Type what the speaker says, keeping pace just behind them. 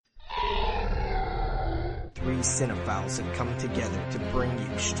three cinephiles have come together to bring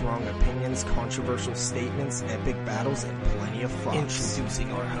you strong opinions, controversial statements, epic battles, and plenty of fun.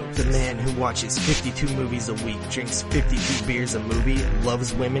 Introducing our host, the man who watches 52 movies a week, drinks 52 beers a movie,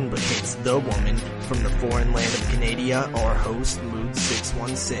 loves women but hates the woman, from the foreign land of Canada, our host,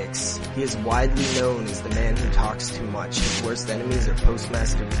 Mood616. He is widely known as the man who talks too much. His worst enemies are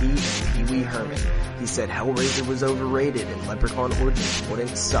Postmaster P and Pee Wee Herman. He said Hellraiser was overrated and Leprechaun Origins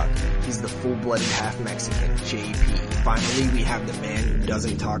wouldn't suck. He's the full-blooded half-Mexican, JP. Finally, we have the man who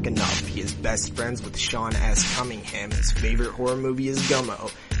doesn't talk enough. He is best friends with Sean S. Cunningham. His favorite horror movie is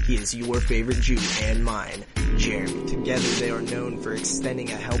Gummo. He is your favorite Jew and mine, Jeremy. Together they are known for extending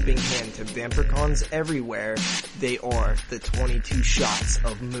a helping hand to vampircons everywhere. They are the 22 shots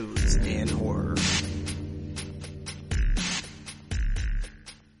of moods and horror.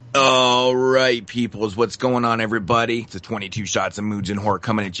 All right, peoples, what's going on, everybody? It's the 22 Shots of Moods and Horror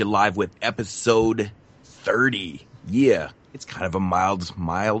coming at you live with episode 30. Yeah, it's kind of a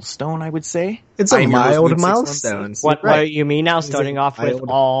milestone, I would say. It's a mild milestone. What you mean now? Starting off with,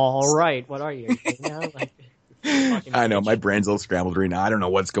 all right, what are you? I know, my brain's a little scrambled right now. I don't know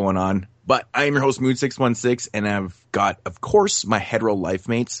what's going on. But I am your host, Mood616, and I've got, of course, my hetero life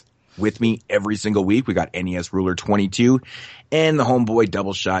mates with me every single week. We got NES Ruler 22 and the homeboy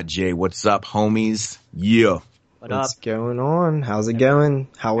Double Shot Jay. What's up, homies? Yeah. What's going on? How's it going?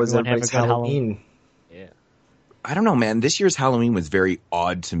 How was everybody's Halloween? Yeah. I don't know, man. This year's Halloween was very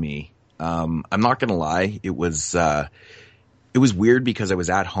odd to me. I'm not gonna lie. It was weird because I was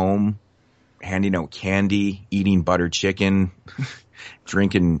at home handing out candy, eating butter chicken,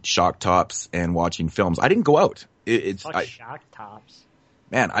 drinking Shock Tops, and watching films. I didn't go out. Shock Tops?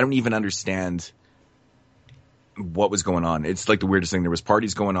 Man, I don't even understand what was going on. It's like the weirdest thing. There was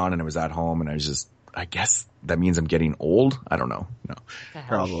parties going on and I was at home and I guess that means I'm getting old. I don't know. No. What the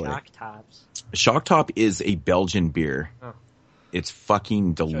hell is Shock Tops? Shock Top is a Belgian beer. Oh. It's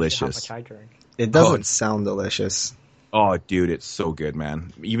fucking delicious. How much I drink. It doesn't sound delicious. Oh, dude, it's so good,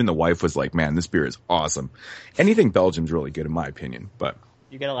 man. Even the wife was like, man, this beer is awesome. Anything Belgium's really good in my opinion, but.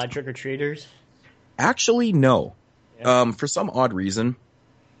 You get a lot of trick-or-treaters? Actually, no. Yeah. For some odd reason,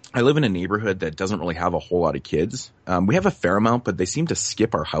 I live in a neighborhood that doesn't really have a whole lot of kids. We have a fair amount, but they seem to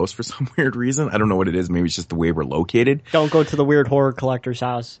skip our house for some weird reason. I don't know what it is. Maybe it's just the way we're located. Don't go to the weird horror collector's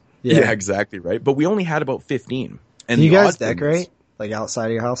house. Yeah, exactly right. But we only had about 15. And do you guys decorate? Like outside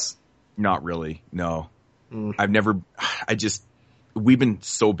of your house? Not really, no. We've been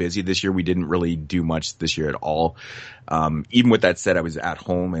so busy this year, we didn't really do much this year at all. Even with that said, I was at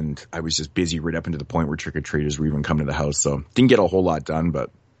home and I was just busy right up into the point where trick-or-treaters were even coming to the house. So didn't get a whole lot done,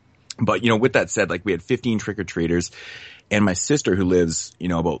 but you know, with that said, like we had 15 trick-or-treaters and my sister who lives, you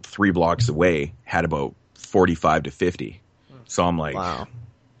know, about 3 blocks away had about 45 to 50. So I'm like, wow.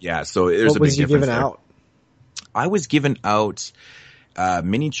 Yeah. So there's a big difference. What was you giving out? I was giving out,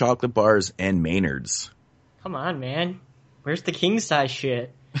 mini chocolate bars and Maynards. Come on, man. Where's the king size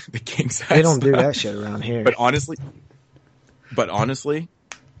shit? The king size. They don't do that shit around here. But honestly,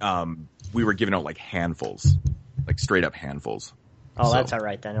 we were giving out like handfuls, like straight up handfuls. Oh, so that's all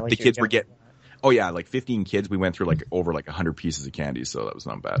right then. At least the kids were getting. Oh yeah, like 15 kids. We went through like over like 100 pieces of candy, so that was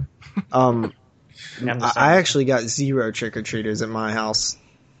not bad. I actually got 0 trick or treaters at my house.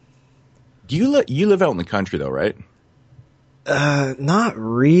 Do you live out in the country though, right? Not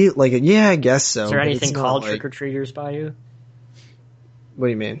really. Like, yeah, I guess so. Is there anything called trick or treaters by you? What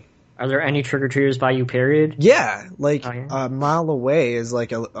do you mean? Are there any trick or treaters by you? Period. Yeah, like a mile away is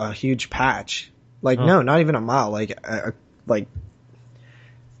like a huge patch. Like no, not even a mile. Like like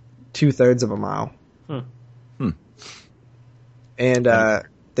 2/3 of a mile. And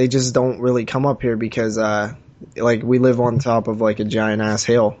they just don't really come up here because like we live on top of like a giant ass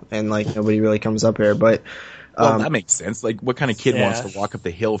hill, and like nobody really comes up here. But well, that makes sense. Like, what kind of kid wants to walk up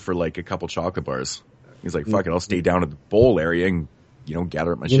the hill for like a couple chocolate bars? He's like, fuck it, I'll stay down at the bowl area and, you know,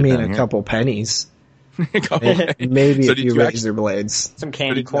 gather up my shit. You mean down a here. Couple pennies? Maybe so a few razor blades. Some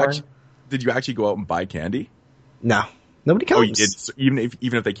candy corn. Did you actually go out and buy candy? No, nobody comes. Oh, you did. So even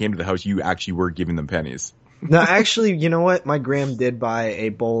if they came to the house, you actually were giving them pennies. No, actually, you know what? My gram did buy a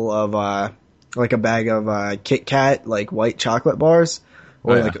bowl of like a bag of Kit Kat like white chocolate bars,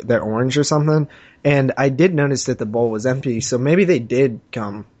 or like they're orange or something. And I did notice that the bowl was empty, so maybe they did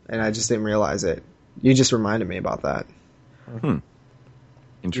come, and I just didn't realize it. You just reminded me about that. You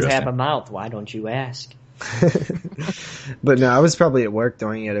have a mouth, why don't you ask? But no, I was probably at work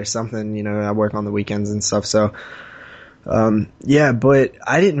doing it or something. You know, I work on the weekends and stuff, so yeah. But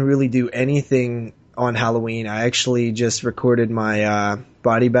I didn't really do anything on Halloween. I actually just recorded my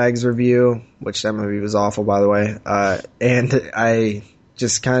Body Bags review, which that movie was awful, by the way. And I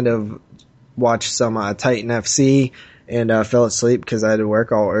just kind of watched some Titan FC and fell asleep because I had to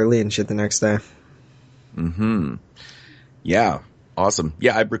work all early and shit the next day. Yeah, awesome.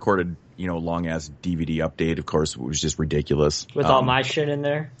 Yeah, I recorded, a long ass DVD update. Of course, it was just ridiculous with all my shit in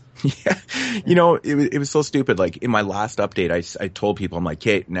there. Yeah, it was so stupid. Like in my last update, I told people, I'm like,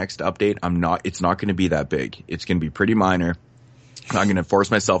 okay, next update, it's not going to be that big. It's going to be pretty minor. I'm going to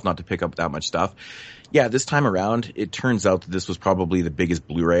force myself not to pick up that much stuff. Yeah, this time around, it turns out that this was probably the biggest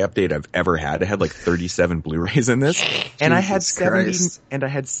Blu-ray update I've ever had. I had like 37 Blu-rays in this, and I had 79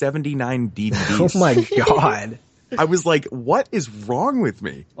 DVDs. Oh my god. I was like, what is wrong with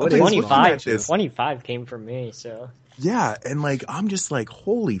me? Well, 25 came from me, so. Yeah, and like, I'm just like,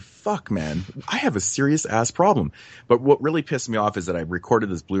 holy fuck, man. I have a serious ass problem. But what really pissed me off is that I recorded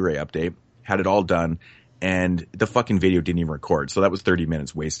this Blu-ray update, had it all done, and the fucking video didn't even record. So that was 30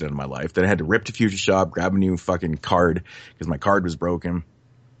 minutes wasted in my life. Then I had to rip to Future Shop, grab a new fucking card because my card was broken,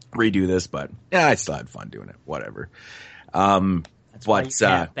 redo this, but yeah, I still had fun doing it. Whatever. That's why you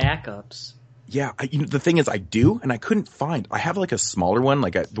have backups. Yeah, the thing is, I do, and I couldn't find. I have like a smaller one,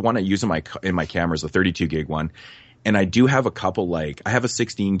 like the one I use in my camera is a 32 gig one, and I do have a couple I have a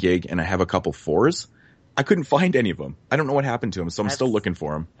 16 gig and I have a couple 4s. I couldn't find any of them. I don't know what happened to them, so I'm still looking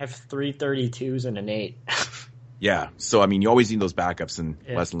for them. I have 3 32s and an 8. Yeah, so you always need those backups and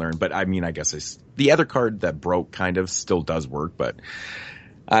lesson learned. But I guess the other card that broke kind of still does work, but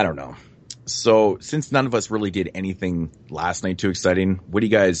I don't know. So since none of us really did anything last night too exciting, are you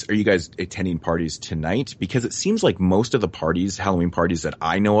guys attending parties tonight? Because it seems like most of the Halloween parties that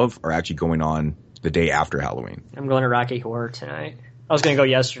I know of are actually going on the day after Halloween. I'm going to Rocky Horror tonight. I was going to go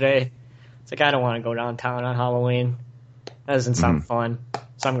yesterday. It's like, I don't want to go downtown on Halloween. That doesn't sound fun.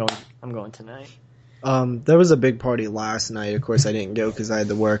 So I'm going tonight. There was a big party last night. Of course, I didn't go because I had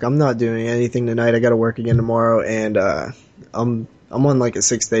to work. I'm not doing anything tonight. I got to work again tomorrow, and I'm on like a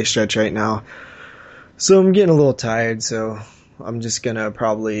 6-day stretch right now, so I'm getting a little tired. So I'm just gonna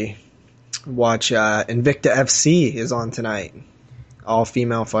probably watch Invicta FC is on tonight. All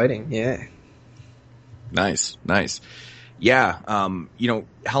female fighting. Yeah. Nice. Yeah.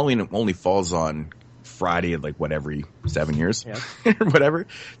 Halloween only falls on Friday, like every 7 years or whatever.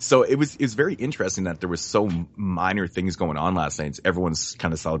 So it was very interesting that there was so minor things going on last night. Everyone's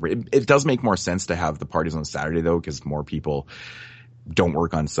kind of celebrating. It does make more sense to have the parties on Saturday though, because more people don't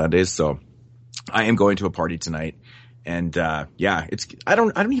work on Sundays. So I am going to a party tonight, and I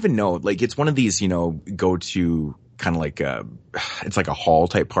don't even know. Like, it's one of these, go to kind of like it's like a hall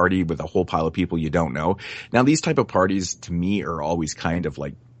type party with a whole pile of people you don't know. Now, these type of parties to me are always kind of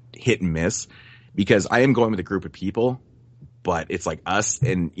like hit and miss, because I am going with a group of people, but it's like us.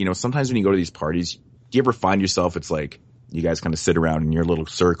 And, sometimes when you go to these parties, do you ever find yourself, it's like you guys kind of sit around in your little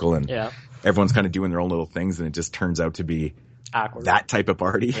circle and everyone's kind of doing their own little things, and it just turns out to be awkward. That type of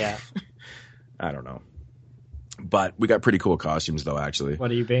party. Yeah. I don't know. But we got pretty cool costumes though, actually.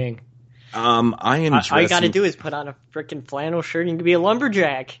 What are you being? I am dressing... All you gotta do is put on a freaking flannel shirt and you can be a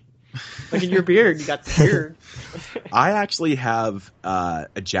lumberjack. Look at your beard. You got the beard. I actually have a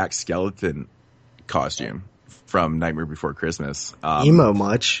Jack Skellington costume from Nightmare Before Christmas. Emo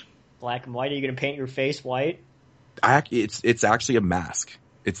much? Black and white? Are you gonna paint your face white? It's actually a mask.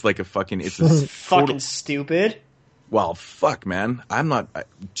 It's like a fucking... It's a fucking stupid. Well, fuck, man. I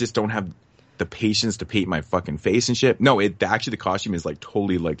just don't have the patience to paint my fucking face and shit. No, actually the costume is like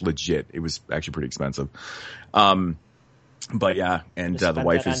totally like legit. It was actually pretty expensive. But yeah, and the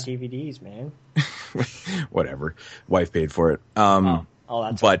wife is on DVDs, man. Whatever. Wife paid for it.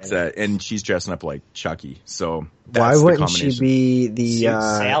 That's and she's dressing up like Chucky. So why wouldn't she be the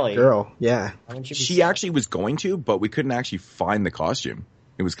Sally girl? Yeah. She actually was going to, but we couldn't actually find the costume.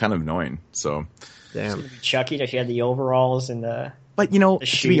 It was kind of annoying. So damn. Chucky, does she have the overalls and the... But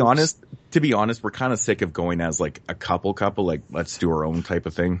to be honest, we're kind of sick of going as like a couple, like let's do our own type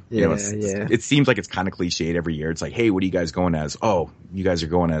of thing. Yeah, It seems like it's kind of cliched every year. It's like, hey, what are you guys going as? Oh, you guys are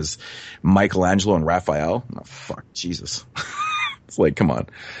going as Michelangelo and Raphael. Oh, fuck, Jesus. It's like, come on.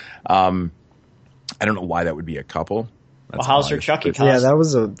 I don't know why that would be a couple. Well, how's her Chucky costume? Yeah, that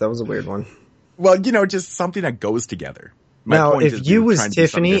was a weird one. Well, just something that goes together. Now, if you was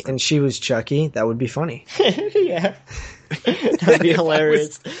Tiffany and she was Chucky, that would be funny. Yeah. That'd be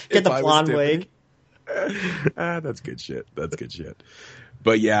hilarious. Get the blonde wig. That's good shit.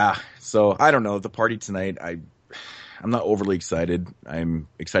 But yeah, so I don't know. The party tonight, I'm not overly excited. I'm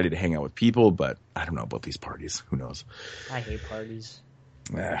excited to hang out with people, but I don't know about these parties. Who knows? I hate parties.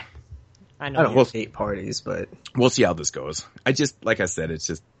 Yeah. I know I don't hate parties, but we'll see how this goes. Like I said, it's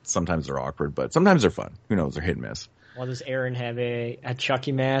just sometimes they're awkward, but sometimes they're fun. Who knows? They're hit and miss. Well, does Erin have a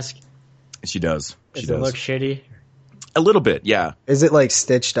Chucky mask? She does. Does it look shitty? A little bit, yeah. Is it like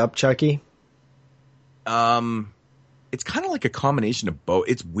stitched up Chucky? It's kind of like a combination of both.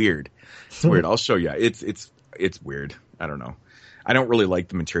 It's weird. It's weird. I'll show you. It's weird. I don't know. I don't really like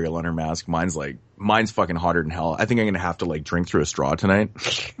the material on her mask. Mine's fucking hotter than hell. I think I'm going to have to like drink through a straw tonight,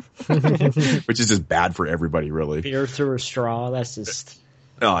 which is just bad for everybody, really. Beer through a straw. That's just.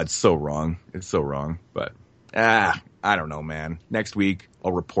 Oh, it's so wrong. It's so wrong. But, I don't know, man. Next week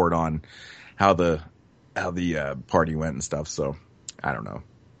I'll report on how the party went and stuff. So I don't know.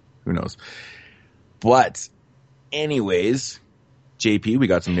 Who knows? But anyways, JP, we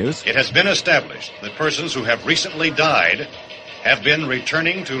got some news. It has been established that persons who have recently died have been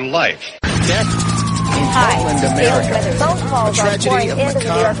returning to life. Death in Portland, America. A tragedy of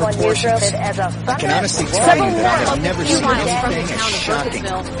macabre proportions. I can honestly tell you that I have never seen anything as shocking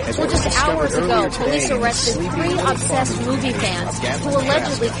as what was just hours discovered ago, earlier today. police arrested 3 obsessed movie fans who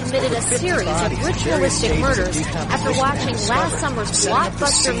allegedly committed a series of ritualistic murders after watching last summer's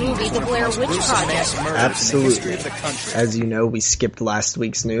blockbuster movie, The Blair Witch Project. Absolutely. As you know, we skipped last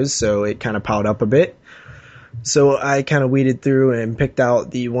week's news, so it kind of piled up a bit. So I kind of weeded through and picked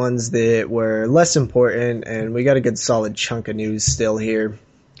out the ones that were less important, and we got a good solid chunk of news still here.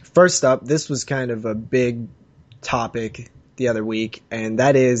 First up, this was kind of a big topic the other week, and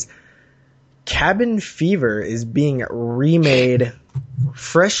that is Cabin Fever is being remade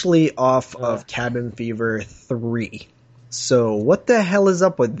freshly off of Cabin Fever 3. So what the hell is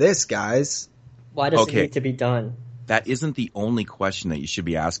up with this, guys? Why does it need to be done? That isn't the only question that you should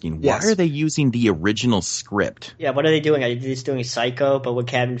be asking. Yes. Why are they using the original script? Yeah, what are they doing? Are they just doing Psycho, but with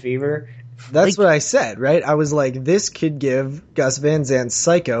Cabin Fever? That's what I said, right? I was like, this could give Gus Van Sant's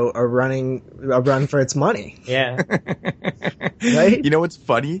Psycho a run for its money. Yeah. Right? You know what's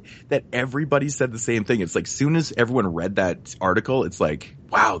funny? That everybody said the same thing. It's like, soon as everyone read that article, it's like,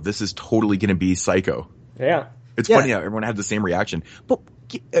 wow, this is totally going to be Psycho. Yeah. It's funny how everyone had the same reaction. But,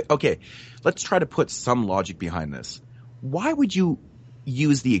 okay, let's try to put some logic behind this. Why would you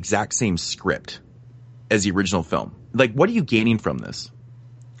use the exact same script as the original film? Like, what are you gaining from this?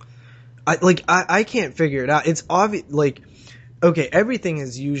 I can't figure it out. It's obvious, like, okay, everything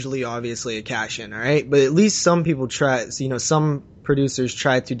is usually obviously a cash-in, all right? But at least some people some producers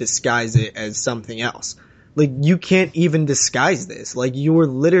try to disguise it as something else. Like, you can't even disguise this. Like, you were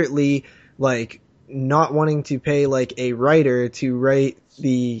literally, like, not wanting to pay, like, a writer to write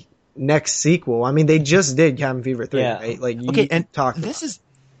the next sequel. I mean, they just did Cabin Fever 3, right? Like,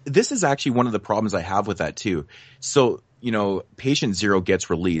 this is actually one of the problems I have with that, too. So, Patient Zero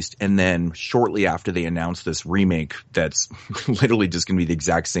gets released, and then shortly after they announce this remake that's literally just going to be the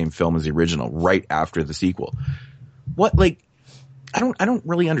exact same film as the original, right after the sequel. What, like, I don't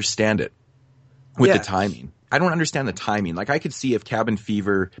really understand it with the timing. I don't understand the timing. Like, I could see if Cabin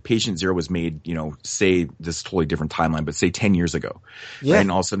Fever, Patient Zero was made, say this is a totally different timeline, but say 10 years ago. Yeah. Right?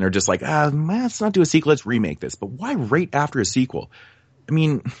 And all of a sudden they're just like, let's not do a sequel, let's remake this. But why right after a sequel? I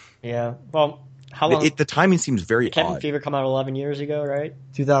mean... Yeah, well... How long? The timing seems very odd. Cabin Fever come out 11 years ago, right?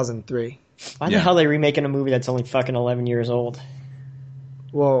 2003. Why the hell are they remaking a movie that's only fucking 11 years old?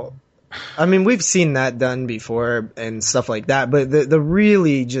 Well, I mean, we've seen that done before and stuff like that, but the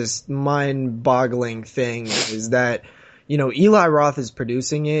really just mind-boggling thing is that, Eli Roth is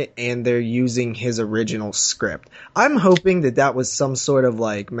producing it and they're using his original script. I'm hoping that was some sort of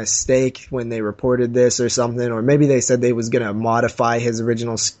like mistake when they reported this or something, or maybe they said they was going to modify his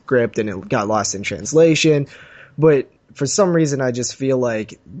original script and it got lost in translation. But for some reason, I just feel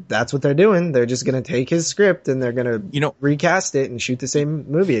like that's what they're doing. They're just going to take his script and they're going to recast it and shoot the same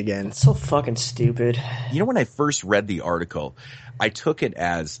movie again. It's so fucking stupid. When I first read the article, I took it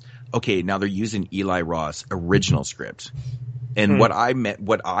as, okay, now they're using Eli Roth's original script. And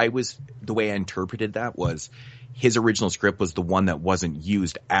the way I interpreted that was his original script was the one that wasn't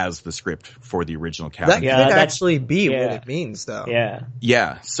used as the script for the original Cabin. That could actually be what it means, though. Yeah.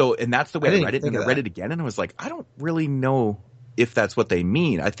 Yeah. So, and that's the way I read it. And I read it again and I was like, I don't really know if that's what they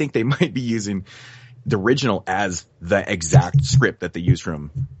mean. I think they might be using the original as the exact script that they used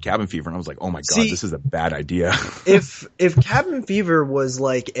from Cabin Fever. And I was like, oh my God, this is a bad idea. if Cabin Fever was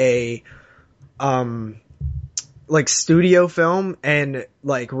like a, like studio film and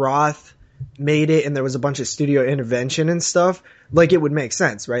like Roth made it and there was a bunch of studio intervention and stuff, like it would make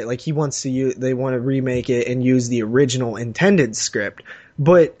sense, right? Like they want to remake it and use the original intended script.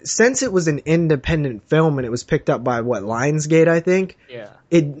 But since it was an independent film and it was picked up by Lionsgate, I think. Yeah.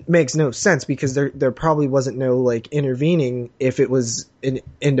 It makes no sense because there probably wasn't no like intervening if it was an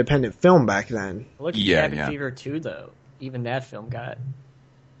independent film back then. Look at Cabin Fever 2 though. Even that film got,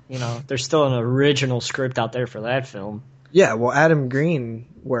 there's still an original script out there for that film. Yeah, well, Adam Green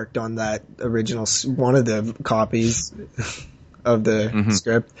worked on that original, one of the copies. of the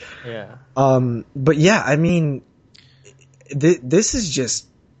script. Yeah. But yeah, I mean, this is just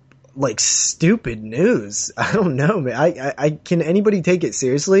like stupid news. I don't know, man. I can anybody take it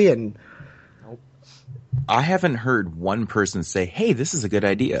seriously? And I haven't heard one person say, "Hey, this is a good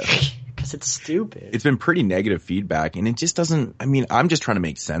idea." Because it's stupid. It's been pretty negative feedback, and it just doesn't. I mean, I'm just trying to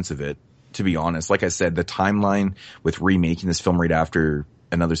make sense of it. To be honest, like I said, the timeline with remaking this film right after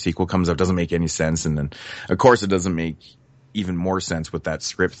another sequel comes up doesn't make any sense, and then of course it doesn't make even more sense with that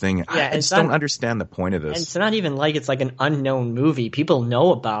script thing. Yeah, I just don't understand the point of this. And it's not even like it's like an unknown movie. People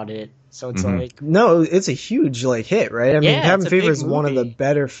know about it. So it's like... No, it's a huge like hit, right? I mean, Cabin Fever is one of the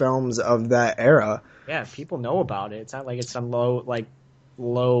better films of that era. Yeah, people know about it. It's not like it's some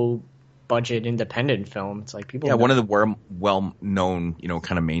low budget independent film. It's like people know. One of the well-known,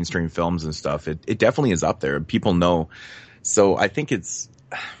 kind of mainstream films and stuff. It definitely is up there. People know. So I think it's...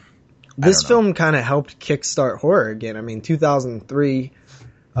 This film kind of helped kickstart horror again. I mean, 2003,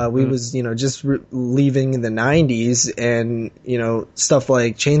 we was, just leaving the 90s, and, stuff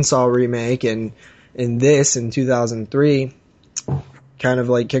like Chainsaw Remake and this in 2003 kind of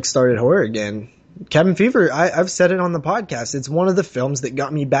like kickstarted horror again. Cabin Fever, I've said it on the podcast. It's one of the films that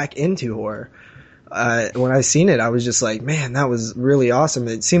got me back into horror. When I seen it, I was just like, man, that was really awesome.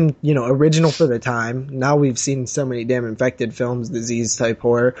 It seemed, original for the time. Now we've seen so many damn infected films, disease type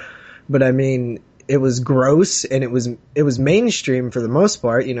horror. But I mean, it was gross, and it was mainstream for the most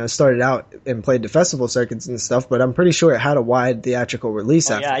part. Started out and played the festival circuits and stuff, but I'm pretty sure it had a wide theatrical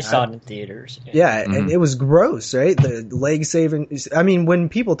release after that. I saw it in theaters. Yeah, and it was gross, right? The leg saving. I mean, when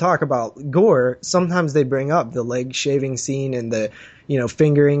people talk about gore, sometimes they bring up the leg shaving scene and the,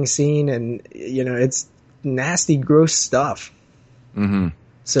 fingering scene, and it's nasty, gross stuff. Mm-hmm.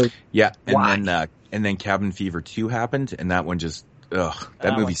 So yeah, and then Cabin Fever 2 happened, and that one just. Ugh,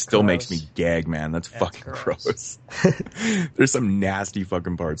 that movie still makes me gag, man. That's fucking gross. There's some nasty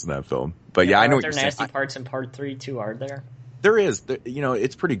fucking parts in that film. But I know what you're saying. There nasty parts in part 3 too, are there? There is.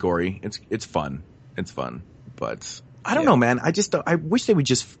 It's pretty gory. It's fun. It's fun. But I don't know, man. I wish they would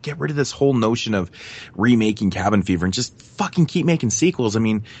just get rid of this whole notion of remaking Cabin Fever and just fucking keep making sequels. I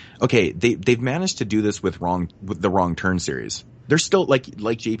mean, okay, they've managed to do this with the Wrong Turn series. They're still, like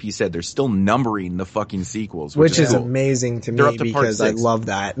JP said, they're still numbering the fucking sequels. Which is cool. Amazing to me because I love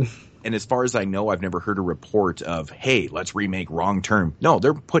that. And as far as I know, I've never heard a report of, hey, let's remake Wrong Turn. No,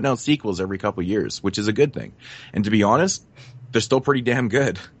 they're putting out sequels every couple of years, which is a good thing. And to be honest, they're still pretty damn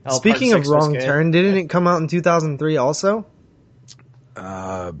good. Speaking of Wrong Turn, didn't it come out in 2003 also?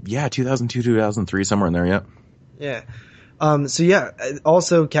 2002, 2003, somewhere in there, yeah. Yeah.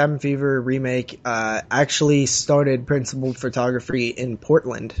 Also Cabin Fever remake actually started principal photography in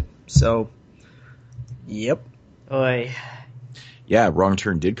Portland. So, yep. Oy. Yeah, Wrong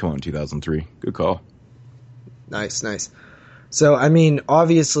Turn did come out in 2003. Good call. Nice. So, I mean,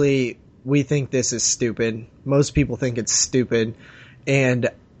 obviously, we think this is stupid. Most people think it's stupid. And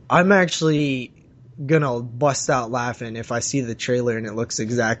I'm actually gonna bust out laughing if I see the trailer and it looks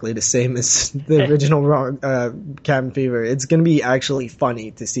exactly the same as the original Cabin Fever. It's gonna be actually funny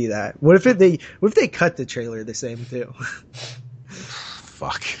to see that. What if they cut the trailer the same too?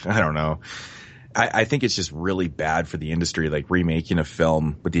 Fuck, I don't know. I think it's just really bad for the industry, like remaking a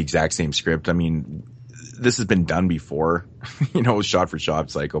film with the exact same script. I mean, this has been done before, shot for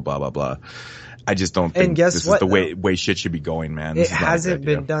shot, Psycho, blah blah blah. I just don't think this is the way shit should be going, man. It hasn't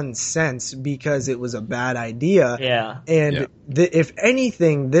been done since because it was a bad idea. Yeah. And if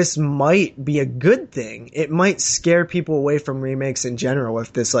anything, this might be a good thing. It might scare people away from remakes in general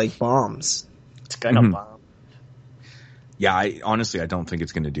if this bombs. It's gonna bomb. Yeah, I don't think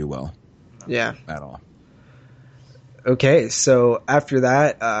it's gonna do well. Yeah. At all. Okay, so after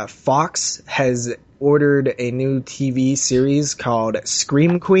that, Fox has ordered a new TV series called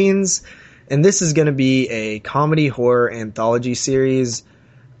Scream Queens. And this is going to be a comedy horror anthology series.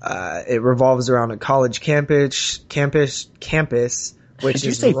 It revolves around a college campus, which Did you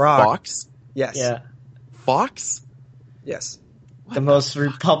is say rocked. Fox? Yes. Yeah. Fox? Yes. The most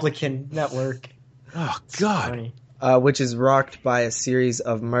Republican network. Oh God. Which is rocked by a series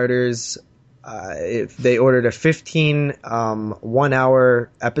of murders. They ordered a 15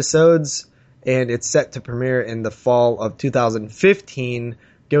 1-hour episodes, and it's set to premiere in the fall of 2015.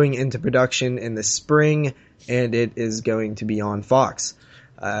 Going into production in the spring, and it is going to be on Fox.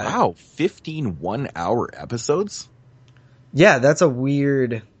 Wow, 15 1-hour episodes? Yeah, that's a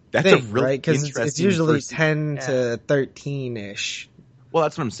weird thing, a really right? Because it's usually 10 to 13-ish. Well,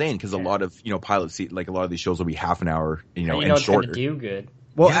 that's what I'm saying, because a lot of, pilot like a lot of these shows will be half an hour, and shorter. It's gonna do good.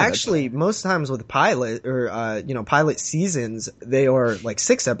 Well, actually, most times with pilot or, pilot seasons, they are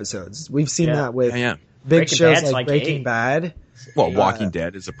 6 episodes. We've seen that with big shows like Breaking Bad. Well, Walking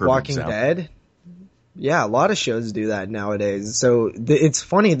Dead is a perfect Walking example. Dead. Yeah, a lot of shows do that nowadays. So it's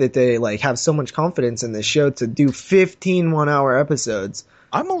funny that they like have so much confidence in this show to do 15 1-hour episodes.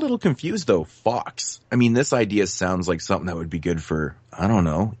 I'm a little confused though. Fox. I mean, this idea sounds like something that would be good for, I don't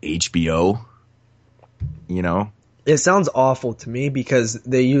know, HBO. You know? It sounds awful to me because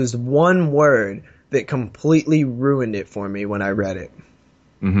they used one word that completely ruined it for me when I read it.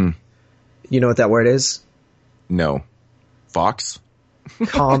 Mm-hmm. You know what that word is? No. Fox?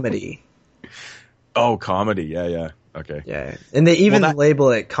 Comedy. Oh, comedy. Yeah. Okay. Yeah. And they even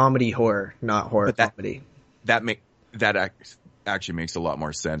label it comedy horror, not horror comedy. That actually makes a lot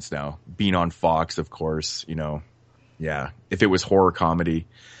more sense now. Being on Fox, of course, you know. Yeah. If it was horror comedy,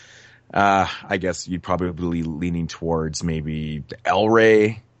 I guess you'd probably be leaning towards maybe El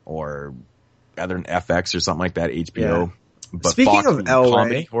Rey or other than FX or something like that, HBO. Yeah. But speaking Fox of El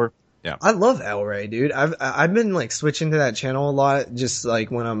Rey, yeah, I love El Rey, dude. I've been like switching to that channel a lot, just like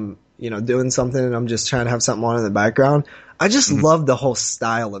when I'm doing something and I'm just trying to have something on in the background. I just love the whole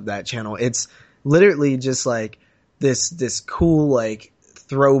style of that channel. It's literally just like this cool like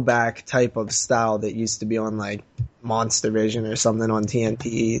throwback type of style that used to be on like Monster Vision or something on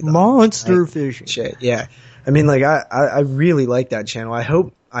TNT. Monster Vision. Shit, yeah. I mean, like I really like that channel. I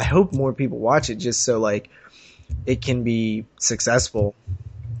hope more people watch it just so like it can be successful.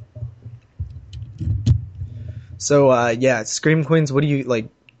 So yeah, Scream Queens. What do you like?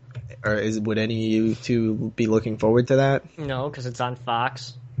 Or would any of you two be looking forward to that? No, because it's on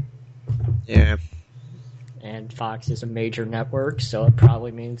Fox. Yeah. And Fox is a major network, so it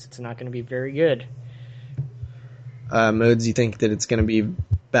probably means it's not going to be very good. Modes, you think that it's going to be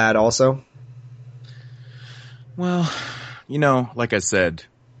bad also? Well, like I said,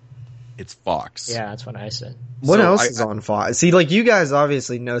 it's Fox. Yeah, that's what I said. What else is on Fox? See, like you guys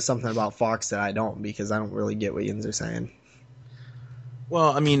obviously know something about Fox that I don't, because I don't really get what yins are saying. Well,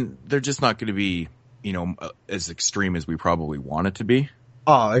 I mean, they're just not going to be, as extreme as we probably want it to be.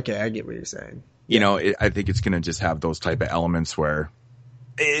 Oh, okay, I get what you're saying. I think it's going to just have those type of elements where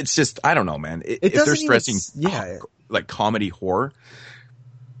it's just, I don't know, man. If they're stressing like comedy horror,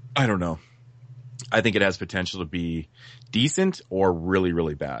 I don't know. I think it has potential to be decent or really,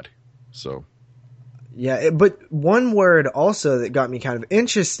 really bad. So. Yeah, but one word also that got me kind of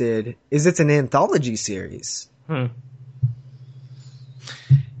interested is it's an anthology series.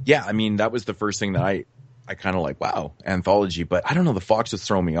 Yeah, I mean, that was the first thing that I kind of like, wow, anthology. But I don't know, the Fox was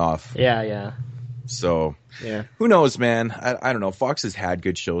throwing me off. Yeah. So, yeah, who knows, man? I don't know. Fox has had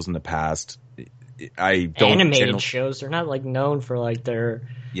good shows in the past. I don't animated shows. They're not like known for like their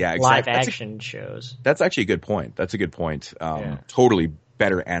live action shows. That's actually a good point. That's a good point. Totally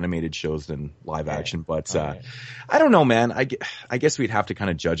better animated shows than live action. But I don't know, man. I guess we'd have to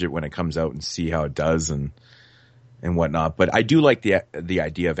kind of judge it when it comes out and see how it does and whatnot. But I do like the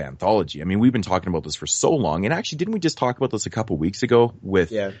idea of anthology. I mean, we've been talking about this for so long, and actually, didn't we just talk about this a couple weeks ago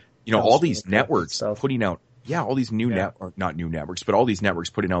with all these networks putting out all these new not new networks, but all these networks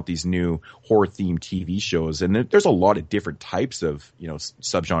putting out these new horror themed TV shows, and there's a lot of different types of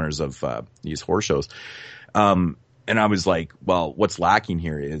subgenres of these horror shows. And I was like, well, what's lacking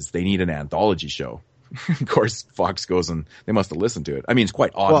here is they need an anthology show. Of course, Fox goes and they must have listened to it. I mean, it's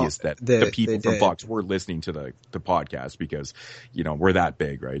quite obvious that the people from Fox were listening to the podcast because, we're that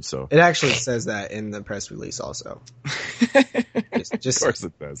big, right? So it actually says that in the press release also. Just of course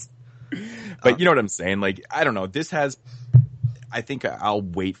it does. But you know what I'm saying? Like, I don't know. I think I'll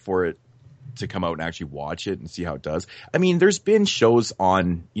wait for it to come out and actually watch it and see how it does. I mean, there's been shows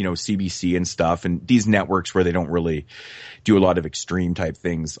on, CBC and stuff and these networks where they don't really do a lot of extreme type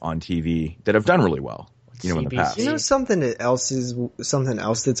things on TV that have done really well, in the past. Something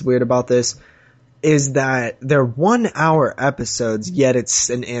else that's weird about this is that they're 1 hour episodes, yet it's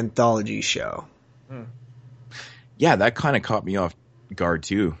an anthology show. Yeah, that kind of caught me off guard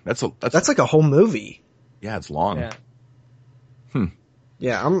too. That's like a whole movie. Yeah, it's long. Yeah.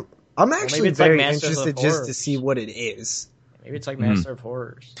 Yeah, I'm actually very interested just to see what it is. Maybe it's like Master of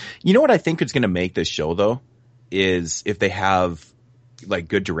Horrors. You know what I think is going to make this show though is if they have like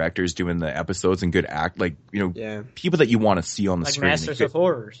good directors doing the episodes and good people that you want to see on the screen. Masters of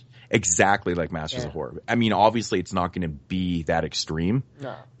Horrors. Exactly like Masters of Horror. I mean, obviously it's not going to be that extreme.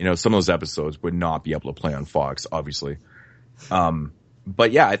 No. Some of those episodes would not be able to play on Fox, obviously.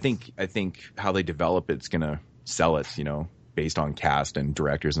 But yeah, I think how they develop it's going to sell it, based on cast and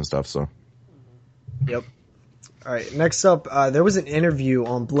directors and stuff. So. Yep. All right. Next up, there was an interview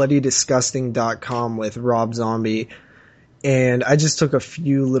on bloodydisgusting.com with Rob Zombie. And I just took a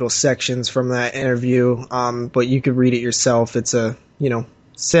few little sections from that interview. But you could read it yourself. It's a,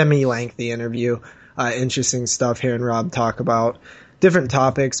 semi-lengthy interview. interesting stuff hearing Rob talk about different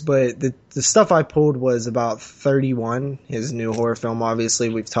topics, but the stuff I pulled was about 31, his new horror film. Obviously,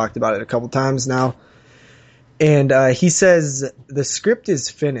 we've talked about it a couple times now. And he says, the script is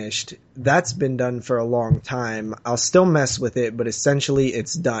finished. That's been done for a long time. I'll still mess with it, but essentially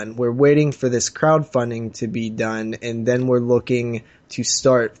it's done. We're waiting for this crowdfunding to be done, and then we're looking to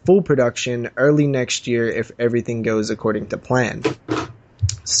start full production early next year if everything goes according to plan.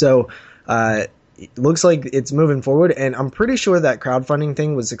 So, it looks like it's moving forward, and I'm pretty sure that crowdfunding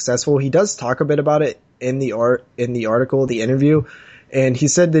thing was successful. He does talk a bit about it in the article, the interview, and he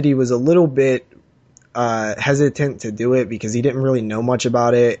said that he was a little bit hesitant to do it because he didn't really know much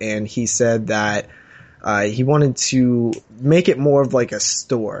about it, and he said that he wanted to make it more of like a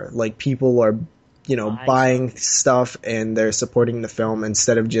store, like people are, buying stuff and they're supporting the film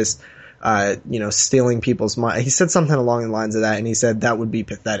instead of just stealing people's money. He said something along the lines of that, and he said that would be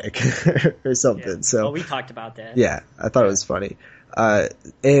pathetic or something. Yeah. So we talked about that. Yeah, I thought it was funny.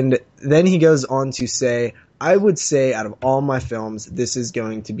 And then he goes on to say, I would say out of all my films, this is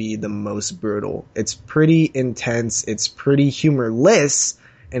going to be the most brutal. It's pretty intense, it's pretty humorless,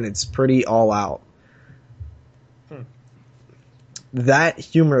 and it's pretty all out. That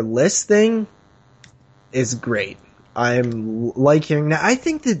humorless thing is great. I'm like hearing that. I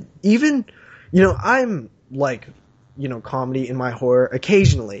think that even, I'm like, comedy in my horror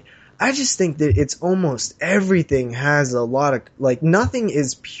occasionally. I just think that it's almost everything has a lot of, like, nothing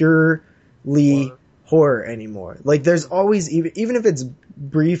is purely horror anymore. Like, there's always, even if it's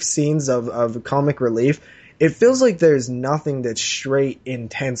brief scenes of comic relief, it feels like there's nothing that's straight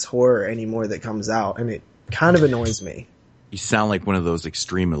intense horror anymore that comes out, and it kind of annoys me. You sound like one of those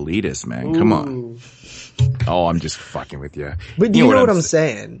extreme elitists, man. Come on. Oh, I'm just fucking with you. But you know what I'm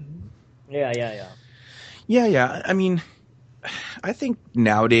saying? Yeah. Yeah. I mean, I think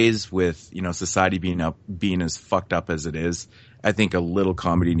nowadays with, society being as fucked up as it is, I think a little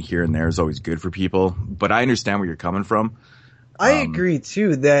comedy here and there is always good for people. But I understand where you're coming from. I agree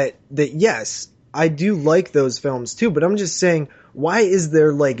too that yes, I do like those films too, but I'm just saying, why is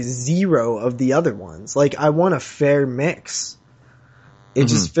there like zero of the other ones? Like, I want a fair mix. It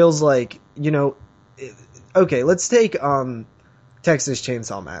just feels like, okay, let's take Texas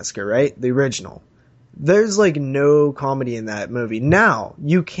Chainsaw Massacre, right? The original. There's like no comedy in that movie. Now,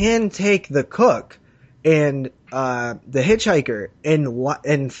 you can take The Cook and The Hitchhiker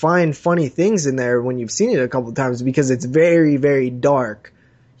and find funny things in there when you've seen it a couple times because it's very, very dark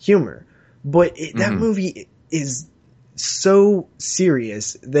humor. But that movie is so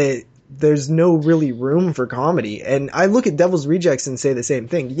serious that there's no really room for comedy. And I look at Devil's Rejects and say the same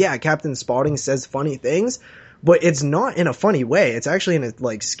thing. Yeah, Captain Spaulding says funny things, but it's not in a funny way. It's actually in a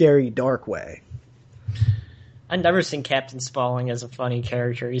like scary, dark way. I've never seen Captain Spaulding as a funny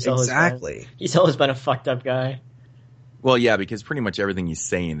character. He's always been a fucked up guy. Well, yeah, because pretty much everything he's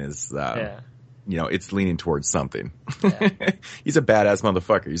saying is, it's leaning towards something. Yeah. He's a badass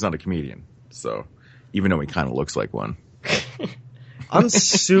motherfucker. He's not a comedian. So, even though he kind of looks like one. I'm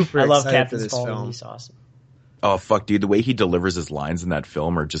super I love excited Captain for this Spaulding. film. He's awesome. Oh, fuck, dude. The way he delivers his lines in that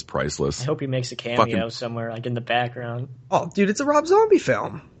film are just priceless. I hope he makes a cameo somewhere, like in the background. Oh, dude, it's a Rob Zombie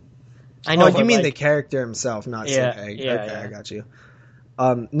film. I know. You mean the character himself, not Sepeg. Yeah, okay, I got you.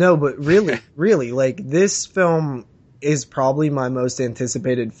 No, but really, like, this film is probably my most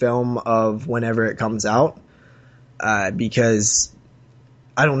anticipated film of whenever it comes out. Because,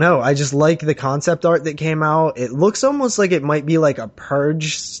 I don't know, I just like the concept art that came out. It looks almost like it might be like a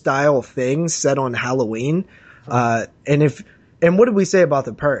Purge style thing set on Halloween. And what did we say about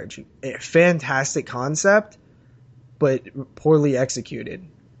the Purge? Fantastic concept, but poorly executed.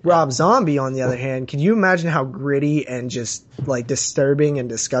 Rob Zombie, on the other hand, can you imagine how gritty and just like disturbing and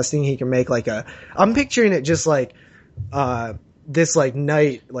disgusting he can make I'm picturing it just like, this like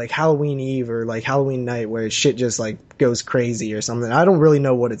night, like Halloween Eve or like Halloween night where shit just like goes crazy or something. I don't really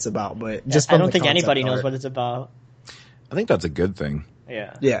know what it's about, but just I don't think anybody knows what it's about. I think that's a good thing.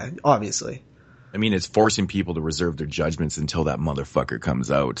 Yeah. Yeah, obviously. I mean, it's forcing people to reserve their judgments until that motherfucker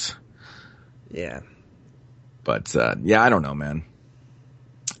comes out. Yeah. But, I don't know, man.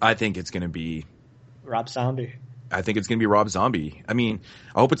 I think it's going to be Rob Zombie. I think it's going to be Rob Zombie. I mean,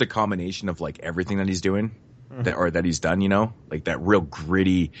 I hope it's a combination of like everything that he's doing that he's done, like that real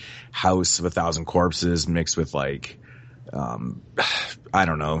gritty House of a Thousand Corpses mixed with like, I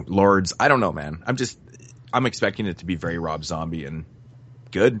don't know, Lords. I don't know, man. I'm expecting it to be very Rob Zombie and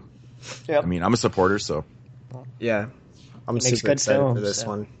good. Yep. I mean, I'm a supporter, so. Yeah. I'm super excited for this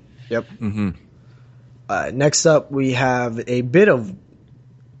one. Yep. Mm-hmm. Next up, we have a bit of,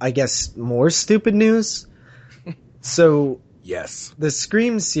 I guess, more stupid news. So, Yes. The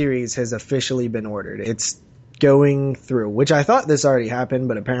Scream series has officially been ordered. It's going through, which I thought this already happened,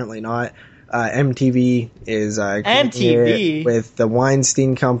 but apparently not. MTV is MTV with the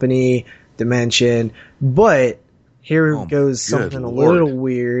Weinstein Company, Dimension, but here goes something a little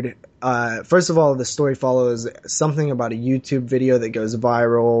weird. First of all, the story follows something about a YouTube video that goes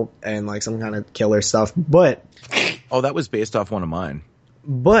viral and like some kind of killer stuff. But that was based off one of mine.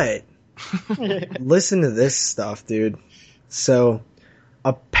 But listen to this stuff, dude. So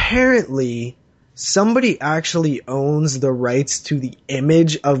apparently somebody actually owns the rights to the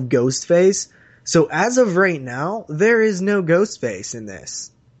image of Ghostface. So as of right now, there is no Ghostface in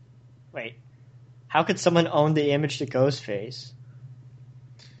this. Wait, how could someone own the image to Ghostface?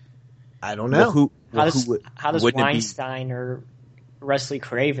 I don't know. How does Weinstein or Wesley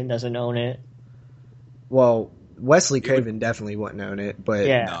Craven doesn't own it? Well, Wesley Craven definitely wouldn't own it, but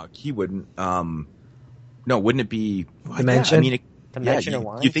no, he wouldn't. No, wouldn't it be Dimension? Yeah, I mean, Dimension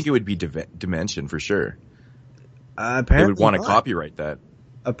or you think it would be Dimension for sure. Apparently they would want to not. copyright that.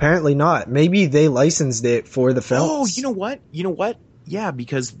 Apparently not. Maybe they licensed it for the films. Oh, you know what? Yeah,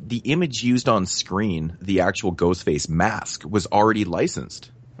 because the image used on screen, the actual Ghostface mask, was already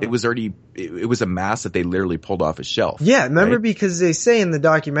licensed. It was a mask that they literally pulled off a shelf. Yeah, remember right? because they say in the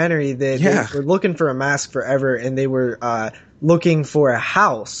documentary that they were looking for a mask forever and they were looking for a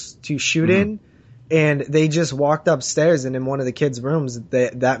house to shoot in, and they just walked upstairs and in one of the kids' rooms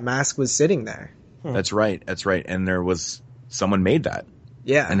that mask was sitting there. That's right. And there was someone made that.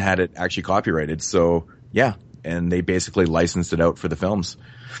 Yeah. And had it actually copyrighted. So yeah. And they basically licensed it out for the films.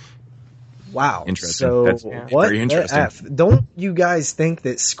 Wow. Interesting. So That's what very interesting. Don't you guys think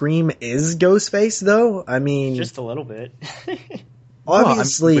that Scream is Ghostface though? I mean, just a little bit.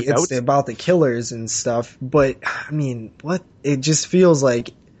 Obviously it's about the killers and stuff, but I mean, it just feels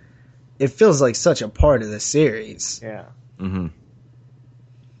like such a part of the series. Yeah. Mm-hmm.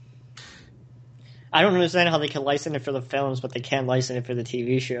 I don't understand how they can license it for the films, but they can't license it for the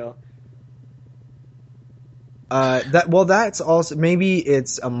TV show. That's also, maybe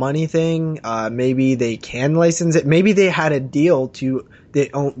it's a money thing. Maybe they can license it. Maybe they had a deal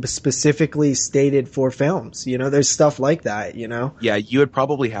that specifically stated for films. You know, there's stuff like that, you know? Yeah, you would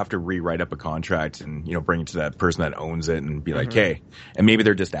probably have to rewrite up a contract and, bring it to that person that owns it and be like, hey, and maybe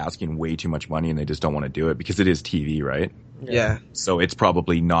they're just asking way too much money and they just don't want to do it because it is TV, right? Yeah. So it's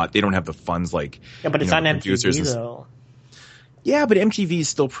probably not, they don't have the funds like, but it's on MTV though. Yeah, but MTV is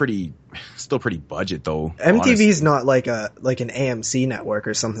still pretty budget though. MTV's not like an AMC network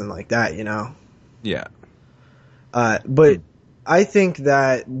or something like that, you know? Yeah. But I think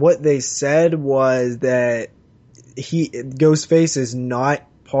that what they said was that Ghostface is not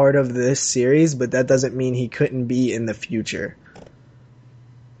part of this series, but that doesn't mean he couldn't be in the future.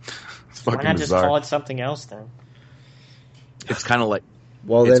 It's fucking Why not bizarre. just call it something else then? It's kind of like,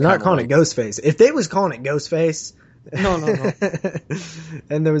 well, they're not calling it Ghostface. If they was calling it Ghostface, no.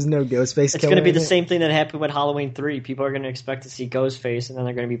 and there was no Ghostface. It's going to be the same thing that happened with Halloween 3. People are going to expect to see Ghostface, and then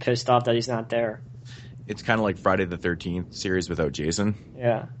they're going to be pissed off that he's not there. It's kind of like Friday the 13th series without Jason.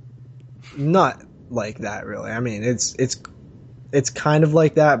 Yeah. Not like that, really. I mean, it's kind of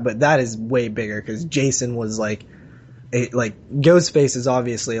like that, but that is way bigger because Jason was like Ghostface is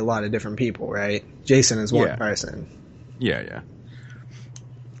obviously a lot of different people, right? Jason is one person. Yeah.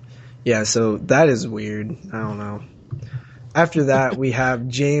 Yeah, so that is weird. I don't know. After that, we have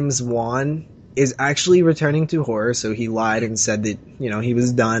James Wan is actually returning to horror, so he lied and said that, he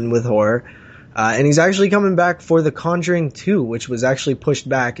was done with horror. And he's actually coming back for The Conjuring 2, which was actually pushed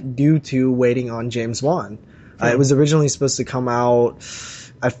back due to waiting on James Wan. It was originally supposed to come out,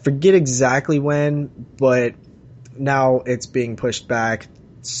 I forget exactly when, but now it's being pushed back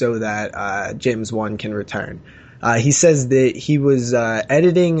so that James Wan can return. He says that he was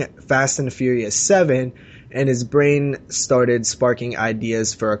editing Fast and Furious 7 and his brain started sparking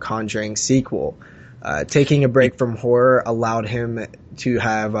ideas for a Conjuring sequel. Taking a break from horror allowed him to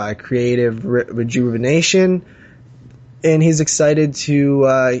have creative rejuvenation, and he's excited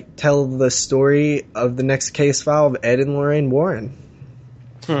to tell the story of the next case file of Ed and Lorraine Warren.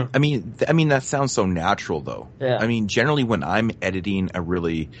 I mean that sounds so natural though. Yeah. I mean, generally when I'm editing a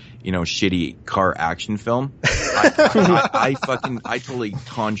really, shitty car action film, I totally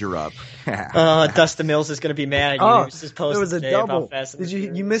conjure up. Dustin Mills is going to be mad at you. Oh, There was a double.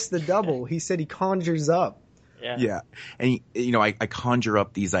 You missed the double? He said he conjures up. Yeah. And I conjure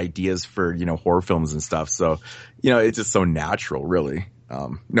up these ideas for, horror films and stuff. So, it's just so natural, really.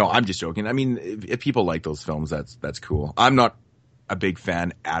 No, I'm just joking. I mean, if people like those films, that's cool. I'm not a big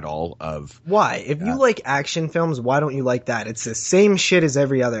fan at all of. Why? If you like action films, why don't you like that? It's the same shit as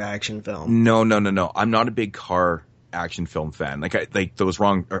every other action film. No. I'm not a big car action film fan. Like those the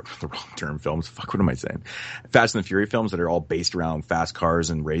wrong term films. Fuck, what am I saying? Fast and the Furious films that are all based around fast cars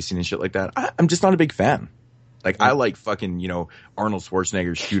and racing and shit like that. I'm just not a big fan. Like, I like fucking, Arnold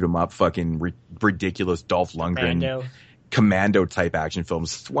Schwarzenegger shoot 'em up, fucking ridiculous Dolph Lundgren, commando type action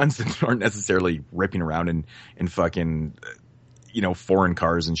films. Ones that aren't necessarily ripping around in fucking, foreign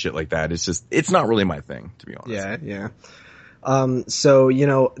cars and shit like that. It's not really my thing, to be honest. Yeah. So,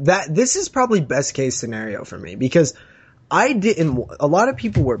 this is probably best case scenario for me, because a lot of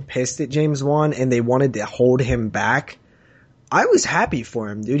people were pissed at James Wan and they wanted to hold him back. I was happy for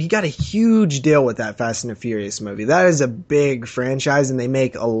him, dude. He got a huge deal with that Fast and the Furious movie. That is a big franchise and they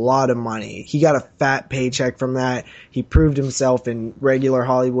make a lot of money. He got a fat paycheck from that. He proved himself in regular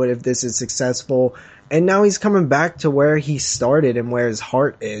Hollywood if this is successful. And now he's coming back to where he started and where his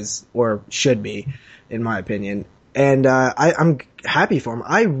heart is, or should be, in my opinion. And I'm happy for him.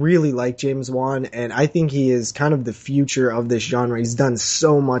 I really like James Wan, and I think he is kind of the future of this genre. He's done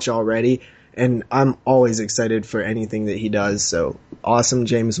so much already. And I'm always excited for anything that he does. So awesome,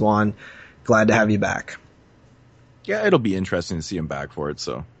 James Wan. Glad to have you back. Yeah, it'll be interesting to see him back for it.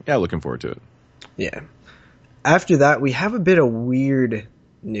 So yeah, looking forward to it. Yeah. After that, we have a bit of weird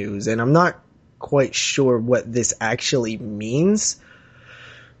news, and I'm not quite sure what this actually means.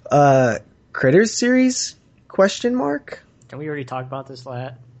 Critters series? ? Didn't we already talk about this,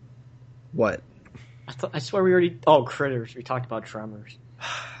 Lat? What? I swear we already... Critters. We talked about Tremors.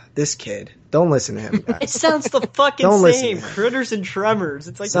 This kid. Don't listen to him, guys. It sounds the fucking same. Critters and Tremors.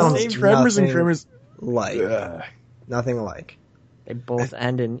 It's like sounds the same. Tremors and Tremors. Nothing alike. They both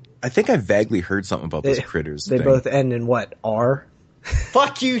end in... I think I vaguely heard something about this Critters thing. They both end in what? R?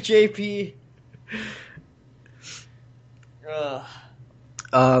 Fuck you, JP.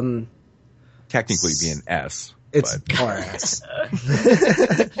 Technically be an S. It's RS.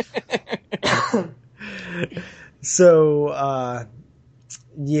 So,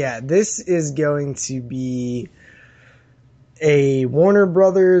 this is going to be a Warner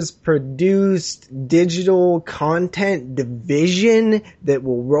Brothers produced digital content division that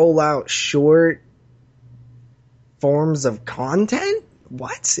will roll out short forms of content?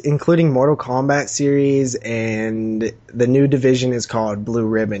 What? Including Mortal Kombat series, and the new division is called Blue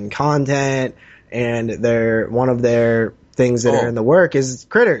Ribbon Content, and one of their things that are in the work is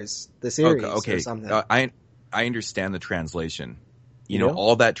Critters, the series or something. I understand the translation.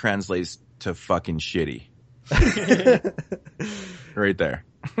 All that translates to fucking shitty. Right there.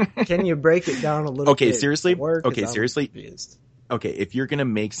 Can you break it down a little bit? Seriously? More? Seriously? Confused. Okay, if you're going to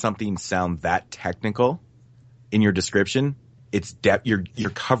make something sound that technical in your description, it's you're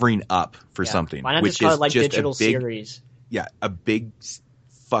covering up for something. Why not just call it like digital series? Yeah, a big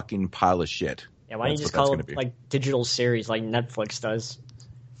fucking pile of shit. Yeah, why don't you just call it like digital series like Netflix does?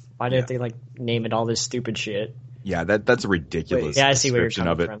 Why didn't they like name it all this stupid shit? Yeah, that's a ridiculous I see where you're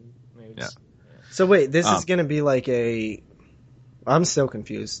coming from. Yeah. So wait, this is going to be like I'm still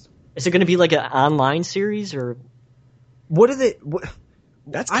confused. Is it going to be like an online series or? What are they?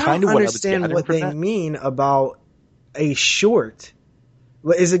 That's kind of what I understand what they mean about a short.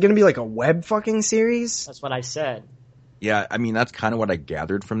 Is it going to be like a web fucking series? That's what I said. Yeah, I mean that's kind of what I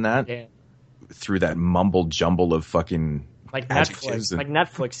gathered from that. Yeah. Through that mumble jumble of fucking like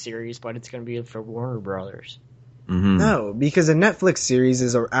Netflix series, but it's going to be for Warner Brothers. Mm-hmm. No, because a Netflix series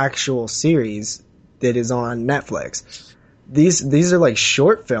is an actual series that is on Netflix. These are like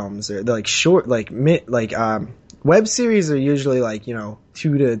short films, or they're like short, web series are usually like 2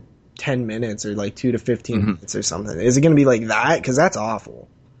 to 10 minutes or like 2 to 15 minutes or something. Is it going to be like that? Because that's awful.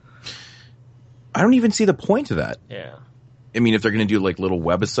 I don't even see the point of that. Yeah. I mean, if they're going to do like little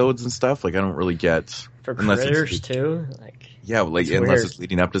webisodes and stuff, like I don't really get for Critters too. Unless it's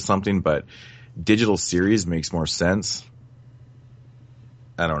leading up to something, but digital series makes more sense.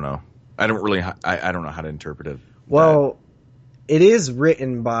 I don't know. I don't know how to interpret it. Well, it is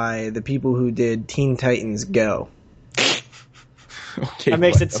written by the people who did Teen Titans Go. That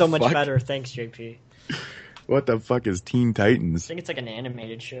makes it so much better. Thanks, JP. What the fuck is Teen Titans? I think it's like an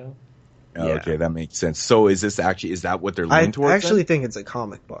animated show. Oh, yeah. Okay, that makes sense. So is that what they're leaning towards? I actually think it's a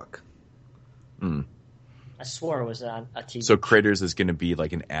comic book. I swore it was a TV. So Critters is going to be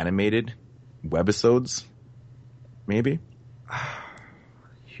like an animated webisodes, maybe?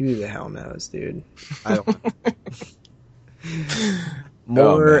 Who the hell knows, dude? I don't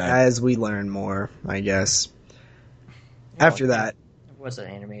more as we learn more, I guess. After that, it was an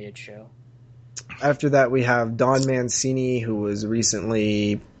animated show. After that, we have Don Mancini, who was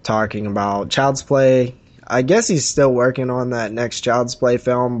recently talking about Child's Play. I guess he's still working on that next Child's Play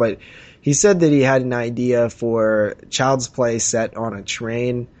film, but he said that he had an idea for Child's Play set on a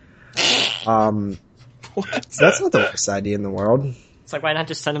train. That's not the worst idea in the world. It's like, why not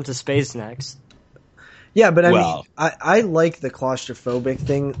just send him to space next? Yeah, but I mean, I like the claustrophobic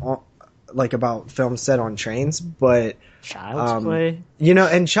thing, like about films set on trains, but Child's Play,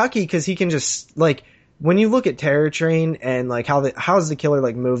 and Chucky, because he can just like when you look at Terror Train and like how's the killer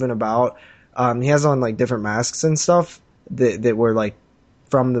like moving about, he has on like different masks and stuff that were like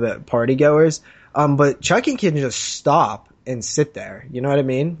from the party goers, but Chucky can just stop and sit there, you know what I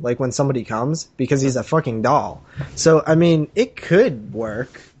mean? Like when somebody comes, because he's a fucking doll. So I mean, it could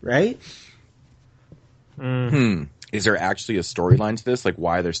work, right? Is there actually a storyline to this? Like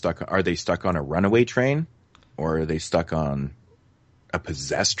why they're stuck? Are they stuck on a runaway train, or are they stuck on a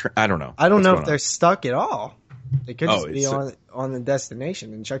possessed train? I don't know. I don't know if they're stuck at all. They could just be on the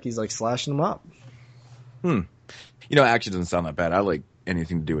destination, and Chucky's like slashing them up. It actually doesn't sound that bad. I like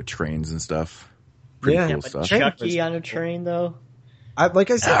anything to do with trains and stuff. Pretty cool stuff. Chucky on a train, though.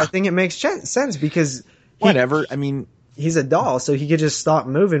 Like I said, I think it makes sense because whatever. I mean, he's a doll, so he could just stop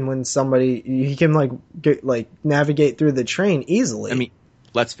moving when he can navigate through the train easily. I mean,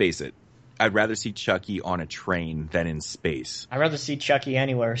 let's face it. I'd rather see Chucky on a train than in space. I'd rather see Chucky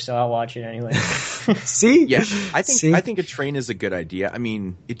anywhere, so I'll watch it anyway. See? Yeah, I think a train is a good idea. I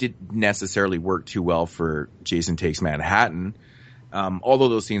mean, it didn't necessarily work too well for Jason Takes Manhattan. Although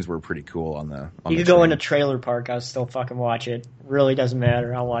those scenes were pretty cool on the You could go in a trailer park, I'll still fucking watch it. Really doesn't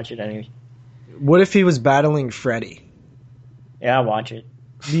matter, I'll watch it anyway. What if he was battling Freddy? Yeah, I'll watch it.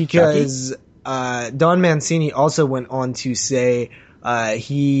 Because Don Mancini also went on to say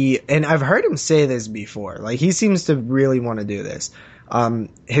and I've heard him say this before, like he seems to really want to do this.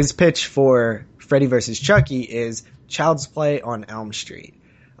 His pitch for Freddy vs. Chucky is Child's Play on Elm Street.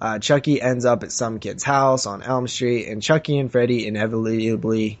 Chucky ends up at some kid's house on Elm Street, and Chucky and Freddy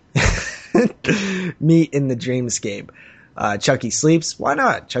inevitably meet in the dreamscape. Chucky sleeps. Why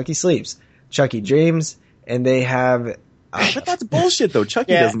not? Chucky sleeps. Chucky dreams, and they have... but that's bullshit, though.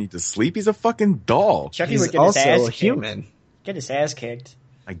 Chucky doesn't need to sleep. He's a fucking doll. Chucky He's would get also his ass a human. Get his ass kicked.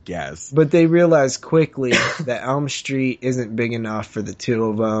 I guess. But they realize quickly that Elm Street isn't big enough for the two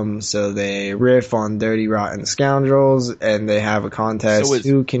of them, so they riff on Dirty Rotten Scoundrels, and they have a contest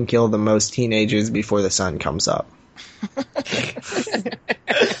who can kill the most teenagers before the sun comes up. I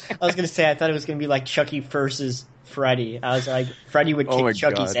was going to say, I thought it was going to be like Chucky versus Freddy. I was like, Freddy would kick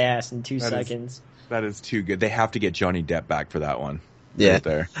Chucky's ass in 2 seconds. That is too good. They have to get Johnny Depp back for that one. Yeah. Right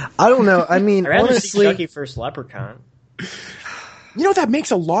there. I don't know. I mean, I'd rather honestly... see Chucky versus Leprechaun. That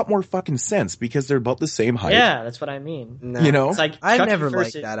makes a lot more fucking sense because they're about the same height. Yeah, that's what I mean. No. It's like I never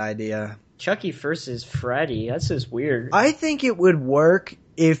liked that idea. Chucky versus Freddy. That's just weird. I think it would work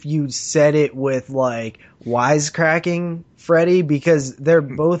if you said it with like wisecracking Freddy, because they're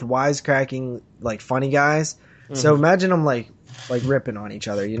both wisecracking like funny guys. Mm-hmm. So imagine them like ripping on each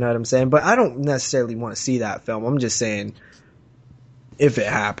other. You know what I'm saying? But I don't necessarily want to see that film. I'm just saying if it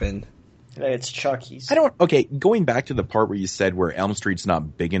happened. It's Chucky's. Okay, going back to the part where you said where Elm Street's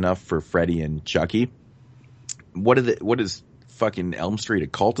not big enough for Freddy and Chucky, what is fucking Elm Street, a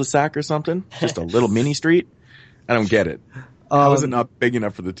cul-de-sac or something? Just a little mini street? I don't get it. How is it not big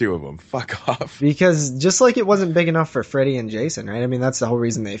enough for the two of them? Fuck off. Because just like it wasn't big enough for Freddy and Jason, right? I mean, that's the whole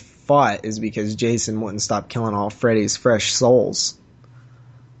reason they fought, is because Jason wouldn't stop killing all Freddy's fresh souls.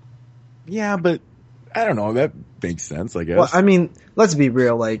 Yeah, but I don't know. That makes sense, I guess. Well, I mean, let's be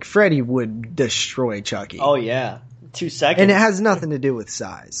real. Like, Freddy would destroy Chucky. Oh, yeah. 2 seconds. And it has nothing to do with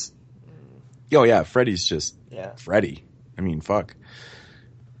size. Oh, yeah. Freddy's just Freddy. I mean, fuck.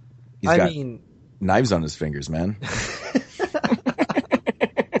 He's got knives on his fingers, man.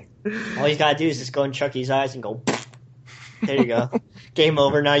 All he's got to do is just go in Chucky's eyes and go, there you go. Game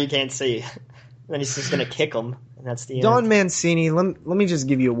over. Now you can't see. Then he's just going to kick him. And that's the Don end. Mancini, let me just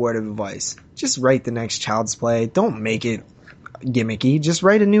give you a word of advice. Just write the next Child's Play. Don't make it gimmicky. Just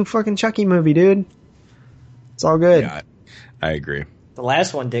write a new fucking Chucky movie, dude. It's all good. Yeah, I agree. The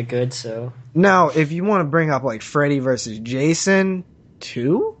last one did good, so. Now, if you want to bring up like Freddy versus Jason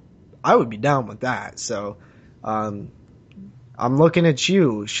 2, I would be down with that. So, I'm looking at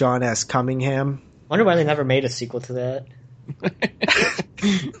you, Sean S. Cunningham. Wonder why they never made a sequel to that.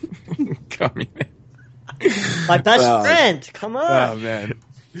 Cunningham. My best friend, come on. Oh, man.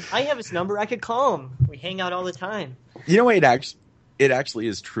 I have his number. I could call him. We hang out all the time. You know what? It actually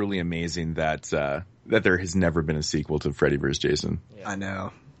is truly amazing that there has never been a sequel to Freddy vs. Jason. Yeah. I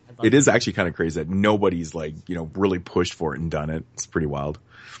know. It is actually kind of crazy that nobody's really pushed for it and done it. It's pretty wild.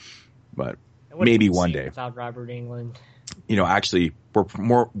 But maybe one day. Without Robert Englund. Actually,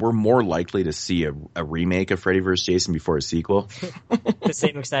 we're more likely to see a remake of Freddy vs. Jason before a sequel. The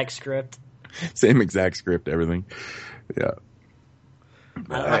same exact script. Same exact script, everything. Yeah.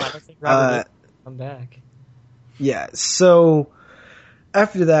 I don't think Robert I'm back. Yeah, so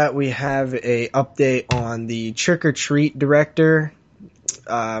after that we have a update on the Trick or Treat director,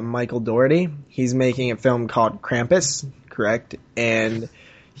 Michael Dougherty. He's making a film called Krampus, correct? And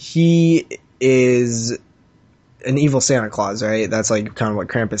he is an evil Santa Claus, right? That's like kind of what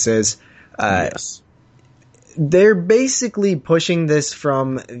Krampus is. Yes. They're basically pushing this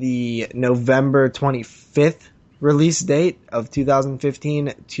from the November 25th release date of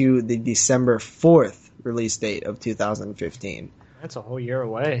 2015 to the December 4th release date of 2015. That's a whole year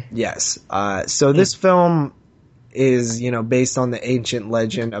away. Yes. So this film is, based on the ancient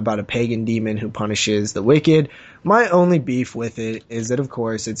legend about a pagan demon who punishes the wicked. My only beef with it is that, of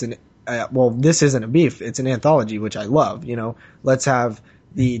course, it's this isn't a beef. It's an anthology, which I love. Let's have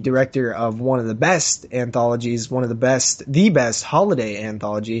the director of one of the best anthologies, the best holiday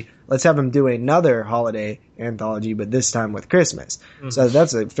anthology. Let's have him do another holiday anthology, but this time with Christmas. Mm-hmm. So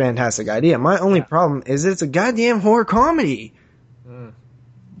that's a fantastic idea. My only problem is it's a goddamn horror comedy.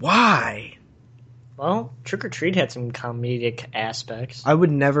 Why? Well, Trick or Treat had some comedic aspects. I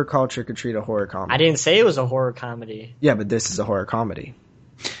would never call Trick or Treat a horror comedy. I didn't say it was a horror comedy. Yeah, but this is a horror comedy.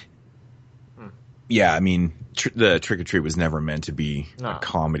 Yeah, I mean, the Trick or Treat was never meant to be a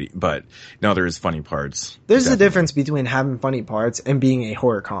comedy, but no, there is funny parts. There's a difference between having funny parts and being a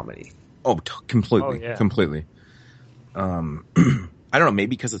horror comedy. Oh, completely, completely. I don't know, maybe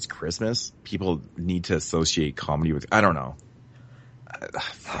because it's Christmas, people need to associate comedy with. I don't know.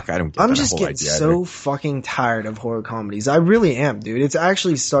 Fuck, I don't get I'm that just whole getting idea so either. fucking tired of horror comedies. I really am, dude. It's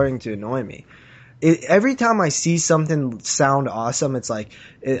actually starting to annoy me. Every time I see something sound awesome, it's like,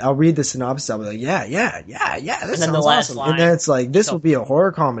 I'll read the synopsis, I'll be like, yeah, this sounds awesome. And then it's like, this will be a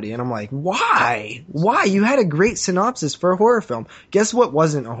horror comedy. And I'm like, why? Why? You had a great synopsis for a horror film. Guess what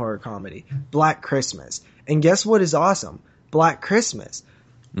wasn't a horror comedy? Black Christmas. And guess what is awesome? Black Christmas.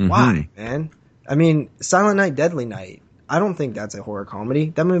 Mm-hmm. Why, man? I mean, Silent Night, Deadly Night. I don't think that's a horror comedy.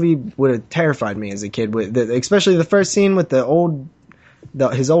 That movie would have terrified me as a kid, especially the first scene with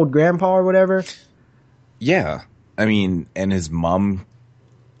his old grandpa or whatever. Yeah, I mean, and his mom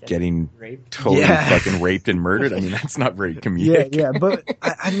getting raped. Totally fucking raped and murdered. I mean, that's not very comedic. Yeah, but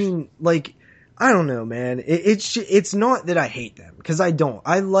I mean, like, I don't know, man. It's not that I hate them, because I don't.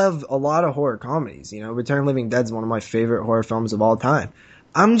 I love a lot of horror comedies. Return of the Living Dead is one of my favorite horror films of all time.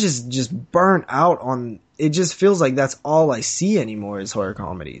 I'm just burnt out on. It just feels like that's all I see anymore is horror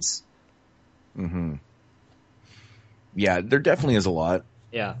comedies. Mm-hmm. Yeah, there definitely is a lot.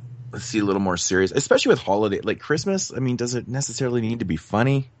 Yeah. Let's see a little more serious, especially with holiday, like Christmas. I mean, does it necessarily need to be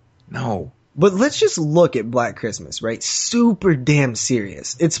funny? No. But let's just look at Black Christmas, right? Super damn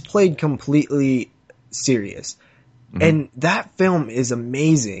serious. It's played completely serious. Mm-hmm. And that film is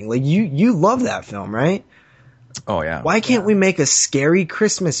amazing. Like, you love that film, right? Oh, yeah. Why can't we make a scary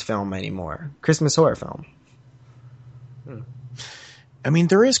Christmas film anymore? Christmas horror film. I mean,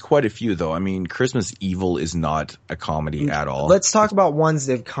 there is quite a few, though. I mean, Christmas Evil is not a comedy at all. Let's talk about ones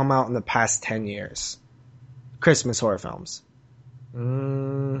that have come out in the past 10 years. Christmas horror films.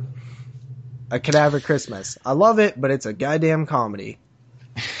 A Cadaver Christmas. I love it, but it's a goddamn comedy.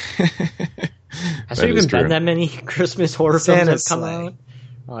 Has there even been that many Christmas horror films that come out?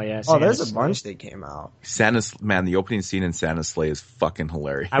 Oh, yeah. There's a bunch that came out. The opening scene in Santa's Sleigh is fucking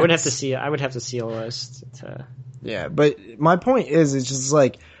hilarious. I would have to see a list to... Yeah, but my point is, it's just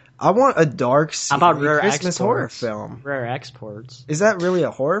like, I want a dark, how about Rare Christmas Exports? Horror film. Rare Exports. Is that really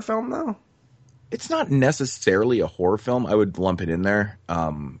a horror film, though? It's not necessarily a horror film. I would lump it in there.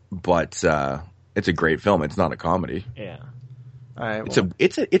 But it's a great film. It's not a comedy. Yeah. All right.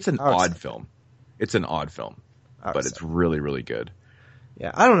 It's an odd film. It's an odd film, but it's really, really good. Yeah,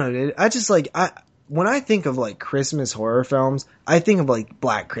 I don't know, dude. I just when I think of like Christmas horror films, I think of like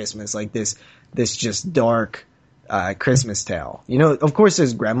Black Christmas, like this just dark Christmas tale. Of course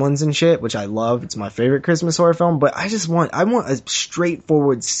there's Gremlins and shit, which I love. It's my favorite Christmas horror film, but I want a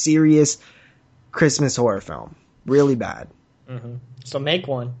straightforward, serious Christmas horror film. Really bad. Mm-hmm. So make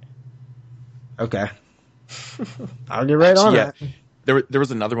one. Okay. I'll get right on that. There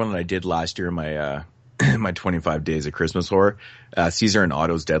was another one that I did last year in my my 25 days of Christmas horror. Caesar and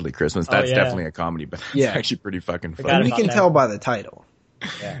Otto's Deadly Christmas. That's definitely a comedy, but it's actually pretty fucking funny. You can tell by the title.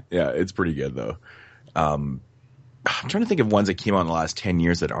 Yeah, it's pretty good though. I'm trying to think of ones that came out in the last 10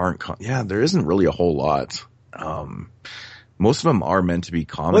 years that aren't. There isn't really a whole lot. Most of them are meant to be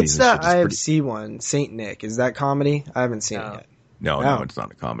comedies. What's that IFC one? Saint Nick. Is that comedy? I haven't seen it yet. No, it's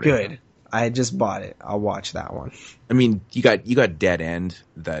not a comedy. Good. I just bought it. I'll watch that one. I mean, you got Dead End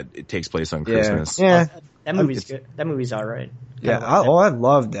that it takes place on Christmas. Yeah. That movie's good. That movie's all right. Yeah. I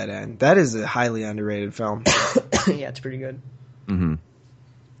love Dead End. That is a highly underrated film. Yeah, it's pretty good. Mm-hmm.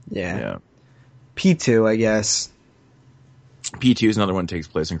 Yeah. P2, I guess. P2 is another one that takes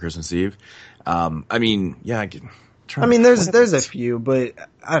place on Christmas Eve. I mean, yeah, there's a few, but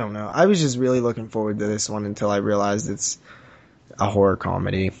I don't know. I was just really looking forward to this one until I realized it's a horror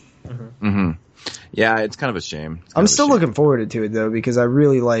comedy. Mm-hmm. Yeah, it's kind of a shame. I'm still looking forward to it though, because I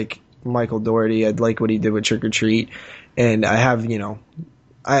really like Michael Dougherty. I like what he did with Trick or Treat, and I have,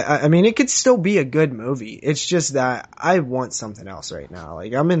 I mean, it could still be a good movie. It's just that I want something else right now.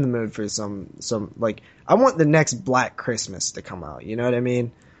 Like, I'm in the mood for some like, I want the next Black Christmas to come out. You know what I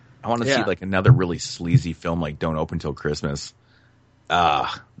mean? I want to see like another really sleazy film like Don't Open Till Christmas.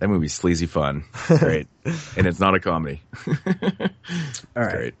 That movie's sleazy fun. Great. And it's not a comedy. All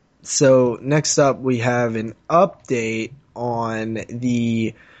right. Great. So next up we have an update on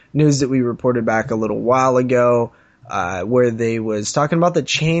the news that we reported back a little while ago, where they was talking about the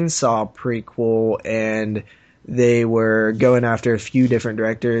Chainsaw prequel, and they were going after a few different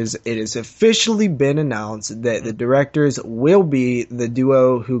directors. It has officially been announced that the directors will be the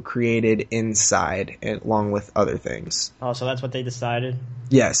duo who created Inside, along with other things. Oh, so that's what they decided?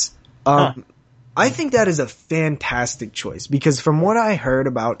 Yes. I think that is a fantastic choice, because from what I heard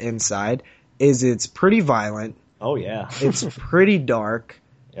about Inside is it's pretty violent. Oh, yeah. It's pretty dark.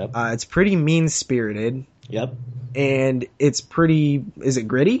 Yep. It's pretty mean-spirited. Yep. And it's pretty... Is it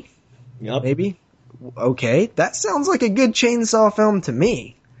gritty? Yep. Maybe? Okay. That sounds like a good Chainsaw film to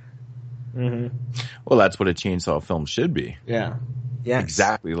me. Mm-hmm. Well, that's what a Chainsaw film should be. Yeah. Yeah.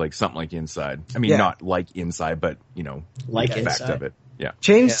 Exactly, like something like Inside. I mean, not like Inside, but, like the Inside. fact of it. Yeah.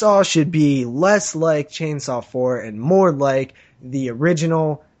 Chainsaw should be less like Chainsaw 4 and more like the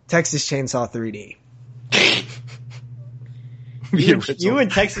original Texas Chainsaw 3D. You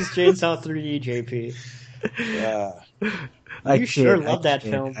and Texas Chainsaw 3D, JP. Yeah. You sure love that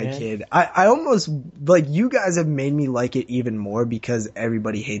film, man. I kid. I almost, like, you guys have made me like it even more because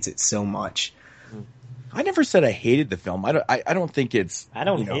everybody hates it so much. I never said I hated the film. I don't think it's... I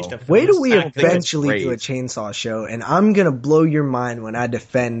don't hate the film. Wait till we eventually do a Chainsaw show, and I'm gonna blow your mind when I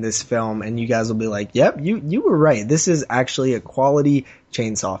defend this film, and you guys will be like, yep, you were right. This is actually a quality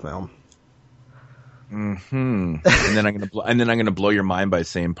Chainsaw film. Mm-hmm. And then I'm gonna blow your mind by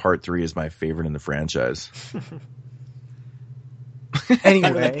saying Part 3 is my favorite in the franchise.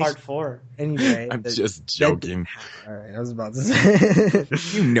 Anyway, Part 4. Anyway, I'm just joking. All right, I was about to say.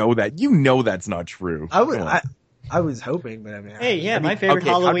 You know that's not true. I was hoping, but I mean. Hey, my favorite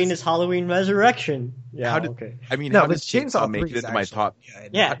Halloween is Halloween Resurrection. Yeah, okay. I mean, no, how does Chainsaw make it into my top?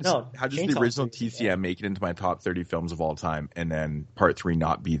 Yeah, how does the original TCM make it into my top 30 films of all time, and then Part 3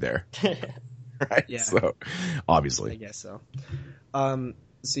 not be there? Right. Yeah. So, obviously, I guess so.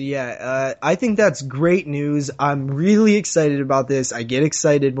 So yeah, I think that's great news. I'm really excited about this. I get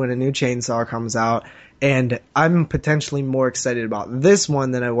excited when a new Chainsaw comes out, and I'm potentially more excited about this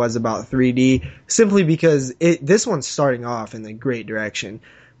one than I was about 3D, simply because this one's starting off in a great direction.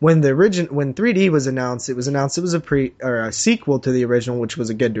 When 3D was announced, it was a sequel to the original, which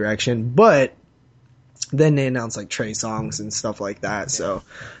was a good direction, but then they announced like Trey Songz and stuff like that. So,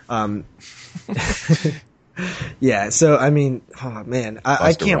 yeah, so I mean, oh man,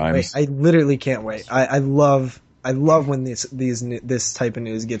 I can't wait. I literally can't wait. I love when this type of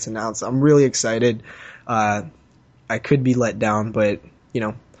news gets announced. I'm really excited. I could be let down, but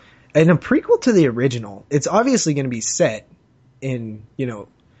and a prequel to the original, it's obviously going to be set in,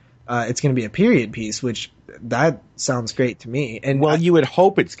 it's going to be a period piece, which that sounds great to me. And you would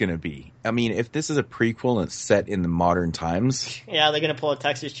hope it's going to be. I mean, if this is a prequel and it's set in the modern times. Yeah, they're going to pull a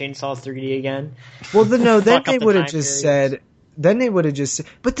Texas Chainsaw 3D again. Well, then they would have just said, but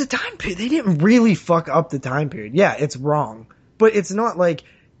the time period, they didn't really fuck up the time period. Yeah, it's wrong, but it's not like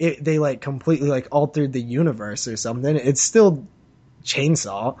they like completely like altered the universe or something. It's still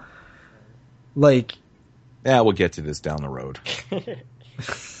Chainsaw. Like, yeah, we'll get to this down the road. All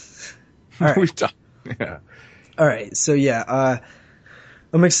right. We've done. Yeah. All right. So yeah,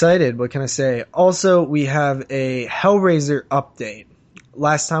 I'm excited. What can I say? Also, we have a Hellraiser update.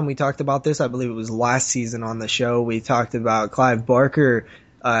 Last time we talked about this, I believe it was last season on the show, we talked about Clive Barker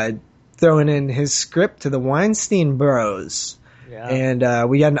throwing in his script to the Weinstein Bros. Yeah. And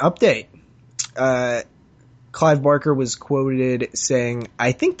we got an update. Clive Barker was quoted saying,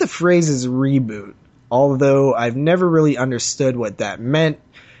 "I think the phrase is reboot, although I've never really understood what that meant."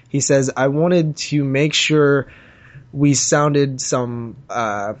 He says, "I wanted to make sure we sounded some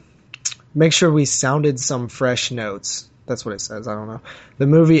fresh notes." That's what it says. I don't know. "The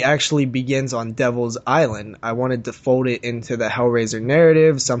movie actually begins on Devil's Island. I wanted to fold it into the Hellraiser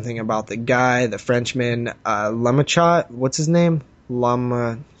narrative, something about the guy, the Frenchman, Lamachot. What's his name?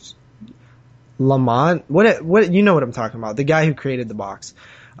 Lamont? What? You know what I'm talking about. The guy who created the box.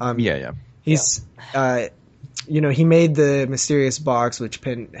 Yeah. He's, he made the mysterious box which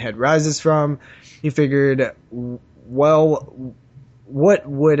Pinhead rises from. He figured, well, what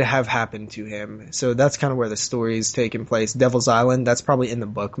would have happened to him? So that's kind of where the story is taking place. Devil's Island, that's probably in the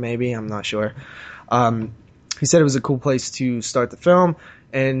book, maybe. I'm not sure. He said it was a cool place to start the film,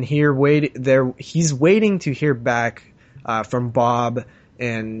 and he's waiting to hear back from Bob,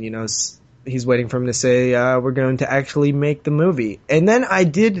 and he's waiting for him to say we're going to actually make the movie. And then I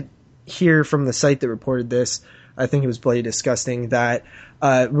did hear from the site that reported this, I think it was Bloody Disgusting, that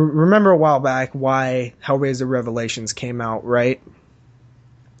remember a while back why Hellraiser Revelations came out, right?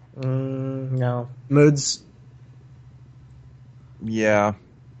 No. Moods? Yeah.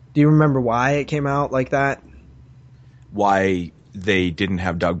 Do you remember why it came out like that? Why they didn't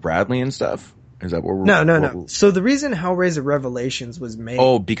have Doug Bradley and stuff? Is that what we're... No. So the reason Hellraiser Revelations was made...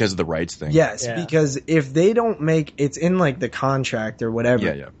 Oh, because of the rights thing. Yes, yeah. Because if they don't make... It's in like the contract or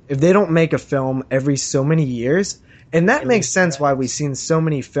whatever. Yeah. If they don't make a film every so many years... And that makes sense why we've seen so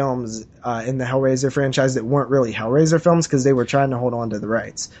many films in the Hellraiser franchise that weren't really Hellraiser films because they were trying to hold on to the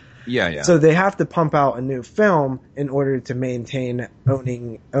rights. Yeah. So they have to pump out a new film in order to maintain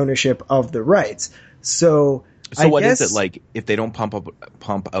ownership of the rights. So what is it like if they don't pump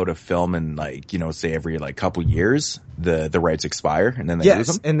out a film in say every couple years, the rights expire and then they lose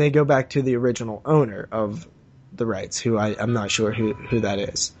them? And they go back to the original owner of the rights, who I'm not sure who that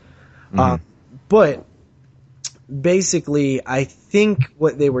is. Mm-hmm. But basically, I think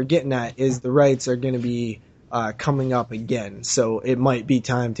what they were getting at is the rights are going to be coming up again, so it might be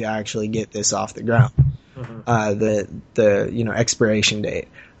time to actually get this off the ground. Mm-hmm. The expiration date.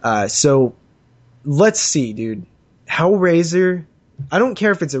 So let's see, dude. Hellraiser. I don't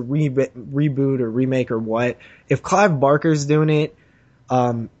care if it's a reboot or remake or what. If Clive Barker's doing it,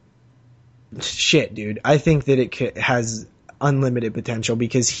 shit, dude. I think that it has unlimited potential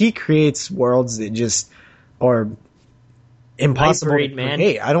because he creates worlds that just are impossible to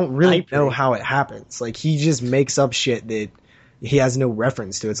create. I don't really know how it happens. Like, he just makes up shit that he has no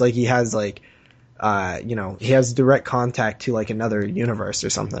reference to. It's like he has he has direct contact to another universe or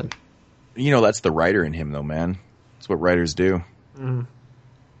something. That's the writer in him though, man. That's what writers do. Mm.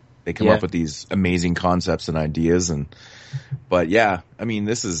 They come up with these amazing concepts and ideas but yeah, I mean,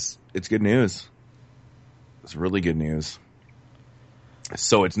 it's good news. It's really good news.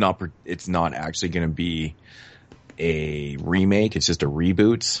 So it's not actually going to be a remake. It's just a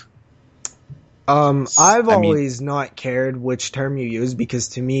reboot. I've always not cared which term you use because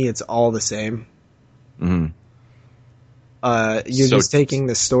to me it's all the same. Mm-hmm. You're just taking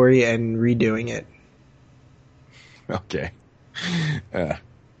the story and redoing it. Okay.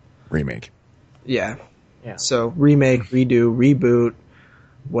 Remake. Yeah. So remake, redo, reboot,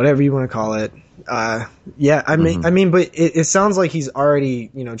 whatever you want to call it. I mean, but it sounds like he's already,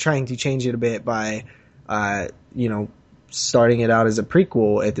 trying to change it a bit by, starting it out as a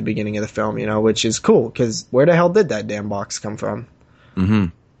prequel at the beginning of the film, which is cool because where the hell did that damn box come from?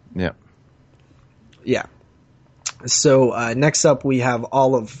 Mm-hmm. Yeah. Yeah. So next up we have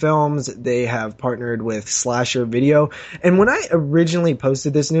Olive Films. They have partnered with Slasher Video. And when I originally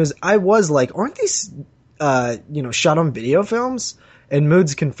posted this news, I was like, aren't these, shot on video films? And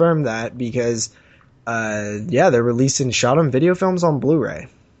Moods confirmed that because, they're releasing shot on video films on Blu-ray.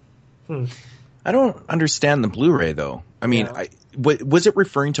 I don't understand the Blu-ray though. I mean, was it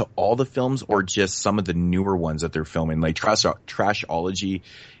referring to all the films or just some of the newer ones that they're filming? Like Trashology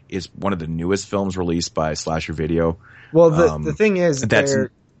is one of the newest films released by Slasher Video. Well, the thing is, that's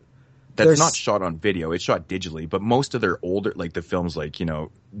not shot on video. It's shot digitally, but most of their older, the films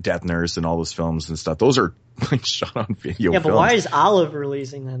Death Nurse and all those films and stuff, those are shot on video. Yeah, but why is Olive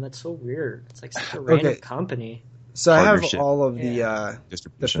releasing them? That's so weird. It's like such a random company. So I have all of the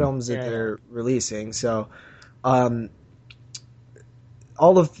films that they're releasing. So, all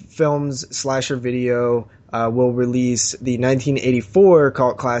of films Slasher Video will release the 1984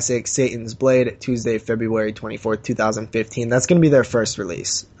 cult classic Satan's Blade Tuesday, February 24th, 2015. That's going to be their first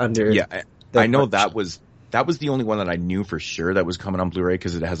release under. Yeah, I know that was the only one that I knew for sure that was coming on Blu-ray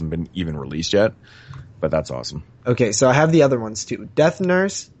because it hasn't been even released yet. But that's awesome. Okay, so I have the other ones too. Death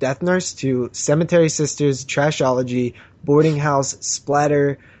Nurse 2, Cemetery Sisters, Trashology, Boarding House,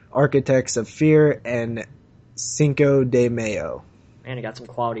 Splatter, Architects of Fear, and Cinco de Mayo. Man, I got some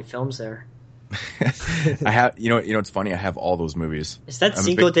quality films there. I have, it's funny. I have all those movies. Is that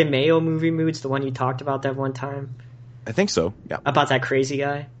Cinco de Mayo movie Moods, the one you talked about that one time? I think so. Yeah. About that crazy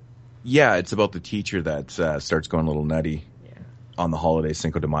guy. Yeah, it's about the teacher that starts going a little nutty on the holiday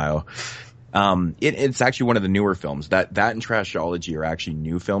Cinco de Mayo. It's actually one of the newer films. That and Trashology are actually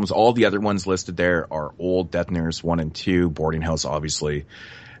new films. All the other ones listed there are old. Death Nurse 1 and 2, Boarding House, obviously.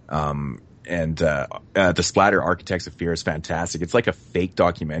 The Splatter Architects of Fear is fantastic. It's like a fake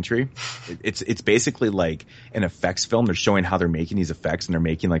documentary. It's basically like an effects film. They're showing how they're making these effects, and they're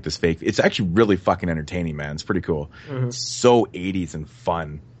making like this fake. It's actually really fucking entertaining, man. It's pretty cool. Mm-hmm. So 80s and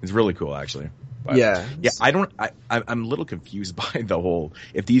fun. It's really cool, actually. But, yeah. I'm a little confused by the whole.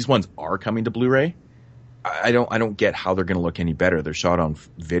 If these ones are coming to Blu-ray, I don't get how they're going to look any better. They're shot on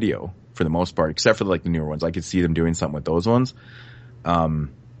video for the most part, except for like the newer ones. I could see them doing something with those ones.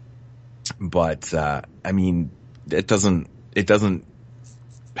 But I mean, it doesn't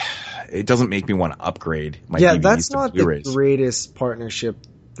make me want to upgrade my DVDs that's to not Blu-rays. The greatest partnership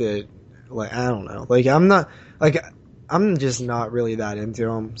that, like, I don't know. Like, I'm just not really that into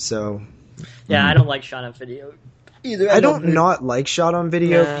them, so. Yeah, I don't like shot on video either. I don't not like shot on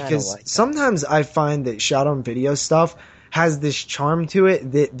video because sometimes I find that shot on video stuff has this charm to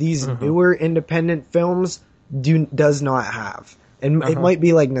it that these newer independent films does not have. And it might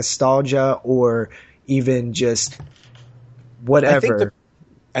be like nostalgia or even just whatever.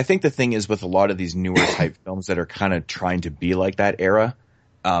 I think the thing is with a lot of these newer type films that are kind of trying to be like that era,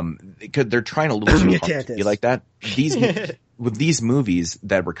 because they're trying a little too hard to be like that. With these movies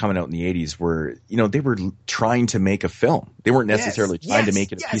that were coming out in the 80s were, they were trying to make a film. They weren't necessarily trying to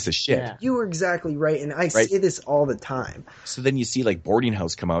make it a piece of shit. Yeah. You were exactly right. And I say this all the time. So then you see like Boarding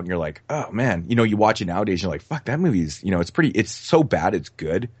House come out and you're like, oh man, you watch it nowadays and you're like, fuck, that movie's, it's so bad. It's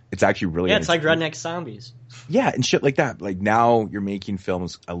good. It's actually really, it's like Redneck Zombies. Yeah. And shit like that. Like now you're making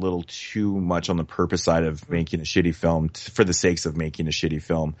films a little too much on the purpose side of making a shitty film for the sakes of making a shitty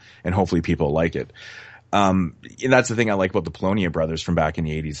film. And hopefully people like it. And that's the thing I like about the Polonia brothers from back in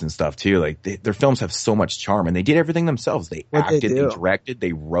the 80s and stuff too. Like their films have so much charm and they did everything themselves. They acted, they directed,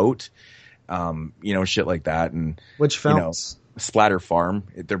 they wrote, shit like that. And which films? Splatter Farm.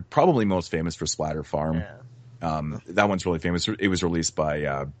 They're probably most famous for Splatter Farm. Yeah. That one's really famous. It was released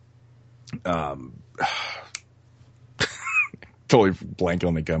by, totally blank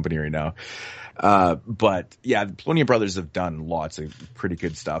on the company right now. But yeah, the Polonia brothers have done lots of pretty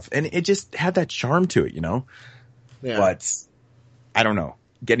good stuff and it just had that charm to it, Yeah. But I don't know,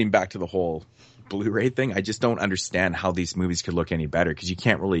 getting back to the whole Blu-ray thing, I just don't understand how these movies could look any better because you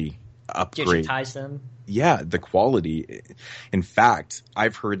can't really upgrade. Digitize them. Yeah. The quality. In fact,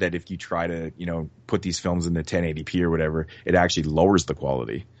 I've heard that if you try to, put these films in the 1080p or whatever, it actually lowers the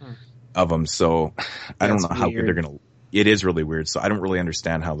quality of them. So I don't know how good they're going to, it is really weird. So I don't really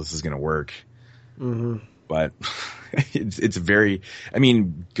understand how this is going to work. Mm-hmm. But it's very,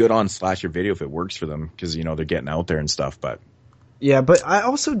 good on Slasher Video if it works for them because, they're getting out there and stuff, but. Yeah, but I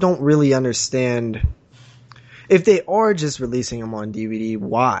also don't really understand if they are just releasing them on DVD,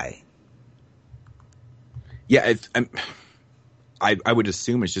 why? Yeah, I would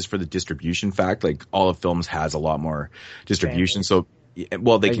assume it's just for the distribution fact. Like all of films has a lot more distribution. So, they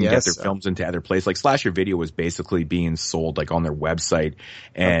can get their films into other places. Like Slasher Video was basically being sold like on their website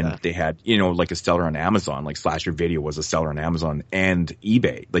and they had, like a seller on Amazon. Like Slasher Video was a seller on Amazon and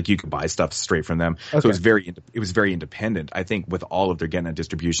eBay. Like you could buy stuff straight from them. Okay. So it was very independent. I think with all of their getting a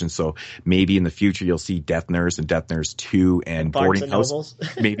distribution. So maybe in the future you'll see Death Nurse and Death Nurse 2 and Boarding House.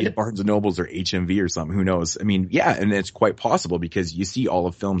 Maybe at Barnes and Nobles or HMV or something. Who knows? And it's quite possible because you see all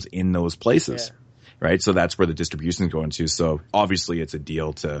of films in those places. Yeah. Right. So that's where the distribution is going to. So obviously it's a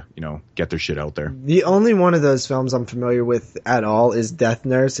deal to, get their shit out there. The only one of those films I'm familiar with at all is Death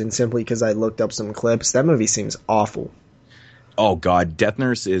Nurse. And simply because I looked up some clips, that movie seems awful. Oh God. Death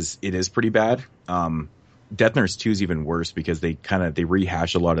Nurse is pretty bad. Death Nurse 2 is even worse because they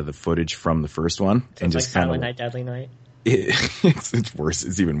rehash a lot of the footage from the first one. So and just like Silent Night, Deadly Night. It's worse.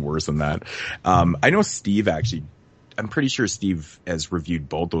 It's even worse than that. I know Steve actually, I'm pretty sure Steve has reviewed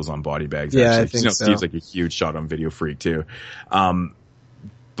both those on Body Bags. Yeah, actually. I think so. Steve's like a huge shot on video freak too.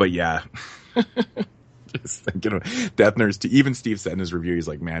 But yeah, just thinking of Death Nurse 2. Even Steve said in his review, he's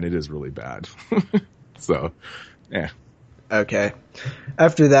like, man, it is really bad. So, yeah. Okay.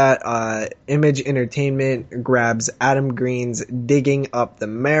 After that, Image Entertainment grabs Adam Green's Digging Up the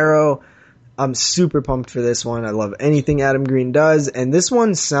Marrow. I'm super pumped for this one. I love anything Adam Green does, and this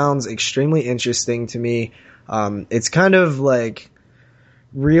one sounds extremely interesting to me. It's kind of like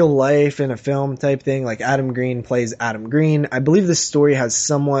real life in a film type thing. Like Adam Green plays Adam Green. I believe the story has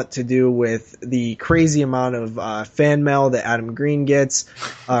somewhat to do with the crazy amount of fan mail that Adam Green gets.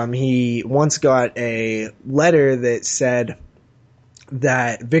 He once got a letter that said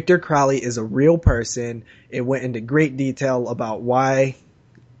that Victor Crowley is a real person. It went into great detail about why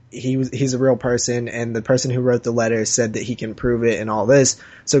he's a real person, and the person who wrote the letter said that he can prove it and all this.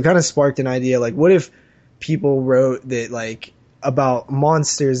 So it kind of sparked an idea, like, what if people wrote that, like, about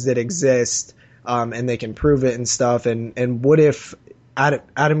monsters that exist, and they can prove it and stuff, and what if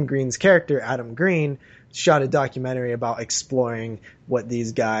Adam Green's character, Adam Green, shot a documentary about exploring what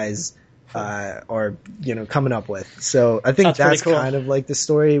these guys are, coming up with. So I think that's cool. Kind of like the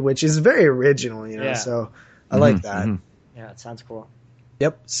story, which is very original, so I like that. Mm-hmm. Yeah, it sounds cool.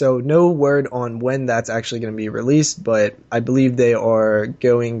 Yep. So no word on when that's actually going to be released, but I believe they are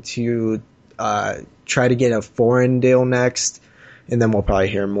going to try to get a foreign deal next, and then we'll probably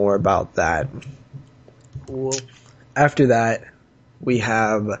hear more about that. Cool. After that, we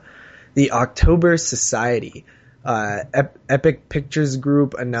have the October Society. Epic Pictures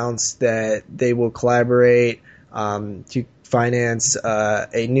Group announced that they will collaborate to finance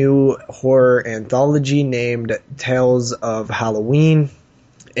a new horror anthology named Tales of Halloween.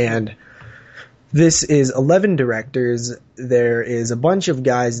 And this is 11 directors. There is a bunch of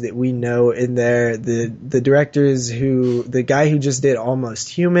guys that we know in there. The directors the guy who just did Almost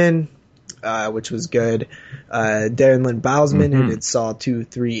Human, which was good. Darren Lynn Bousman, who did Saw 2,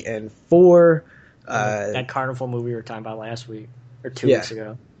 3, and 4. That Carnival movie we were talking about last week, or 2 weeks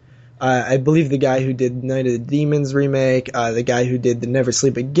ago. I believe the guy who did Night of the Demons remake, the guy who did the Never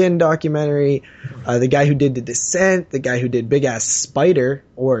Sleep Again documentary, the guy who did The Descent, the guy who did Big Ass Spider,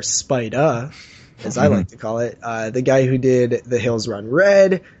 or Spider, as I like to call it, the guy who did The Hills Run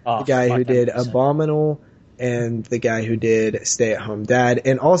Red, the guy who did Abominable, and the guy who did Stay at Home Dad,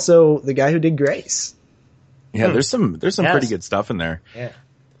 and also the guy who did Grace. Yeah, there's some pretty good stuff in there. Yeah.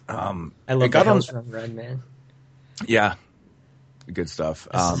 I love The Hills Run Red, man. Yeah. Good stuff.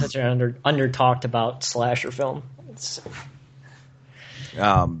 This is such an under talked about slasher film.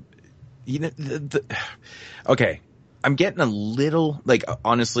 Okay, I'm getting a little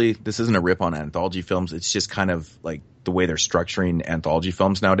honestly, this isn't a rip on anthology films. It's just kind of like the way they're structuring anthology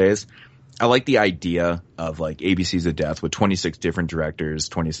films nowadays. I like the idea of ABCs of Death with 26 different directors.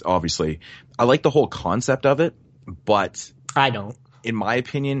 Obviously, I like the whole concept of it, but I don't. In my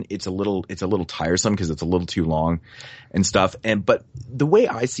opinion, it's a little tiresome because it's a little too long and stuff. But the way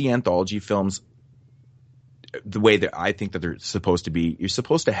I see anthology films, the way that I think that they're supposed to be, you're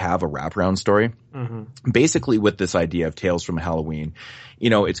supposed to have a wraparound story. Mm-hmm. Basically with this idea of Tales from Halloween,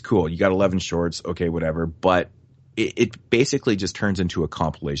 it's cool. You got 11 shorts. Okay, whatever. But it basically just turns into a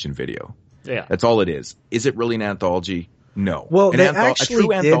compilation video. Yeah. That's all it is. Is it really an anthology? No. Well, they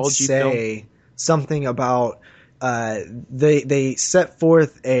actually did say something about, they set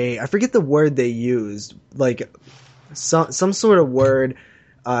forth I forget the word they used, some sort of word,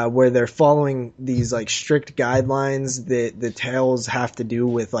 where they're following these strict guidelines that the tales have to do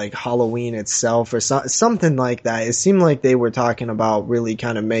with Halloween itself or something like that. It seemed like they were talking about really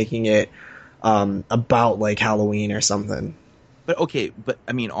kind of making it, about Halloween or something. But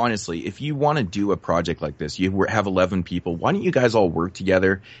I mean, honestly, if you want to do a project like this, you have 11 people, why don't you guys all work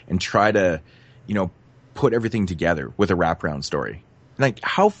together and try to, put everything together with a wraparound story?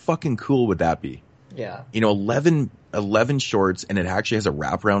 How fucking cool would that be? Yeah. 11 shorts, and it actually has a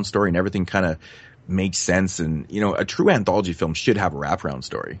wraparound story, and everything kind of makes sense. And, a true anthology film should have a wraparound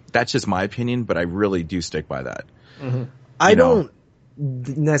story. That's just my opinion, but I really do stick by that. Mm-hmm. I don't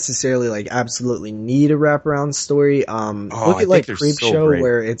necessarily absolutely need a wraparound story. Look at Creepshow,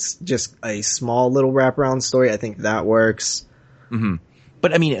 where it's just a small little wraparound story. I think that works. Mm-hmm.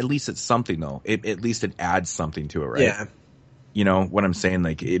 But I mean, at least it's something though. At least it adds something to it, right? Yeah. You know what I'm saying?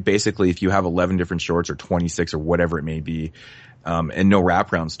 Basically, if you have 11 different shorts or 26 or whatever it may be, and no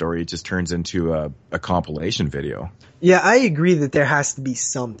wraparound story, it just turns into a compilation video. Yeah, I agree that there has to be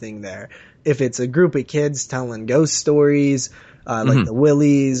something there. If it's a group of kids telling ghost stories, like the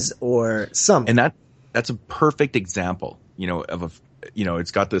Willies or something. And that's a perfect example, of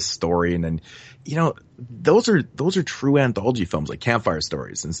it's got this story, and then, those are true anthology films, like Campfire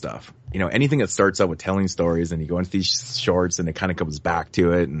Stories and stuff. Anything that starts out with telling stories and you go into these shorts and it kind of comes back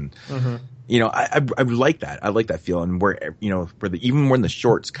to it. And, I like that. I like that feeling where, even when the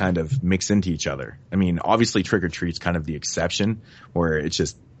shorts kind of mix into each other. I mean, obviously Trick or Treat's kind of the exception, where it's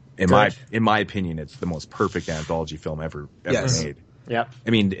just, in my opinion, it's the most perfect anthology film ever made. Yeah. I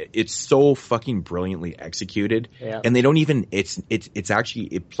mean, it's so fucking brilliantly executed, and they don't even. It's actually,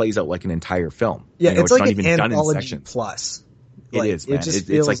 it plays out like an entire film. Yeah, it's not like even an done in anthology sections. plus. It is, man. It just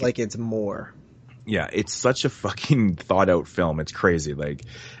feels like it's more. Yeah, it's such a fucking thought out film. It's crazy. I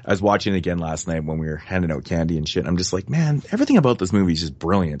was watching it again last night when we were handing out candy and shit. I'm just like, man, everything about this movie is just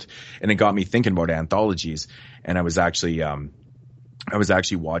brilliant, and it got me thinking about anthologies. And I was actually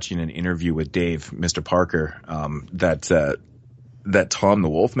watching an interview with Dave, Mr. Parker, that Tom the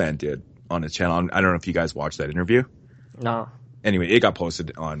Wolfman did on his channel. I don't know if you guys watched that interview. No. Anyway, it got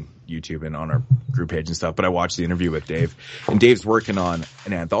posted on YouTube and on our group page and stuff, but I watched the interview with Dave, and Dave's working on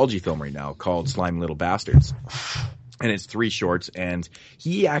an anthology film right now called Slimy Little Bastards. And it's 3 shorts, and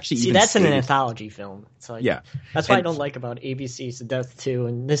he actually that's an anthology film. It's like, yeah, that's what I don't like about ABC's The Death 2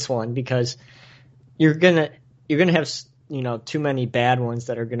 and this one, because you're gonna have, you know, too many bad ones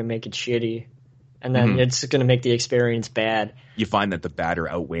that are gonna make it shitty, and then it's gonna make the experience bad. You find that the bad are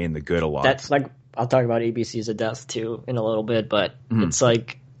outweighing the good a lot. That's like, I'll talk about ABC's The Death 2 in a little bit, but it's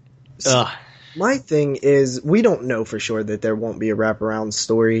like, ugh. My thing is, we don't know for sure that there won't be a wraparound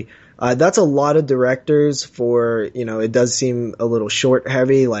story. That's a lot of directors for, you know, it does seem a little short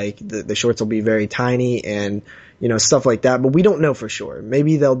heavy, like the shorts will be very tiny and, you know, stuff like that, but we don't know for sure.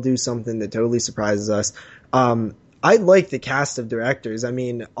 Maybe they'll do something that totally surprises us. I like the cast of directors. I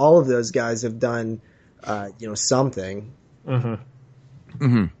mean, all of those guys have done, you know, something. I'm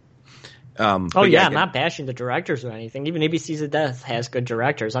not bashing the directors or anything. Even ABC's The Death has good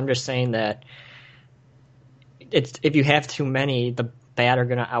directors. I'm just saying that if you have too many, the bad are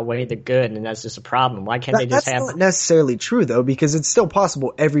going to outweigh the good, and that's just a problem. Why can't they just have... That's not necessarily true, though, because it's still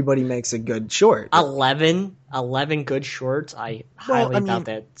possible everybody makes a good short. 11 good shorts? I highly doubt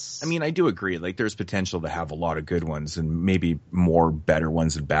that. I mean, I do agree. Like, there's potential to have a lot of good ones and maybe more better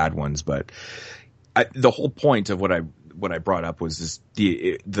ones than bad ones, but the whole point of what I brought up was just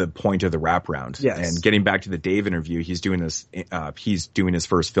the point of the wraparound. Yes. And getting back to the Dave interview, he's doing his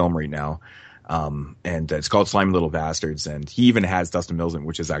first film right now. And it's called Slimy Little Bastards, and he even has Dustin Mills in,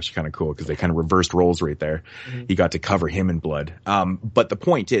 which is actually kind of cool because they kind of reversed roles right there. He got to cover him in blood. But the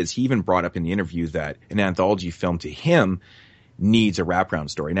point is, he even brought up in the interview that an anthology film to him needs a wraparound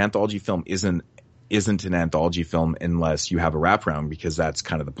story. An anthology film isn't an anthology film unless you have a wraparound, because that's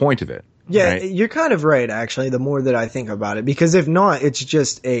kind of the point of it. Yeah, right? You're kind of right, actually, the more that I think about it, because if not, it's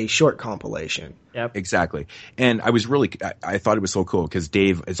just a short compilation. Yep. Exactly. And I thought it was so cool because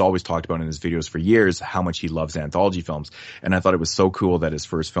Dave has always talked about in his videos for years how much he loves anthology films. And I thought it was so cool that his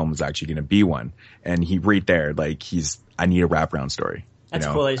first film was actually going to be one. And he right there, like, I need a wraparound story. That's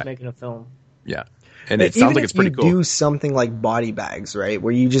cool that he's making a film. Yeah. And it sounds like it's pretty cool. Even if you do something like Body Bags, right,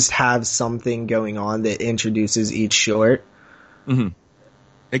 where you just have something going on that introduces each short.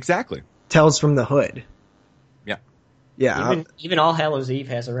 Exactly. Tales from the Hood. Yeah. Even All Hallows Eve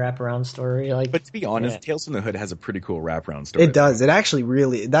has a wraparound story. But to be honest, Tales from the Hood has a pretty cool wraparound story. It does. It actually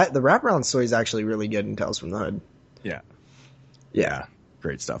really the wraparound story is actually really good in Tales from the Hood. Yeah.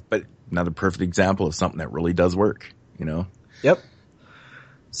 Great stuff. But another perfect example of something that really does work, you know? Yep.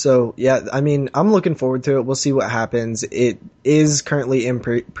 So, yeah, I mean, I'm looking forward to it. We'll see what happens. It is currently in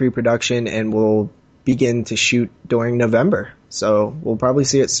pre-production and will begin to shoot during November. So we'll probably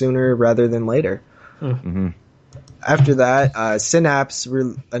see it sooner rather than later. After that, Synapse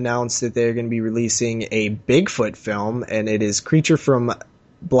announced that they're going to be releasing a Bigfoot film, and it is Creature from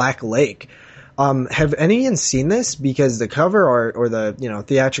Black Lake. Have anyone seen this? Because the cover art or the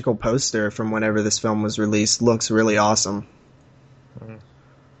theatrical poster from whenever this film was released looks really awesome.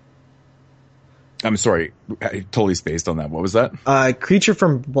 I'm sorry, I totally spaced on that. What was that? Creature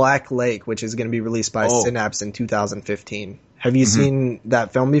from Black Lake, which is going to be released by Synapse in 2015. Have you seen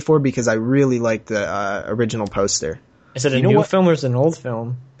that film before? Because I really like the original poster. Is it a new film or is it an old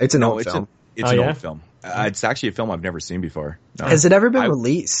film? It's an old film. It's an old film. It's actually a film I've never seen before. No. Has it ever been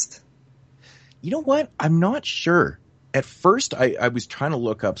released? You know what? I'm not sure. At first, I was trying to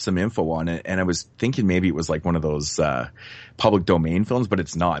look up some info on it, and I was thinking maybe it was like one of those public domain films, but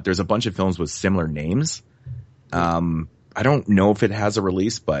it's not. There's a bunch of films with similar names. I don't know if it has a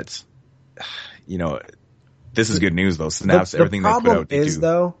release, but you know, this is good news though. Synapse, everything they put out, they do. The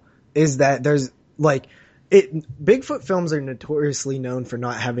problem is that there's like Bigfoot films are notoriously known for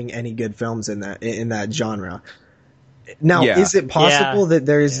not having any good films in that genre. Now, is it possible that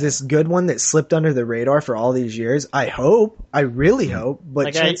there is this good one that slipped under the radar for all these years? I hope. I really hope. But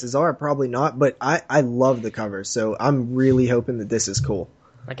like chances are probably not. But I love the cover, so I'm really hoping that this is cool.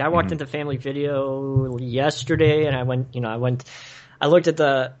 Like, I walked into Family Video yesterday, and I looked at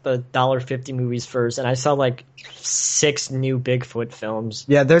the $1.50 movies first, and I saw like 6 new Bigfoot films.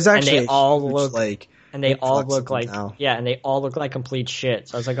 Yeah, there's actually and they all look like... And they all look like, and they all look like complete shit.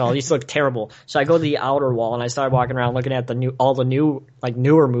 So I was like, oh, these look terrible. So I go to the outer wall and I started walking around looking at all the new, like,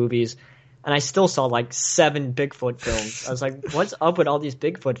 newer movies. And I still saw like 7 Bigfoot films. I was like, what's up with all these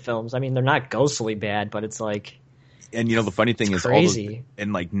Bigfoot films? I mean, they're not ghostly bad, but it's like, and you know, the funny thing is crazy.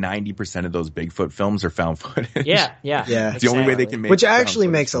 And like 90% of those Bigfoot films are found footage. Yeah. It's the only way they can make, which actually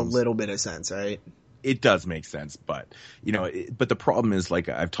makes a little bit of sense, right? It does make sense, but you know, but the problem is, like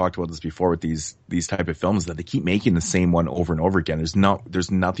I've talked about this before with these type of films, that they keep making the same one over and over again. There's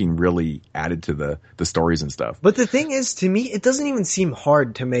nothing really added to the stories and stuff. But the thing is, to me, it doesn't even seem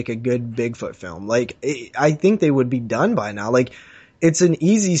hard to make a good Bigfoot film. Like, I think they would be done by now. Like, it's an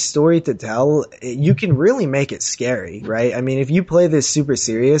easy story to tell. You can really make it scary, right? I mean, if you play this super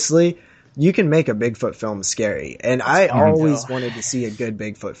seriously, you can make a Bigfoot film scary. And I always wanted to see a good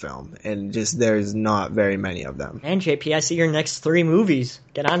Bigfoot film, and just there's not very many of them. And JP, I see your next 3 movies.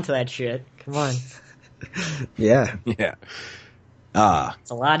 Get onto that shit. Come on. Yeah. Yeah.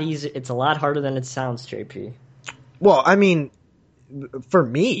 It's a lot easier. It's a lot harder than it sounds, JP. Well, I mean, for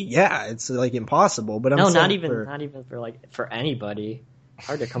me, yeah, it's like impossible. But not even for anybody.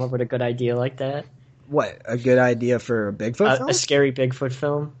 Hard to come up with a good idea like that. What, a good idea for a Bigfoot film? A scary Bigfoot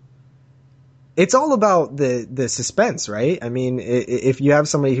film. It's all about the suspense, right? I mean, if you have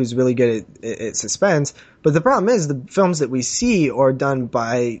somebody who's really good at suspense, but the problem is the films that we see are done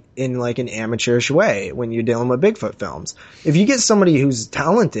in like an amateurish way when you're dealing with Bigfoot films. If you get somebody who's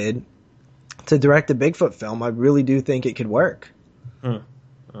talented to direct a Bigfoot film, I really do think it could work. Why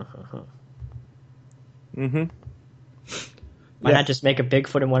not just make a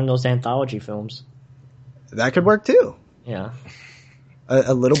Bigfoot in one of those anthology films? That could work too. Yeah.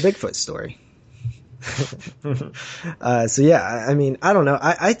 A little Bigfoot story. So yeah, I mean, I don't know.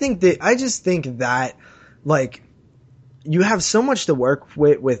 I just think that like you have so much to work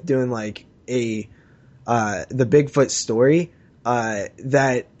with doing like the Bigfoot story,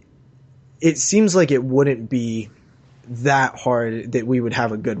 that it seems like it wouldn't be that hard that we would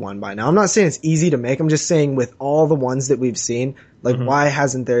have a good one by now. I'm not saying it's easy to make. I'm just saying with all the ones that we've seen, like why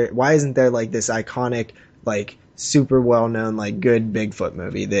isn't there like this iconic, like super well known, like good Bigfoot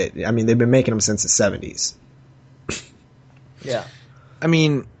movie that, I mean, they've been making them since the 70s. Yeah. I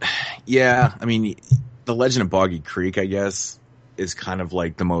mean, The Legend of Boggy Creek, I guess, is kind of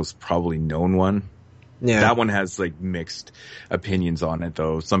like the most probably known one. Yeah. That one has like mixed opinions on it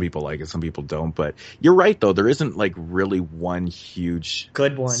though. Some people like it, some people don't, but you're right though. There isn't like really one huge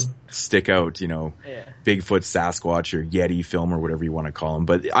good one stick out, Bigfoot, Sasquatch or Yeti film or whatever you want to call them.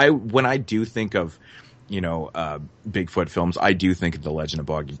 But when I do think of, Bigfoot films, I do think of The Legend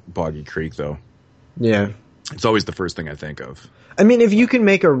of Boggy Creek though. Yeah. It's always the first thing I think of. I mean, if you can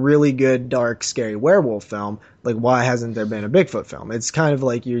make a really good, dark, scary werewolf film, like why hasn't there been a Bigfoot film? It's kind of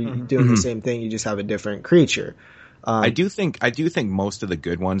like you're doing the same thing, you just have a different creature. I do think most of the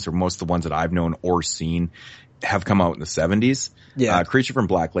good ones, or most of the ones that I've known or seen, have come out in the 70s. Yeah. Creature from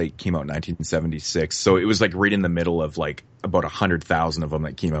Black Lake came out in 1976, so it was like right in the middle of like about 100,000 of them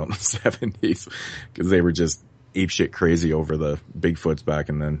that came out in the 70s, because they were just apeshit crazy over the Bigfoots back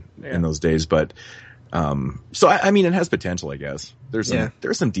in those days. But so I mean, it has potential, I guess. There's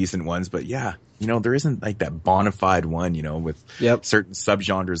some decent ones, but there isn't like that bona fide one, with certain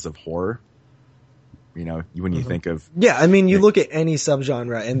subgenres of horror. When you think of I mean, you look at any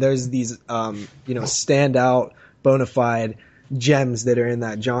subgenre and there's these standout bona fide gems that are in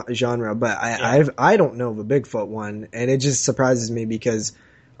that genre, but I don't know of a Bigfoot one, and it just surprises me because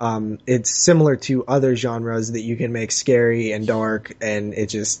it's similar to other genres that you can make scary and dark, and it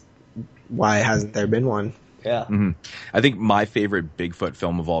just, why hasn't there been one? Yeah. Mm-hmm. I think my favorite Bigfoot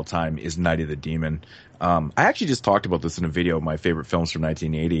film of all time is Night of the Demon. I actually just talked about this in a video of my favorite films from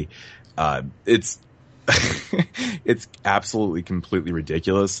 1980. It's it's absolutely completely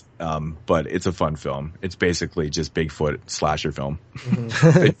ridiculous, but it's a fun film. It's basically just Bigfoot slasher film.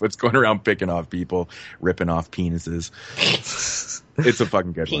 Bigfoot's going around picking off people, ripping off penises. It's a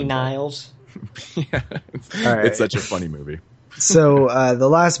fucking good one. Peniles. It's such a funny movie. So the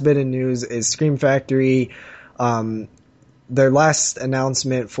last bit of news is Scream Factory. Their last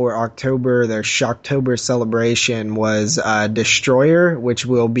announcement for October, their Shocktober celebration, was Destroyer, which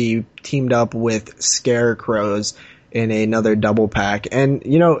will be teamed up with Scarecrows in another double pack. And,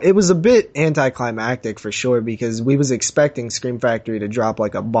 it was a bit anticlimactic for sure, because we was expecting Scream Factory to drop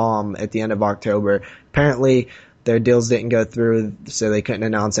like a bomb at the end of October. Apparently, their deals didn't go through, so they couldn't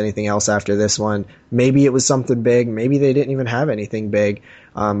announce anything else after this one. Maybe it was something big. Maybe they didn't even have anything big.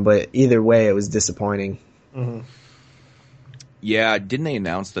 But either way, it was disappointing. Mm-hmm. Yeah, didn't they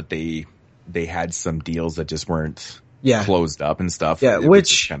announce that they had some deals that just weren't closed up and stuff? Yeah,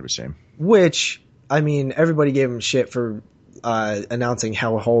 which kind of a shame. Which, I mean, everybody gave them shit for announcing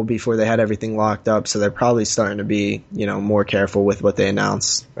Hellhole before they had everything locked up, so they're probably starting to be, more careful with what they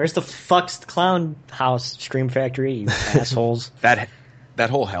announce. Where's the fuck's Clown House Scream Factory, you assholes? That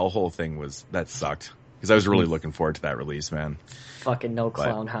whole Hellhole thing that sucked, because I was really looking forward to that release, man. Fucking no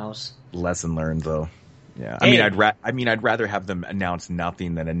Clown House. Lesson learned, though. Yeah, hey. I'd rather have them announce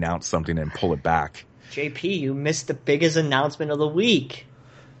nothing than announce something and pull it back. JP, you missed the biggest announcement of the week.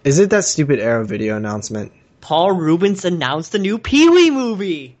 Is it that stupid Arrow Video announcement? Paul Rubens announced a new Pee-wee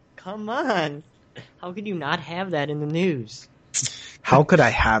movie. Come on. How could you not have that in the news? How could I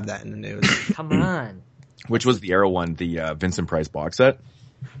have that in the news? Come on. Which was the Arrow one, the Vincent Price box set?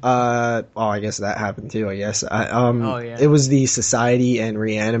 I guess that happened too, I guess. It was the Society and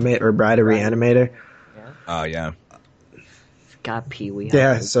Reanimate, or Bride of Reanimator. Oh, yeah. Got Pee-wee.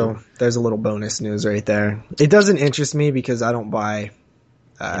 Yeah, so there's a little bonus news right there. It doesn't interest me because I don't buy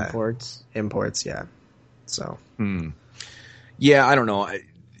Imports, yeah. So. Yeah, I don't know.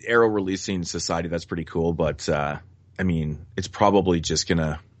 Arrow releasing Society, that's pretty cool, but, I mean, it's probably just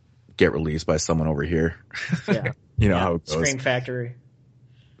gonna get released by someone over here. Yeah. You know how it goes. Screen Factory.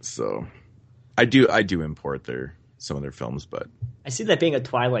 So, I do import some of their films, but I see that being a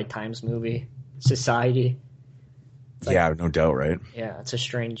Twilight Times movie, Society. Like, yeah, no doubt, right? Yeah, it's a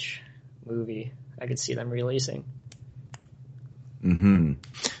strange movie. I could see them releasing. Mm-hmm.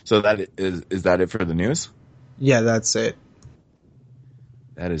 So that is that it for the news? Yeah, that's it.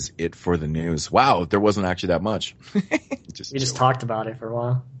 That is it for the news. Wow, there wasn't actually that much. We just talked about it for a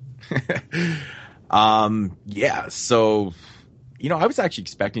while. Yeah, so, you know, I was actually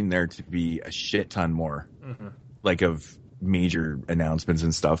expecting there to be a shit ton more, like, of major announcements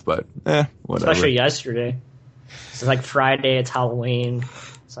and stuff, but whatever. Especially yesterday. It's like Friday, it's Halloween.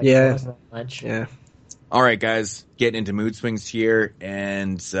 It's like, yeah. Wasn't that much. Yeah. All right, guys, getting into mood swings here,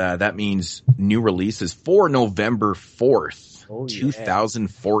 and that means new releases for November 4th.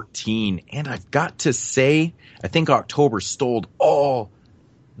 2014, and I've got to say, I think October stole all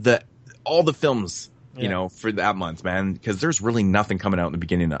the films, you know, for that month, man, because there's really nothing coming out in the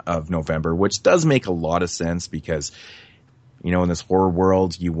beginning of November, which does make a lot of sense because, you know, in this horror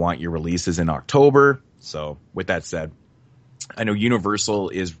world, you want your releases in October. So with that said, I know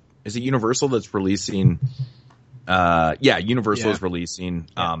Universal is it Universal that's releasing? Universal is releasing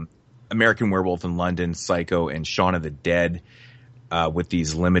American Werewolf in London, Psycho, and Shaun of the Dead with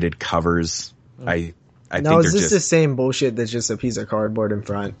these limited covers. I think is this the same bullshit that's just a piece of cardboard in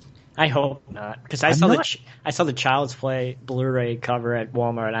front? I hope not, because I saw the Child's Play Blu-ray cover at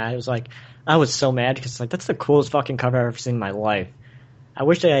Walmart, and I was so mad because that's the coolest fucking cover I've ever seen in my life. I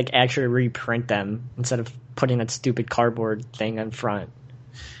wish they actually reprint them instead of putting that stupid cardboard thing in front.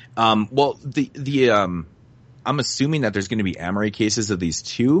 Well, I'm assuming that there's going to be Amaray cases of these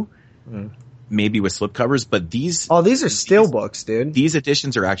two, maybe with slipcovers, but these are steelbooks, dude. These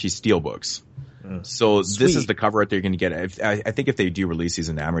editions are actually steelbooks. So Sweet. This is the cover art they're going to get. I think if they do release these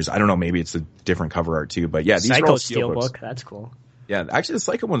in Amaray, I don't know, maybe it's a different cover art too, but yeah, these are all steelbooks. That's cool. Yeah, actually, the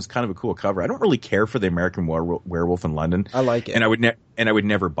Psycho one's kind of a cool cover. I don't really care for the American Werewolf in London. I like it, and I would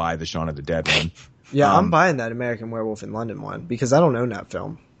never buy the Shaun of the Dead one. Yeah, I'm buying that American Werewolf in London one because I don't own that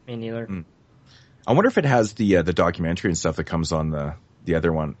film. Me neither. I wonder if it has the documentary and stuff that comes on the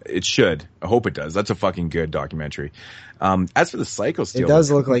other one. It should. I hope it does. That's a fucking good documentary. As for the Psycho Steel, it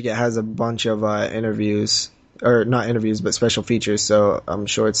does look like it has a bunch of interviews, or not interviews, but special features. So I'm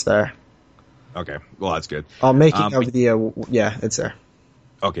sure it's there. Okay, well that's good. Making of the it's there.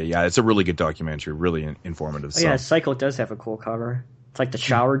 Okay, yeah, it's a really good documentary, really informative. Yeah, Psycho does have a cool cover. It's like the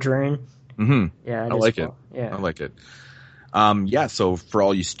shower drain. Mm-hmm. Yeah, I like it. Yeah, I like it. So for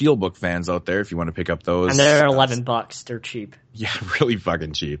all you Steelbook fans out there, if you want to pick up those, and they're $11, they're cheap. Yeah, really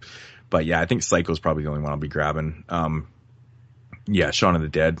fucking cheap. But yeah, I think Psycho's probably the only one I'll be grabbing. Shaun of the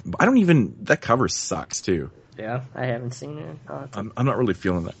Dead. That cover sucks too. Yeah, I haven't seen it. I'm not really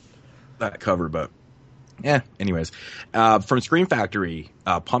feeling that cover, but yeah. Anyways, from Scream Factory,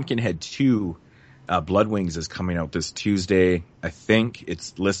 Pumpkinhead 2, Blood Wings is coming out this Tuesday. I think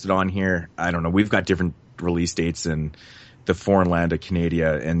it's listed on here. I don't know. We've got different release dates in the foreign land of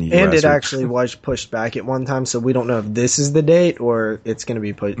Canada and the US. And it actually was pushed back at one time, so we don't know if this is the date or it's going to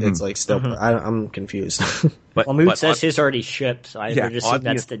be put. It's like still. I'm confused. Mood says his already shipped, so I just assume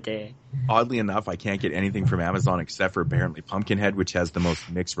that's the day. Oddly enough, I can't get anything from Amazon except for apparently Pumpkinhead, which has the most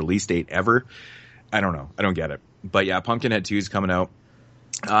mixed release date ever. I don't know. I don't get it. But yeah, Pumpkinhead 2 is coming out.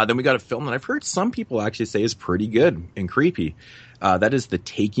 Then we got a film that I've heard some people actually say is pretty good and creepy. That is The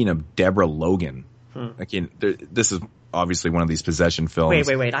Taking of Deborah Logan. Again, this is obviously one of these possession films.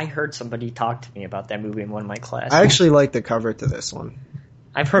 Wait. I heard somebody talk to me about that movie in one of my classes. I actually like the cover to this one.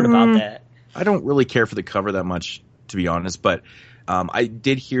 I've heard about that. I don't really care for the cover that much, to be honest, but I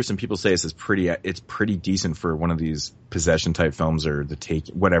did hear some people say it's pretty decent for one of these possession type films or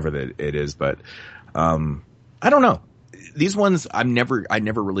whatever that it is, but I don't know. These ones I never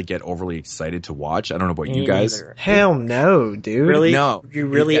really get overly excited to watch. I don't know about you guys. Either. Hell no, dude. Really? No. You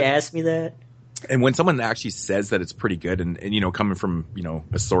really asked me that? And when someone actually says that it's pretty good and coming from,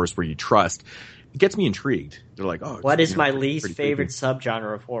 a source where you trust, it gets me intrigued. They're like, oh. What is my least favorite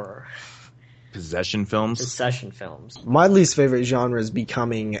subgenre of horror? Possession films? Possession films. My least favorite genre is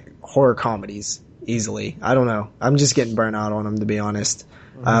becoming horror comedies, easily. I don't know. I'm just getting burnt out on them, to be honest.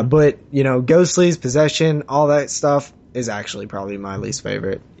 But, you know, Ghostlies, Possession, all that stuff is actually probably my least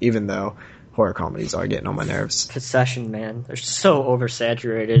favorite, even though horror comedies are getting on my nerves. Possession, man. They're so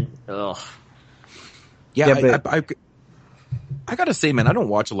oversaturated. Ugh. Yeah, but I gotta say, man, I don't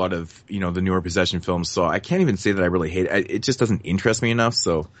watch a lot of, you know, the newer Possession films, so I can't even say that I really hate it. It just doesn't interest me enough,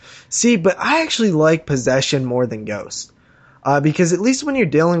 so. See, but I actually like Possession more than Ghost. Because at least when you're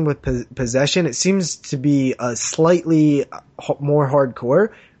dealing with Possession, it seems to be slightly more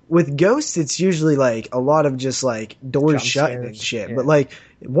hardcore. With Ghost, it's usually like a lot of just like doors shut and shit. Yeah. But like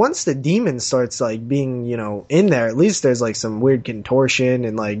once the demon starts like being, you know, in there, at least there's like some weird contortion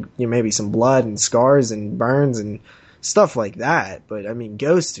and like, you know, maybe some blood and scars and burns and stuff like that. But I mean,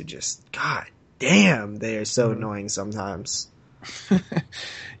 Ghosts are just, god damn, they are so annoying sometimes.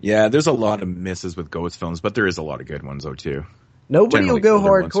 Yeah, there's a lot of misses with Ghost films, but there is a lot of good ones though too. Nobody will go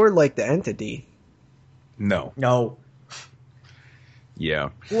hardcore like The Entity. No. Yeah.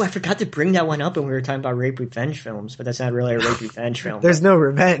 Oh, I forgot to bring that one up when we were talking about rape revenge films, but that's not really a rape revenge film. There's no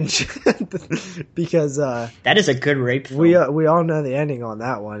revenge because that is a good rape film. We all know the ending on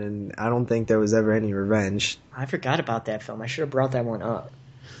that one, and I don't think there was ever any revenge. I forgot about that film. I should have brought that one up.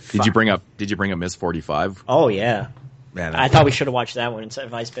 Did you bring up Miss 45? Oh yeah. Man, I thought we should have watched that one instead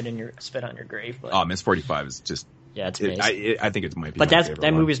of I Spit on Your Grave. But... Oh, Miss 45 is just. Yeah, it's amazing. I think it might be. But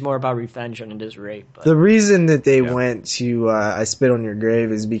that movie is more about revenge than it is rape. But. The reason that they went to I Spit on Your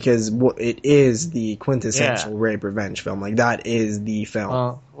Grave is because it is the quintessential rape revenge film. Like that is the film.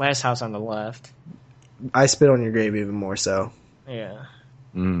 Well, Last House on the Left. I Spit on Your Grave even more so. Yeah.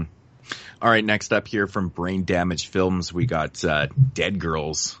 Mm. All right, next up here from Brain Damage Films, we got Dead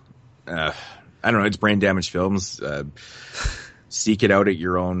Girls. I don't know. It's Brain Damage Films. Seek it out at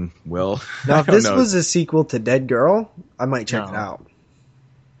your own will. Now, if this was a sequel to Dead Girl, I might check it out.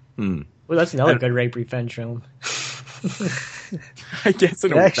 Hmm. Well, that's another good rape revenge film. I guess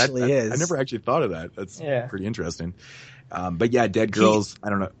it actually is. I never actually thought of that. That's pretty interesting. But yeah, Dead Girls, I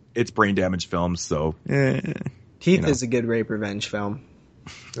don't know. It's Brain Damage Films, so. Teeth is a good rape revenge film.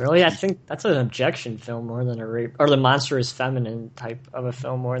 Really? I think that's an objection film more than a rape, or the monstrous feminine type of a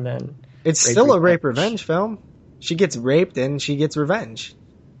film more than. It's still a rape revenge film. She gets raped and she gets revenge.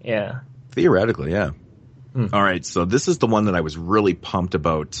 Yeah. Theoretically, yeah. All right, so this is the one that I was really pumped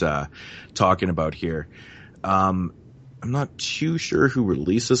about talking about here. I'm not too sure who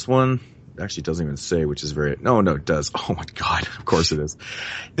released this one. It actually doesn't even say, which is very... No, it does. Oh my god, of course it is.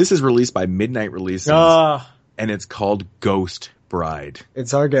 This is released by Midnight Releases, and it's called Ghost Bride.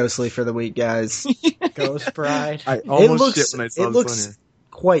 It's our ghostly for the week, guys. Ghost Bride. I almost shit when I saw this one. It looks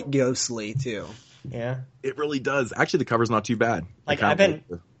quite ghostly, too. Yeah. It really does. Actually, the cover's not too bad. Like, I've been,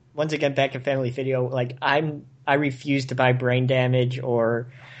 once again, back in Family Video, like, I refuse to buy Brain Damage or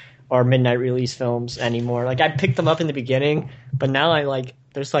Midnight Release films anymore. Like, I picked them up in the beginning, but now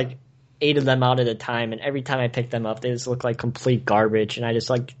there's 8 of them out at a time, and every time I pick them up, they just look like complete garbage, and I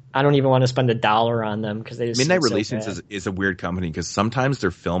just, I don't even want to spend $1 on them, because they just Midnight Releases is a weird company, because sometimes their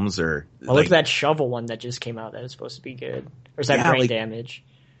films are... Well, look at that Shovel one that just came out that is supposed to be good. Or is that Brain Damage?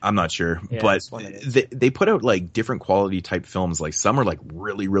 I'm not sure, but they put out different quality type films. Like some are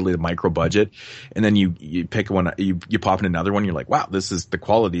really, really micro budget, and then you pick one, you pop in another one, you're like, wow, the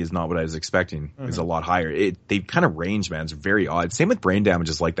quality is not what I was expecting. Mm-hmm. It's a lot higher. They kind of range, man. It's very odd. Same with Brain Damage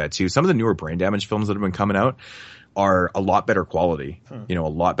is like that too. Some of the newer Brain Damage films that have been coming out are a lot better quality, a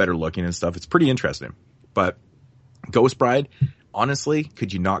lot better looking and stuff. It's pretty interesting. But Ghost Bride, honestly,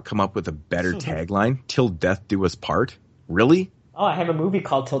 could you not come up with a better tagline? Till death do us part. Really? Oh, I have a movie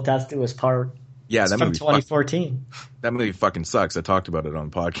called Till Death Do Us Part. Yeah, that movie. 2014. That movie fucking sucks. I talked about it on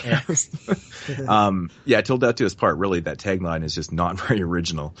the podcast. Yeah. Till Death Do Us Part. Really, that tagline is just not very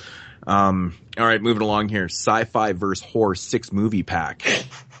original. All right, moving along here. Sci-Fi vs. Horror 6 movie pack.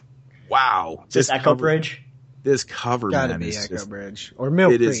 Wow. Is this Echo Bridge? This cover, gotta be Echo Bridge or Mill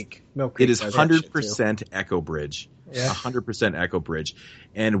Creek. It is 100% Echo Bridge. Yeah. 100% Echo Bridge.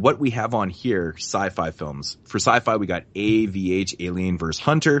 And what we have on here, sci-fi films. For sci-fi, we got AVH, Alien vs.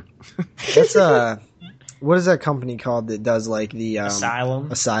 Hunter. That's what is that company called that does the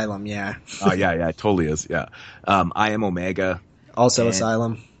Asylum? Asylum, yeah. Oh yeah, it totally is. Yeah. I Am Omega. Also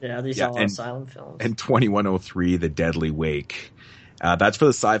Asylum. Yeah, these are all Asylum films. And 2103, The Deadly Wake. That's for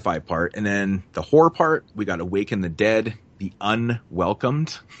the sci-fi part. And then the horror part, we got Awaken the Dead, The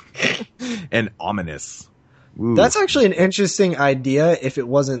Unwelcomed, and Ominous. Ooh. That's actually an interesting idea if it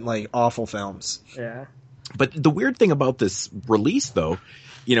wasn't awful films. Yeah. But the weird thing about this release, though,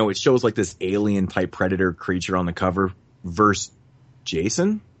 it shows this alien type predator creature on the cover versus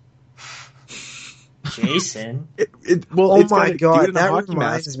Jason. Jason? Oh my god, that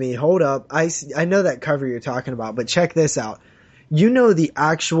reminds me. Hold up. I know that cover you're talking about, but check this out. You know the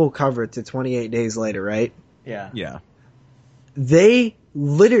actual cover to 28 Days Later, right? Yeah. Yeah. They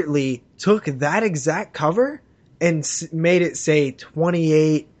literally took that exact cover and made it say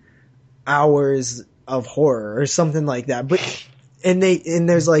 28 hours of horror or something like that. But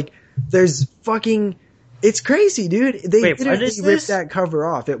there's fucking, it's crazy, dude. They literally ripped that cover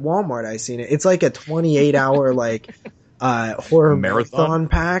off at Walmart. I seen it. It's like a 28 hour horror marathon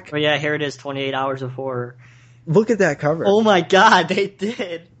pack. Oh yeah, here it is, 28 hours of horror. Look at that cover. Oh my god, they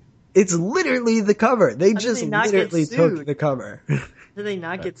did. It's literally the cover. They just literally took the cover. How did they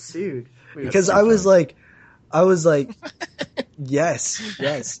not get sued? Because I was like, yes.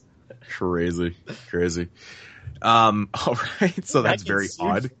 Crazy. All right. So that's very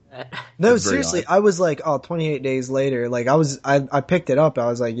odd. No, seriously, I was like, 28 Days Later. Like I picked it up. I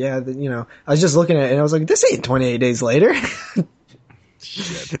was like, yeah, I was just looking at it and I was like, this ain't 28 Days Later.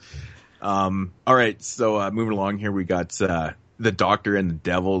 Shit. All right. So, moving along here, we got, The Doctor and the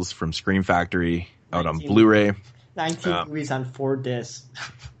Devils from Scream Factory out on Blu-ray. 19 movies on 4 discs.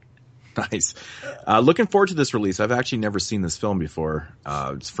 Nice. Looking forward to this release. I've actually never seen this film before.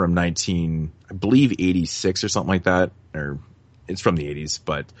 It's from 86 or something like that. Or it's from the 80s,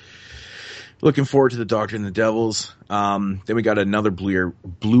 but looking forward to The Doctor and the Devils. Then we got another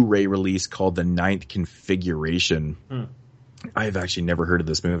Blu-ray release called The Ninth Configuration. I've actually never heard of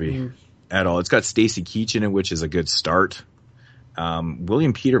this movie at all. It's got Stacy Keach in it, which is a good start.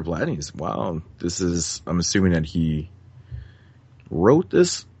 William Peter Blatty's. Wow. I'm assuming that he wrote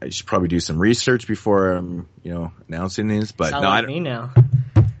this. I should probably do some research before I'm, announcing these, but sound no, like me now.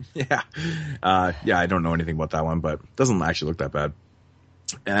 Yeah. I don't know anything about that one, but it doesn't actually look that bad.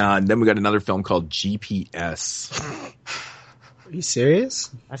 And then we got another film called GPS. Are you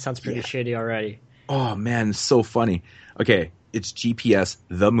serious? That sounds pretty shitty already. Oh man, so funny. Okay, it's GPS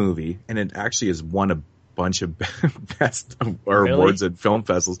the movie, and it actually has won a bunch of best awards at film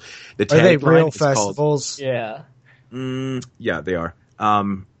festivals. Are they real festivals? Yeah. Yeah, they are.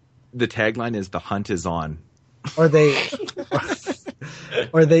 The tagline is "The hunt is on." Are they?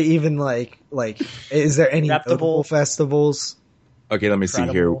 Are they even like? Is there any notable festivals? Okay, let me see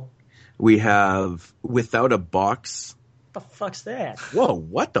here. We have Without a Box. What the fuck's that? Whoa,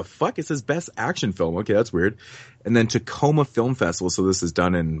 what the fuck? It says Best Action Film. Okay, that's weird. And then Tacoma Film Festival, so this is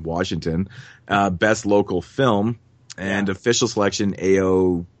done in Washington. Best Local Film and official selection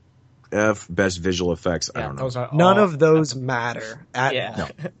AOF Best Visual Effects. I don't know. None of those matter.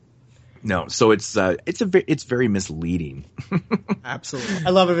 No, so it's very misleading. Absolutely. I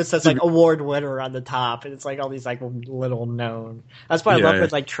love if it says award winner on the top, and it's all these little known. That's why I love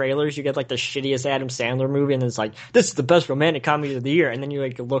with trailers. You get the shittiest Adam Sandler movie, and it's this is the best romantic comedy of the year, and then you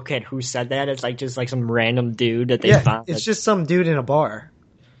look at who said that. It's just some random dude that they found. It's just some dude in a bar.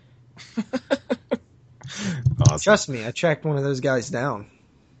 Awesome. Trust me, I tracked one of those guys down.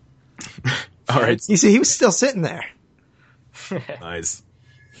 All right. You see, he was still sitting there. Nice.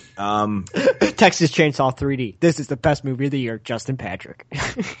 Texas Chainsaw 3D. This is the best movie of the year, Justin Patrick.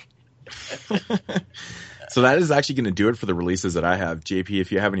 So that is actually going to do it for the releases that I have. JP,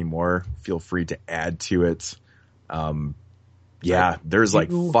 if you have any more, feel free to add to it. There's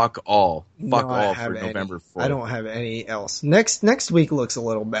fuck all for November 4th. I don't have any else. Next week looks a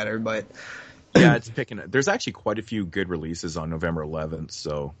little better, but yeah, it's picking. There's actually quite a few good releases on November 11th.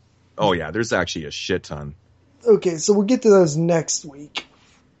 So, there's actually a shit ton. Okay, so we'll get to those next week.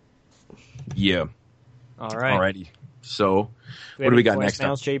 Yeah. All right. Alrighty. So, what do we got next?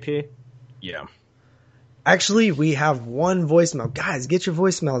 Voicemails, JP? Yeah. Actually, we have one voicemail. Guys, get your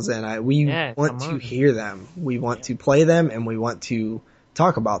voicemails in. We want to hear them. We want to play them, and we want to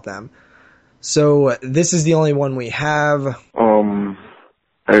talk about them. So, this is the only one we have.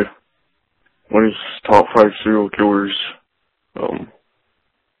 Hey, what is top 5 serial killers? Well,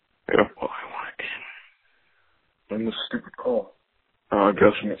 I want to end this stupid call. I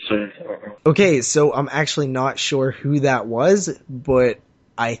guess I'm going to say. Okay, so I'm actually not sure who that was, but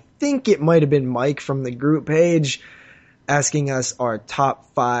I think it might have been Mike from the group page asking us our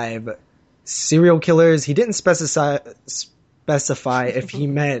top 5 serial killers. He didn't specify if he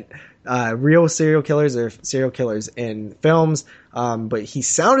meant real serial killers or serial killers in films, but he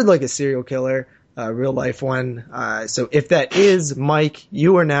sounded like a serial killer, real life one. So if that is Mike,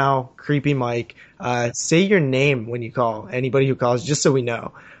 you are now Creepy Mike. Say your name when you call anybody who calls, just so we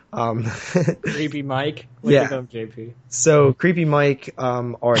know. Creepy Mike? Look at them, JP. So Creepy Mike,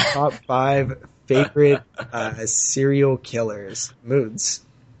 our top 5 favorite serial killers. Moods.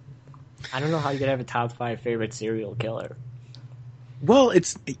 I don't know how you could have a top 5 favorite serial killer. Well,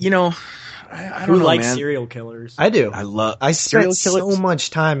 it's, I don't Who know, likes man. serial killers? I do. I spent so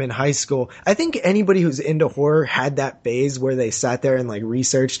much time in high school. I think anybody who's into horror had that phase where they sat there and like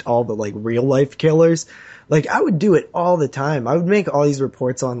researched all the like real life killers. Like I would do it all the time. I would make all these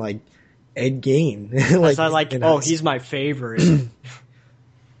reports on like Ed Gein. He's my favorite.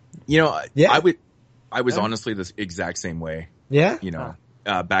 You know, yeah. I was honestly the exact same way. Yeah. You know,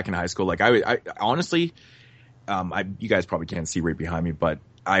 back in high school, like I honestly, you guys probably can't see right behind me, but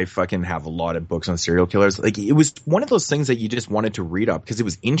I fucking have a lot of books on serial killers. Like it was one of those things that you just wanted to read up because it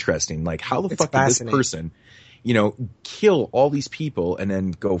was interesting. Like how the fuck did this person, you know, kill all these people and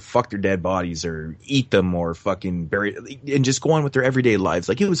then go fuck their dead bodies or eat them or fucking bury and just go on with their everyday lives.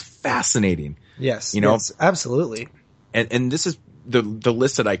 Like it was fascinating. Yes. You know, yes, absolutely. And this is the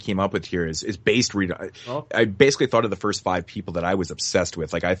list that I came up with here is based. I basically thought of the first 5 people that I was obsessed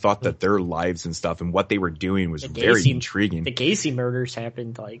with. Like I thought that their lives and stuff and what they were doing was very intriguing. The Gacy murders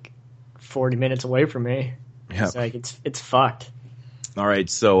happened like 40 minutes away from me. Yeah. It's like it's fucked. All right,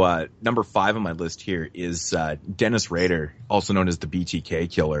 so number 5 on my list here is Dennis Rader, also known as the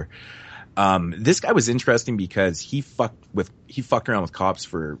BTK killer. This guy was interesting because he fucked around with cops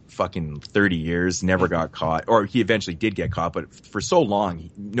for fucking 30 years, never got caught, or he eventually did get caught, but for so long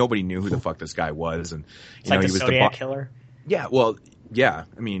nobody knew who the fuck this guy was, and he was Zodiac killer. Yeah, well, yeah,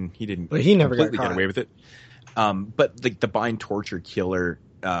 I mean he didn't, but he never completely got caught. Get away with it. But the bind torture killer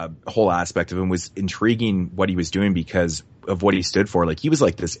whole aspect of him was intriguing. What he was doing because of what he stood for. Like he was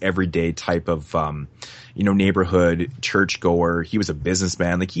like this everyday type of neighborhood churchgoer. He was a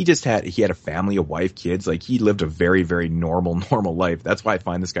businessman. Like he had a family, a wife, kids. Like he lived a very, very normal life. That's why I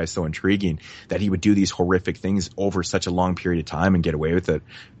find this guy so intriguing, that he would do these horrific things over such a long period of time and get away with it.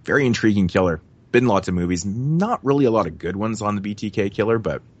 Very intriguing killer. Been in lots of movies, not really a lot of good ones on the BTK killer,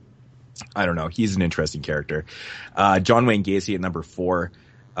 but I don't know. He's an interesting character. John Wayne Gacy at number 4.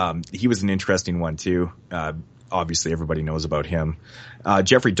 He was an interesting one too. Obviously everybody knows about him.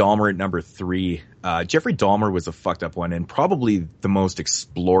 Jeffrey Dahmer at number 3. Jeffrey Dahmer was a fucked up one and probably the most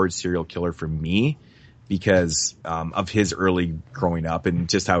explored serial killer for me because of his early growing up and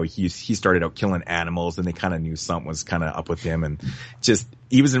just how he started out killing animals and they kind of knew something was kind of up with him and just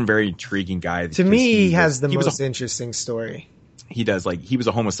he was a very intriguing guy. To me, he has the most interesting story. He does. Like he was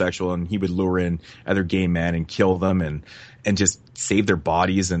a homosexual and he would lure in other gay men and kill them and just save their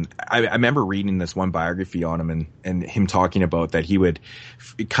bodies. And I remember reading this one biography on him and him talking about that he would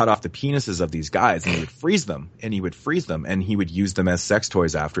cut off the penises of these guys and he would freeze them and he would use them as sex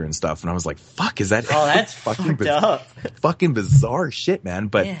toys after and stuff. And I was like, fuck, is that? Oh, that's fucking up. Fucking bizarre shit, man.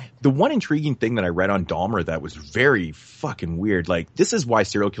 But the one intriguing thing that I read on Dahmer that was very fucking weird. Like this is why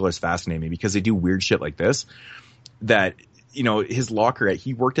serial killers fascinate me because they do weird shit like this that, you know, his locker,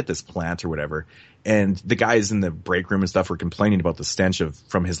 he worked at this plant or whatever, and the guys in the break room and stuff were complaining about the stench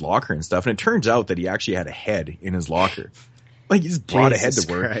from his locker and stuff. And it turns out that he actually had a head in his locker. Like he just brought a head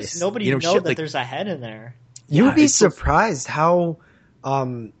to work. Nobody knows that there's a head in there. You would be surprised how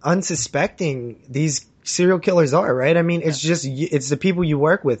unsuspecting these serial killers are, right? I mean, it's the people you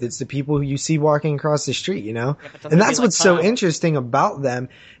work with. It's the people who you see walking across the street, you know? Yeah, and that's what's so interesting about them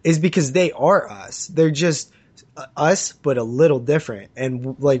is because they are us. They're just us, but a little different.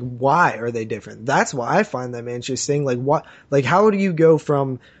 And like, why are they different? That's why I find them interesting. Like what, like how do you go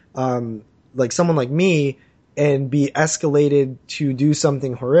from, like someone like me and be escalated to do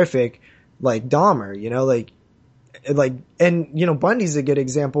something horrific like Dahmer, you know, like, and you know, Bundy's a good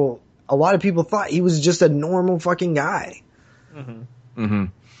example. A lot of people thought he was just a normal fucking guy. Mm-hmm. Mm-hmm.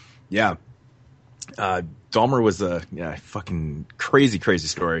 Yeah. Dahmer was a fucking crazy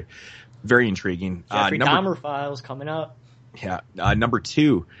story. Very intriguing. Jeffrey Dahmer Files coming up. Yeah. Number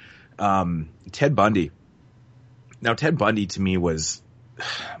 2, Ted Bundy. Now, Ted Bundy to me was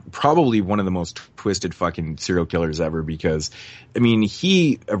probably one of the most twisted fucking serial killers ever because, I mean,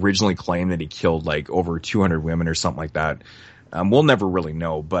 he originally claimed that he killed like over 200 women or something like that. We'll never really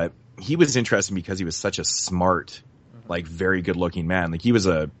know, but he was interesting because he was such a smart, like very good looking man. Like he was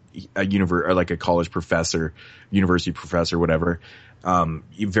a college professor, university professor, whatever.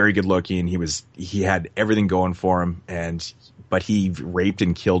 Very good looking. He had everything going for him but he raped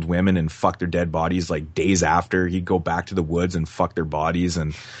and killed women and fucked their dead bodies like days after. He'd go back to the woods and fuck their bodies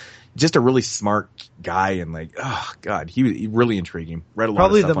and just a really smart guy. And like, oh God, he really intriguing. Read a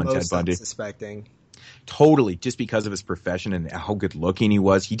lot of stuff on Ted Bundy. Unsuspecting. Totally. Just because of his profession and how good looking he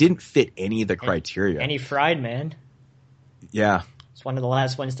was. He didn't fit any of the criteria. And he fried, man. Yeah. It's one of the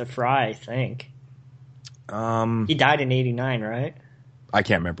last ones to fry, I think. He died in 89, right? I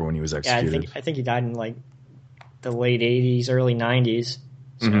can't remember when he was executed. Yeah, I think he died in like the late 80s, early 90s.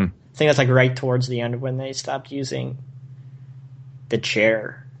 So mm-hmm. I think that's like right towards the end of when they stopped using the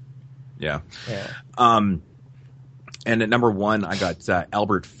chair. Yeah. Yeah. And at number 1, I got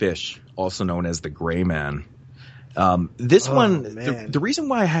Albert Fish, also known as the Gray Man. This one, the reason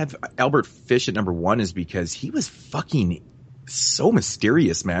why I have Albert Fish at number 1 is because he was fucking so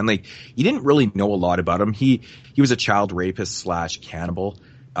mysterious, man. Like, you didn't really know a lot about him. He was a child rapist / cannibal.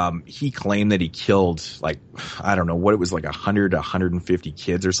 He claimed that he killed, like, I don't know what it was, like 100 to 150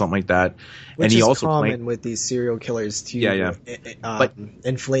 kids or something like that. Which and he is also common with these serial killers to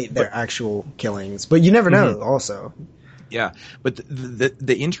inflate their actual killings. But you never know also. Yeah, but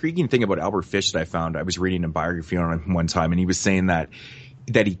the intriguing thing about Albert Fish that I found, I was reading a biography on him one time, and he was saying that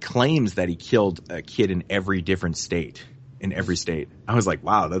he claims that he killed a kid in every different state, in every state. I was like,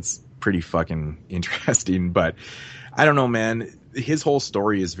 wow, that's pretty fucking interesting. But I don't know, man. His whole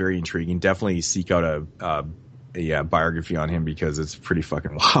story is very intriguing. Definitely seek out a biography on him because it's pretty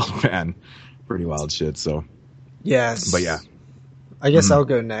fucking wild, man. Pretty wild shit. So, yes, but yeah, I guess I'll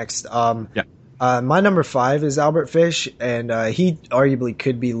go next. My number 5 is Albert Fish, and he arguably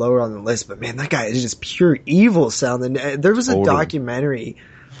could be lower on the list. But man, that guy is just pure evil sounding. There was a documentary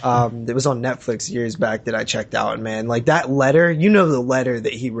that was on Netflix years back that I checked out, and man, like that letter, the letter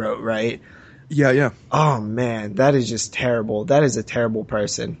that he wrote, right? Yeah. Oh man, that is just terrible. That is a terrible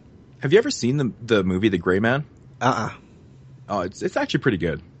person. Have you ever seen the movie The Gray Man? Oh, it's actually pretty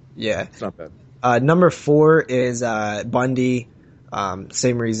good. Yeah. It's not bad. Number 4 is Bundy.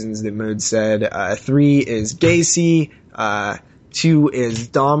 Same reasons that Mood said. 3 is Gacy. 2 is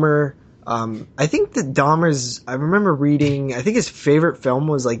Dahmer. I think that Dahmer's, I remember reading, I think his favorite film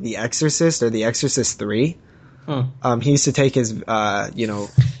was like The Exorcist or The Exorcist 3. He used to take his,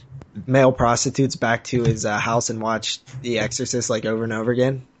 male prostitutes back to his house and watch The Exorcist like over and over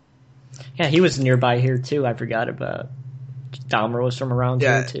again. Yeah, he was nearby here too. I forgot about Dahmer was from around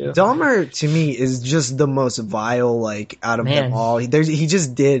here too. Dahmer to me is just the most vile, like out of them all. He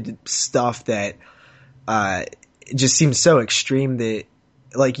just did stuff that just seems so extreme that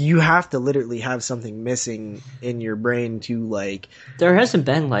like you have to literally have something missing in your brain to like. There hasn't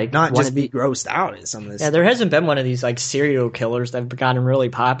been like not just be grossed out at some of this. Yeah, there hasn't been one of these like serial killers that have gotten really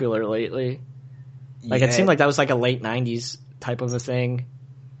popular lately. Like it seemed like that was like a late '90s type of a thing.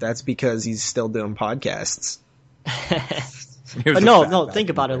 That's because he's still doing podcasts. But no, think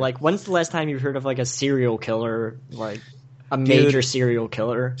about it. Like, when's the last time you heard of like a serial killer, like a major serial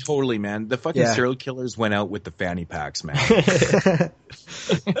killer? Totally, man. The fucking serial killers went out with the fanny packs, man.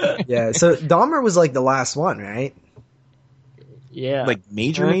 Yeah. So Dahmer was like the last one, right? Yeah. Like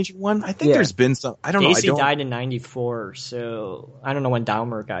major one? I think there's been some. I don't know. Gacy died in '94, so I don't know when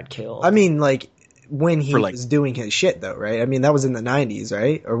Dahmer got killed. I mean, like when he was doing his shit, though, right? I mean, that was in the '90s,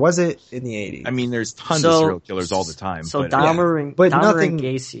 right? Or was it in the '80s? I mean, there's tons of serial killers all the time. So Dahmer and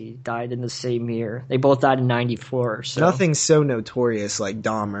Gacy died in the same year. They both died in '94. So nothing so notorious like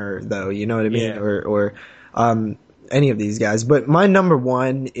Dahmer, though. You know what I mean? Or any of these guys. But my number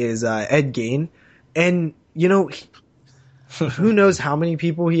 1 is Ed Gein, and who knows how many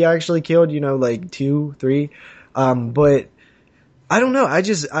people he actually killed? Like 2, 3. But I don't know.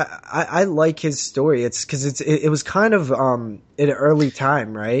 I like his story. It's because it was kind of at an early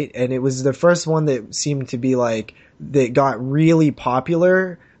time, right? And it was the first one that seemed to be like that got really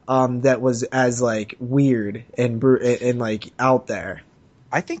popular. That was as like weird and like out there.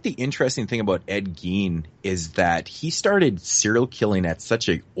 I think the interesting thing about Ed Gein is that he started serial killing at such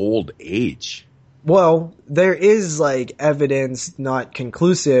an old age. Well, there is like evidence, not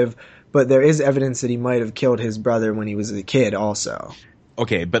conclusive, but there is evidence that he might have killed his brother when he was a kid also.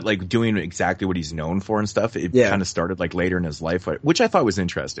 Okay, but like doing exactly what he's known for and stuff, it kind of started like later in his life, which I thought was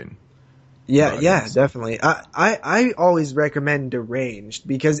interesting. Yeah, definitely. I always recommend Deranged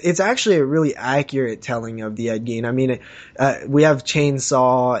because it's actually a really accurate telling of the Ed Gein. I mean, we have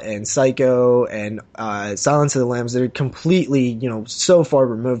Chainsaw and Psycho and Silence of the Lambs that are completely, so far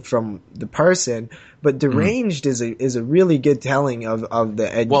removed from the person. But Deranged is a really good telling of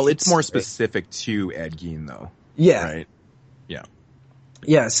the Ed Gein. Well, it's more specific to Ed Gein, though. Yeah. Right? Yeah.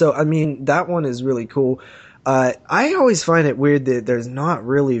 Yeah, so, I mean, that one is really cool. I always find it weird that there's not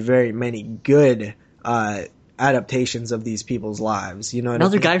really very many good adaptations of these people's lives. You know what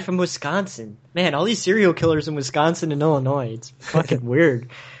Another I mean? guy from Wisconsin. Man, all these serial killers in Wisconsin and Illinois. It's fucking weird.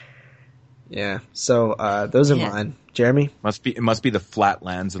 Yeah, so those are mine. Jeremy? It must be the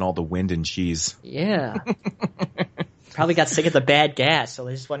flatlands and all the wind and cheese. Yeah. Probably got sick of the bad gas, so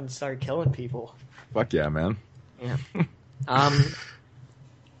they just wanted to start killing people. Fuck yeah, man. Yeah.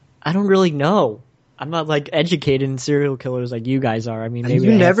 I don't really know. I'm not like educated in serial killers like you guys are. I mean, maybe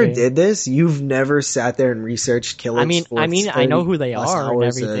you never did this. You've never sat there and researched killers. I mean, I know who they are and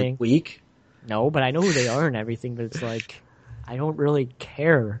everything. A week? No, but I know who they are and everything. But it's like, I don't really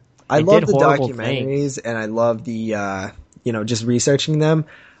care. I love the documentaries and I love the, just researching them.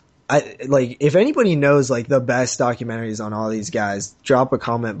 If anybody knows like the best documentaries on all these guys, drop a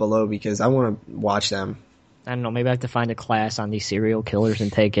comment below because I want to watch them. I don't know, maybe I have to find a class on these serial killers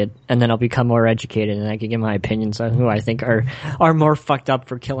and take it, and then I'll become more educated and I can give my opinions on who I think are more fucked up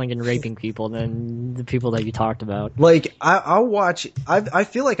for killing and raping people than the people that you talked about. Like, I'll watch, I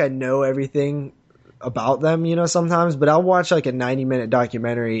feel like I know everything about them, sometimes, but I'll watch like a 90-minute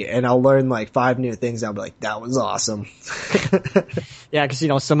documentary and I'll learn like 5 new things. I'll be like, that was awesome. Yeah,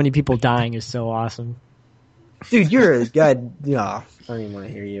 because, so many people dying is so awesome. Dude, you're a guy. Yeah, I don't even want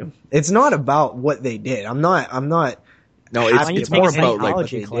to hear you. It's not about what they did. I'm not. No, it's more about like what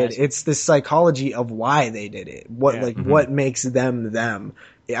they did. It's the psychology of why they did it. What makes them them.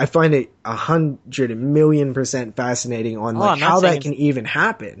 I find it 100,000,000% fascinating on how that can even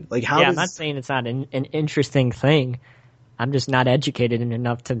happen. Like how? Yeah, I'm not saying it's not an interesting thing. I'm just not educated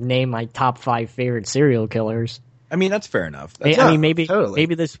enough to name my top 5 favorite serial killers. I mean, that's fair enough. Maybe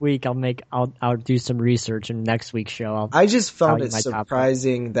this week I'll do some research, and next week's show I just found it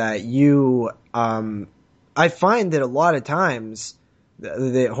surprising that you I find that a lot of times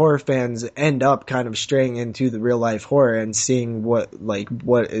the horror fans end up kind of straying into the real life horror and seeing what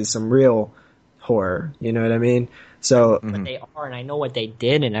is some real horror. You know what I mean? So but they are, and I know what they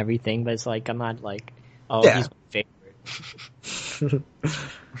did and everything, but it's like I'm not like, he's my favorite.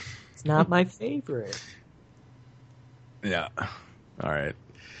 It's not my favorite. Yeah. All right.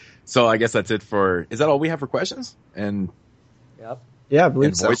 So I guess that's it is that all we have for questions? And yep. Yeah, I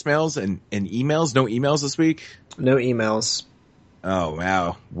believe so. Voicemails and emails? No emails this week? No emails. Oh,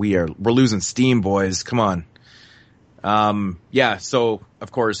 wow. We're losing steam, boys. Come on. Yeah. So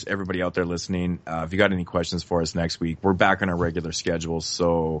of course, everybody out there listening, if you got any questions for us next week, we're back on our regular schedule.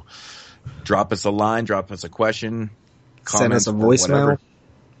 So drop us a line, drop us a question, send us a voicemail.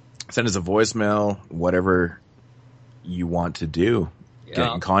 Send us a voicemail, whatever you want to do.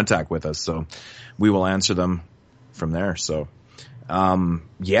 Get in contact with us, so we will answer them from there. So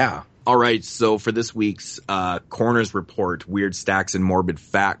yeah, all right, so for this week's Corners Report, weird stacks and morbid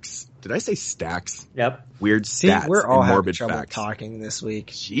facts. Did I say stacks? Yep. Weird stats. We're all and morbid having trouble facts. talking this week.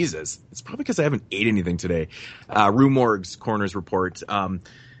 Jesus, it's probably because I haven't ate anything today. Rue Morgue's Corners Report.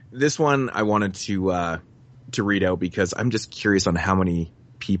 This one I wanted to read out because I'm just curious on how many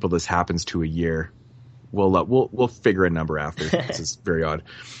people this happens to a year. We'll figure a number after. This is very odd.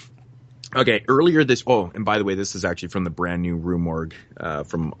 Okay, and by the way, this is actually from the brand new Rue Morgue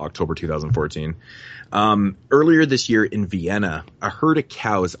from October 2014. Earlier this year in Vienna, a herd of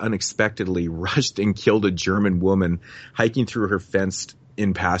cows unexpectedly rushed and killed a German woman hiking through her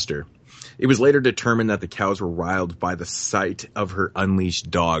fenced-in pasture. It was later determined that the cows were riled by the sight of her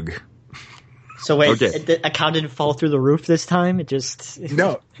unleashed dog. So wait, a cow didn't fall through the roof this time? It just...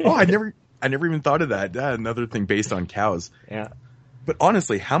 No. Oh, I never even thought of that. Another thing based on cows. Yeah. But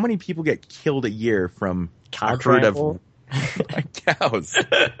honestly, how many people get killed a year from cow a herd of cows?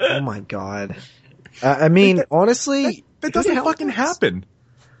 Oh my god. I mean, honestly... That doesn't fucking happen.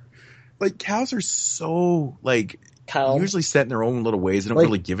 Like, cows are so, usually set in their own little ways. They don't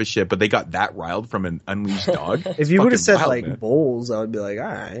really give a shit, but they got that riled from an unleashed dog. If you would have said, bulls, I would be like, all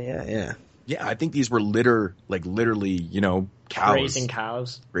right, yeah. Yeah, I think these were literally, cows.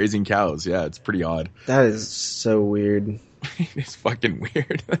 Raising cows, yeah, it's pretty odd. That is so weird. It's fucking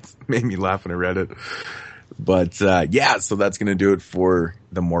weird. That made me laugh when I read it. But, yeah, so that's going to do it for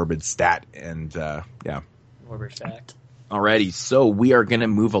the morbid stat. And, yeah. Morbid fact. Alrighty, so we are going to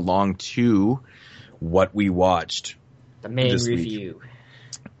move along to what we watched. The main review.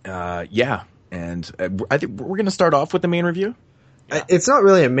 Yeah, and I think we're going to start off with the main review. Yeah. It's not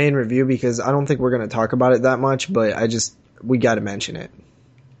really a main review because I don't think we're going to talk about it that much, but we got to mention it.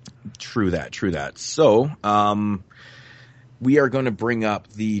 True that. So, we are going to bring up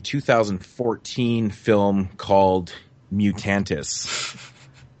the 2014 film called Mutantis.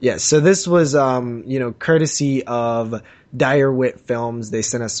 Yes, so this was, courtesy of Dire Wit Films. They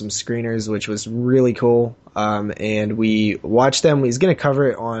sent us some screeners, which was really cool. And we watched them. We was going to cover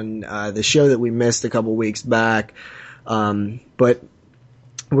it on the show that we missed a couple weeks back. But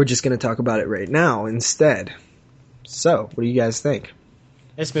we're just going to talk about it right now instead. So, what do you guys think?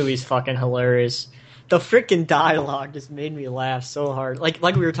 This movie's fucking hilarious. The freaking dialogue just made me laugh so hard. Like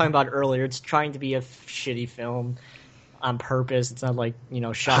we were talking about earlier, it's trying to be a shitty film on purpose. It's not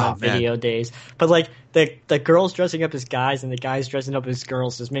shot on video days. But the girls dressing up as guys and the guys dressing up as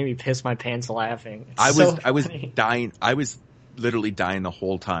girls just made me piss my pants laughing. I was dying. I was literally dying the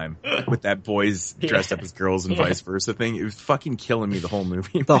whole time with that boys dressed up as girls and vice versa thing. It was fucking killing me the whole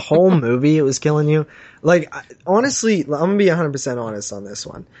movie. The whole movie, it was killing you. Honestly, I'm gonna be 100% honest on this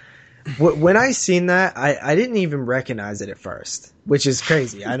one. When I seen that, I didn't even recognize it at first, which is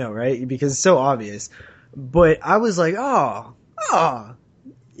crazy. I know, right? Because it's so obvious. But I was like, oh,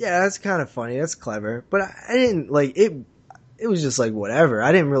 yeah, that's kind of funny. That's clever. But I didn't like it. It was just like whatever.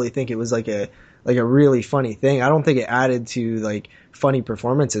 I didn't really think it was like a really funny thing. I don't think it added to like funny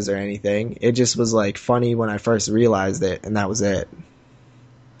performances or anything. It just was like funny when I first realized it, and that was it.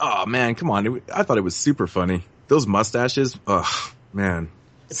 Oh man, come on! I thought it was super funny. Those mustaches, oh man.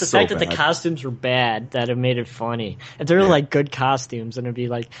 It's the fact that the costumes were bad that it made it funny. If they were like good costumes, then it'd be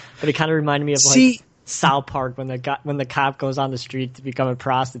like. But it kind of reminded me of like South Park when the cop goes on the street to become a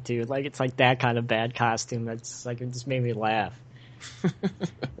prostitute. Like it's like that kind of bad costume. That's like it just made me laugh.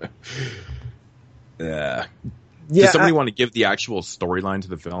 Yeah. Does somebody want to give the actual storyline to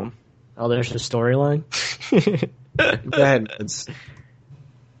the film? Oh, there's a storyline. Go ahead, Vince.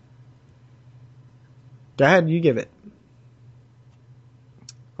 Go ahead, you give it.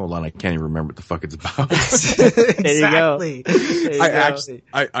 Hold on, I can't even remember what the fuck it's about. Exactly.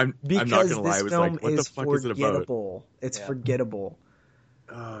 I'm not gonna lie. I was like, what the fuck is it about? It's forgettable.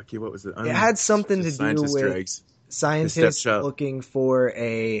 Okay, what was it? It had something to do with scientists looking for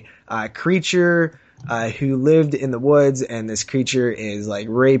a creature who lived in the woods, and this creature is like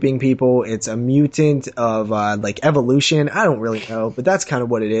raping people. It's a mutant of like evolution. I don't really know, but that's kind of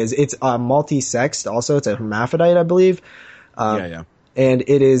what it is. It's multi-sexed. Also, it's a hermaphrodite, I believe. Yeah. And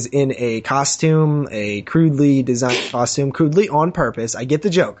it is in a costume, a crudely designed costume, crudely on purpose. I get the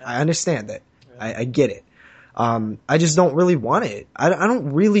joke. I understand that. I get it. I just don't really want it. I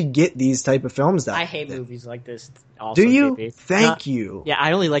don't really get these type of films. I hate movies like this. Also, do you? JP. Thank you. Yeah,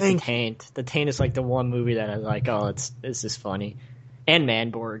 I only like The Taint. The Taint is like the one movie that I like. Oh, this is funny, and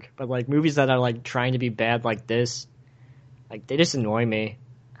Manborg. But like movies that are like trying to be bad like this, like they just annoy me.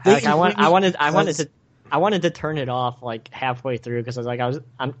 Like I wanted to turn it off like halfway through because I was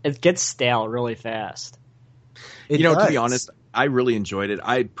like it gets stale really fast. To be honest, I really enjoyed it.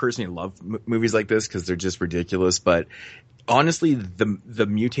 I personally love movies like this because they're just ridiculous. But honestly, the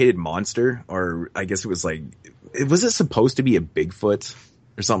mutated monster, or I guess it was like, was it supposed to be a Bigfoot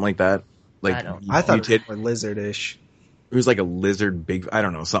or something like that? Like I thought it was more lizardish. It was like a lizard, I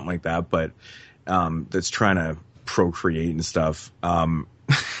don't know, something like that. But that's trying to procreate and stuff.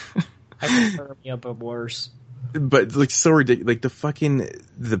 Hypothermia, but worse. But like so ridiculous, like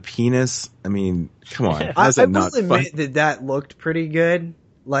the penis. I mean, come on. I will admit that looked pretty good.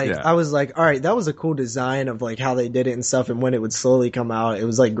 Like I was like, all right, that was a cool design of like how they did it and stuff. And when it would slowly come out, it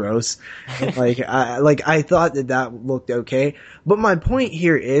was like gross. And, I thought that looked okay. But my point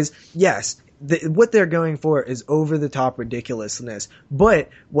here is, yes, what they're going for is over the top ridiculousness. But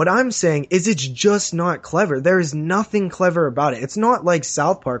what I'm saying is it's just not clever. There is nothing clever about it. It's not like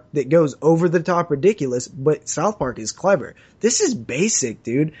South Park that goes over the top ridiculous, but South Park is clever. This is basic,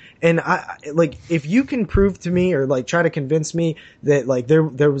 dude. And I like, if you can prove to me or like try to convince me that like there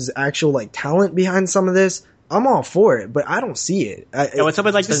was actual like talent behind some of this, I'm all for it, but I don't see it. What's up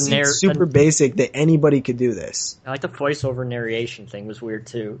with like super basic that anybody could do this. I like the voiceover narration thing was weird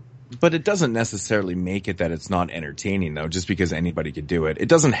too. But it doesn't necessarily make it that it's not entertaining, though, just because anybody could do it. It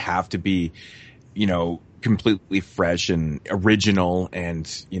doesn't have to be, completely fresh and original and,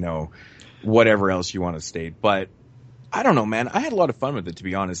 whatever else you want to state. But I don't know, man. I had a lot of fun with it, to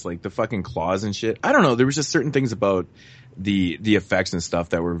be honest. Like the fucking claws and shit. I don't know. There was just certain things about the effects and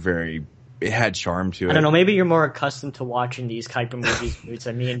stuff that were it had charm to it. I don't know. Maybe you're more accustomed to watching these type of movies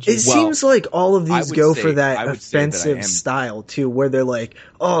than me and It seems like all of these go for that offensive style too, where they're like,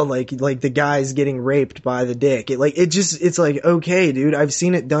 oh, like the guy's getting raped by the dick. It's like, okay, dude, I've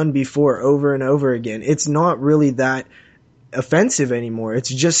seen it done before over and over again. It's not really that offensive anymore. It's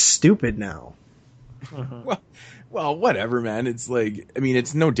just stupid now. Well, whatever, man. It's like, I mean,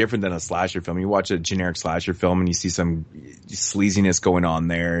 it's no different than a slasher film. You watch a generic slasher film and you see some sleaziness going on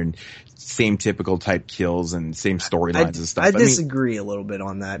there and same typical type kills and same storylines and stuff. I disagree a little bit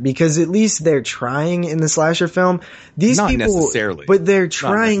on that because at least they're trying in the slasher film. Not necessarily. But they're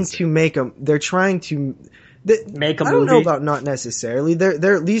trying to make them, they're trying to make a movie. I don't know about not necessarily.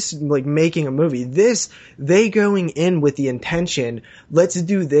 They're at least like making a movie. They going in with the intention, let's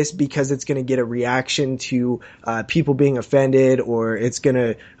do this because it's going to get a reaction to people being offended, or it's going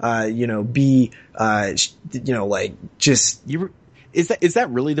to be like just Is that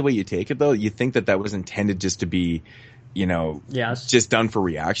really the way you take it though? You think that was intended just to be just done for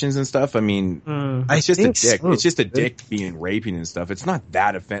reactions and stuff. I mean, it's just a dick. So. It's just a dick being raping and stuff. It's not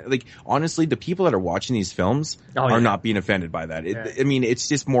that offended. Like, honestly, the people that are watching these films are not being offended by that. I mean, it's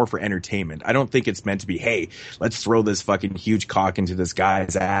just more for entertainment. I don't think it's meant to be, hey, let's throw this fucking huge cock into this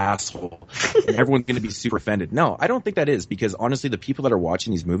guy's asshole and everyone's going to be super offended. No, I don't think that is, because honestly, the people that are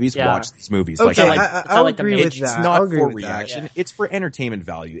watching these movies watch these movies. Okay, I'll agree with that. It's not for reaction. It's for entertainment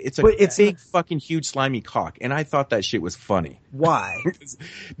value. It's a big fucking huge slimy cock. And I thought that shit was funny. Why?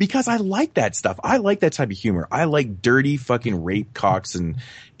 Because I like that stuff. I like that type of humor. I like dirty fucking rape cocks and,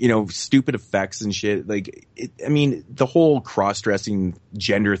 stupid effects and shit. Like, I mean, the whole cross-dressing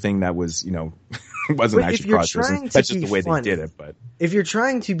gender thing that was, wasn't actually cross-dressing. That's just the way they did it. But if you're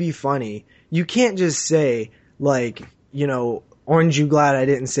trying to be funny, you can't just say, like, aren't you glad I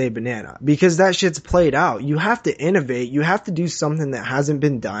didn't say banana? Because that shit's played out. You have to innovate. You have to do something that hasn't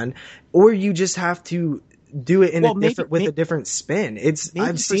been done, or you just have to do it in a different spin.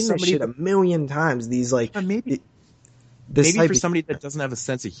 I've seen this shit a million times. These maybe for somebody that doesn't have a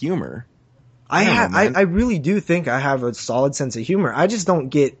sense of humor. I really do think I have a solid sense of humor. I just don't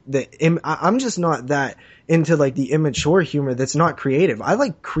get I'm just not that into like the immature humor that's not creative. I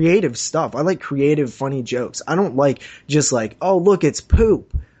like creative stuff. I like creative, funny jokes. I don't like just like, oh look, it's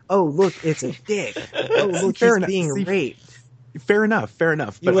poop. Oh look, it's a dick. Oh look, he's being raped. Fair enough.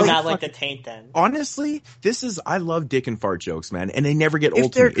 You would not like the taint then. Honestly, I love dick and fart jokes, man, and they never get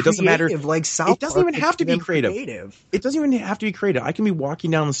old to me. It doesn't matter. Like South it doesn't even have to be creative. It doesn't even have to be creative. I can be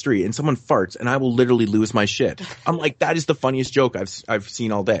walking down the street and someone farts and I will literally lose my shit. I'm like, that is the funniest joke I've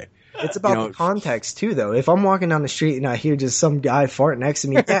seen all day. It's about the context too, though. If I'm walking down the street and I hear just some guy fart next to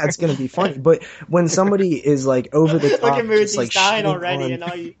me, it's gonna be funny. But when somebody is like over the top, just like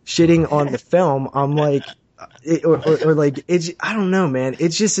shitting on the film, I'm like, I don't know, man.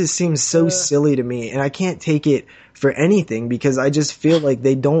 It seems so silly to me, and I can't take it for anything because I just feel like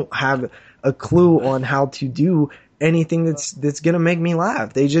they don't have a clue on how to do anything that's gonna make me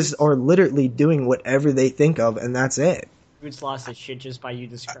laugh. They just are literally doing whatever they think of, and that's it. Boots lost his shit just by you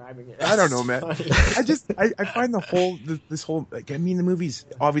describing it. I don't know, man. I find this whole the movie's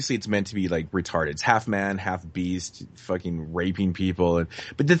obviously it's meant to be like retarded. It's half man, half beast, fucking raping people.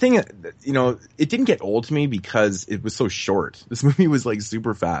 But the thing, it didn't get old to me because it was so short. This movie was like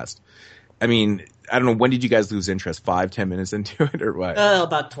super fast. I mean, I don't know, when did you guys lose interest? 5-10 minutes into it or what?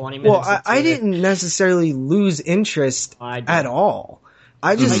 About 20 minutes. Well, I didn't necessarily lose interest at all.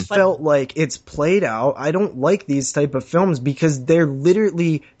 I just felt like it's played out. I don't like these type of films because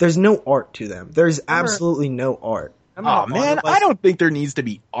there's no art to them. There's absolutely no art. Oh man, I don't think there needs to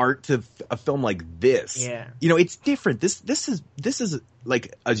be art to a film like this. Yeah. It's different. This is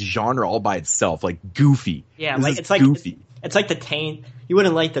like a genre all by itself, like goofy. Yeah, it's like goofy. It's like The Taint. You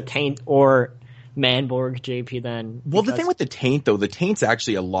wouldn't like The Taint or Manborg, JP, then. Well, the thing with The Taint though, The Taint's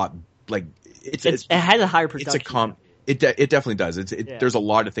actually a lot like it has a higher production. It definitely does. There's a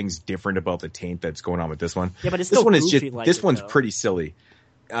lot of things different about The Taint that's going on with this one. Yeah, but this one is just this one's pretty silly.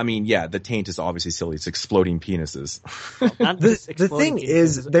 I mean, yeah, The Taint is obviously silly. It's exploding penises. The thing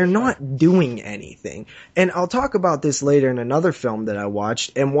is, they're not doing anything. And I'll talk about this later in another film that I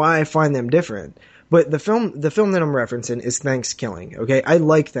watched and why I find them different. But the film that I'm referencing is Thanksgiving. Okay, I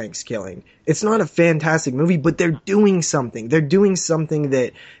like Thanksgiving. It's not a fantastic movie, but they're doing something. They're doing something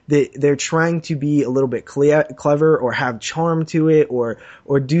that they're trying to be a little bit clever or have charm to it, or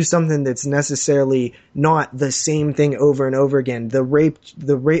do something that's necessarily not the same thing over and over again. Guys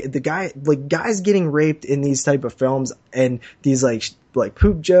getting raped in these type of films and these like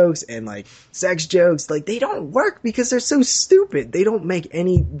poop jokes and like sex jokes, like they don't work because they're so stupid. They don't make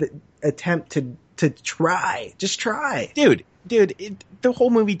any attempt to try. Just try. Dude, the whole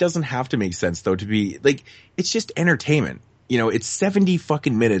movie doesn't have to make sense though to be like, it's just entertainment. It's 70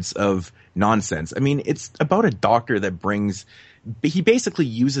 fucking minutes of nonsense. I mean, it's about a doctor that he basically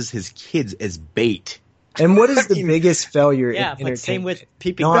uses his kids as bait. And what is the biggest failure in entertainment? Same with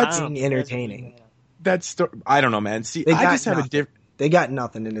people not being entertaining. I don't know, man. See, I just have a different. They got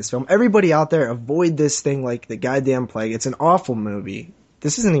nothing in this film. Everybody out there, avoid this thing like the goddamn plague. It's an awful movie.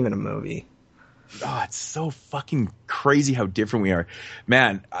 This isn't even a movie. Oh, it's so fucking crazy how different we are.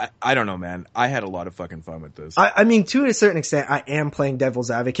 Man, I don't know, man. I had a lot of fucking fun with this. I mean, to a certain extent, I am playing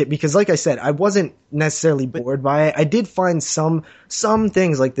devil's advocate because, like I said, I wasn't necessarily bored by it. I did find some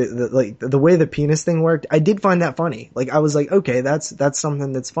things like the way the penis thing worked. I did find that funny. Like, I was like, okay, that's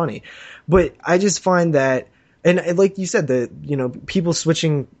something that's funny. But I just find that, and like you said, people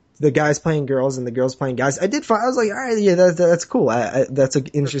switching the guys playing girls and the girls playing guys. I was like, all right, yeah, that's cool. That's an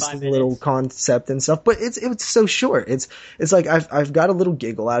interesting little concept and stuff, but it's so short. It's like I've got a little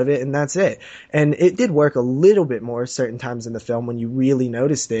giggle out of it and that's it. And it did work a little bit more certain times in the film when you really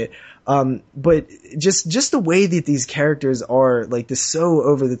noticed it. But just the way that these characters are, like, this so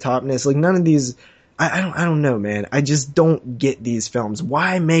over the topness, like none of these, I don't know, man. I just don't get these films.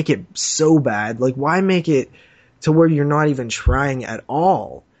 Why make it so bad? Like, why make it to where you're not even trying at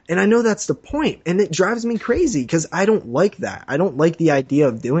all? And I know that's the point, and it drives me crazy because I don't like that. I don't like the idea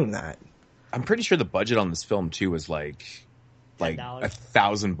of doing that. I'm pretty sure the budget on this film too was like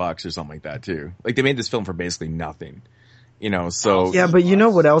 $1,000 or something like that too. Like, they made this film for basically nothing. You know, so... Yeah, but you know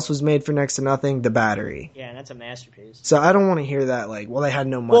what else was made for next to nothing? The Battery. Yeah, and that's a masterpiece. So I don't want to hear that, like, well, they had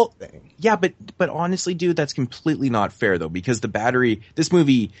no money thing. Yeah, but honestly, dude, that's completely not fair, though, because The Battery, this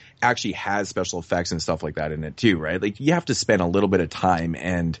movie actually has special effects and stuff like that in it, too, right? Like, you have to spend a little bit of time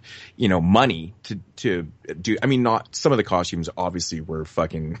and, you know, money to do... I mean, not... Some of the costumes, obviously, were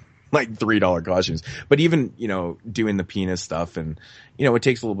fucking... like $3 costumes. But even, you know, doing the penis stuff and, you know, it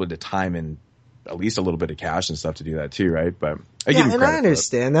takes a little bit of time and at least a little bit of cash and stuff to do that too, right? But I give him credit. I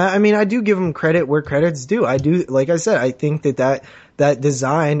understand that. I mean, I do give him credit where credit's due. I do, like I said, I think that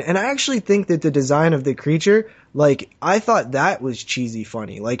design, and I actually think that the design of the creature, like, I thought that was cheesy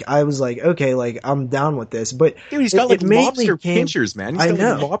funny. Like, I was like, okay, like, I'm down with this, but dude, he's got like lobster pinchers, man. He's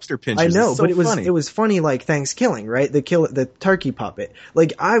got like lobster pinchers. I know, but it was funny, like Thanksgiving, right? The turkey puppet.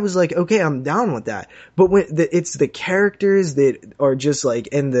 Like, I was like, okay, I'm down with that. But when it's the characters that are just like,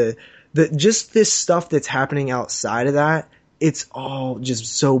 and just this stuff that's happening outside of that, it's all just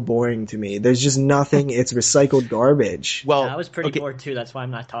so boring to me. There's just nothing. It's recycled garbage. Well, I was pretty bored too. That's why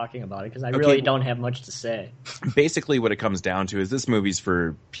I'm not talking about it, because I really don't have much to say. Basically, what it comes down to is this movie's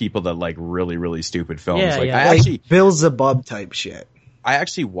for people that like really, really stupid films. Yeah, like, yeah. I actually Bill Zebub type shit. I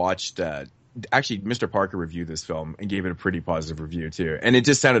actually watched. Mr. Parker reviewed this film and gave it a pretty positive review too. And it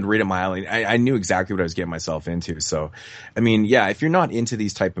just sounded right up my alley. I knew exactly what I was getting myself into. So, I mean, yeah, if you're not into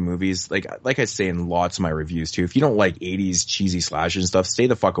these type of movies, like I say in lots of my reviews too, if you don't like 80s cheesy slashers and stuff, stay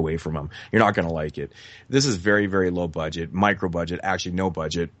the fuck away from them. You're not going to like it. This is very, very low budget, micro budget, actually no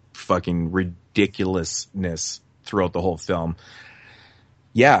budget, fucking ridiculousness throughout the whole film.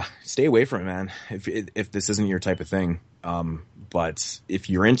 Yeah, stay away from it, man. If this isn't your type of thing. But if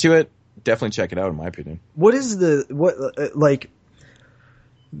you're into it, definitely check it out, in my opinion. What is the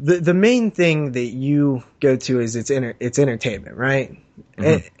main thing that you go to is it's entertainment, right?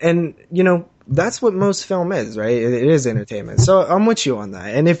 Mm-hmm. And you know, that's what most film is, right? It is entertainment. So I'm with you on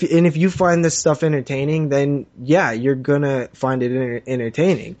that. And if you find this stuff entertaining, then yeah, you're gonna find it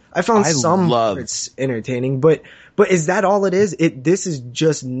entertaining. I found some parts entertaining, but is that all it is? This is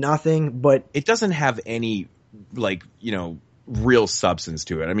just nothing. But it doesn't have any, like, you know, real substance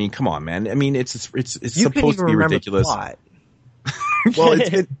to it. I mean, come on, man. I mean, it's supposed to be ridiculous. Well,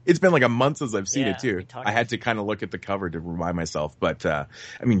 it's been like a month since I've seen it too. I had to kind of look at the cover to remind myself. But I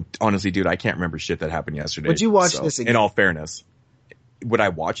mean, honestly, dude, I can't remember shit that happened yesterday. Would you watch this again? In all fairness, would I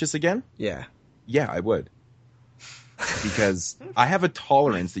watch this again? Yeah. Yeah, I would. Because I have a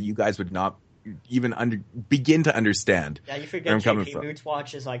tolerance that you guys would not even begin to understand. Yeah, you forget JP Moots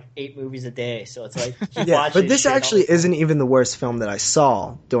watches like 8 movies a day, so it's like but this actually isn't even the worst film that I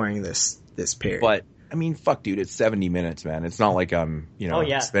saw during this period. But I mean, fuck, dude, it's 70 minutes, man. It's not like I'm,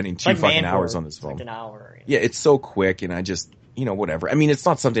 spending 2 fucking hours on this film. Like an hour. Yeah, it's so quick, and I just, you know, whatever. I mean, it's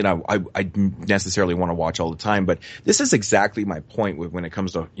not something I necessarily want to watch all the time, but this is exactly my point when it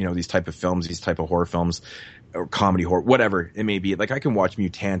comes to, you know, these type of films, these type of horror films, or comedy horror, whatever it may be. Like, I can watch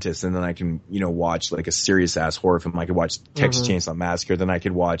Mutantis, and then I can, you know, watch like a serious ass horror film. I could watch Texas Chainsaw Massacre, then I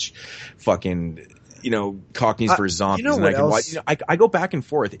could watch fucking, you know, Cockneys vs. Zombies, and I can watch. You know, I go back and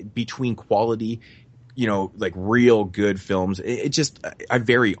forth between quality, you know, like real good films. I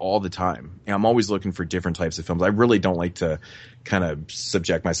vary all the time. And I'm always looking for different types of films. I really don't like to kind of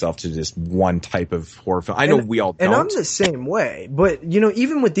subject myself to just one type of horror film. I know we all don't. And I'm the same way. But, you know,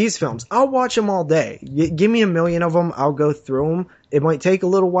 even with these films, I'll watch them all day. Give me 1,000,000 of them. I'll go through them. It might take a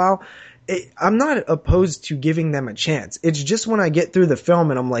little while. I'm not opposed to giving them a chance. It's just when I get through the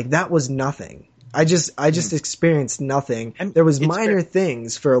film and I'm like, that was nothing. I just experienced nothing. And there was minor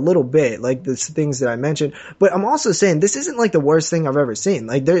things for a little bit, like the things that I mentioned. But I'm also saying this isn't like the worst thing I've ever seen.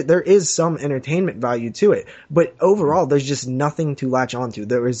 Like there is some entertainment value to it. But overall, there's just nothing to latch onto.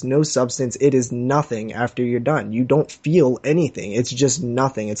 There is no substance. It is nothing after you're done. You don't feel anything. It's just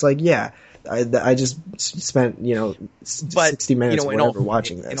nothing. It's like, yeah, I just spent, 60 minutes or whatever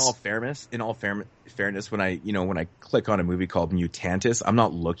watching this. In all fairness, when I click on a movie called Mutantis, I'm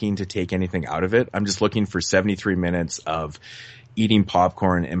not looking to take anything out of it. I'm just looking for 73 minutes of, eating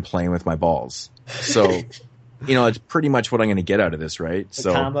popcorn and playing with my balls. So, it's pretty much what I'm going to get out of this, right?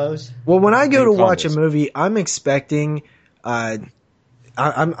 The combos. Well, when I go to watch a movie, I'm expecting,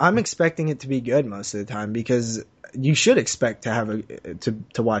 I'm expecting it to be good most of the time, because you should expect to have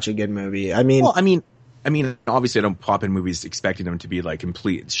to watch a good movie. I mean, obviously I don't pop in movies expecting them to be like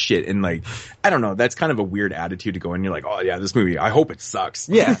complete shit. And like, I don't know, that's kind of a weird attitude to go in. You're like, oh yeah, this movie, I hope it sucks.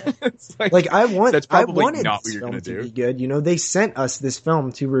 Yeah. I wanted not what this you're film gonna to be good. They sent us this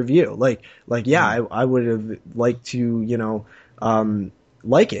film to review. I would have liked to,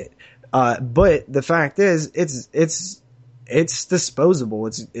 like it. But the fact is, it's disposable.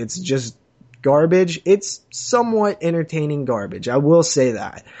 It's just garbage. It's somewhat entertaining garbage. I will say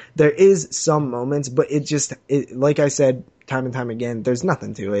that. There is some moments, but like I said time and time again, there's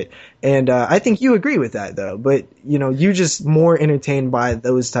nothing to it. And I think you agree with that though. But you're just more entertained by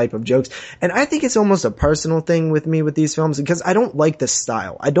those type of jokes. And I think it's almost a personal thing with me with these films, because I don't like the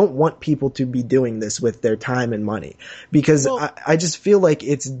style. I don't want people to be doing this with their time and money, because I just feel like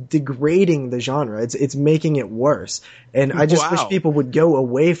it's degrading the genre. It's making it worse. And I just wish people would go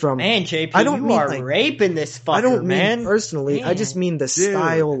away from. Man, JP, you are raping this fucker, I don't man. mean personally. Man. I just mean the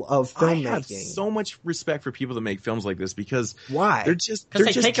style of filmmaking. I have so much respect for people that make films like this, because why? They're just trying.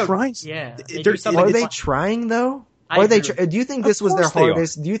 Are they trying though? Do you think this was their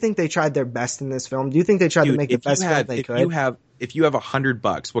hardest? Do you think they tried their best in this film? Do you think they tried to make the best film they could? If you have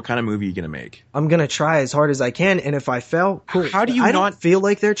 $100, what kind of movie are you gonna make? I'm gonna try as hard as I can, and if I fail, cool. How do you I don't feel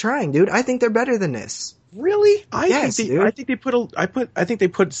like they're trying, dude? I think they're better than this. Really? I think they put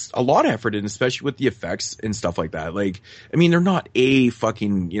a lot of effort in, especially with the effects and stuff like that. Like, I mean, they're not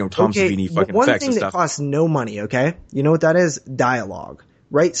fucking, Tom Savini fucking one effects thing and stuff. That costs no money, okay? You know what that is? Dialogue.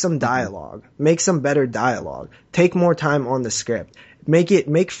 Write some dialogue. Make some better dialogue. Take more time on the script.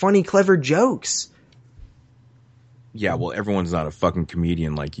 Make funny, clever jokes. Yeah, well, everyone's not a fucking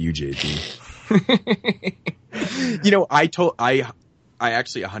comedian like you, JP. I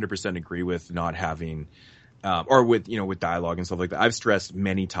actually 100% agree with not having, or with dialogue and stuff like that. I've stressed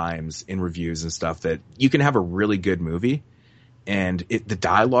many times in reviews and stuff that you can have a really good movie, and the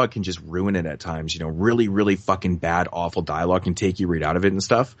dialogue can just ruin it at times. Really, really fucking bad, awful dialogue can take you right out of it and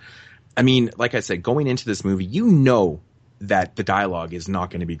stuff. I mean, like I said, going into this movie, that the dialogue is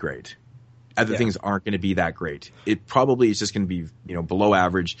not going to be great. Other things aren't going to be that great. It probably is just going to be, below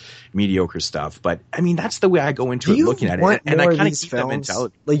average, mediocre stuff. But I mean, that's the way I go into it, looking at it, and I kind of keep that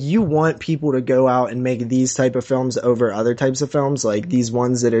mentality. Like, you want people to go out and make these type of films over other types of films, like these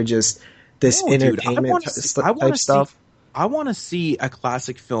ones that are just this entertainment type stuff. I want to see a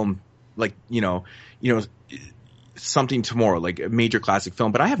classic film, like Something Tomorrow, like a major classic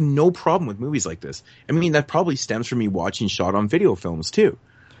film. But I have no problem with movies like this. I mean, that probably stems from me watching shot on video films too.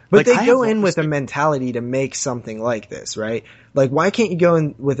 But they go in with a mentality to make something like this, right? Like, why can't you go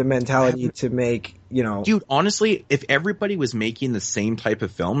in with a mentality to make, Dude, honestly, if everybody was making the same type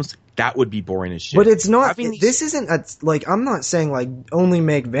of films, that would be boring as shit. But it's not, this isn't I'm not saying like only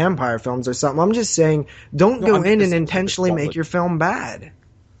make vampire films or something. I'm just saying don't go in and intentionally make your film bad.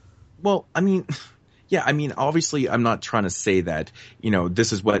 Well, I mean, yeah, I mean, obviously I'm not trying to say that,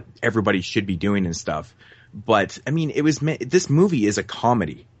 this is what everybody should be doing and stuff. But I mean, this movie is a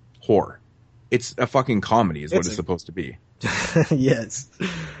comedy. Horror. It's a fucking comedy is what it's supposed to be. Yes.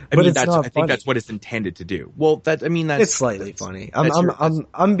 I think that's what it's intended to do. Well, it's slightly funny.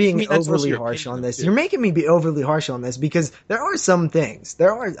 I'm being overly harsh on this. You're making me be overly harsh on this, because there are some things.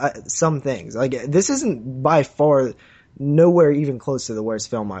 Like, this isn't by far nowhere even close to the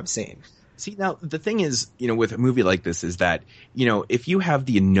worst film I've seen. See, now, the thing is, with a movie like this is that, if you have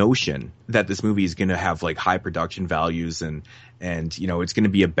the notion that this movie is going to have like high production values and it's going to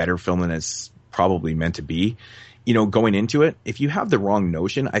be a better film than it's probably meant to be, going into it, if you have the wrong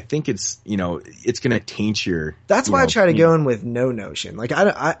notion, I think it's going to taint your. That's why I try to go in with no notion. Like,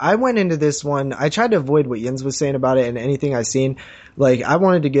 I went into this one, I tried to avoid what Jens was saying about it and anything I've seen. Like, I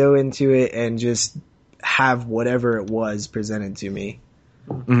wanted to go into it and just have whatever it was presented to me.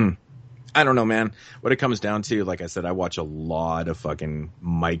 Mm-hmm. I don't know, man. What it comes down to, like I said, I watch a lot of fucking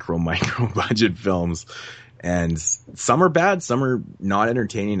micro budget films, and some are bad, some are not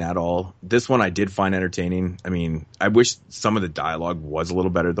entertaining at all. This one I did find entertaining. I mean, I wish some of the dialogue was a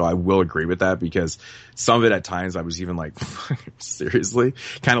little better, though. I will agree with that, because some of it at times I was even like, seriously,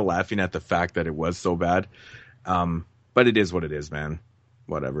 kind of laughing at the fact that it was so bad. But it is what it is, man.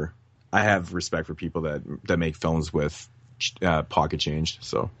 Whatever. I have respect for people that make films with pocket change.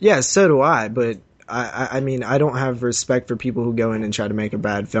 So yeah, so do I, but I mean, I don't have respect for people who go in and try to make a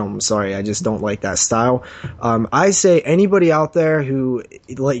bad film. Sorry, I just don't like that style. I say anybody out there who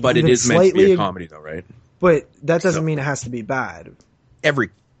like, but it is meant to be a comedy, though, right? But that doesn't mean it has to be bad.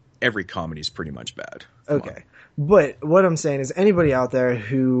 Every comedy is pretty much bad. Okay. But what I'm saying is anybody out there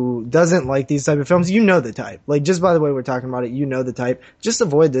who doesn't like these type of films, you know the type. Like, just by the way we're talking about it, you know the type. Just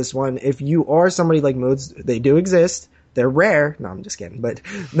avoid this one. If you are somebody like Moods, they do exist. They're rare. No, I'm just kidding. But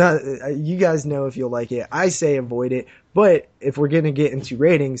no, you guys know if you'll like it. I say avoid it. But if we're going to get into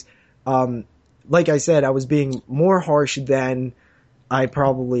ratings, like I said, I was being more harsh than I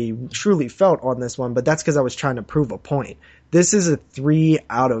probably truly felt on this one. But that's because I was trying to prove a point. This is a 3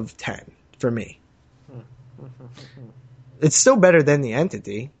 out of 10 for me. It's still better than The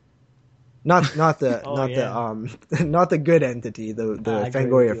Entity. Not the not the good Entity, the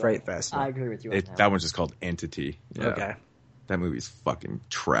Fangoria Fright Fest. I agree with you. That one's just called Entity. Yeah. Okay. That movie's fucking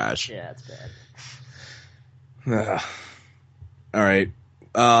trash. Yeah, it's bad. All right.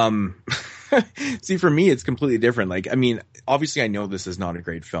 See, for me, it's completely different. Like, I mean, obviously, I know this is not a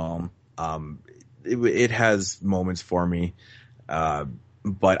great film. It has moments for me,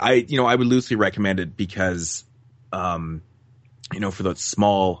 but I would loosely recommend it because, for the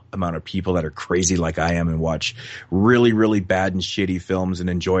small amount of people that are crazy like I am and watch really, really bad and shitty films and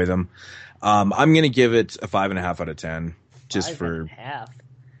enjoy them, I'm going to give it a 5.5 out of 10. Just for, 5.5.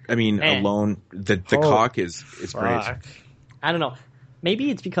 I mean, Man. alone, the cock is great. I don't know.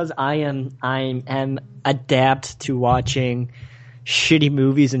 Maybe it's because I am adapt to watching shitty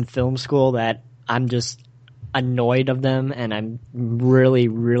movies in film school that I'm just annoyed of them, and I'm really,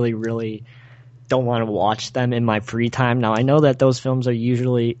 really, really don't want to watch them in my free time. Now, I know that those films are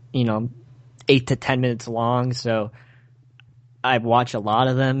usually, 8 to 10 minutes long, so I watch a lot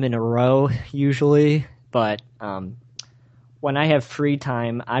of them in a row usually, but when I have free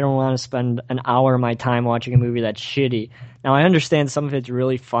time, I don't want to spend an hour of my time watching a movie that's shitty. Now, I understand some of it's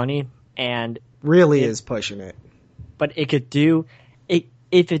really funny, and really is pushing it. But it could do it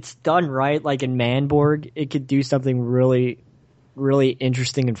if it's done right, like in Manborg. It could do something really, really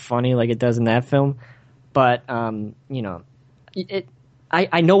interesting and funny, like it does in that film. But I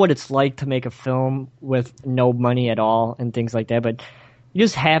know what it's like to make a film with no money at all and things like that. But you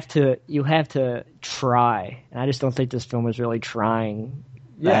have to try, and I just don't think this film is really trying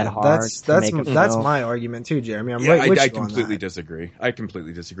that hard. That's my argument too, Jeremy. I completely disagree.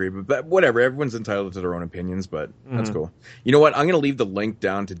 But whatever, everyone's entitled to their own opinions, but that's cool. You know what? I'm going to leave the link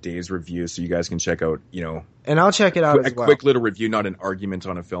down to Dave's review so you guys can check out, and I'll check it out as well. Quick little review, not an argument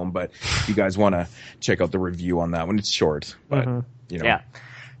on a film, but if you guys want to check out the review on that one, it's short, but Yeah.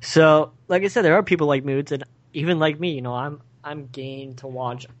 So, like I said, there are people like Moods, and even like me, I'm game to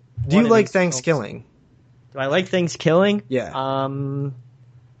watch. Do you like Thanksgiving? Do I like Thanksgiving? Yeah.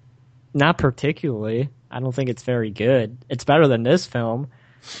 Not particularly. I don't think it's very good. It's better than this film,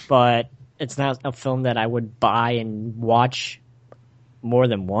 but it's not a film that I would buy and watch more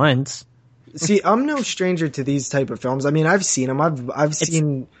than once. See, I'm no stranger to these type of films. I mean, I've seen them. I've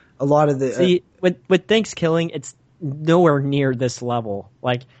seen a lot of the. See, with Thanksgiving, it's nowhere near this level.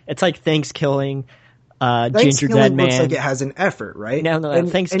 Like, it's like Thanksgiving. Ginger Dead Man looks like it has an effort, right? No,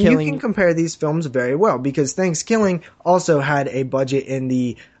 Thanksgiving. And you can compare these films very well because Thanksgiving also had a budget in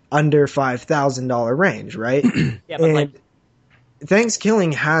the under $5,000 range, right? Yeah, but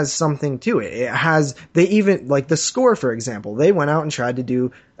Thanksgiving has something to it. It has, they even, like the score, for example, they went out and tried to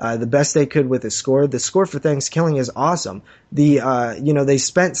do the best they could with the score. The score for Thanksgiving is awesome. They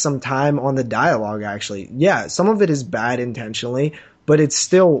spent some time on the dialogue, actually. Yeah, some of it is bad intentionally, but it's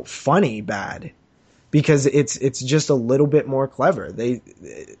still funny bad. Because it's just a little bit more clever.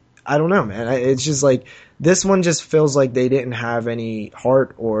 I don't know, man. It's just like, this one just feels like they didn't have any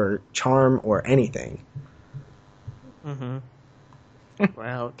heart or charm or anything. Mm-hmm.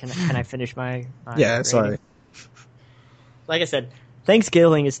 Well, can I finish my yeah, rating? Sorry. Like I said,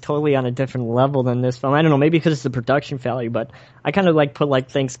 Thanksgiving is totally on a different level than this film. I don't know, maybe because it's the production value, but I kind of put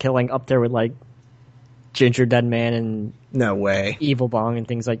Thanksgiving up there with Ginger Dead Man and no way Evil Bong and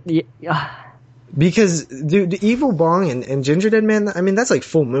things like yeah. Because, dude, Evil Bong and Ginger Dead Man, I mean, that's like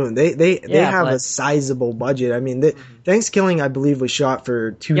Full Moon. They have a sizable budget. I mean, Thanksgiving, I believe, was shot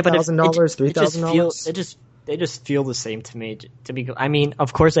for $2,000, $3,000. They just feel the same to me. I mean,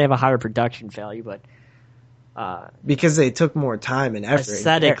 of course, they have a higher production value, but because they took more time and effort.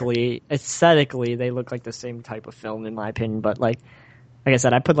 Aesthetically, they look like the same type of film, in my opinion. But like I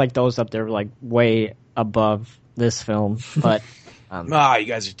said, I put those up there way above this film, but. You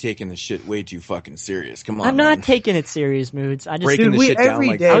guys are taking this shit way too fucking serious. Come on, I'm not taking it serious, Moods. I just breaking the shit down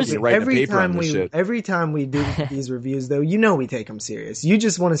like you're writing a paper on this shit. Every time we do these reviews, though, you know we take them serious. You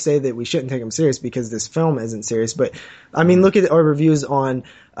just want to say that we shouldn't take them serious because this film isn't serious. But I mean, look at our reviews on,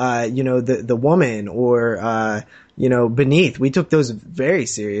 the Woman or Beneath. We took those very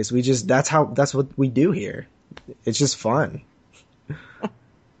serious. That's what we do here. It's just fun.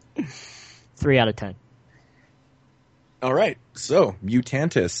 3 out of 10. All right. So,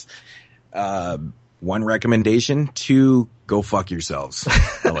 Mutantis. 1 recommendation, 2, go fuck yourselves.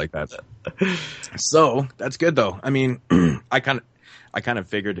 I like that. So, that's good though. I mean, I kind of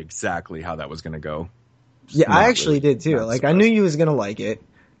figured exactly how that was going to go. Yeah, I actually did too. Like, I knew you was going to like it.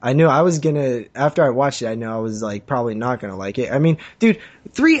 I knew I was gonna, after I watched it, I knew I was like probably not gonna like it. I mean, dude,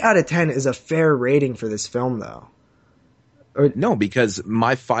 3 out of 10 is a fair rating for this film though. No, because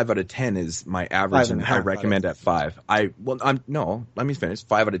my 5 out of 10 is my average, and I recommend at 5. Let me finish.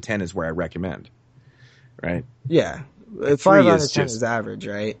 5 out of 10 is where I recommend, right? Yeah, 5 out of 10 is average,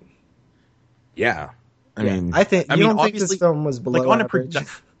 right? Yeah, I mean, I don't think this film was below like average.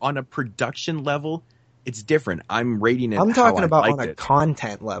 On a production level, it's different. I'm rating it. I'm talking about on a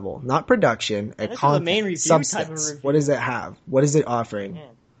content level, not production. A content, main review substance. type of review. What does it have? What is it offering? Yeah.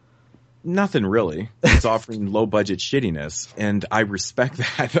 Nothing really. It's offering low budget shittiness, and I respect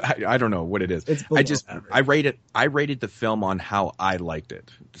that. I don't know what it is. I rated the film on how I liked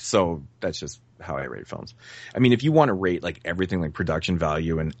it. So that's just how I rate films. I mean, if you want to rate like everything, like production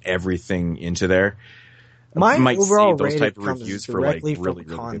value and everything into there, my might overall save those rating type of reviews for like really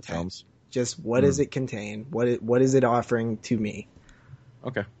good films. Just what does it contain? What is it offering to me?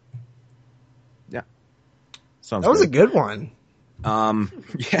 Okay. Yeah. Sounds that was a good one.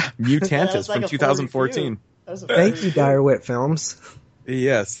 Yeah, Mutantis from 2014. Thank you, Direwit Films.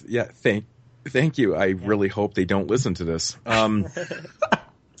 Yes, yeah, thank you. I really hope they don't listen to this.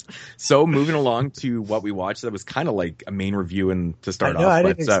 So moving along to what we watched, that was kind of like a main review and to start off. I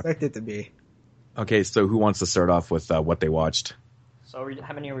didn't expect it to be. Okay, so who wants to start off with what they watched? So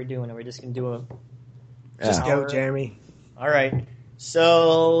how many are we doing? Are we just going to do a... Just go, Jeremy. All right.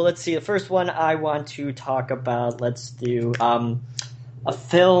 So let's see. The first one I want to talk about, let's do a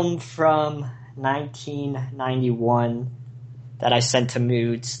film from 1991 that I sent to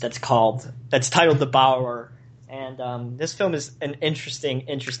Moods that's titled The Bower. And this film is an interesting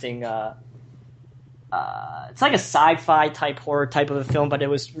it's like a sci-fi type horror type of a film, but it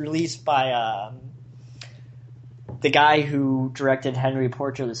was released by the guy who directed Henry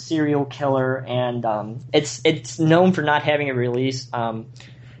Portrait of the Serial Killer, and it's known for not having a release.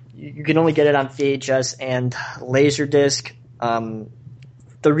 You can only get it on VHS and Laserdisc.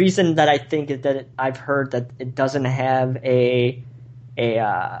 The reason that I think is that I've heard that it doesn't have a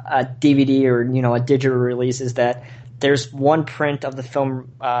DVD or a digital release is that there's one print of the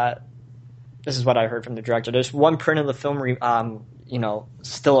film. This is what I heard from the director. There's one print of the film,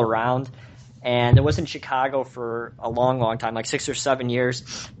 still around. And it was in Chicago for a long, long time, like 6 or 7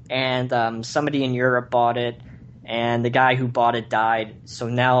 years. And somebody in Europe bought it, and the guy who bought it died. So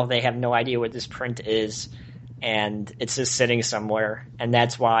now they have no idea what this print is, and it's just sitting somewhere. And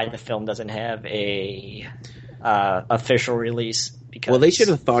that's why the film doesn't have a official release. Because they should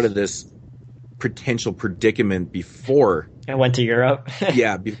have thought of this potential predicament before it went to Europe.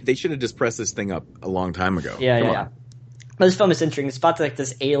 Yeah, they should have just pressed this thing up a long time ago. Yeah. But this film is interesting. It's about like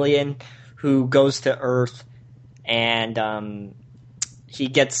this alien who goes to Earth, and he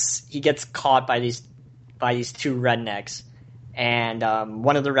gets caught by these 2 rednecks, and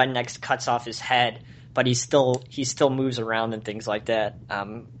one of the rednecks cuts off his head, but he still moves around and things like that.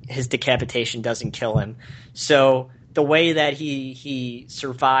 His decapitation doesn't kill him, so the way that he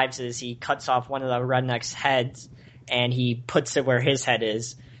survives is he cuts off one of the rednecks' heads and he puts it where his head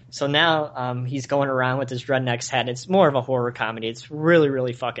is. So now he's going around with his redneck's head. It's more of a horror comedy. It's really,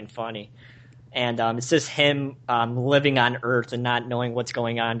 really fucking funny. And it's just him living on Earth and not knowing what's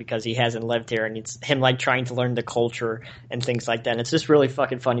going on because he hasn't lived here. And it's him like trying to learn the culture and things like that. And it's just really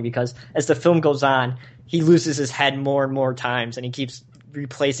fucking funny because as the film goes on, he loses his head more and more times and he keeps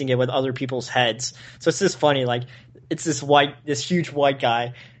replacing it with other people's heads. So it's just funny. Like it's this huge white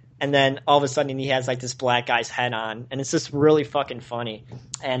guy. And then all of a sudden he has like this black guy's head on, and it's just really fucking funny.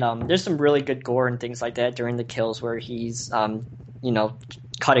 And there's some really good gore and things like that during the kills where he's,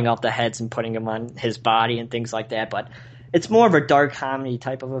 cutting off the heads and putting them on his body and things like that. But it's more of a dark comedy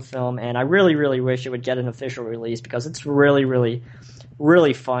type of a film, and I really, really wish it would get an official release because it's really, really,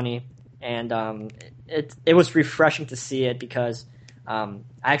 really funny. And it was refreshing to see it because I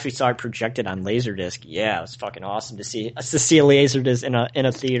actually saw it projected on Laserdisc. Yeah, it was fucking awesome to see a Laserdisc in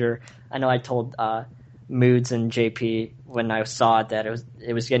a theater. I know I told Moods and JP when I saw it that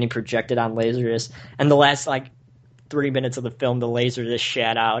it was getting projected on Laserdisc, and the last like 3 minutes of the film, the Laserdisc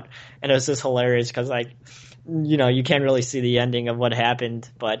shat out, and it was just hilarious because like, you know, you can't really see the ending of what happened,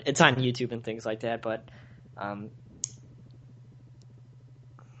 but it's on YouTube and things like that. But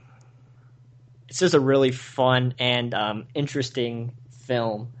it's just a really fun and interesting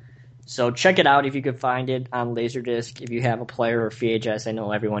film. So check it out if you could find it on Laserdisc. If you have a player or VHS, I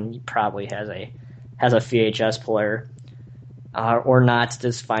know everyone probably has a VHS player, or not.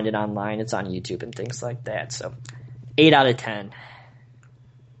 Just find it online. It's on YouTube and things like that. So 8 out of 10.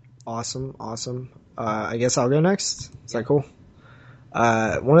 Awesome. I guess I'll go next. Is that cool?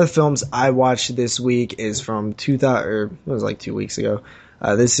 One of the films I watched this week is from 2000, or it was like 2 weeks ago.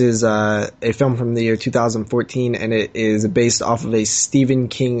 This is a film from the year 2014, and it is based off of a Stephen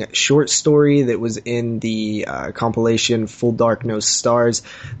King short story that was in the compilation Full Dark No Stars.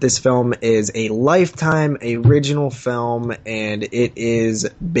 This film is a Lifetime original film, and it is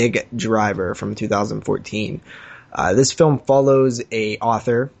Big Driver from 2014. This film follows a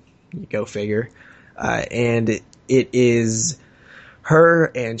author, go figure, and it is her,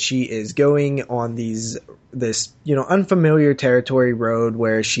 and she is going on this, unfamiliar territory road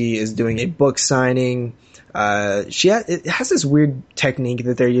where she is doing a book signing. It has this weird technique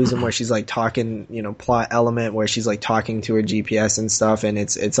that they're using where she's like talking, plot element where she's like talking to her GPS and stuff, and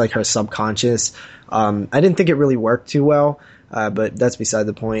it's like her subconscious. I didn't think it really worked too well, but that's beside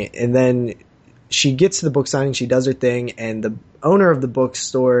the point. And then she gets to the book signing, she does her thing, and the owner of the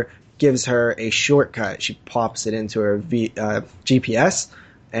bookstore gives her a shortcut. She pops it into her GPS,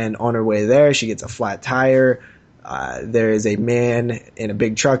 and on her way there, she gets a flat tire. There is a man in a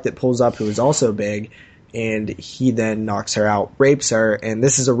big truck that pulls up who is also big, and he then knocks her out, rapes her, and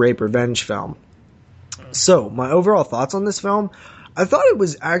this is a rape revenge film. So, my overall thoughts on this film, I thought it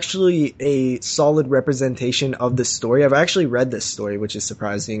was actually a solid representation of the story. I've actually read this story, which is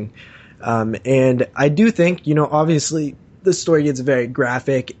surprising. And I do think, obviously, the story gets very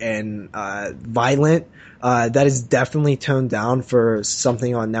graphic and violent. That is definitely toned down for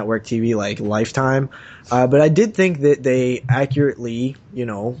something on network TV like Lifetime. But I did think that they accurately,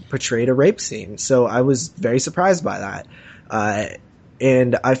 portrayed a rape scene. So I was very surprised by that.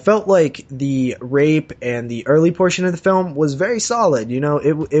 And I felt like the rape and the early portion of the film was very solid.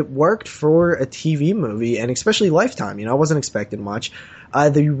 It worked for a TV movie, and especially Lifetime. I wasn't expecting much.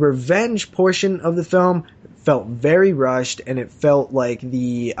 The revenge portion of the film felt very rushed, and it felt like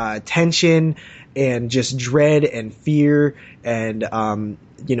the tension and just dread and fear and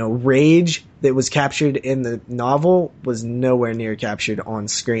rage that was captured in the novel was nowhere near captured on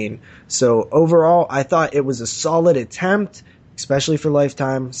screen. So overall, I thought it was a solid attempt, especially for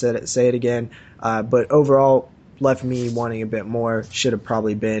Lifetime. Say it again, but overall left me wanting a bit more. Should have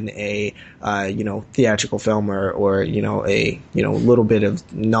probably been a theatrical film or a little bit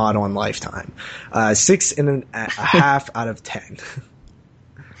of nod on Lifetime. 6.5 out of 10.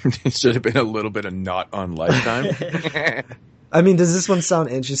 It should have been a little bit of not on Lifetime. I mean, does this one sound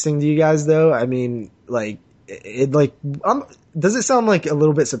interesting to you guys though? I mean, does it sound like a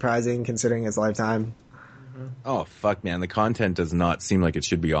little bit surprising considering it's Lifetime? Oh fuck, man! The content does not seem like it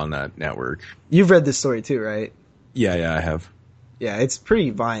should be on that network. You've read this story too, right? Yeah, I have. Yeah, it's pretty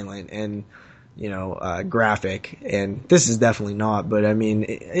violent and, graphic, and this is definitely not, but I mean,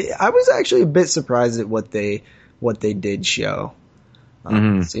 I was actually a bit surprised at what they did show.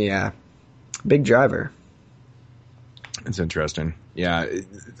 So yeah, Big Driver. It's interesting. Yeah.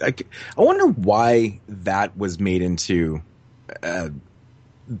 I wonder why that was made into, for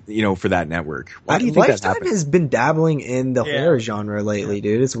that network. Why do you think Lifetime that happened? has been dabbling in the horror genre lately,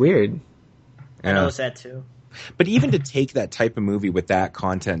 dude. It's weird. I noticed that too. But even to take that type of movie with that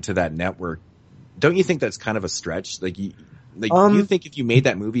content to that network, don't you think that's kind of a stretch? You think if you made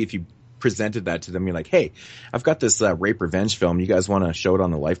that movie, if you presented that to them, you're like, hey, I've got this rape revenge film. You guys want to show it on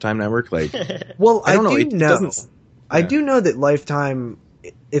the Lifetime network? Well, I do know that Lifetime,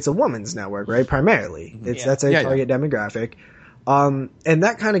 it's a woman's network, right? Primarily. That's a target demographic. And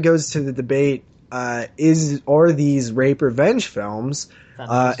that kind of goes to the debate, are these rape revenge films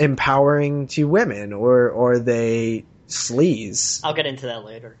empowering to women, or are they sleaze? I'll get into that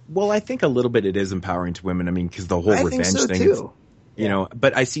later. Well, I think a little bit it is empowering to women. I mean, because the whole revenge thing, too.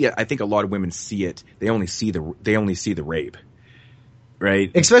 But I think a lot of women see it. They only see the rape,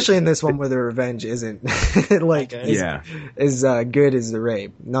 right? Especially in this one where the revenge isn't as good as the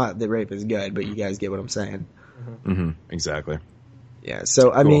rape. Not that rape is good, but you guys get what I'm saying. Exactly. Yeah.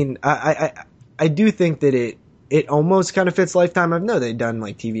 So, I mean, I do think that it almost kind of fits Lifetime. I know they've done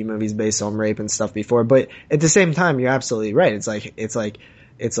like TV movies based on rape and stuff before, but at the same time, you're absolutely right. It's like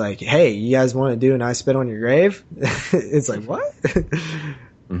it's like, hey, you guys want to do an I Spit on Your Grave? It's like, what?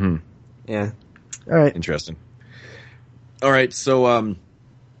 Mm-hmm. Yeah. All right. Interesting. All right. So,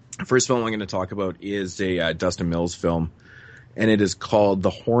 first film I'm going to talk about is a Dustin Mills film, and it is called The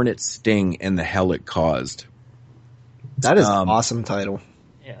Hornet Sting and the Hell It Caused. That is an awesome title.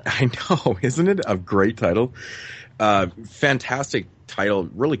 Yeah. I know. Isn't it a great title? Fantastic title.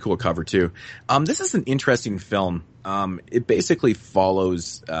 Really cool cover, too. This is an interesting film. It basically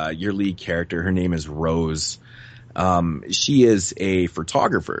follows your lead character. Her name is Rose. She is a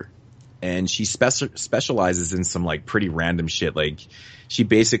photographer, and she specializes in some like pretty random shit. Like she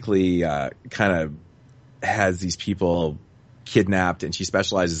basically kind of has these people kidnapped, and she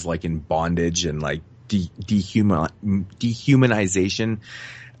specializes like in bondage and like dehumanization,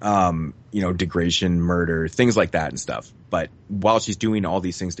 degradation, murder, things like that and stuff. But while she's doing all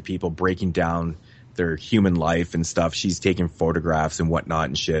these things to people, breaking down their human life and stuff, she's taking photographs and whatnot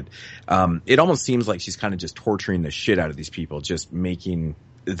and shit. It almost seems like she's kind of just torturing the shit out of these people, just making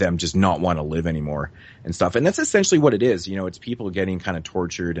them just not want to live anymore and stuff. And that's essentially what it is. It's people getting kind of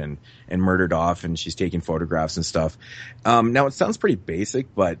tortured and murdered off, and she's taking photographs and stuff. Now it sounds pretty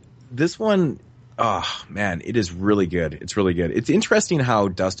basic, but this one, oh man, it is really good. It's really good. It's interesting how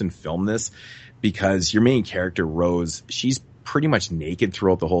Dustin filmed this, because your main character, Rose, she's pretty much naked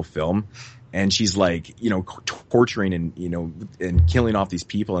throughout the whole film. And she's like, torturing and killing off these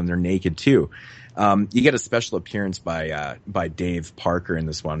people, and they're naked too. You get a special appearance by Dave Parker in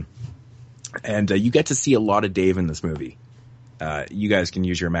this one. And you get to see a lot of Dave in this movie. You guys can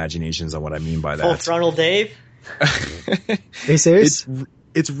use your imaginations on what I mean by that. Full frontal Dave? Are you serious?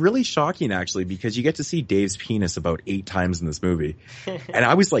 It's really shocking, actually, because you get to see Dave's penis about 8 times in this movie. And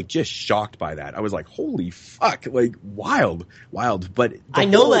I was like just shocked by that. I was like, holy fuck, like wild. But I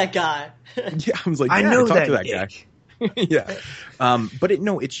know that guy. Yeah, I was like, I know talk that to that guy. Yeah. But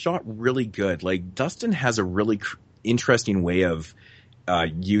it's shot really good. Like Dustin has a really interesting way of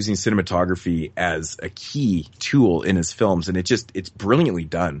using cinematography as a key tool in his films, and it's brilliantly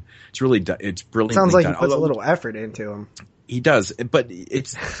done. It's brilliantly Sounds like done. he puts a little effort into them. He does, but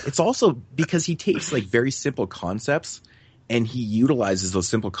it's also because he takes like very simple concepts and he utilizes those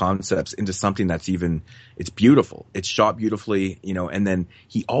simple concepts into something that's it's beautiful. It's shot beautifully, and then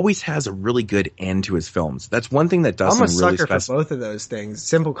he always has a really good end to his films. That's one thing that Dustin really I'm a sucker for both of those things.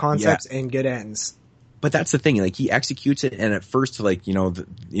 Simple concepts and good ends. But that's the thing, like he executes it, and at first, like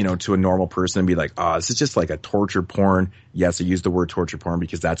to a normal person, be like, this is just like a torture porn. Yes, I use the word torture porn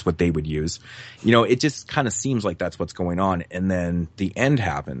because that's what they would use. It just kind of seems like that's what's going on, and then the end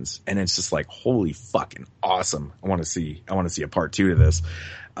happens, and it's just like, holy fucking awesome! I want to see a part 2 to this.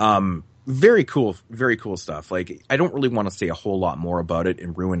 Very cool stuff. Like I don't really want to say a whole lot more about it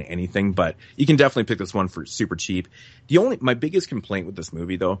and ruin anything, but you can definitely pick this one for super cheap. My biggest complaint with this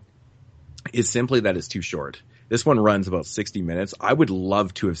movie though is simply that it's too short. This one runs about 60 minutes. I would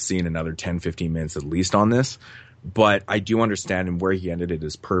love to have seen another 10-15 minutes at least on this, but I do understand, and where he ended it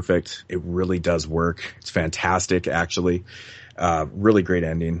is perfect. It really does work. It's fantastic, actually. Really great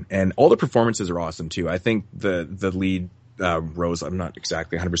ending, and all the performances are awesome too. I think the lead, Rose, I'm not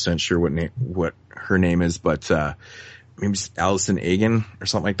exactly 100% sure what her name is, but maybe it's Allison Egan or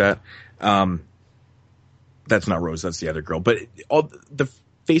something like that. That's not Rose, that's the other girl. But all the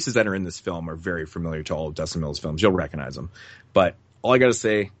faces that are in this film are very familiar to all of Dustin Mills' films. You'll recognize them. But all I gotta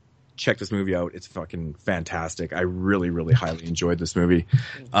say, check this movie out. It's fucking fantastic. I really, really highly enjoyed this movie.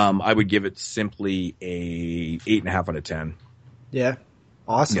 I would give it simply a 8.5 out of 10. Yeah.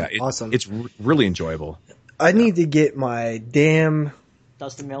 Awesome. Yeah, awesome. It's really enjoyable. I need to get my damn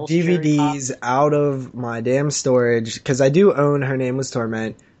Dustin Mills DVDs out of my damn storage, because I do own Her Name Was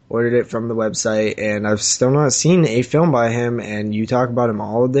Torment. Ordered it from the website, and I've still not seen a film by him, and you talk about him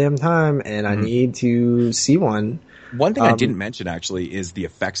all the damn time, and I need to see one. One thing I didn't mention, actually, is the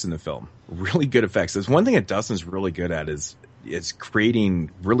effects in the film. Really good effects. There's one thing that Dustin's really good at is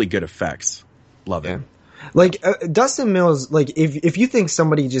creating really good effects. Love it. Like, Dustin Mills, like, if you think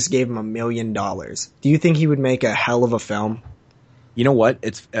somebody just gave him $1 million, do you think he would make a hell of a film? You know what?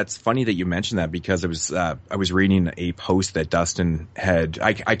 It's funny that you mentioned that, because I was reading a post that Dustin had.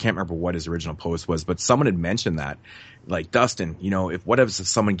 I can't remember what his original post was, but someone had mentioned that, like, Dustin, if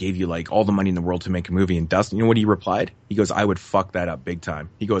someone gave you like all the money in the world to make a movie, and Dustin, you know what he replied? He goes, I would fuck that up big time.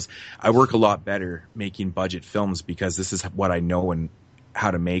 He goes, I work a lot better making budget films because this is what I know and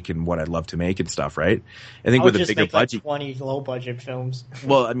how to make and what I'd love to make and stuff, right? I think with a bigger budget, like 20 low budget films.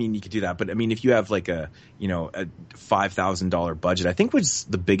 Well, I mean, you could do that, but I mean, if you have like a $5,000 budget, I think was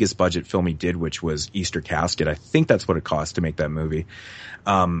the biggest budget film he did, which was Easter Casket. I think that's what it cost to make that movie.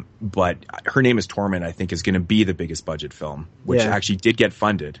 But Her Name is Torment, I think, is going to be the biggest budget film, which actually did get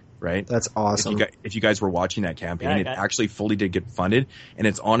funded, right? That's awesome. If you guys were watching that campaign, it actually fully did get funded, and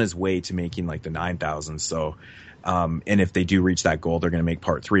it's on its way to making like the 9,000. So, and if they do reach that goal, they're going to make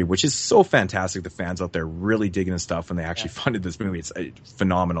part 3, which is so fantastic. The fans out there really digging the stuff when they actually funded this movie. It's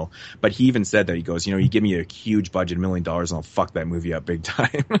phenomenal. But he even said that, he goes, you give me a huge budget, $1 million, and I'll fuck that movie up big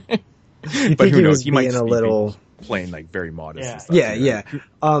time. But who knows? He might just be playing like very modest. Yeah,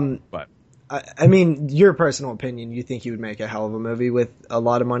 and stuff, but I mean, your personal opinion, you think he would make a hell of a movie with a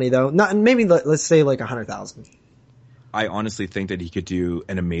lot of money, though? Not maybe let's say like 100,000. I honestly think that he could do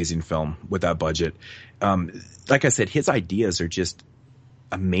an amazing film with that budget. Like I said, his ideas are just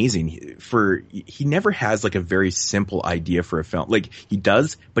amazing. He never has like a very simple idea for a film. Like he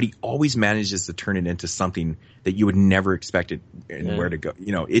does, but he always manages to turn it into something that you would never expect it and where to go.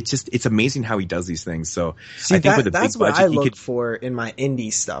 It's amazing how he does these things. So see, I think with a that's big budget, what I look for in my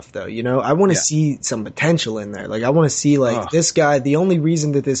indie stuff, though. I want to see some potential in there. Like I want to see this guy. The only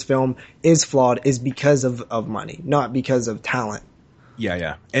reason that this film is flawed is because of money, not because of talent.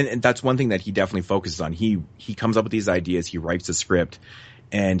 Yeah. And that's one thing that he definitely focuses on. He comes up with these ideas. He writes a script.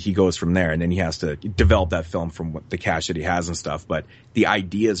 And he goes from there, and then he has to develop that film from the cash that he has and stuff. But the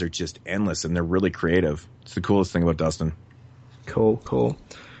ideas are just endless, and they're really creative. It's the coolest thing about Dustin. Cool.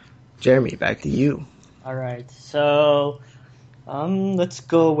 Jeremy, back to you. All right, so let's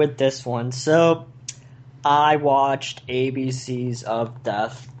go with this one. So I watched ABCs of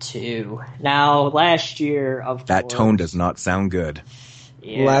Death 2. Now, last year, of that course, tone does not sound good.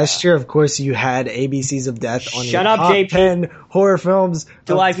 Yeah. Last year, of course, you had ABCs of Death on your top JP. 10 horror films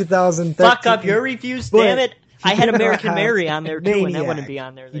Do of I 2013. fuck up your reviews? Damn it! I had American Mary on there too, Maniac. and that wouldn't be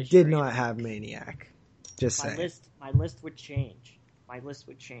on there. You did not have Maniac. Just saying. My list would change.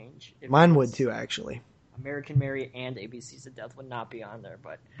 Mine would too, actually. American Mary and ABCs of Death would not be on there,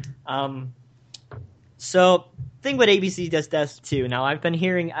 but so thing with ABCs of Death 2. Now I've been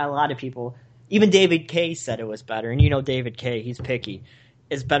hearing a lot of people, even David Kay said it was better, and David Kay, he's picky.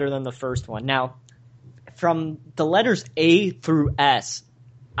 Is better than the first one. Now, from the letters A through S,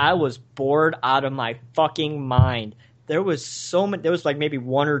 I was bored out of my fucking mind. There was so many. There was like maybe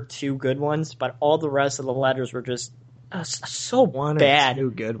 1 or 2 good ones, but all the rest of the letters were just so one bad. 1 or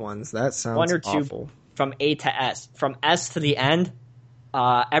 2 good ones. That sounds 1 or 2 awful. From A to S. From S to the end,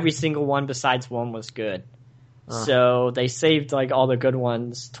 every single one besides 1 was good. So they saved like all the good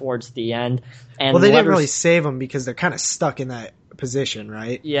ones towards the end. And well, they didn't really save them because they're kind of stuck in that position,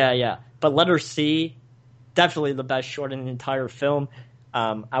 right? Yeah. But letter C, definitely the best short in the entire film.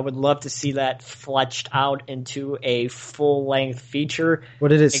 I would love to see that fleshed out into a full-length feature. What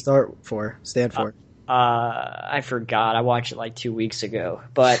did it stand for? I forgot. I watched it like 2 weeks ago.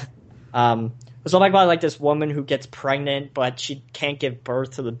 But it's something about like this woman who gets pregnant, but she can't give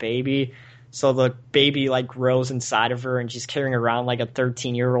birth to the baby. So the baby like grows inside of her, and she's carrying around like a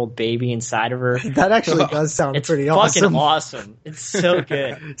 13-year-old baby inside of her. That actually does sound pretty awesome. It's fucking awesome. It's so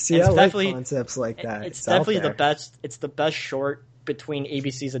good. See, I like concepts like that. It's definitely the best. It's the best short between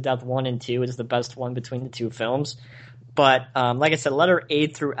ABCs of Death 1 and 2. It's the best one between the 2 films. But like I said, letter A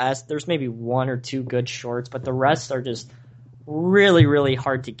through S, there's maybe 1 or 2 good shorts, but the rest are just really, really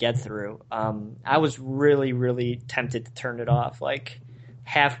hard to get through. I was really, really tempted to turn it off. Like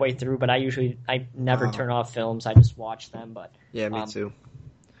halfway through, but I never turn off films. I just watch them. But yeah, me too.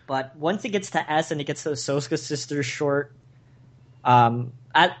 But once it gets to S and it gets to the Soska Sisters short,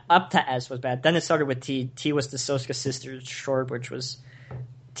 up to S was bad. Then it started with T. T was the Soska Sisters short, which was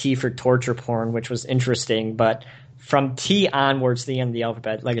T for torture porn, which was interesting. But from T onwards, the end of the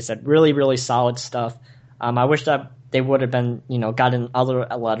alphabet, like I said, really, really solid stuff. I wish that they would have been, gotten other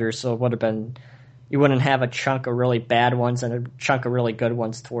letters, so it would have been. You wouldn't have a chunk of really bad ones and a chunk of really good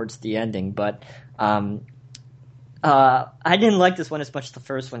ones towards the ending. But I didn't like this one as much as the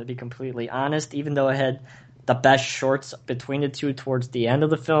first one, to be completely honest, even though it had the best shorts between the two towards the end of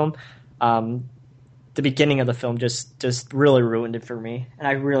the film. The beginning of the film just really ruined it for me. And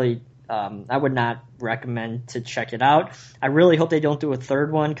I really I would not recommend to check it out. I really hope they don't do a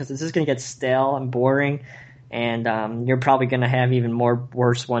third one because this is going to get stale and boring. And you're probably going to have even more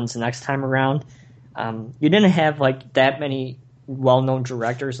worse ones the next time around. You didn't have like that many well-known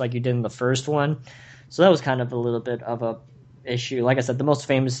directors like you did in the first one, so that was kind of a little bit of a issue. Like I said, the most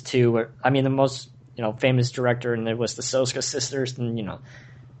famous two were, the most famous director, and it was the Soska Sisters, and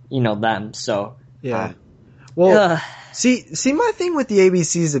you know them. So yeah. Well, see, my thing with the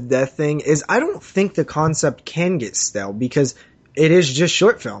ABCs of Death thing is I don't think the concept can get stale because it is just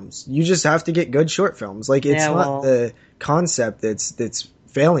short films. You just have to get good short films. Like, it's not the concept that's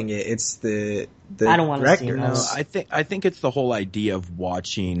failing it. It's the I don't want to see those. I think it's the whole idea of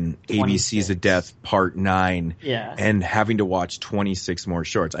watching ABCs of Death Part 9 and having to watch 26 more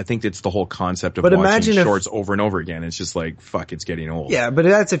shorts. I think it's the whole concept of watching shorts over and over again. It's just like, fuck, it's getting old. Yeah, but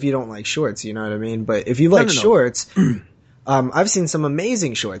that's if you don't like shorts, you know what I mean? But if you like shorts, I've seen some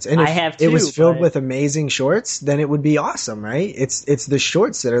amazing shorts. And if it was filled with amazing shorts, then it would be awesome, right? It's the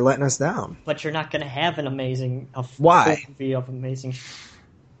shorts that are letting us down. But you're not going to have an amazing movie of amazing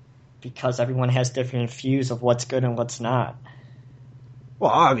because everyone has different views of what's good and what's not.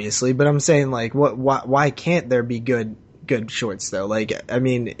 Well, obviously, but I'm saying, like, why can't there be good shorts though? Like, I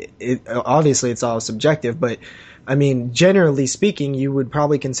mean, obviously it's all subjective, but I mean, generally speaking, you would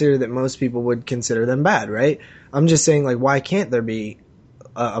probably consider that most people would consider them bad, right? I'm just saying, like, why can't there be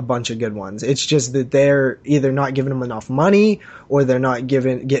a bunch of good ones? It's just that they're either not giving them enough money or they're not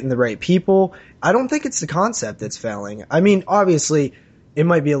getting the right people. I don't think it's the concept that's failing. I mean, obviously, it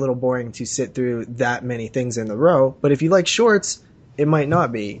might be a little boring to sit through that many things in a row, but if you like shorts, it might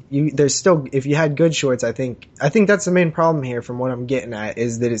not be. There's still, if you had good shorts, I think that's the main problem here from what I'm getting at,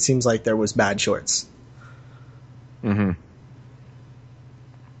 is that it seems like there was bad shorts. Mm-hmm.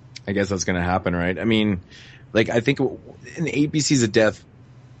 I guess that's going to happen, right? I mean, like, I think in ABCs of Death,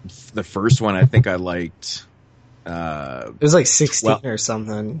 the first one, I think I liked... it was like 16 or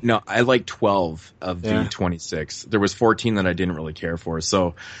something. No, I liked 12 of the 26. There was 14 that I didn't really care for,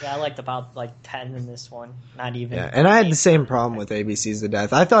 so... Yeah, I liked about, like, 10 in this one. Not even... Yeah, and I had the same problem with ABCs of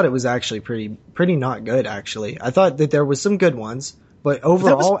Death. I thought it was actually pretty not good, actually. I thought that there was some good ones, but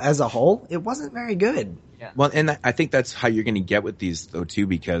overall, as a whole, it wasn't very good. Yeah. Well, and I think that's how you're going to get with these, though, too,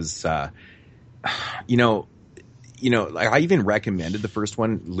 because, like, I even recommended the first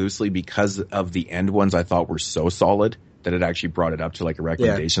one loosely because of the end ones I thought were so solid that it actually brought it up to, like, a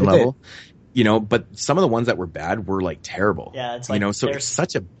recommendation level. But some of the ones that were bad were, like, terrible. Yeah, it's like, so it's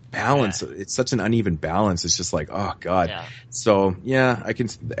such a balance. Yeah. It's such an uneven balance. It's just like, oh God. Yeah. So yeah, I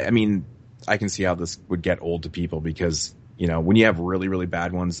can see how this would get old to people because, when you have really, really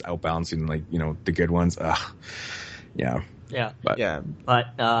bad ones outbalancing, like, the good ones, yeah. Yeah. But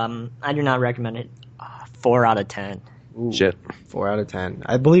I do not recommend it. 4 out of 10. Ooh, shit. 4 out of 10.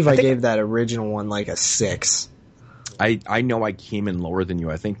 I believe I gave that original one like a 6. I know I came in lower than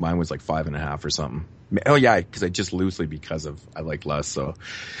you. I think mine was like 5.5 or something. Oh yeah, because I just loosely because of I like less. So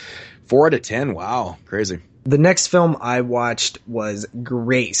 4 out of 10. Wow, crazy. The next film I watched was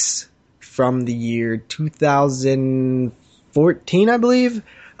Grace from the year 2014, I believe.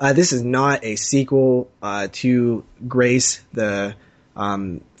 This is not a sequel to Grace, the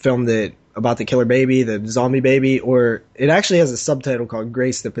film that about the killer baby, the zombie baby, or it actually has a subtitle called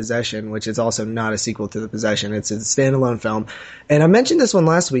Grace the Possession, which is also not a sequel to The Possession. It's a standalone film. And I mentioned this one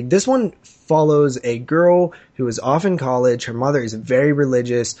last week. This one follows a girl who is off in college. Her mother is very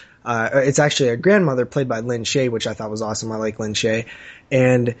religious. It's actually a grandmother played by Lin Shaye, which I thought was awesome. I like Lin Shaye.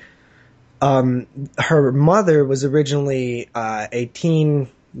 And her mother was originally a teen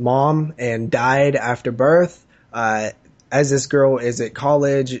mom and died after birth. As this girl is at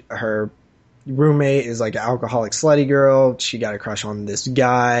college, her roommate is like an alcoholic slutty girl. She got a crush on this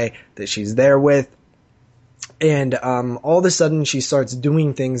guy that she's there with. And all of a sudden she starts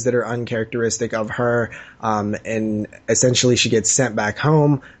doing things that are uncharacteristic of her. And essentially she gets sent back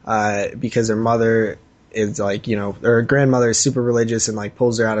home because her mother is like, her grandmother is super religious and like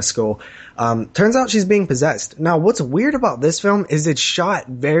pulls her out of school. Turns out she's being possessed. Now what's weird about this film is it's shot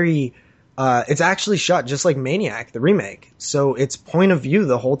it's actually shot just like Maniac, the remake. So it's point of view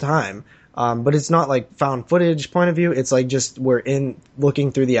the whole time. But it's not like found footage point of view. It's like just we're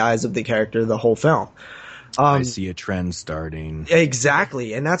looking through the eyes of the character the whole film. I see a trend starting.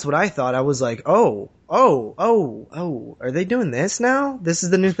 Exactly. And that's what I thought. I was like, oh, are they doing this now? This is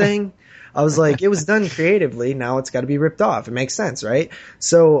the new thing? I was like, it was done creatively. Now it's got to be ripped off. It makes sense, right?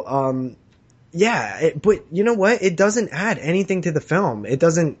 So, but you know what? It doesn't add anything to the film. It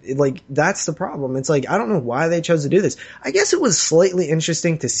doesn't, that's the problem. It's like, I don't know why they chose to do this. I guess it was slightly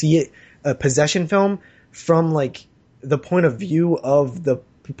interesting to see a possession film from like the point of view of the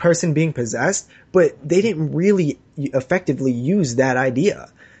person being possessed, but they didn't really effectively use that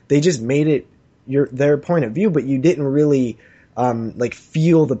idea. They just made it their point of view, but you didn't really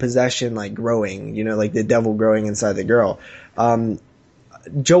feel the possession like growing, like the devil growing inside the girl.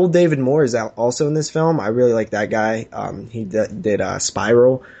 Joel David Moore is also in this film. I really like that guy. He did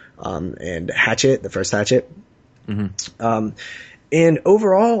Spiral and Hatchet, the first Hatchet. Mm-hmm. And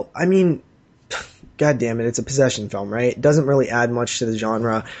overall, I mean, God damn it, it's a possession film, right? It doesn't really add much to the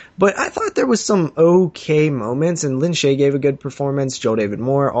genre, but I thought there was some okay moments, and Lin Shaye gave a good performance, Joe David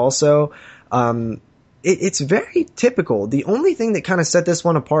Moore also. It's very typical. The only thing that kind of set this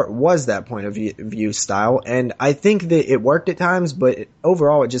one apart was that point of view style, and I think that it worked at times, but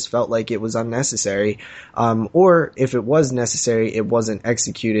overall it just felt like it was unnecessary. Or if it was necessary, it wasn't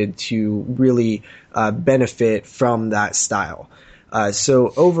executed to really benefit from that style.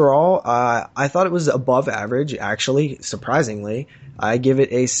 So overall, I thought it was above average, actually, surprisingly. I give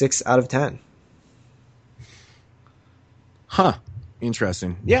it a 6 out of 10. Huh.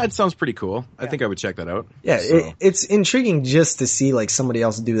 Interesting. Yeah, it sounds pretty cool. Yeah. I think I would check that out. Yeah, so. It's intriguing just to see like somebody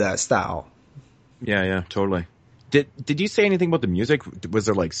else do that style. Yeah, totally. Did you say anything about the music? Was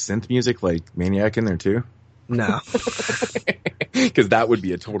there like synth music like Maniac in there too? No. Because that would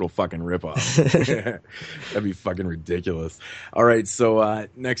be a total fucking ripoff. That'd be fucking ridiculous. All right, so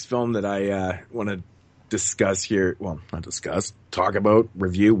next film that I want to discuss here, well, not discuss, talk about,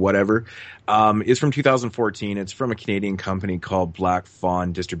 review, whatever, is from 2014. It's from a Canadian company called Black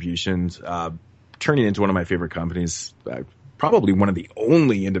Fawn Distributions, turning into one of my favorite companies, probably one of the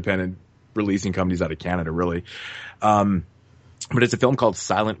only independent releasing companies out of Canada, really. But it's a film called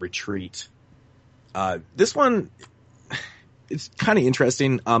Silent Retreat. This one, it's kind of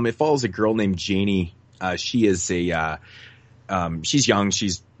interesting. It follows a girl named Janie. She is she's young.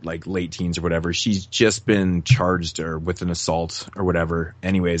 She's like late teens or whatever. She's just been charged with an assault or whatever.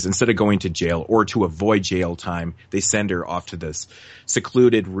 Anyways, instead of going to jail or to avoid jail time, they send her off to this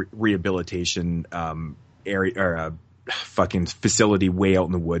secluded rehabilitation area or fucking facility way out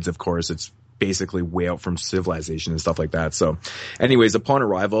in the woods. Of course, it's basically way out from civilization and stuff like that. So anyways, upon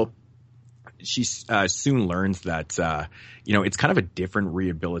arrival, she soon learns that, it's kind of a different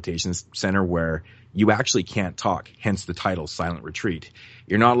rehabilitation center where you actually can't talk, hence the title, Silent Retreat.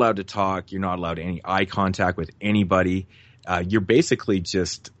 You're not allowed to talk. You're not allowed any eye contact with anybody. You're basically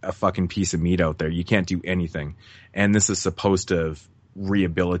just a fucking piece of meat out there. You can't do anything. And this is supposed to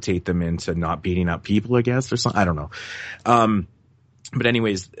rehabilitate them into not beating up people, I guess, or something. I don't know. But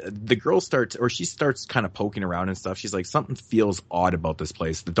anyways, the girl starts kind of poking around and stuff. She's like, something feels odd about this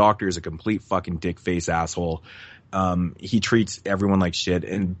place. The doctor is a complete fucking dick face asshole. He treats everyone like shit.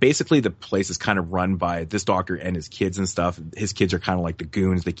 And basically the place is kind of run by this doctor and his kids and stuff. His kids are kind of like the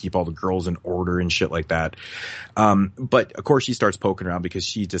goons. They keep all the girls in order and shit like that. But of course she starts poking around because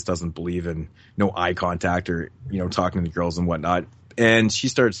she just doesn't believe in no eye contact or, talking to the girls and whatnot. And she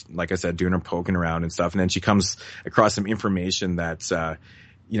starts, like I said, doing her poking around and stuff. And then she comes across some information that, some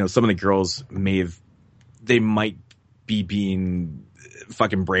of the girls they might be being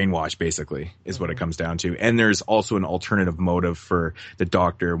fucking brainwashed, basically, is what it comes down to. And there's also an alternative motive for the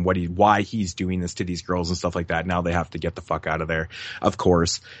doctor and why he's doing this to these girls and stuff like that. Now they have to get the fuck out of there, of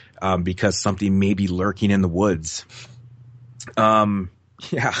course, because something may be lurking in the woods.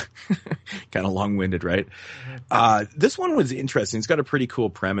 Yeah, kind of long-winded, right? This one was interesting. It's got a pretty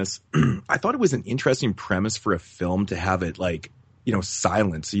cool premise. I thought it was an interesting premise for a film to have it like,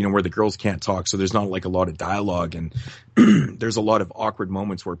 silence, where the girls can't talk. So there's not like a lot of dialogue and there's a lot of awkward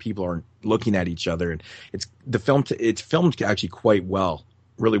moments where people aren't looking at each other. And it's filmed actually quite well,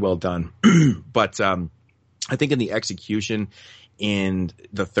 really well done. But, I think in the execution and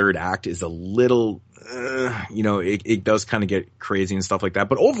the third act is a little, it does kind of get crazy and stuff like that.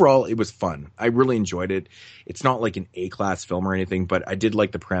 But overall, it was fun. I really enjoyed it. It's not like an A-class film or anything, but I did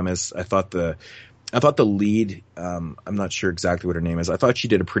like the premise. I thought the lead, I'm not sure exactly what her name is. I thought she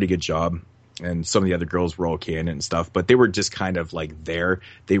did a pretty good job, and some of the other girls were okay in it and stuff, but they were just kind of like there.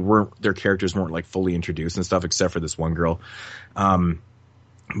 Their characters weren't like fully introduced and stuff, except for this one girl.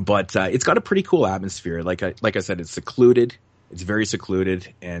 But it's got a pretty cool atmosphere. Like I said, it's secluded. It's very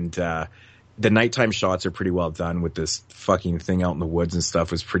secluded, and the nighttime shots are pretty well done with this fucking thing out in the woods and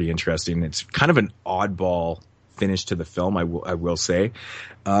stuff. Was pretty interesting. It's kind of an oddball finish to the film, I will say.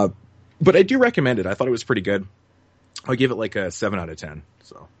 But I do recommend it. I thought it was pretty good. I'll give it like a 7 out of 10.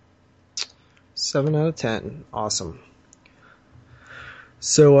 So 7 out of 10. Awesome.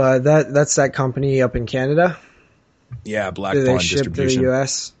 So that's that company up in Canada? Yeah, Black Fawn Distribution. Do they ship to the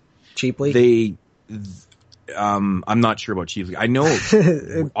US cheaply? I'm not sure about cheaply. I know.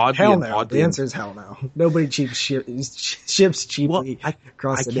 Hell no. The answer is hell no. Nobody ships cheaply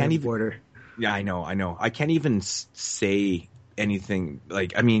across the damn border. Yeah, I know. I can't even say anything.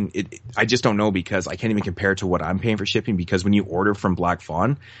 Like, I mean, I just don't know because I can't even compare it to what I'm paying for shipping, because when you order from Black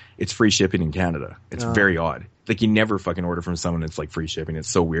Fawn, it's free shipping in Canada. It's very odd. Like, you never fucking order from someone that's like free shipping. It's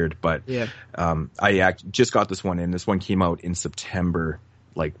so weird. But yeah. I just got this one in. This one came out in September,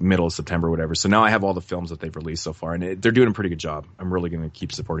 like middle of September, whatever. So now I have all the films that they've released so far, and they're doing a pretty good job. I'm really going to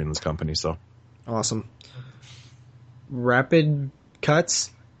keep supporting this company. So Awesome. Rapid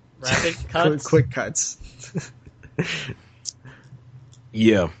cuts. Quick cuts.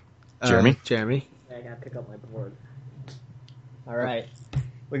 Yeah. Jeremy? Jeremy. Yeah, I gotta pick up my board. All right.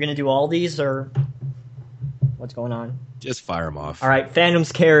 We're gonna do all these, or what's going on? Just fire them off. All right.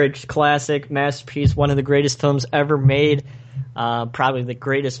 Phantom's Carriage, classic, masterpiece, one of the greatest films ever made. Probably the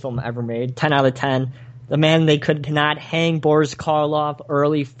greatest film ever made. 10 out of 10. The man they could not hang, Boris Karloff,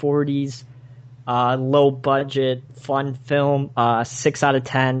 early 40s, low budget, fun film, 6 out of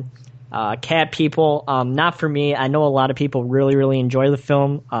 10. Cat People, not for me. I know a lot of people really, really enjoy the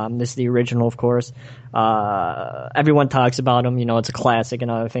film. This is the original, of course. Everyone talks about them. You know, it's a classic and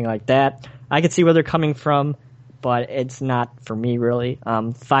everything like that. I can see where they're coming from, but it's not for me, really.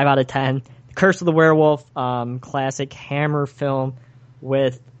 5 out of 10. Curse of the Werewolf, classic Hammer film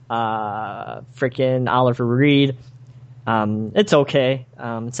with freaking Oliver Reed. It's okay.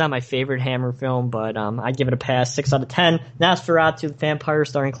 It's not my favorite Hammer film, but I give it a pass. 6 out of 10. Nosferatu, the Vampire,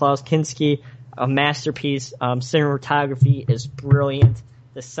 starring Klaus Kinski, a masterpiece. Cinematography is brilliant.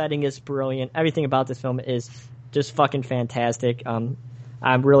 The setting is brilliant. Everything about this film is just fucking fantastic.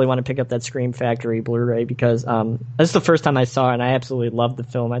 I really want to pick up that Scream Factory Blu-ray because this is the first time I saw it, and I absolutely love the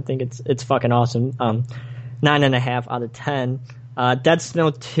film. I think it's fucking awesome. 9.5 out of 10. Dead Snow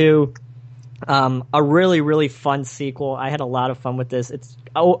 2. A really, really fun sequel. I had a lot of fun with this. It's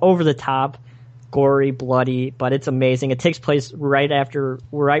over the top, gory, bloody, but it's amazing. It takes place right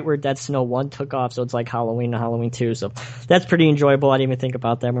where Dead Snow 1 took off, so it's like Halloween and Halloween 2. So that's pretty enjoyable. I didn't even think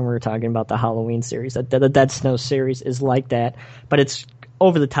about that when we were talking about the Halloween series. The Dead Snow series is like that, but it's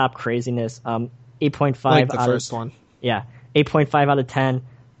over the top craziness. 8.5 like the out first of one. Yeah, 8.5 out of 10.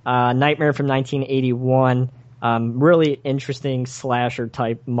 Nightmare from 1981. Really interesting slasher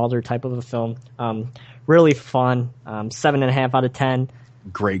type, mother type of a film. Really fun. 7.5 out of 10.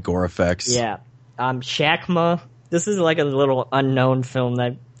 Great gore effects. Yeah. Shakma. This is like a little unknown film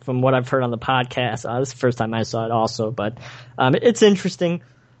that, from what I've heard on the podcast, this is the first time I saw it also, but it's interesting.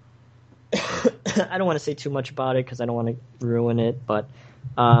 I don't want to say too much about it because I don't want to ruin it, but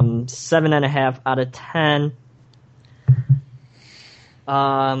 7.5 out of 10.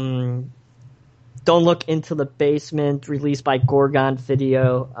 Don't Look Into the Basement, released by Gorgon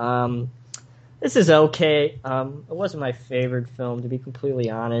Video. This is okay. It wasn't my favorite film, to be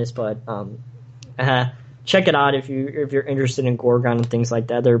completely honest, but check it out if you're interested in Gorgon and things like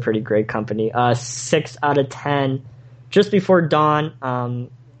that. They're a pretty great company. 6 out of 10. Just Before Dawn.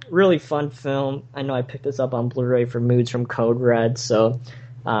 Really fun film. I know I picked this up on Blu-ray for Moods from Code Red, so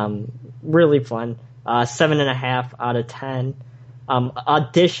really fun. 7.5 out of 10.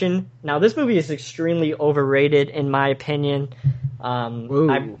 Audition. Now, this movie is extremely overrated, in my opinion. Ooh,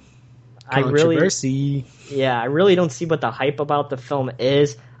 I controversy. I really don't see what the hype about the film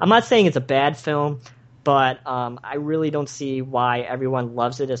is. I'm not saying it's a bad film, but I really don't see why everyone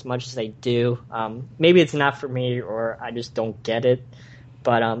loves it as much as they do. Maybe it's not for me, or I just don't get it.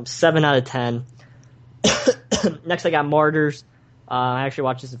 But 7 out of 10. Next, I got Martyrs. I actually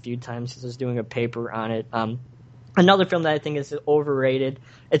watched this a few times because I was doing a paper on it. Another film that I think is overrated.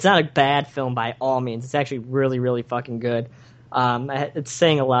 It's not a bad film by all means. It's actually really, really fucking good. It's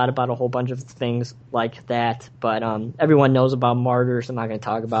saying a lot about a whole bunch of things like that, but everyone knows about Martyrs. I'm not going to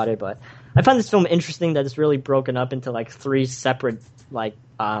talk about it, but I find this film interesting that it's really broken up into like three separate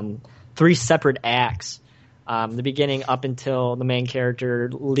acts. The beginning up until the main character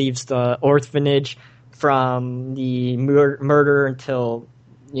leaves the orphanage, from the murder until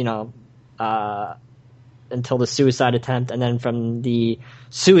until the suicide attempt, and then from the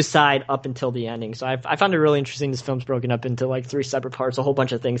suicide up until the ending. So I found it really interesting. This film's broken up into like three separate parts, a whole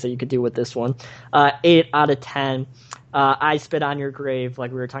bunch of things that you could do with this one. 8 out of 10. I Spit on Your Grave,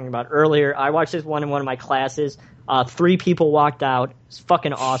 like we were talking about earlier. I watched this one in one of my classes. 3 people walked out. It's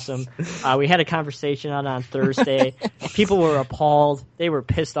fucking awesome. We had a conversation on Thursday. People were appalled. They were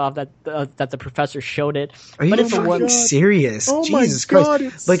pissed off that the professor showed it. Are you fucking serious? Oh Jesus my God,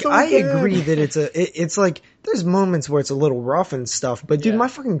 Christ! it's Like, so I bad. agree that it's like there's moments where it's a little rough and stuff, but dude, my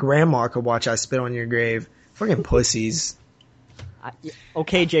fucking grandma could watch I Spit on Your Grave. Fucking pussies.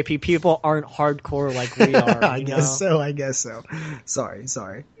 Okay, JP, people aren't hardcore like we are. I guess so.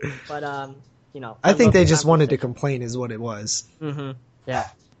 Sorry. But I think they just wanted to complain, is what it was. Mm-hmm. Yeah,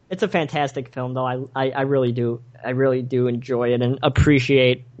 it's a fantastic film, though. I really do enjoy it and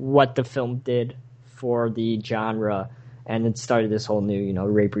appreciate what the film did for the genre, and it started this whole new,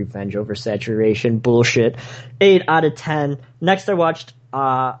 rape, revenge, oversaturation bullshit. 8 out of 10. Next, I watched.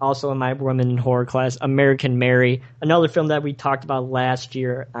 Also in my women in horror class, American Mary, another film that we talked about last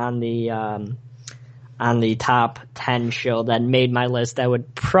year on the on the top 10 show that made my list. That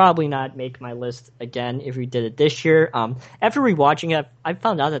would probably not make my list again if we did it this year. After rewatching it, I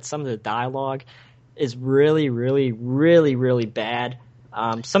found out that some of the dialogue is really, really, really, really bad.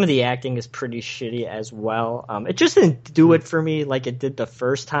 Some of the acting is pretty shitty as well. It just didn't do it for me like it did the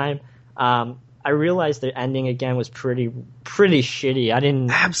first time. I realized the ending again was pretty shitty. I didn't.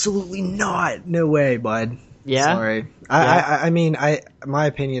 Absolutely not. No way, bud. Yeah. Sorry. Yeah. I mean, my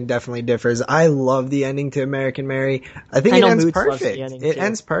opinion definitely differs. I love the ending to American Mary. I think it ends perfect. It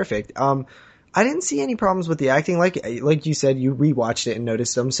ends perfect. I didn't see any problems with the acting. Like you said, you rewatched it and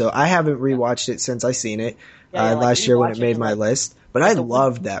noticed them. So I haven't rewatched it since I seen it last year when it made my list. But I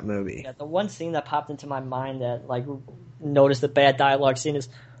loved that movie. Yeah, the one scene that popped into my mind that noticed the bad dialogue scene is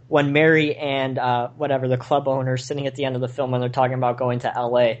when Mary and the club owner sitting at the end of the film when they're talking about going to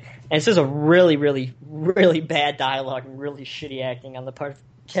LA. And it's just a really, really, really bad dialogue and really shitty acting on the part of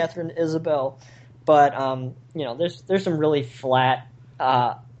Catherine Isabelle. But there's some really flat,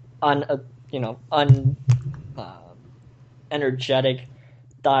 energetic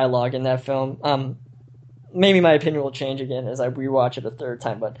dialogue in that film. Maybe my opinion will change again as I rewatch it a third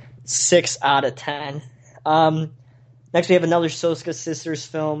time, but 6 out of 10. Next, we have another Soska Sisters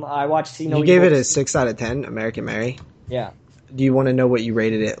film. I watched See No Evil. You gave it a 6 out of 10, American Mary? Yeah. Do you want to know what you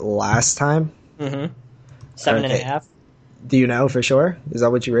rated it last time? Mm-hmm. 7.5. Do you know for sure? Is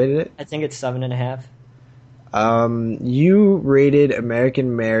that what you rated it? I think it's 7.5. You rated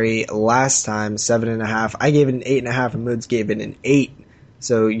American Mary last time 7.5. I gave it an 8.5, and Moods gave it an 8.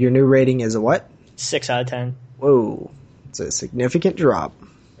 So your new rating is a what? 6 out of 10. Whoa. It's a significant drop.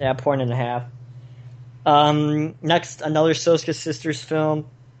 Yeah, 1.5. Next, another Soska Sisters film.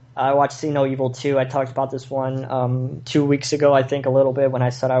 I watched See No Evil 2. I talked about this one 2 weeks ago, I think, a little bit when I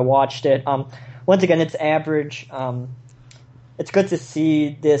said I watched it. Once again, it's average. It's good to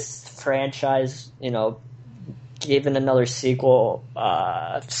see this franchise, given another sequel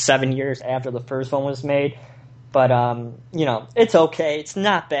 7 years after the first one was made. But, it's okay. It's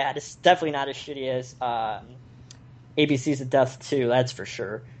not bad. It's definitely not as shitty as ABC's of Death 2, that's for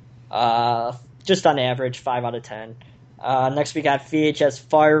sure. Just on average, 5 out of 10. Next, we got VHS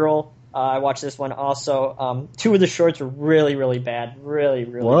Viral. I watched this one also. 2 of the shorts were really, really bad. Really,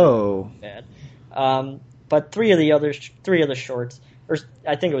 really, Whoa. really bad. But 3 of the shorts, or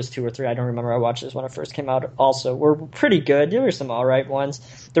I think it was 2 or 3, I don't remember. I watched this when it first came out also, were pretty good. There were some alright ones.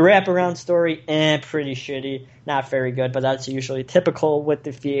 The wraparound story, pretty shitty. Not very good, but that's usually typical with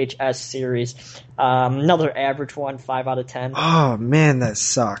the VHS series. Another average one, 5 out of 10. Oh, man, that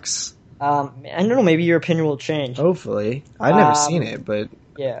sucks. I don't know, maybe your opinion will change. Hopefully. I've never seen it, but...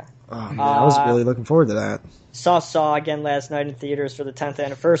 Yeah. Oh, man, I was really looking forward to that. Saw again last night in theaters for the 10th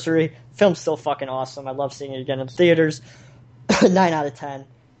anniversary. Film's still fucking awesome. I love seeing it again in theaters. 9 out of 10.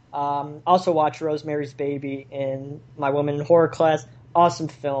 Also watched Rosemary's Baby in my Woman in Horror class. Awesome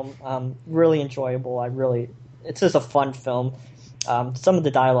film. Really enjoyable. It's just a fun film. Some of the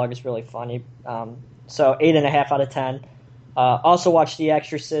dialogue is really funny. So 8.5 out of 10. Also watched The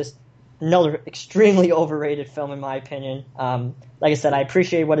Exorcist. Another extremely overrated film in my opinion. Like I said, I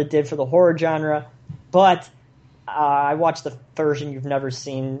appreciate what it did for the horror genre, but I watched the version you've never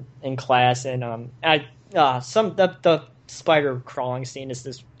seen in class, and the spider crawling scene is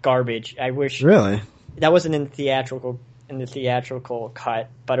this garbage. I wish really that wasn't in the theatrical cut,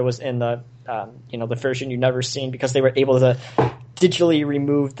 but it was in the the version you've never seen because they were able to digitally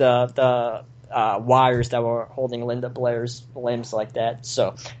remove the wires that were holding Linda Blair's limbs like that.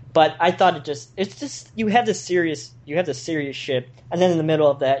 So, but I thought it's just you have this serious shit, and then in the middle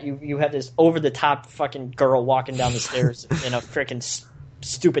of that you have this over the top fucking girl walking down the stairs in a freaking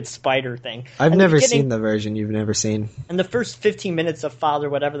stupid spider thing. I've never seen the version you've never seen. And the first 15 minutes of Father,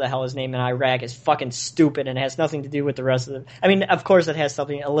 whatever the hell his name in Iraq, is fucking stupid and has nothing to do with the rest of the... I mean, of course it has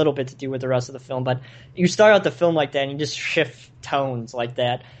something, a little bit to do with the rest of the film, but you start out the film like that and you just shift tones like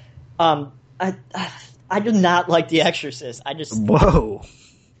that. I do not like The Exorcist. Whoa.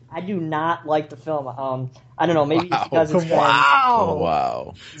 I do not like the film. I don't know. Maybe it's because it's been,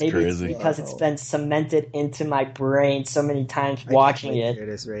 wow. Maybe crazy. It's because it's been cemented into my brain so many times watching it.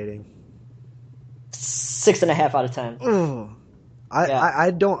 This rating 6.5 out of 10.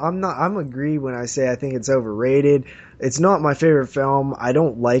 I'm agree when I say I think it's overrated. It's not my favorite film. I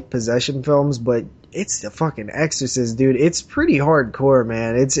don't like possession films, but it's the fucking Exorcist, dude. It's pretty hardcore,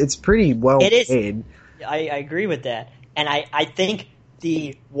 man. It's pretty well made. I agree with that, and I think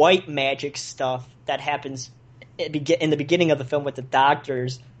the white magic stuff that happens in the beginning of the film with the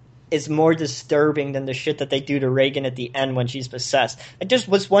doctors is more disturbing than the shit that they do to Reagan at the end when she's possessed. Like, there's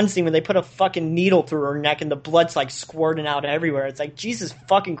was one scene where they put a fucking needle through her neck and the blood's like squirting out everywhere. It's like, Jesus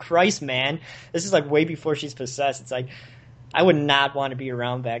fucking Christ, man. This is like way before she's possessed. It's like, I would not want to be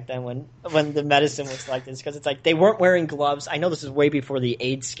around back then when the medicine was like this, because it's like they weren't wearing gloves. I know this is way before the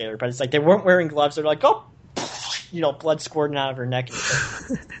AIDS scare, but it's like they weren't wearing gloves. They're like, oh, blood squirting out of her neck. Yeah,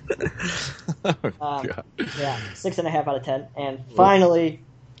 6.5 out of 10. And finally,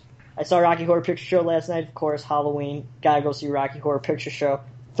 I saw Rocky Horror Picture Show last night. Of course, Halloween. Gotta go see Rocky Horror Picture Show.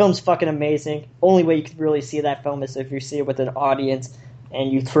 Film's fucking amazing. Only way you could really see that film is if you see it with an audience and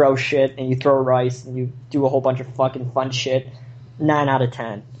you throw shit and you throw rice and you do a whole bunch of fucking fun shit. 9 out of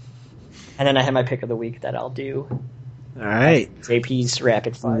 10. And then I have my pick of the week that I'll do. All right. JP's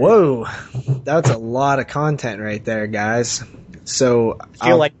Rapid Fire. Whoa. That's a lot of content right there, guys. So I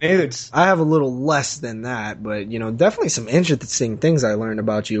feel like moods. I have a little less than that, but definitely some interesting things I learned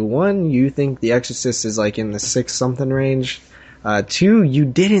about you. 1, you think The Exorcist is like in the 6 something range. 2, you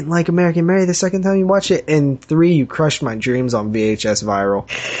didn't like American Mary the second time you watched it. And 3, you crushed my dreams on VHS Viral.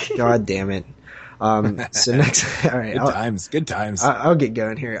 God damn it. So next, all right. Good times. I'll get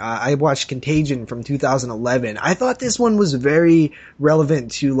going here. I watched Contagion from 2011. I thought this one was very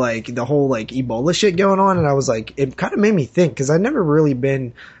relevant to like the whole like Ebola shit going on. And I was like, it kind of made me think, cause I've never really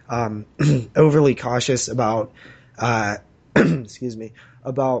been, overly cautious about, excuse me,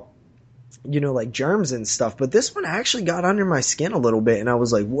 about, like germs and stuff, but this one actually got under my skin a little bit, and I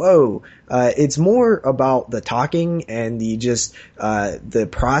was like, whoa, it's more about the talking and the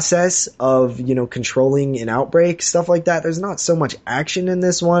process of, controlling an outbreak, stuff like that. There's not so much action in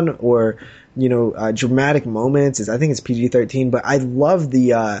this one, or, dramatic moments. I think it's PG-13, but I love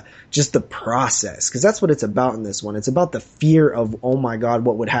the, just the process, cause that's what it's about in this one. It's about the fear of, oh my God,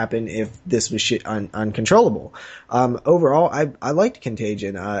 what would happen if this was shit uncontrollable. Overall, I liked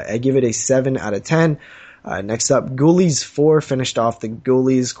Contagion. I give it a 7 out of 10. Next up, Ghoulies 4 finished off the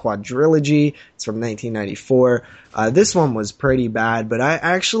Ghoulies quadrilogy. It's from 1994. This one was pretty bad, but I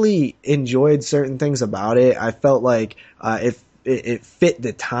actually enjoyed certain things about it. I felt like, it fit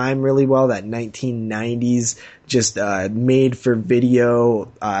the time really well, that 1990s, just, made for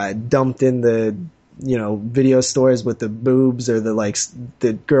video, dumped in the, video stores with the boobs, or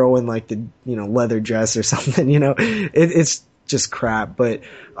the girl in like the, leather dress or something, it's just crap, but,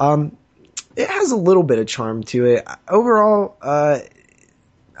 it has a little bit of charm to it. Overall, I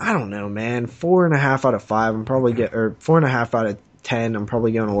don't know, man, 4.5 out of 5, or 4.5 out of 10. I'm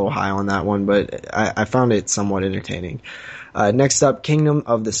probably going a little high on that one, but I found it somewhat entertaining. Next up, Kingdom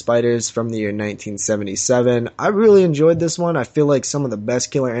of the Spiders from the year 1977. I really enjoyed this one. I feel like some of the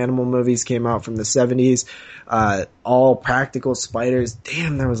best killer animal movies came out from the 70s. All practical spiders.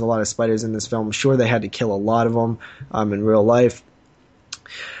 Damn, there was a lot of spiders in this film. I'm sure they had to kill a lot of them in real life.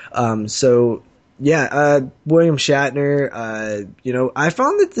 William Shatner, I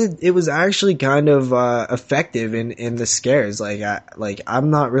found that it was actually kind of effective in the scares.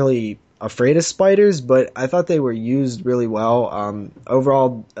 I'm not really afraid of spiders, but I thought they were used really well.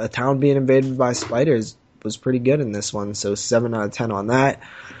 Overall, a town being invaded by spiders was pretty good in this one, so 7 out of 10 on that.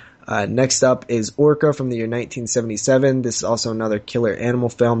 Next up is Orca from the year 1977. This is also another killer animal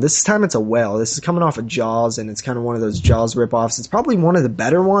film. This time it's a whale. This is coming off of Jaws, and it's kind of one of those Jaws ripoffs. It's probably one of the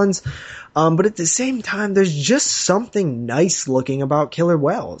better ones, but at the same time, there's just something nice looking about killer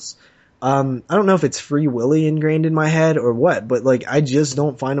whales. I don't know if it's Free Willy ingrained in my head or what, but I just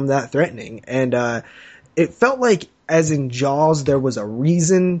don't find them that threatening. And, it felt like, as in Jaws, there was a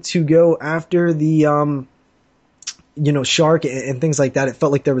reason to go after the, shark and things like that. It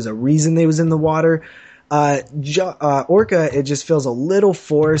felt like there was a reason they was in the water. Orca, it just feels a little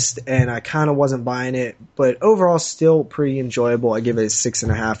forced, and I kind of wasn't buying it, but overall still pretty enjoyable. I give it a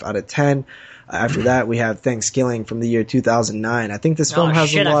 6.5 out of 10. After that, we have Thanksgiving from the year 2009. I think this film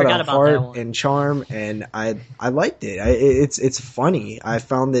has a lot of heart and charm, and I liked it. It's funny. I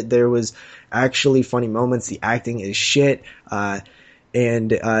found that there was actually funny moments. The acting is shit.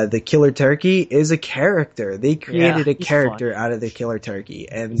 And the killer turkey is a character. They created a character out of the killer turkey,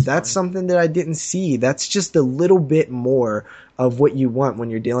 and that's something that I didn't see. That's just a little bit more of what you want when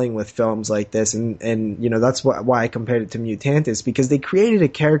you're dealing with films like this, and that's why I compared it to Mutantis, because they created a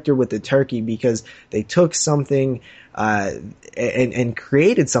character with the turkey, because they took something and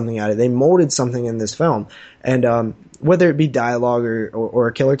created something out of it. They molded something in this film, and whether it be dialogue or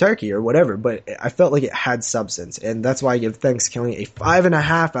a killer turkey or whatever, but I felt like it had substance, and that's why I give Thanksgiving a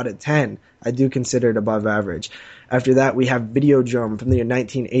 5.5 out of 10. I do consider it above average. After that, we have Videodrome from the year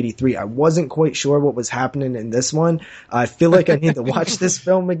 1983. I wasn't quite sure what was happening in this one. I feel like I need to watch this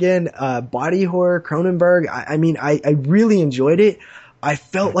film again. Body horror, Cronenberg. I really enjoyed it. I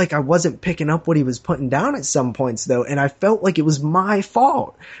felt like I wasn't picking up what he was putting down at some points though, and I felt like it was my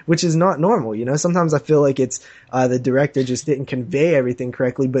fault, which is not normal. You know, sometimes I feel like it's the director just didn't convey everything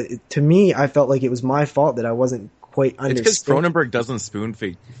correctly, but to me, I felt like it was my fault that I wasn't quite understanding. It's because Cronenberg doesn't spoon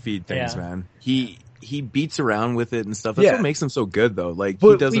feed things, man. He beats around with it and stuff. That's what makes him so good, though. Like,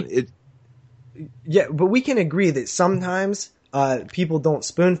 but he doesn't. Yeah, but we can agree that sometimes people don't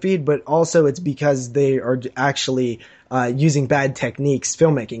spoon feed, but also it's because they are actually using bad techniques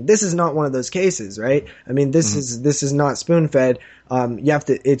filmmaking. This is not one of those cases, right? I mean, this is not spoon fed. You have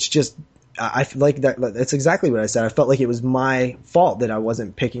to. It's just. I feel like that's exactly what I said. I felt like it was my fault that I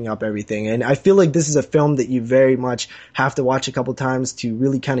wasn't picking up everything. And I feel like this is a film that you very much have to watch a couple times to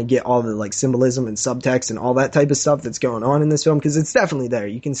really kind of get all the like symbolism and subtext and all that type of stuff that's going on in this film, because it's definitely there.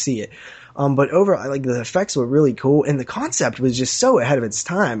 You can see it. But overall, like, the effects were really cool and the concept was just so ahead of its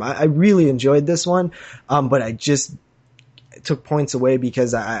time. I really enjoyed this one. But I just took points away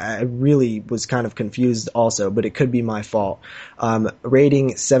because I really was kind of confused also, but it could be my fault.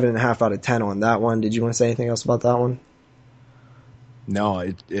 Rating 7.5 out of 10 on that one. Did you want to say anything else about that one?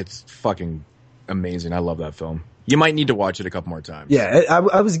 No, it's fucking amazing. I love that film. You might need to watch it a couple more times. Yeah,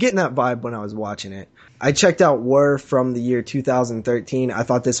 I was getting that vibe when I was watching it. I checked out War from the year 2013. I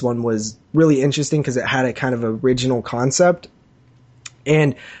thought this one was really interesting because it had a kind of original concept.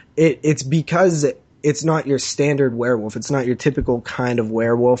 And it's because it's not your standard werewolf. It's not your typical kind of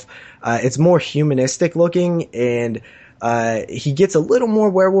werewolf. It's more humanistic looking, and he gets a little more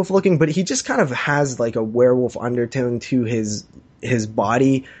werewolf looking, but he just kind of has like a werewolf undertone to his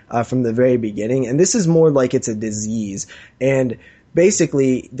body from the very beginning. And this is more like it's a disease. And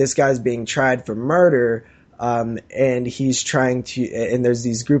basically, this guy's being tried for murder, and he's trying to, and there's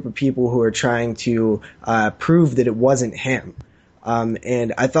these group of people who are trying to prove that it wasn't him.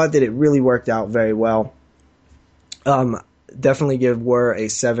 And I thought that it really worked out very well. Definitely give War a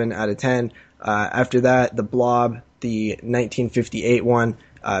 7 out of 10. After that, The Blob, the 1958 one,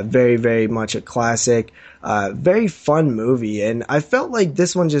 very, very much a classic, very fun movie. And I felt like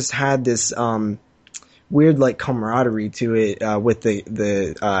this one just had this, weird, like, camaraderie to it, with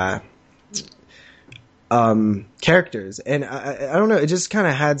the characters. And I don't know, it just kind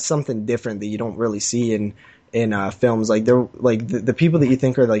of had something different that you don't really see in films. Like, they're like the people that you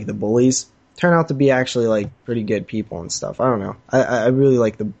think are like the bullies turn out to be actually like pretty good people and stuff. I don't know. I really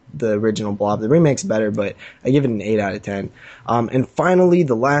like the original Blob. The remake's better, but I give it an 8 out of 10. And finally,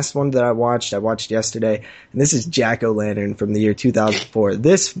 the last one that I watched yesterday, and this is Jack-O-Lantern from the year 2004.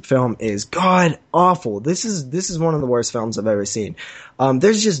 This film is god awful. This is one of the worst films I've ever seen.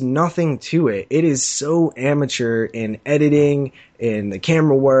 There's just nothing to it. It is so amateur in editing, in the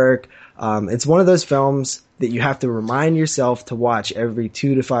camera work. It's one of those films that you have to remind yourself to watch every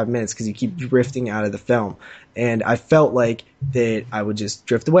 2 to 5 minutes because you keep drifting out of the film. And I felt like that I would just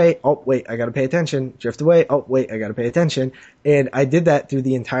drift away. Oh, wait, I gotta pay attention. Drift away. Oh, wait, I gotta pay attention. And I did that through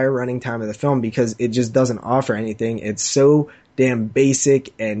the entire running time of the film because it just doesn't offer anything. It's so damn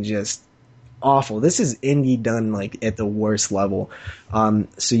basic and just awful. This is indie done like at the worst level.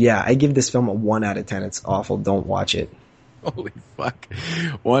 So yeah, I give this film a 1 out of 10. It's awful. Don't watch it. Holy fuck.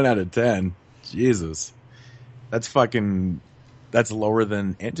 1 out of 10. Jesus. That's lower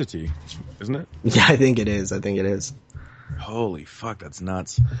than Entity, isn't it? Yeah, I think it is. Holy fuck, that's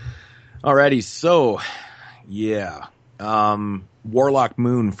nuts. Alrighty, so, yeah. Warlock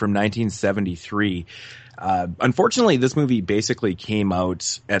Moon from 1973. Unfortunately, this movie basically came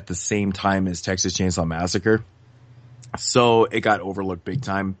out at the same time as Texas Chainsaw Massacre. So it got overlooked big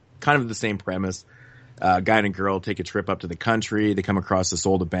time. Kind of the same premise. Guy and a girl take a trip up to the country. They come across this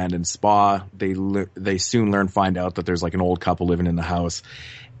old abandoned spa. They soon find out that there's like an old couple living in the house.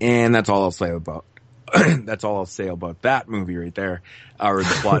 And that's all I'll say about, that movie right there, or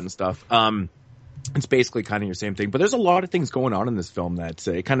the plot and stuff. It's basically kind of your same thing, but there's a lot of things going on in this film that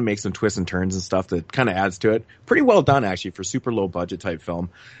it kind of makes some twists and turns and stuff that kind of adds to it. Pretty well done, actually, for super low budget type film.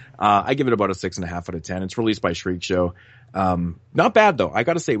 I give it about a 6.5 out of 10. It's released by Shriek Show. Not bad though. I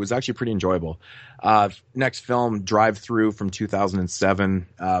gotta say it was actually pretty enjoyable. Next film, Drive Through from 2007.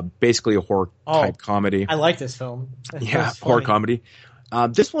 Basically a horror type comedy. I like this film. Yeah, horror comedy.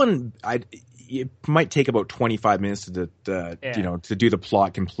 This one, it might take about 25 minutes to do the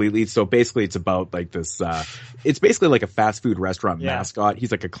plot completely. So basically it's about like this, it's basically like a fast food restaurant mascot.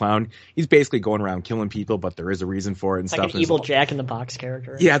 He's like a clown. He's basically going around killing people, but there is a reason for it and it's stuff. Like an evil Jack in the Box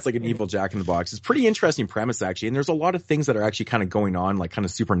character. Yeah, it's like an evil Jack in the Box. It's pretty interesting premise actually. And there's a lot of things that are actually kind of going on, like kind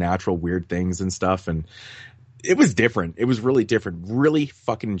of supernatural weird things and stuff. And it was different. It was really different. Really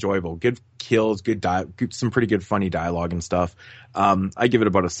fucking enjoyable. Good kills, some pretty good funny dialogue and stuff. I give it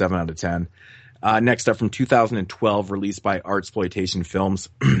about a 7 out of 10. Next up, from 2012, released by Artsploitation Films,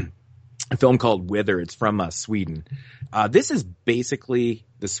 a film called Wither. It's from Sweden. This is basically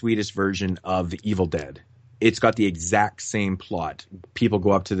the Swedish version of The Evil Dead. It's got the exact same plot. People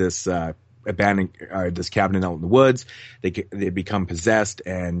go up to this abandoned this cabin out in the woods. They become possessed,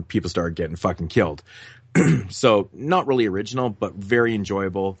 and people start getting fucking killed. So not really original, but very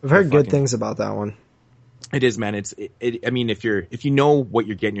enjoyable. I've heard good things about that one. It is, man. I mean, if you know what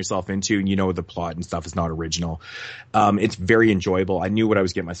you're getting yourself into and you know the plot and stuff is not original, it's very enjoyable. I knew what I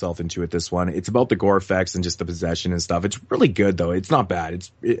was getting myself into with this one. It's about the gore effects and just the possession and stuff. It's really good though. It's not bad.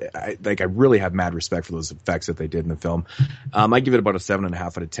 I really have mad respect for those effects that they did in the film. I give it about a 7.5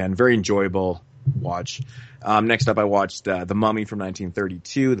 out of 10. Very enjoyable watch. Next up, I watched The Mummy from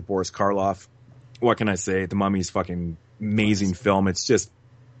 1932, the Boris Karloff. What can I say? The Mummy's fucking amazing film. It's just,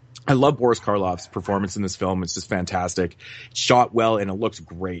 I love Boris Karloff's performance in this film. It's just fantastic. It's shot well, and it looks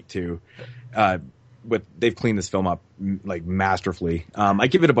great too. They've cleaned this film up like masterfully. I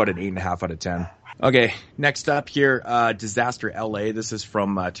give it about an 8.5 out of 10. Okay, next up here, Disaster LA. This is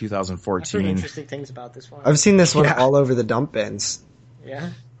from 2014. I've heard interesting things about this one. I've seen this one all over the dump bins. Yeah.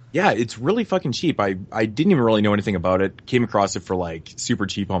 Yeah, it's really fucking cheap. I didn't even really know anything about it. Came across it for like super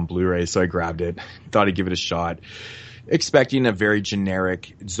cheap on Blu-ray, so I grabbed it. Thought I'd give it a shot. Expecting a very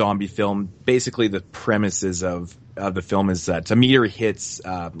generic zombie film. Basically, the premises of the film is that a meteor hits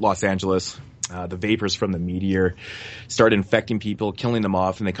Los Angeles. The vapors from the meteor start infecting people, killing them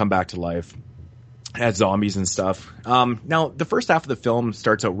off, and they come back to life as zombies and stuff. Now, the first half of the film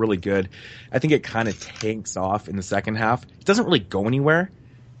starts out really good. I think it kind of tanks off in the second half. It doesn't really go anywhere.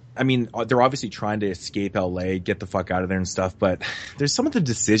 I mean, they're obviously trying to escape LA, get the fuck out of there and stuff, but there's some of the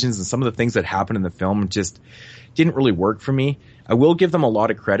decisions and some of the things that happen in the film just didn't really work for me. I will give them a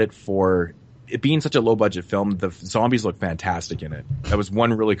lot of credit for it being such a low budget film. The zombies look fantastic in it. That was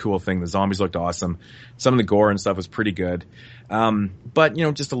one really cool thing. The zombies looked awesome. Some of the gore and stuff was pretty good. But, you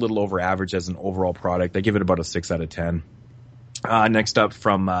know, just a little over average as an overall product. I give it about a 6 out of 10. Next up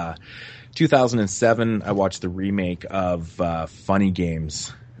from 2007, I watched the remake of Funny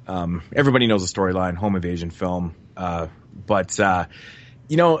Games. Everybody knows the storyline, home invasion film. But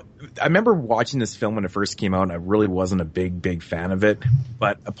you know, I remember watching this film when it first came out, and I really wasn't a big fan of it.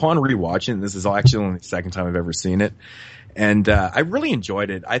 But upon rewatching, this is actually only the second time I've ever seen it, and I really enjoyed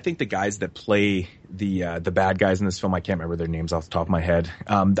it. I think the guys that play the bad guys in this film, I can't remember their names off the top of my head.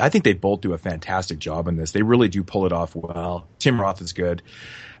 I think they both do a fantastic job in this. They really do pull it off well. Tim Roth is good.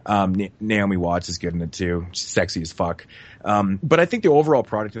 Naomi Watts is good in it too. She's sexy as fuck. But I think the overall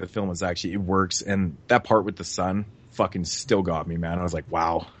product of the film is actually, it works. And that part with the son fucking still got me, man. I was like,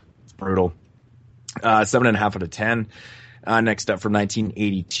 wow, it's brutal. 7.5 out of 10. Next up from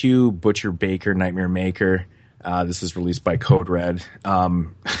 1982, Butcher Baker, Nightmare Maker. This is released by Code Red.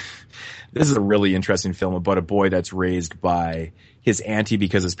 This is a really interesting film about a boy that's raised by his auntie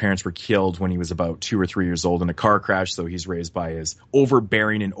because his parents were killed when he was about 2 or 3 years old in a car crash. So he's raised by his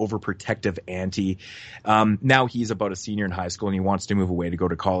overbearing and overprotective auntie. Now he's about a senior in high school and he wants to move away to go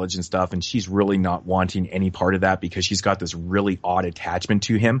to college and stuff. And she's really not wanting any part of that because she's got this really odd attachment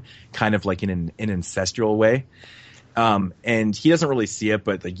to him, kind of like in an ancestral way. And he doesn't really see it,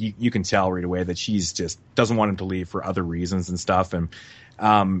 but like you can tell right away that she's just doesn't want him to leave for other reasons and stuff. And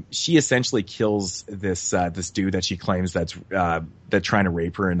she essentially kills this dude that she claims that's trying to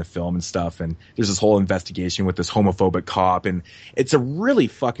rape her in the film and stuff. And there's this whole investigation with this homophobic cop, and it's a really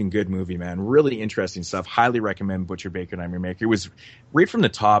fucking good movie, man. Really interesting stuff. Highly recommend Butcher Baker, Nightmare Maker. It was right from the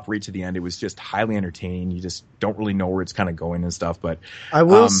top, right to the end. It was just highly entertaining. You just don't really know where it's kind of going and stuff. But I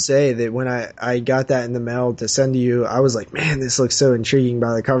will say that when I got that in the mail to send to you, I was like, man, this looks so intriguing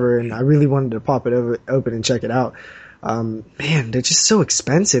by the cover, and I really wanted to pop it open and check it out. Man, they're just so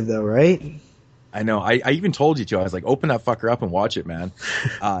expensive though, right? I know. I even told you to. I was like, open that fucker up and watch it, man.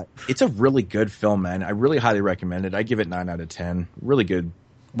 It's a really good film, man. I really highly recommend it. I give it 9 out of 10. Really good.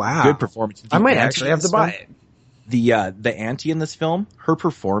 Wow. Good performance. I might actually have to buy it. The auntie in this film, her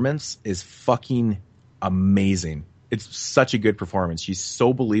performance is fucking amazing. It's such a good performance. She's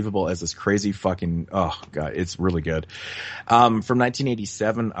so believable as this crazy fucking, oh god, it's really good. From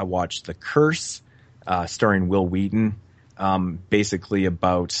 1987, I watched The Curse, starring Will Wheaton. Basically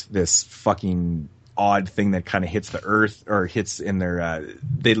about this fucking odd thing that kind of hits the earth, or hits in their,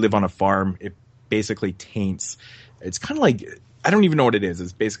 they live on a farm. It basically taints. It's kind of like, I don't even know what it is.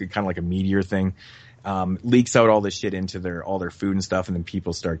 It's basically kind of like a meteor thing. Leaks out all this shit into all their food and stuff, and then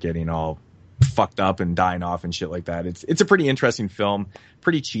people start getting all fucked up and dying off and shit like that. It's a pretty interesting film,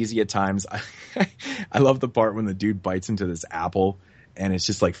 pretty cheesy at times. I love the part when the dude bites into this apple and it's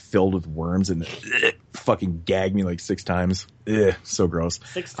just like filled with worms and fucking gagged me like 6 times. Ugh, so gross.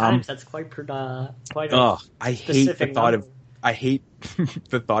 6 times? That's quite a I hate the thought of. I hate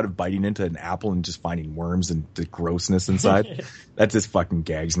the thought of biting into an apple and just finding worms and the grossness inside. That just fucking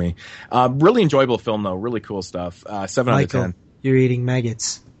gags me. Really enjoyable film though. Really cool stuff. 7 out of 10. You're eating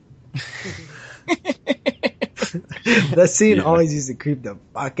maggots. That scene always used to creep the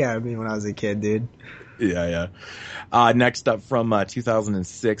fuck out of me when I was a kid, dude. Yeah. Next up from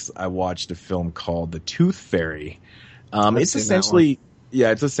 2006, I watched a film called The Tooth Fairy. It's essentially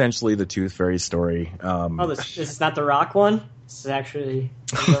the Tooth Fairy story. This is not the Rock one? This is actually...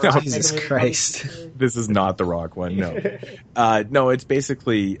 Jesus Christ. This is not the Rock one, no. No, it's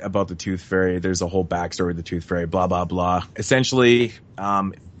basically about the Tooth Fairy. There's a whole backstory of the Tooth Fairy, blah, blah, blah. Essentially,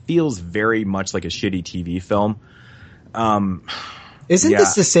 it feels very much like a shitty TV film. Isn't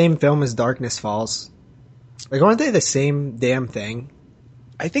this the same film as Darkness Falls? Like, aren't they the same damn thing?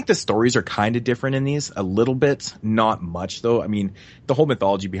 I think the stories are kind of different in these a little bit, not much though. I mean, the whole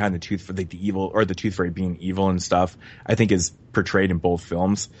mythology behind the Tooth for the evil or the Tooth Fairy being evil and stuff, I think is portrayed in both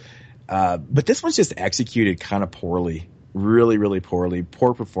films. But this one's just executed kind of poorly, really, really poorly.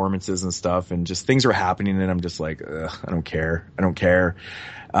 Poor performances and stuff, and just things are happening, and I'm just like, ugh, I don't care.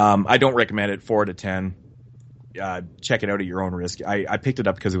 I don't recommend it. 4 out of 10. Check it out at your own risk. I picked it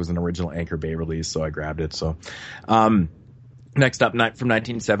up because it was an original Anchor Bay release, so I grabbed it. So, next up, from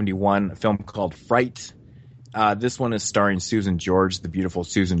 1971, a film called Fright. This one is starring Susan George, the beautiful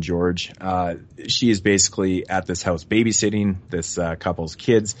Susan George. She is basically at this house babysitting this couple's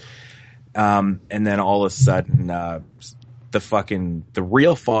kids. And then all of a sudden, the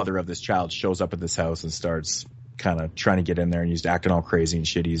real father of this child shows up at this house and starts kind of trying to get in there, and he's acting all crazy and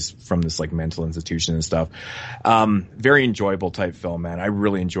shit. He's from this like mental institution and stuff. Very enjoyable type film, man. I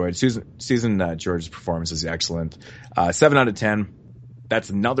really enjoyed Susan George's performance is excellent. 7 out of 10. That's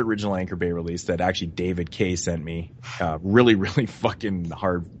another original Anchor Bay release that actually David K sent me. Really, really fucking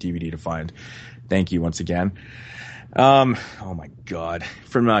hard DVD to find. Thank you once again. Oh my God.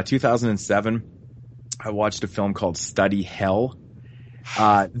 From 2007, I watched a film called Study Hell.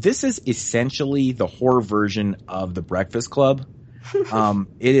 This is essentially the horror version of The Breakfast Club.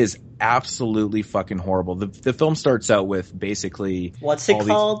 It is absolutely fucking horrible. The film starts out with basically... What's it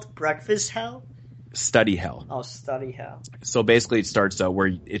called? Breakfast Hell? Study Hell. Oh, Study Hell. So basically it starts out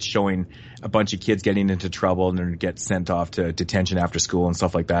where it's showing a bunch of kids getting into trouble and then get sent off to detention after school and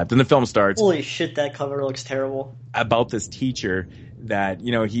stuff like that. Then the film starts... Holy shit, that cover looks terrible. About this teacher that,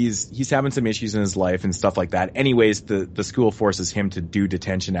 you know, he's having some issues in his life and stuff like that. Anyways, the school forces him to do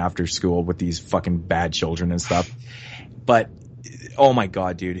detention after school with these fucking bad children and stuff. But, oh my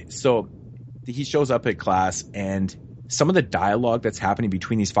God, dude. So he shows up at class, and some of the dialogue that's happening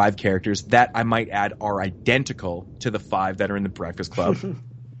between these 5 characters that I might add are identical to the 5 that are in The Breakfast Club.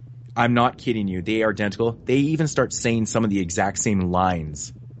 I'm not kidding you. They are identical. They even start saying some of the exact same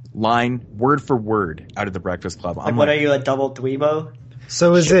lines. Word for word out of The Breakfast Club. Like, what are you, a double dweebo?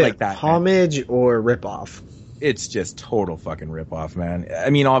 So is it like that, homage, man, or ripoff? It's just total fucking ripoff, man. I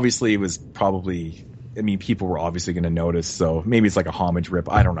mean, obviously it was probably... I mean, people were obviously going to notice, so maybe it's like a homage rip.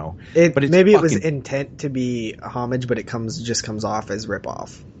 I don't know. But maybe it was intent to be a homage, but it just comes off as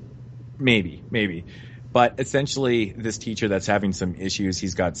ripoff. Maybe. But essentially, this teacher that's having some issues,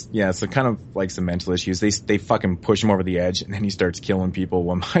 he's got, so kind of like some mental issues. They fucking push him over the edge, and then he starts killing people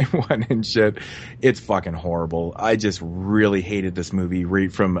one by one and shit. It's fucking horrible. I just really hated this movie.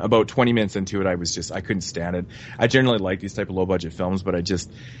 Right from about 20 minutes into it, I couldn't stand it. I generally like these type of low budget films, but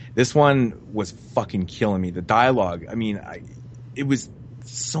this one was fucking killing me. The dialogue, I mean, it was,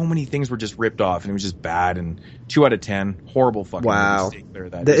 so many things were just ripped off, and it was just bad. And 2 out of 10, horrible fucking mistake there.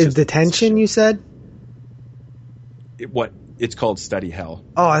 The tension, you said? It's called Study Hell.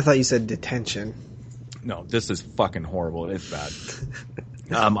 Oh, I thought you said detention. No, this is fucking horrible. It's bad.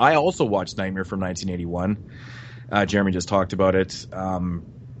 I also watched Nightmare from 1981. Jeremy just talked about it.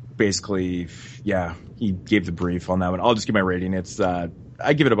 Basically, he gave the brief on that one. I'll just give my rating.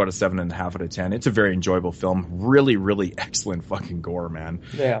 I give it about a 7.5 out of 10. It's a very enjoyable film. Really, really excellent fucking gore, man.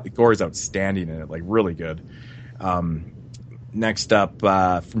 Yeah. The gore is outstanding in it, like really good. Next up,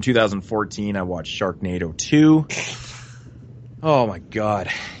 from 2014, I watched Sharknado 2. Oh my God.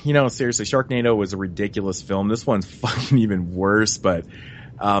 You know, seriously, Sharknado was a ridiculous film. This one's fucking even worse, but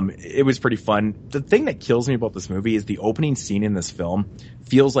it was pretty fun. The thing that kills me about this movie is the opening scene in this film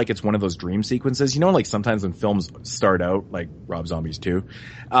feels like it's one of those dream sequences. You know, like sometimes when films start out, like Rob Zombie's 2,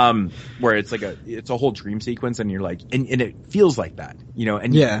 where it's like it's a whole dream sequence, and you're like, and it feels like that, you know,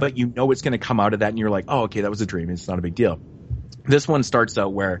 but you know it's going to come out of that, and you're like, oh, okay, that was a dream. It's not a big deal. This one starts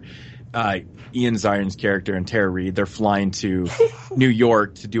out where Ian Ziern's character and Tara Reid, they're flying to New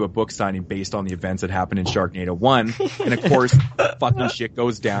York to do a book signing based on the events that happened in Sharknado 1. And of course, fucking shit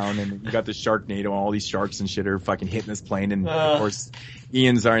goes down and you got the Sharknado and all these sharks and shit are fucking hitting this plane. And of course,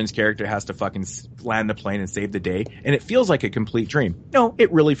 Ian Ziern's character has to fucking land the plane and save the day. And it feels like a complete dream. No,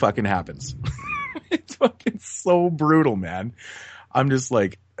 it really fucking happens. It's fucking so brutal, man. I'm just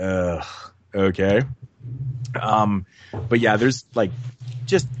like, okay. But yeah, there's like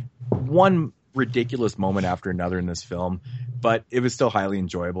just one ridiculous moment after another in this film, but it was still highly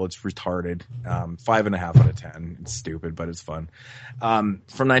enjoyable. It's retarded. 5.5 out of 10. It's stupid, but it's fun. From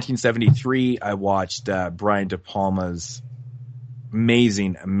 1973, I watched Brian De Palma's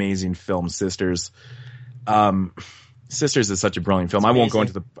amazing film, Sisters. Sisters is such a brilliant film. I won't go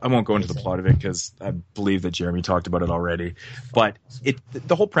into the plot of it because I believe that Jeremy talked about it already. But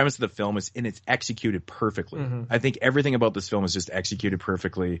the whole premise of the film is, and it's executed perfectly. Mm-hmm. I think everything about this film is just executed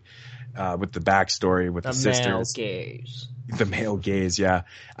perfectly, with the backstory, with the sisters, the male gaze. Yeah,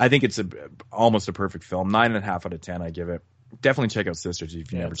 I think it's almost a perfect film. 9.5 out of 10. I give it. Definitely check out Sisters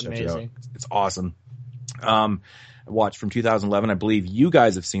if you never checked it out. It's awesome. I watched from 2011. I believe you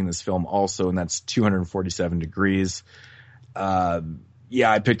guys have seen this film also, and that's 247 Degrees.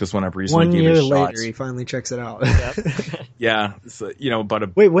 Yeah, I picked this one up recently. 1 year later, he finally checks it out. Yeah, so, about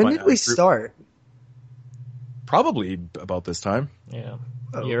a... Wait, when did we start? Probably about this time. Yeah,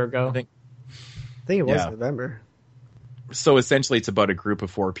 a year ago. I think it was November. So essentially, it's about a group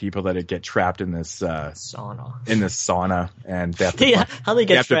of 4 people that get trapped in this sauna, and they have to how they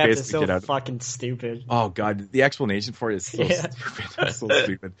get trapped is so fucking stupid. Oh god, the explanation for it is so stupid. It's so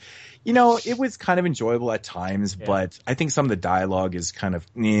stupid. It was kind of enjoyable at times, but I think some of the dialogue is kind of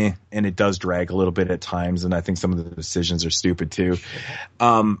and it does drag a little bit at times, and I think some of the decisions are stupid too.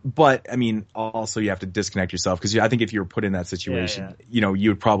 But I mean, also you have to disconnect yourself because I think if you were put in that situation, you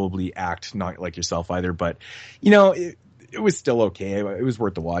would probably act not like yourself either. But it was still okay. It was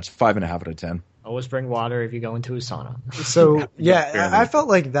worth the watch. 5.5 out of 10. Always bring water if you go into a sauna. So I felt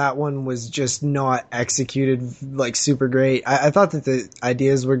like that one was just not executed like super great. I thought that the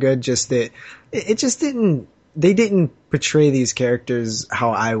ideas were good, just that it just didn't. They didn't portray these characters how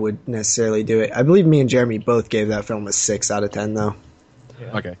I would necessarily do it. I believe me and Jeremy both gave that film a 6 out of 10, though.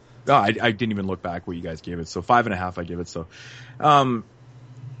 Yeah. Okay. Oh, I didn't even look back what you guys gave it. So 5.5, I give it. So.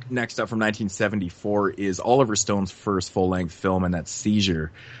 Next up from 1974 is Oliver Stone's first full-length film, and that's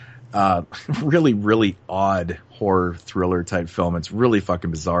Seizure. Really, really odd horror thriller type film. It's really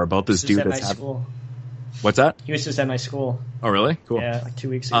fucking bizarre about this dude that's school. What's that? He was just at my school. Oh, really? Cool. Yeah, like 2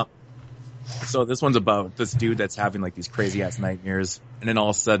 weeks ago. So this one's about this dude that's having like these crazy ass nightmares, and then all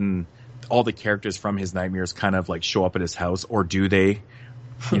of a sudden, all the characters from his nightmares kind of like show up at his house, or do they?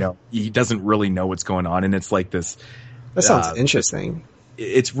 He doesn't really know what's going on, and it's like this. That sounds interesting.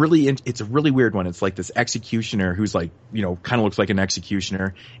 It's a really weird one. It's like this executioner who's like, kind of looks like an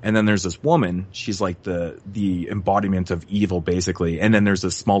executioner. And then there's this woman. She's like the embodiment of evil, basically. And then there's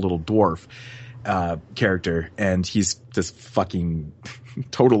this small little dwarf, character. And he's this fucking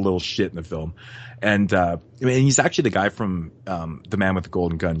total little shit in the film. And he's actually the guy from, The Man with the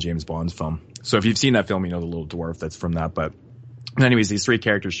Golden Gun, James Bond's film. So if you've seen that film, you know the little dwarf that's from that, but anyways, these 3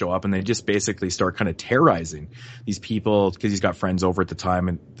 characters show up and they just basically start kind of terrorizing these people because he's got friends over at the time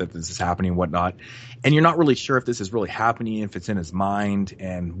and that this is happening and whatnot. And you're not really sure if this is really happening, if it's in his mind,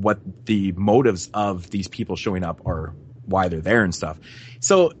 and what the motives of these people showing up are, why they're there and stuff.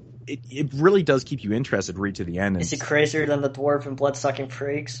 So it really does keep you interested right to the end. Is he crazier than the dwarf in Blood-Sucking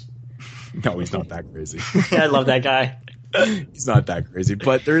Freaks? No, he's not that crazy. Yeah, I love that guy. He's not that crazy,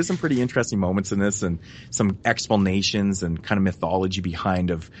 but there is some pretty interesting moments in this and some explanations and kind of mythology behind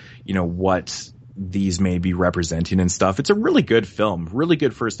of, what these may be representing and stuff. It's a really good film, really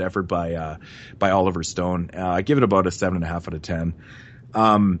good first effort by Oliver Stone. I give it about a 7.5 out of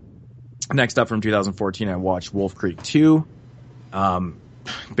 10. Next up from 2014, I watched Wolf Creek 2.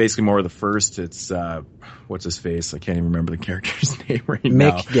 Basically more of the first. It's, what's his face? I can't even remember the character's name right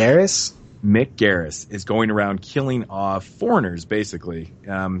now. Mick Garris? Mick Garris is going around killing off foreigners, basically.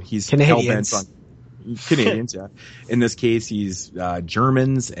 He's Canadians. Canadians, yeah. In this case, he's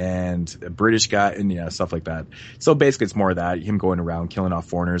Germans and a British guy and stuff like that. So basically it's more of that, him going around killing off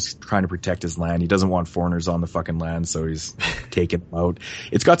foreigners, trying to protect his land. He doesn't want foreigners on the fucking land, so he's taking them out.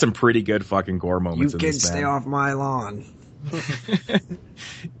 It's got some pretty good fucking gore moments in this, man. You can stay off my lawn.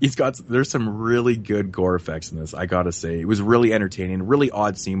 There's some really good gore effects in this, I gotta say. It was really entertaining. Really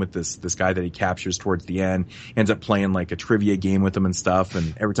odd scene with this guy that he captures towards the end. Ends up playing like a trivia game with him and stuff,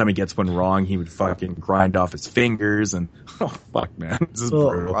 and every time he gets one wrong, he would fucking grind off his fingers and oh fuck, man, this is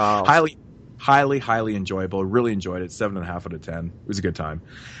brutal. Wow. highly, highly enjoyable. Really enjoyed it. 7.5 out of 10. It was a good time.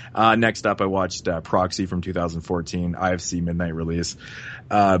 Next up, I watched Proxy from 2014, IFC midnight release.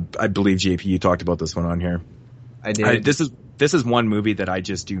 I believe JP, you talked about this one on here. I did. This is one movie that I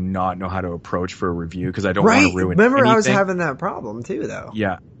just do not know how to approach for a review because I don't want to ruin Remember, anything. I was having that problem too, though.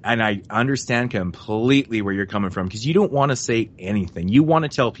 Yeah, and I understand completely where you're coming from because you don't want to say anything. You want to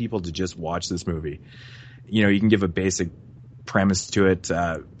tell people to just watch this movie. You know, you can give a basic premise to it.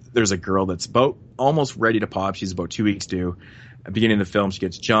 There's a girl that's about almost ready to pop. She's about 2 weeks due. At the beginning of the film, she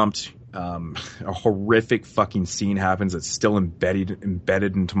gets jumped. A horrific fucking scene happens that's still embedded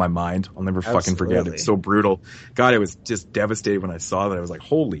into my mind. I'll never fucking forget it. It's so brutal. God, I was just devastated when I saw that. I was like,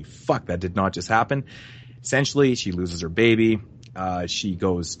 holy fuck, that did not just happen. Essentially, she loses her baby. She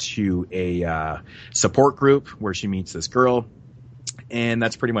goes to a support group where she meets this girl. And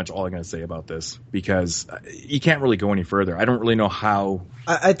that's pretty much all I'm going to say about this because you can't really go any further. I don't really know how.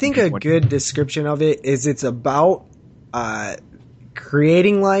 I think a good description of it is it's about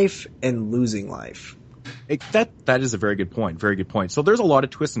creating life and losing life. That is a very good point. Very good point. So there's a lot of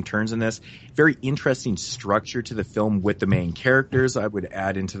twists and turns in this. Very interesting structure to the film with the main characters. I would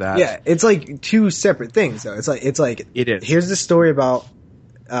add into that. Yeah, it's like two separate things though. It's like it is. Here's the story about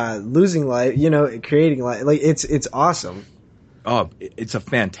losing life, creating life. Like it's awesome. Oh, it's a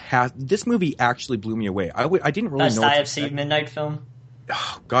fantastic. This movie actually blew me away. I didn't really know. Best IFC midnight film.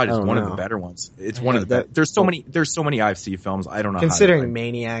 Oh, God, it's one of the better ones. It's one of the. There's so many IFC films. I don't know. Considering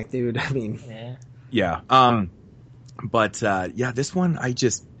Maniac, dude. I mean. Yeah. But this one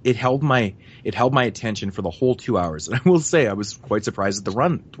it held my attention for the whole 2 hours. And I will say I was quite surprised at the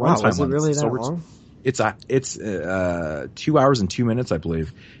run. Wow, was it really that long? It's 2 hours and 2 minutes, I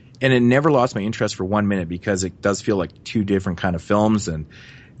believe. And it never lost my interest for 1 minute because it does feel like two different kind of films. And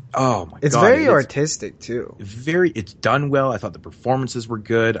oh my God. It's very artistic too. It's done well. I thought the performances were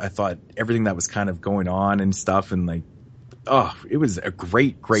good. I thought everything that was kind of going on and stuff. And like, it was a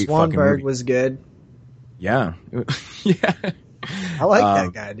great fucking movie. was good. Yeah. Yeah. I like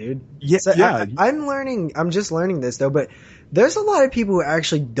that guy, dude. Yeah. So yeah. I'm just learning this though, but there's a lot of people who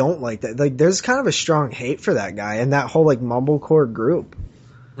actually don't like that. Like there's kind of a strong hate for that guy and that whole like mumblecore group.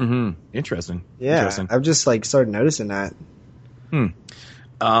 Mm-hmm. Interesting. Yeah. Interesting. I've just like started noticing that.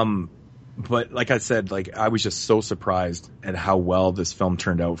 But like I said, like I was just so surprised at how well this film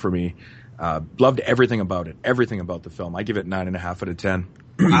turned out for me. Loved everything about it. Everything about the film. I give it 9.5 out of 10.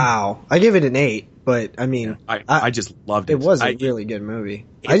 Wow. I give it an 8, but I mean, I just loved it. It was a really good movie.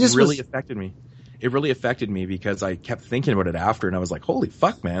 Affected me. It really affected me because I kept thinking about it after and I was like, holy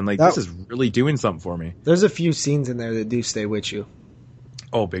fuck, man. Like this is really doing something for me. There's a few scenes in there that do stay with you.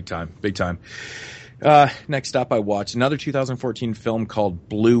 Oh, big time. Big time. Next up, I watched another 2014 film called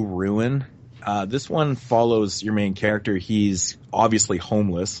Blue Ruin. This one follows your main character. He's obviously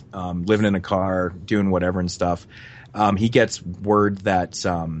homeless, living in a car, doing whatever and stuff. He gets word that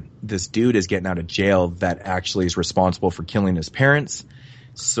this dude is getting out of jail that actually is responsible for killing his parents.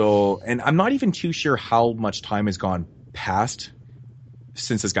 So, and I'm not even too sure how much time has gone past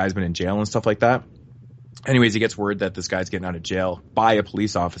since this guy's been in jail and stuff like that. Anyways, he gets word that this guy's getting out of jail by a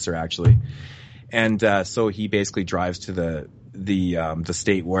police officer, actually. And so he basically drives to the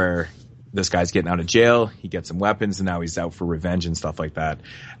state where this guy's getting out of jail. He gets some weapons, and now he's out for revenge and stuff like that.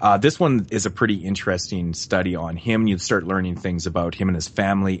 This one is a pretty interesting study on him. You start learning things about him and his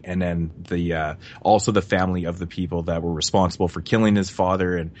family, and then also the family of the people that were responsible for killing his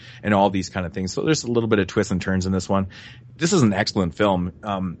father and all these kind of things. So there's a little bit of twists and turns in this one. This is an excellent film.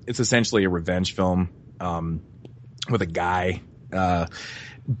 It's essentially a revenge film with a guy.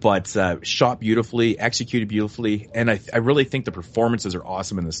 But shot beautifully, executed beautifully, and I really think the performances are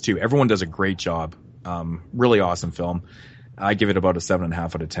awesome in this too. Everyone does a great job. Really awesome film. I give it about a 7.5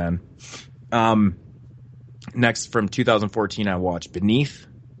 out of 10. Next, from 2014, I watched Beneath,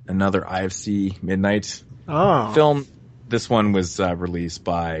 another IFC midnight film. This one was released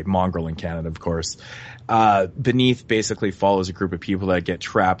by Mongrel in Canada, of course. Beneath basically follows a group of people that get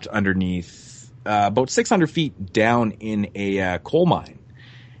trapped underneath about 600 feet down in a coal mine.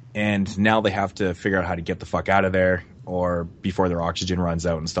 And now they have to figure out how to get the fuck out of there or before their oxygen runs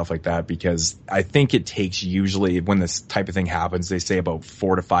out and stuff like that, because I think it takes usually when this type of thing happens, they say about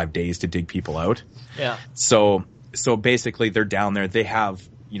 4 to 5 days to dig people out. Yeah. So basically they're down there. They have,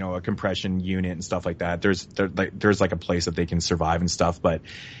 a compression unit and stuff like that. There's like a place that they can survive and stuff, but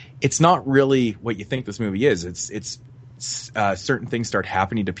it's not really what you think this movie is. It's certain things start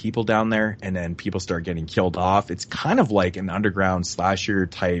happening to people down there, and then people start getting killed off. It's kind of like an underground slasher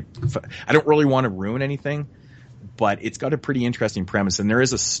type. I don't really want to ruin anything, but it's got a pretty interesting premise, and there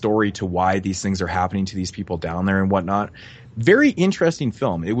is a story to why these things are happening to these people down there and whatnot. Very interesting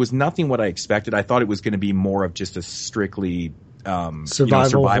film. It was nothing what I expected. I thought it was going to be more of just a strictly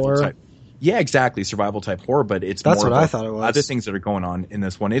survival horror type. Yeah, exactly, survival type horror. But it's that's more what I thought it was. Other things that are going on in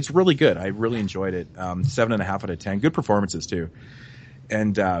this one. It's really good. I really enjoyed it. 7.5 out of 10. Good performances too.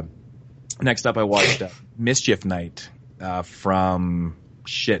 And next up, I watched Mischief Night from.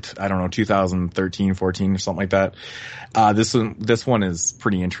 I don't know, 2013, 14 or something like that. This one is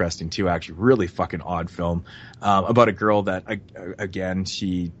pretty interesting too, actually. Really fucking odd film, about a girl that, again,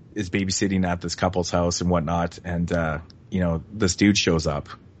 she is babysitting at this couple's house and whatnot. And, this dude shows up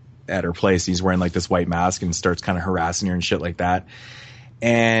at her place. He's wearing like this white mask and starts kind of harassing her and shit like that.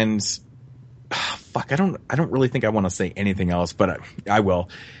 And fuck, I don't really think I want to say anything else, but I will.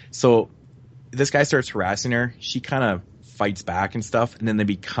 So this guy starts harassing her. She kind of fights back and stuff, and then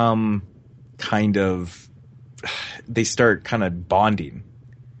they start kind of bonding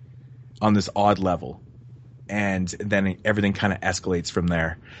on this odd level, and then everything kind of escalates from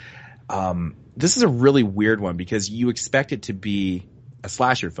there. This is a really weird one because you expect it to be a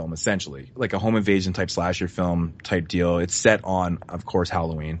slasher film, essentially, like a home invasion type slasher film type deal. It's set on, of course,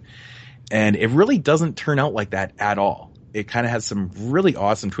 Halloween, and it really doesn't turn out like that at all. It kind of has some really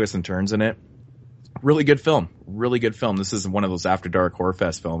awesome twists and turns in it. Really good film. This is one of those After Dark Horror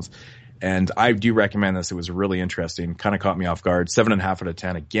Fest films. And I do recommend this. It was really interesting. Kind of caught me off guard. 7.5 out of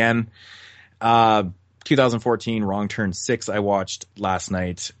 10 again. 2014 Wrong Turn 6 I watched last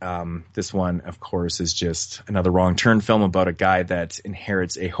night. This one, of course, is just another Wrong Turn film about a guy that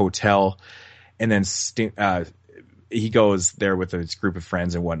inherits a hotel. And then he goes there with his group of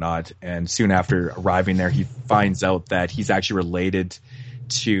friends and whatnot. And soon after arriving there, he finds out that he's actually related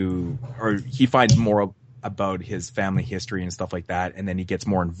or he finds more about his family history and stuff like that, and then he gets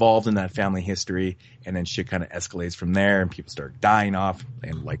more involved in that family history, and then shit kind of escalates from there, and people start dying off,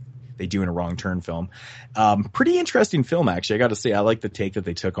 and like they do in a Wrong Turn film. Pretty interesting film, actually. I got to say, I like the take that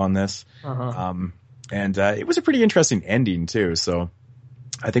they took on this, and it was a pretty interesting ending too. So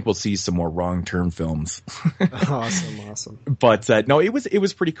I think we'll see some more Wrong Turn films. Awesome. But no, it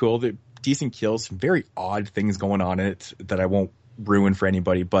was pretty cool. The decent kills, some very odd things going on in it that I won't ruin for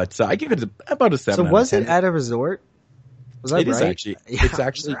anybody, but I give it about a 7. So was it at a resort? Was that it right? Is actually. Yeah,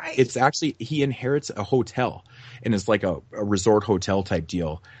 it's actually he inherits a hotel, and it's like a resort hotel type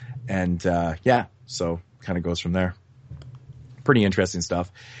deal, and so kind of goes from there. Pretty interesting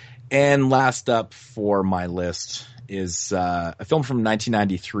stuff. And last up for my list is a film from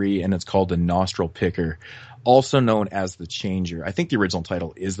 1993, and it's called The Nostril Picker, also known as The Changer. I think the original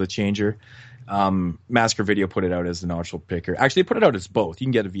title is The Changer. Massacre Video put it out as The Nostril Picker. Actually, they put it out as both. You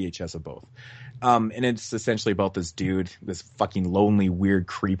can get a VHS of both. And it's essentially about this dude, this fucking lonely, weird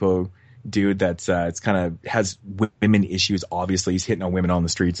creepo dude that's it's kind of has women issues. Obviously, he's hitting on women on the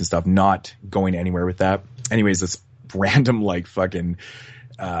streets and stuff, not going anywhere with that. Anyways, this random like fucking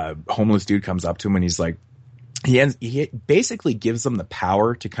homeless dude comes up to him, and he's like, he basically gives him the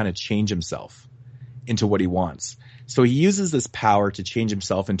power to kind of change himself into what he wants. So he uses this power to change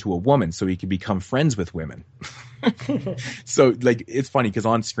himself into a woman so he can become friends with women. So like, it's funny because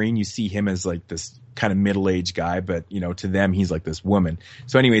on screen you see him as like this kind of middle-aged guy, but to them he's like this woman.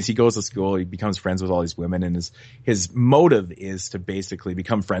 So anyways, he goes to school, he becomes friends with all these women, and his motive is to basically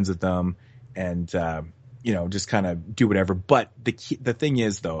become friends with them and just kind of do whatever. But the thing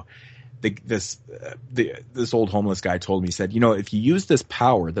is though, this old homeless guy told me, he said, if you use this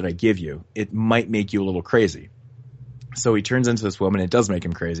power that I give you, it might make you a little crazy. So he turns into this woman. It does make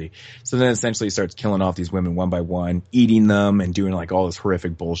him crazy. So then essentially he starts killing off these women one by one, eating them and doing like all this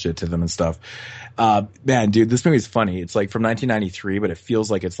horrific bullshit to them and stuff. Man, dude, this movie's funny. It's like from 1993, but it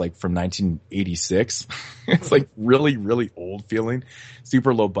feels like it's like from 1986. It's like really, really old feeling,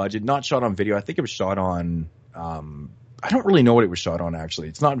 super low budget, not shot on video. I think it was shot on, I don't really know what it was shot on actually.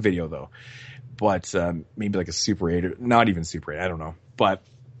 It's not video though, but maybe like a Super 8, or not even Super 8. I don't know. But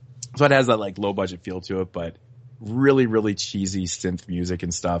so it has that like low budget feel to it, but really, really cheesy synth music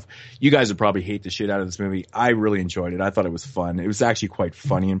and stuff. You guys would probably hate the shit out of this movie. I really enjoyed it. I thought it was fun. It was actually quite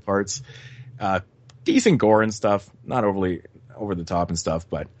funny in parts. Decent gore and stuff. Not overly over the top and stuff,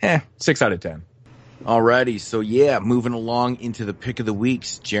 but 6 out of 10. Alrighty, so yeah, moving along into the pick of the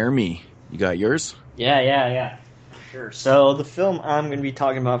weeks. Jeremy, you got yours? Yeah. Sure. So the film I'm going to be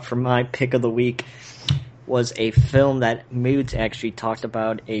talking about for my pick of the week was a film that Moods actually talked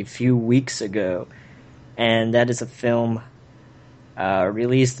about a few weeks ago. And that is a film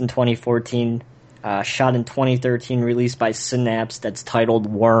released in 2014, shot in 2013, released by Synapse, that's titled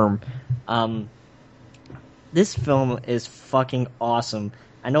Worm. This film is fucking awesome.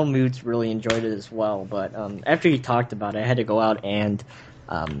 I know Moods really enjoyed it as well, but after he talked about it, I had to go out and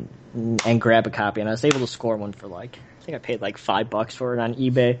grab a copy, and I was able to score one for I think I paid like $5 for it on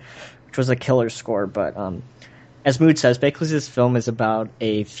eBay, which was a killer score. But as Mood says, basically this film is about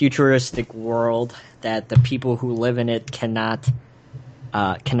a futuristic world that the people who live in it cannot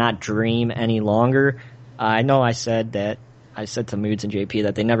dream any longer. I know I said to Moods and JP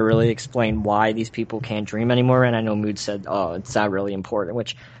that they never really explained why these people can't dream anymore, and I know Moods said, oh, it's not really important,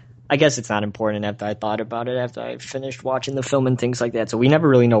 which I guess it's not important after I thought about it, after I finished watching the film and things like that. So we never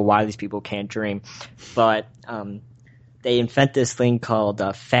really know why these people can't dream. But they invent this thing called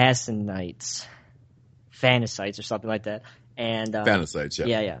Fantasites or something like that. And Fantasites,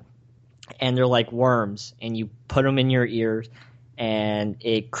 yeah. Yeah. And they're like worms, and you put them in your ears, and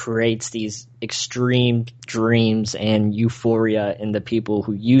it creates these extreme dreams and euphoria in the people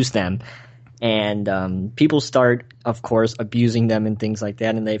who use them. And people start, of course, abusing them and things like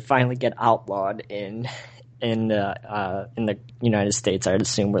that, and they finally get outlawed in the United States, I'd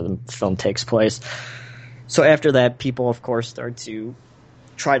assume, where the film takes place. So after that, people, of course, start to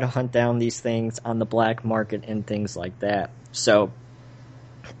try to hunt down these things on the black market and things like that. So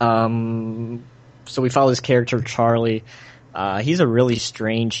we follow this character, Charlie. He's a really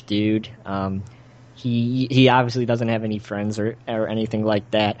strange dude. He obviously doesn't have any friends or anything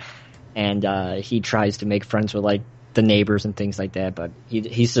like that, and he tries to make friends with like the neighbors and things like that, but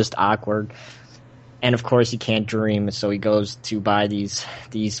he's just awkward. And of course he can't dream, so he goes to buy these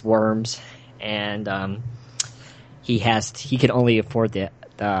worms, and he can only afford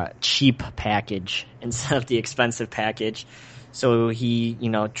the cheap package instead of the expensive package. So he,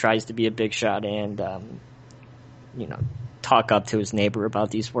 tries to be a big shot and talk up to his neighbor about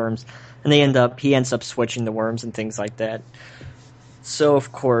these worms, and he ends up switching the worms and things like that. So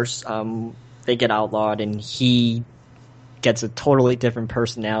of course, they get outlawed, and he gets a totally different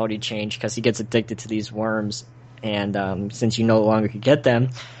personality change because he gets addicted to these worms, and since you no longer could get them,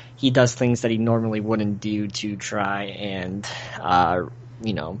 he does things that he normally wouldn't do to try and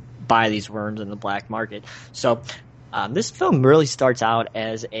buy these worms in the black market. So this film really starts out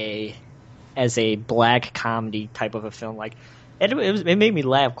as a black comedy type of a film. Like it made me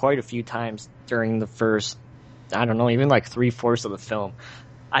laugh quite a few times during the first, I don't know, even like 3/4 of the film.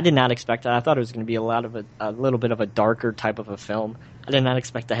 I did not expect that. I thought it was going to be a little bit of a darker type of a film. I did not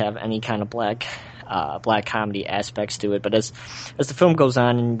expect to have any kind of black comedy aspects to it. But as the film goes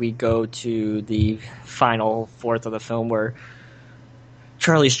on and we go to the final fourth of the film where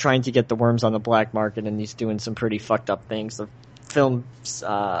Charlie's trying to get the worms on the black market and he's doing some pretty fucked up things, the film's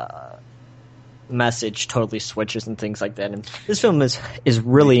message totally switches and things like that. And this film is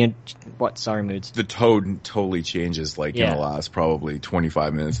really sorry, Moods. The tone totally changes in the last probably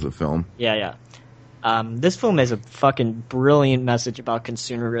 25 minutes of the film. Yeah. This film has a fucking brilliant message about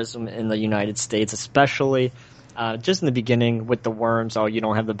consumerism in the United States, especially just in the beginning with the worms. Oh, you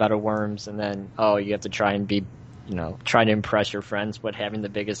don't have the better worms, and then you have to try and be, try to impress your friends with having the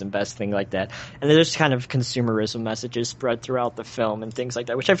biggest and best thing like that. And there's kind of consumerism messages spread throughout the film and things like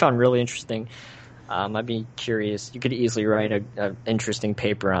that, which I found really interesting. I'd be curious. You could easily write an interesting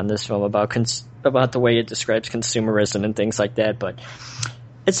paper on this film about the way it describes consumerism and things like that. But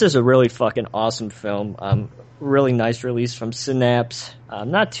it's just a really fucking awesome film. Really nice release from Synapse.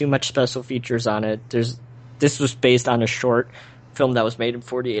 Not too much special features on it. This was based on a short film that was made in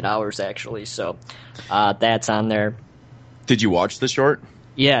 48 hours, actually. So that's on there. Did you watch the short?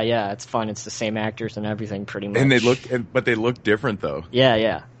 Yeah, it's fun. It's the same actors and everything, pretty much. And they look different though.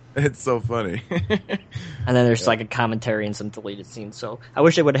 Yeah. It's so funny. And then there's like a commentary and some deleted scenes. So I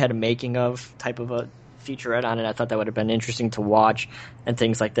wish they would have had a making of type of a featurette on it. I thought that would have been interesting to watch and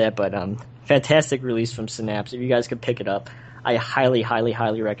things like that. But fantastic release from Synapse. If you guys could pick it up, I highly, highly,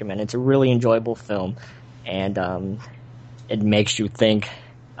 highly recommend it. It's a really enjoyable film, and it makes you think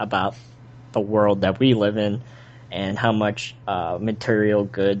about the world that we live in and how much material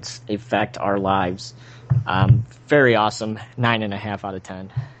goods affect our lives. Very awesome. 9.5 out of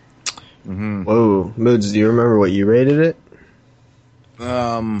 10. Mm-hmm. Whoa, Moods, do you remember what you rated it?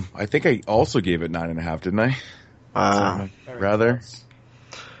 I think I also gave it 9.5, didn't I? Rather.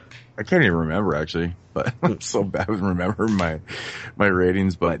 I can't even remember actually, but I'm so bad with remembering my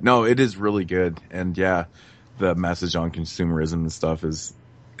ratings. But no, it is really good, and yeah, the message on consumerism and stuff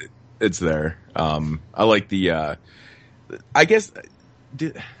it's there. I like the. I guess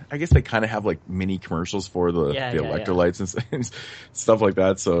they kind of have like mini commercials for the electrolytes and stuff like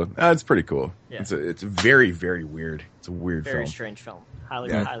that. So it's pretty cool. Yeah. It's very, very weird. It's a weird very film. Strange film.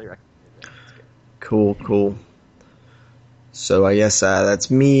 Highly recommend it. Cool. So I guess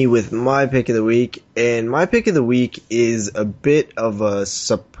that's me with my pick of the week. And my pick of the week is a bit of a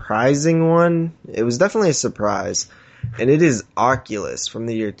surprising one. It was definitely a surprise. And it is Oculus from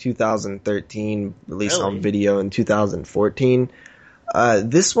the year 2013, released on video in 2014.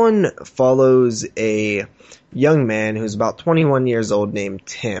 This one follows a young man who's about 21 years old named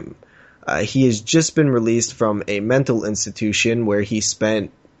Tim. He has just been released from a mental institution where he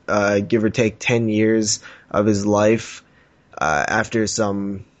spent, give or take 10 years of his life. After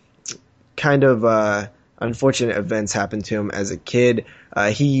some kind of unfortunate events happened to him as a kid,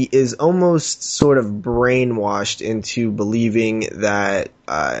 he is almost sort of brainwashed into believing that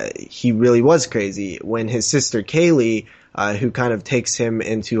he really was crazy when his sister Kaylee, who kind of takes him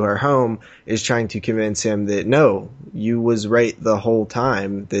into her home, is trying to convince him that no, you was right the whole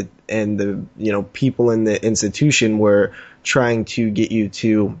time, that and the people in the institution were trying to get you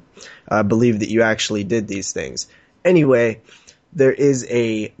to believe that you actually did these things. Anyway, there is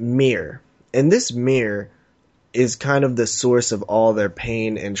a mirror, and this mirror is kind of the source of all their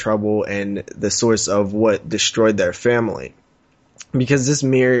pain and trouble and the source of what destroyed their family. Because this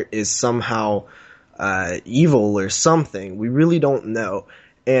mirror is somehow evil or something. We really don't know.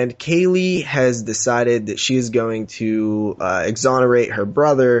 And Kaylee has decided that she is going to exonerate her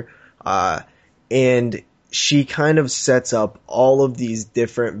brother, and she kind of sets up all of these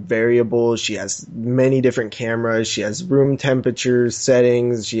different variables. She has many different cameras. She has room temperature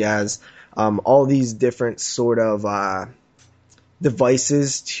settings. She has all these different sort of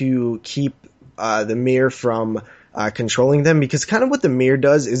devices to keep the mirror from controlling them. Because kind of what the mirror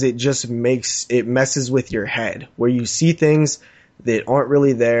does is it messes with your head, where you see things that aren't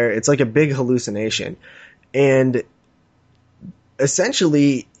really there. It's like a big hallucination. And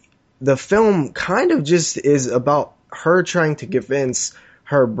essentially, the film kind of just is about her trying to convince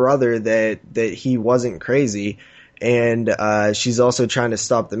her brother that he wasn't crazy, and she's also trying to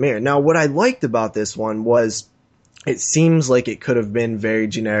stop the mirror. Now, what I liked about this one was it seems like it could have been very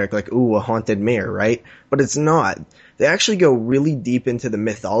generic, like, ooh, a haunted mirror, right? But it's not. They actually go really deep into the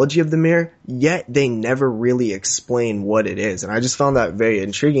mythology of the mirror, yet they never really explain what it is. And I just found that very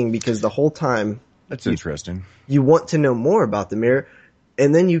intriguing, because the whole time... That's interesting. You want to know more about the mirror.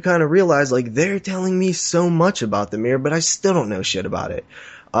 And then you kind of realize, like, they're telling me so much about the mirror, but I still don't know shit about it.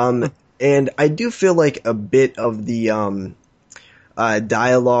 And I do feel like a bit of the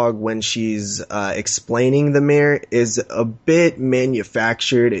dialogue when she's explaining the mirror is a bit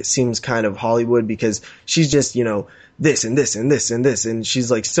manufactured. It seems kind of Hollywood, because she's just, this and this and this and this. And she's,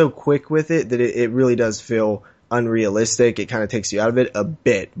 like, so quick with it that it really does feel unrealistic. It kind of takes you out of it a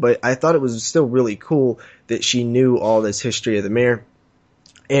bit. But I thought it was still really cool that she knew all this history of the mirror.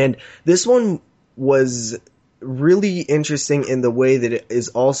 And this one was really interesting in the way that it is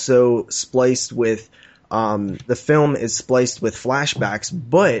also spliced with, the film is spliced with flashbacks,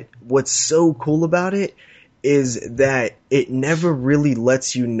 but what's so cool about it is that it never really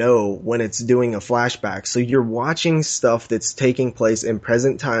lets you know when it's doing a flashback. So you're watching stuff that's taking place in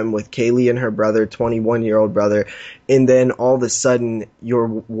present time with Kaylee and her brother, 21-year-old brother, and then all of a sudden you're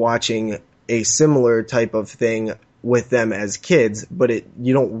watching a similar type of thing with them as kids, but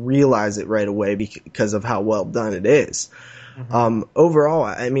you don't realize it right away because of how well done it is. Mm-hmm. Overall,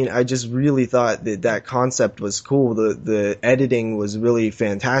 I mean, I just really thought that concept was cool. The editing was really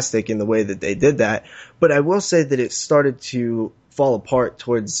fantastic in the way that they did that. But I will say that it started to fall apart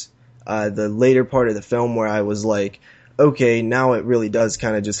towards the later part of the film, where I was like, okay, now it really does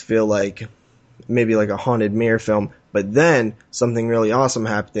kind of just feel like maybe like a haunted mirror film. But then something really awesome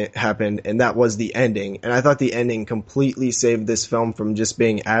happened, and that was the ending. And I thought the ending completely saved this film from just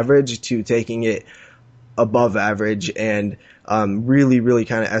being average to taking it above average, and really, really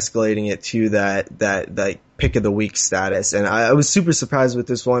kind of escalating it to that pick of the week status. And I was super surprised with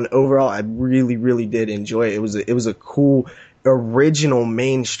this one. Overall, I really, really did enjoy it. It was a cool, original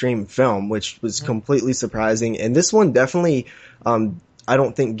mainstream film, which was completely surprising. And this one definitely, I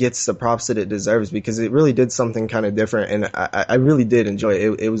don't think gets the props that it deserves, because it really did something kind of different, and I really did enjoy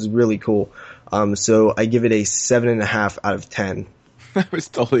it. It was really cool. So I give it a 7.5 out of 10. I was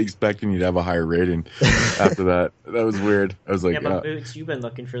totally expecting you to have a higher rating after that. That was weird. I was like, yeah, but Boots, you've been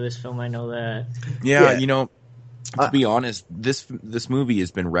looking for this film. I know that. Yeah. To be honest, this movie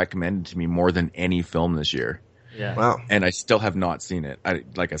has been recommended to me more than any film this year. Yeah. Wow. And I still have not seen it.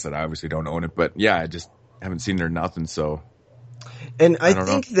 Like I said, I obviously don't own it, but yeah, I just haven't seen it or nothing. So. And I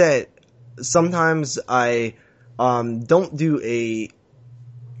think that sometimes I don't do a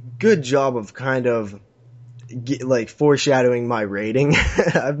good job of kind of like foreshadowing my rating.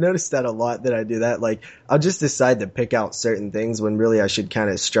 I've noticed that a lot that I do that. Like I'll just decide to pick out certain things when really I should kind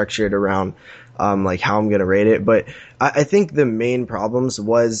of structure it around like how I'm going to rate it. But I think the main problems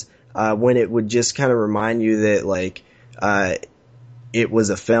was when it would just kind of remind you that like it was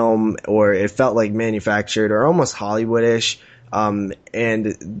a film, or it felt like manufactured or almost Hollywoodish.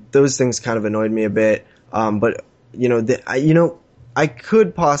 And those things kind of annoyed me a bit. But I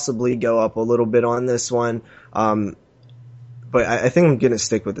could possibly go up a little bit on this one. But I think I'm going to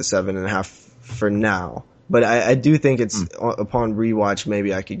stick with the 7.5 for now. But I do think it's upon rewatch,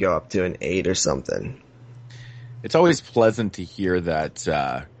 maybe I could go up to an 8 or something. It's always pleasant to hear that,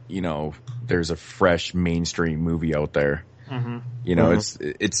 there's a fresh mainstream movie out there. Mm-hmm.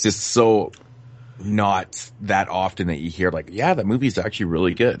 It's just so not that often that you hear like, yeah, that movie's actually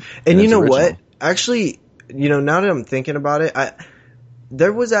really good. And you know what? Actually, now that I'm thinking about it,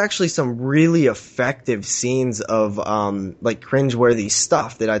 there was actually some really effective scenes of like cringeworthy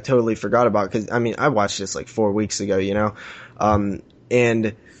stuff that I totally forgot about, because I watched this like 4 weeks ago,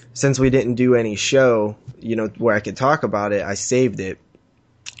 and since we didn't do any show, where I could talk about it, I saved it.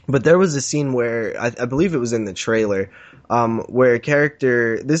 But there was a scene where I believe it was in the trailer, where a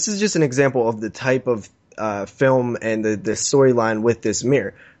character, this is just an example of the type of film and the storyline with this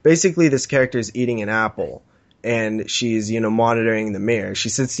mirror. Basically, this character is eating an apple, and she's, monitoring the mirror. She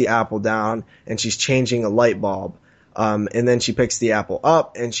sits the apple down, and she's changing a light bulb. And then she picks the apple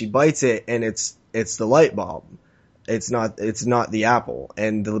up, and she bites it, and it's the light bulb. It's not the apple.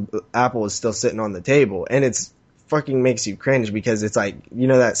 And the apple is still sitting on the table. And it's fucking makes you cringe, because it's like,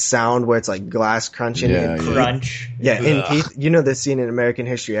 that sound where it's like glass crunching and crunch. Yeah, and teeth. The scene in American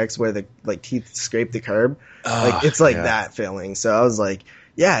History X where the like teeth scrape the curb. It's like that feeling. So I was like,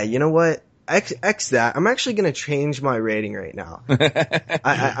 yeah, you know what? X that. I'm actually gonna change my rating right now.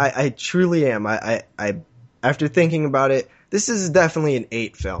 I truly am. I after thinking about it, this is definitely an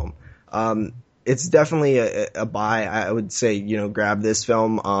 8 film. It's definitely a buy. I would say, grab this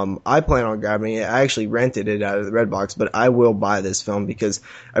film. I plan on grabbing it. I actually rented it out of the Redbox, but I will buy this film because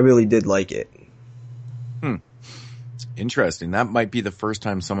I really did like it. Interesting. That might be the first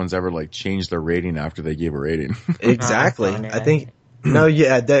time someone's ever like changed their rating after they gave a rating. Exactly. I think. No,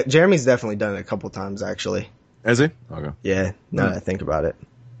 yeah, Jeremy's definitely done it a couple times actually. Has he? Okay. Yeah. Now that I think about it.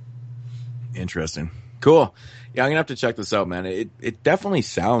 Interesting. Cool. Yeah, I'm gonna have to check this out, man. It definitely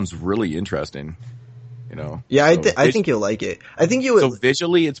sounds really interesting. Yeah, I think you'll like it. I think you would. So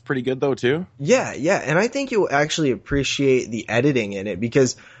visually, it's pretty good though too. Yeah, and I think you'll actually appreciate the editing in it,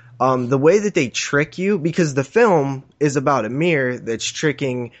 because the way that they trick you, because the film is about a mirror that's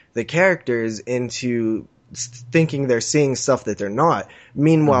tricking the characters into thinking they're seeing stuff that they're not.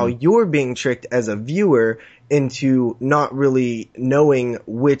 Meanwhile, you're being tricked as a viewer into not really knowing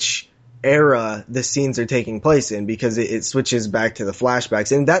which era the scenes are taking place in, because it switches back to the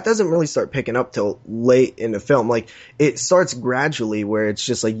flashbacks, and that doesn't really start picking up till late in the film. Like, it starts gradually where it's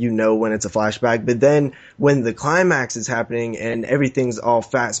just like, when it's a flashback, but then when the climax is happening and everything's all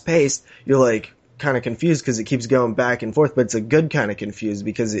fast paced, you're like kind of confused because it keeps going back and forth, but it's a good kind of confused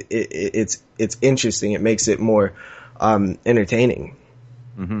because it's interesting. It makes it more entertaining.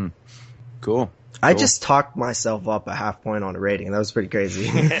 Cool. I just talked myself up a half point on a rating. That was pretty crazy.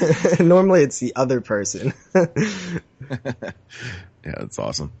 Normally it's the other person. Yeah, that's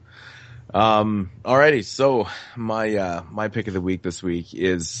awesome. Alrighty. So my pick of the week this week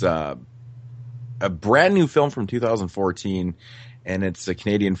is, a brand new film from 2014, and it's a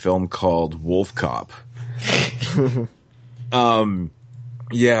Canadian film called Wolf Cop.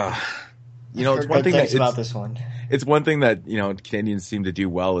 Yeah. It's one thing about this one. It's one thing that, Canadians seem to do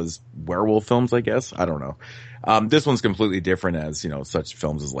well is werewolf films, I guess. I don't know. This one's completely different as, such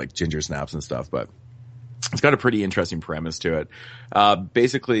films as like Ginger Snaps and stuff, but it's got a pretty interesting premise to it.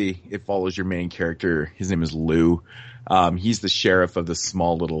 Basically, it follows your main character. His name is Lou. He's the sheriff of the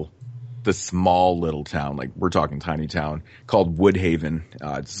small little town, like we're talking tiny town, called Woodhaven.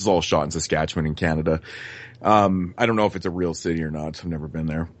 This is all shot in Saskatchewan in Canada. I don't know if it's a real city or not. I've never been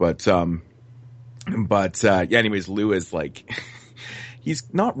there, but anyways, Lou is like,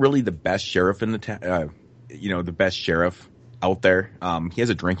 he's not really the best sheriff in the town, the best sheriff out there. He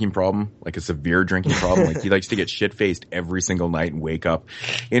has a drinking problem, like a severe drinking problem. Like, he likes to get shit-faced every single night and wake up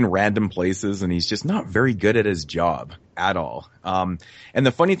in random places, and he's just not very good at his job at all. And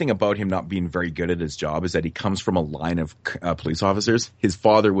the funny thing about him not being very good at his job is that he comes from a line of police officers. His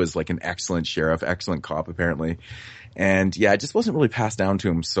father was like an excellent sheriff, excellent cop, apparently. And yeah, it just wasn't really passed down to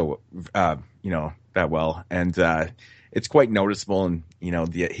him so, that well. And it's quite noticeable. And, you know,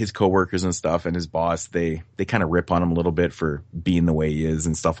 his coworkers and stuff and his boss, they kind of rip on him a little bit for being the way he is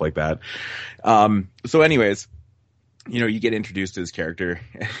and stuff like that. So anyways, you know, you get introduced to his character.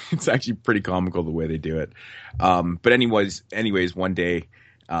 It's actually pretty comical the way they do it. But anyways, one day,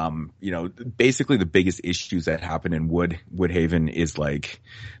 you know, basically the biggest issues that happen in Woodhaven is like,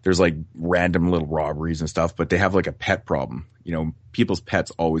 there's like random little robberies and stuff, but they have like a pet problem. You know, people's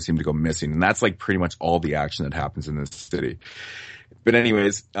pets always seem to go missing, and that's like pretty much all the action that happens in this city. But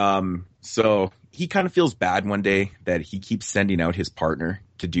anyways, so he kind of feels bad one day that he keeps sending out his partner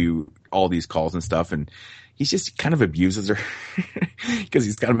to do all these calls and stuff, and he just kind of abuses her because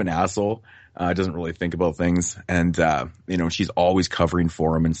he's kind of an asshole. Doesn't really think about things. And, you know, she's always covering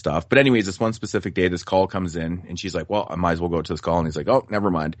for him and stuff. But anyways, this one specific day, this call comes in and she's like, well, I might as well go to this call. And he's like, oh, never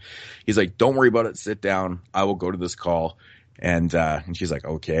mind. He's like, don't worry about it. Sit down. I will go to this call. And she's like,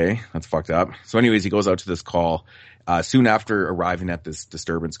 okay, that's fucked up. So anyways, he goes out to this call. Soon after arriving at this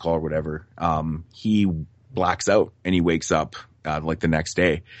disturbance call or whatever, he blacks out and he wakes up, like the next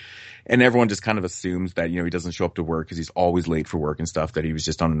day. And everyone just kind of assumes that, you know, he doesn't show up to work because he's always late for work and stuff, that he was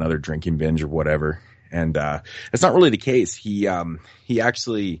just on another drinking binge or whatever. And that's not really the case. He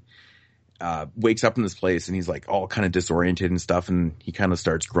actually wakes up in this place and he's like all kind of disoriented and stuff. And he kind of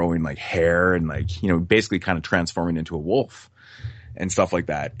starts growing like hair and like, you know, basically kind of transforming into a wolf and stuff like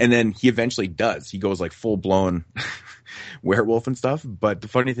that. And then he eventually does. He goes like full blown werewolf and stuff. But the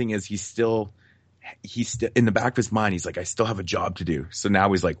funny thing is he's still in the back of his mind, he's like, I still have a job to do. So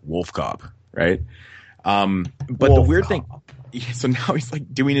now he's like wolf cop, right? But the weird thing, so now he's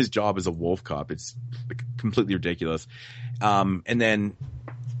like doing his job as a wolf cop. It's like completely ridiculous. And then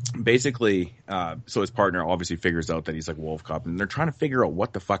basically, so his partner obviously figures out that he's like wolf cop, and they're trying to figure out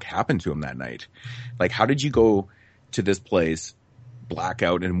what the fuck happened to him that night. Like, how did you go to this place, black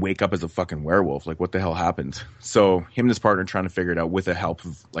out, and wake up as a fucking werewolf? Like, what the hell happened? So him and his partner trying to figure it out with the help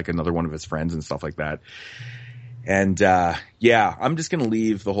of like another one of his friends and stuff like that. And yeah, I'm just gonna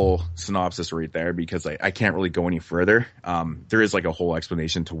leave the whole synopsis right there because I can't really go any further. There is like a whole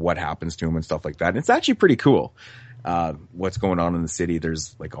explanation to what happens to him and stuff like that, and it's actually pretty cool. What's going on in the city?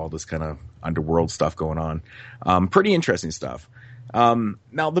 There's like all this kind of underworld stuff going on. Pretty interesting stuff.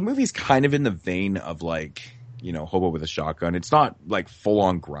 Now the movie's kind of in the vein of like, you know, Hobo with a Shotgun. It's not like full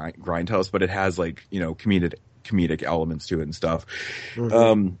on grindhouse, but it has like, you know, comedic elements to it and stuff.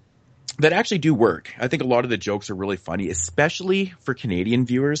 Mm-hmm. That actually do work. I think a lot of the jokes are really funny, especially for Canadian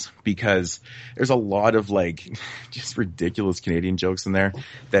viewers, because there's a lot of like just ridiculous Canadian jokes in there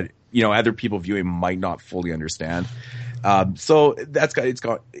that, you know, other people viewing might not fully understand. So it's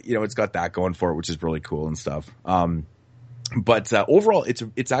got that going for it, which is really cool and stuff. But overall,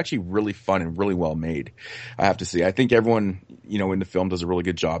 it's actually really fun and really well made, I have to say. I think everyone, you know, in the film does a really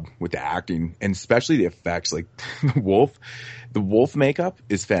good job with the acting and especially the effects. Like the wolf makeup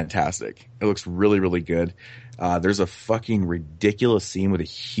is fantastic. It looks really, really good. There's a fucking ridiculous scene with a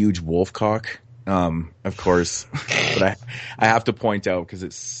huge wolf cock. Of course, but I have to point out because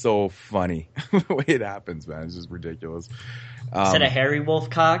it's so funny the way it happens, man. It's just ridiculous. Is it a hairy wolf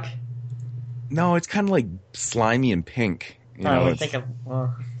cock? No, it's kind of like slimy and pink. You know, I think of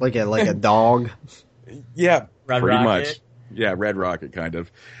like a dog. Yeah, Red pretty Rocket. much. Yeah, Red Rocket kind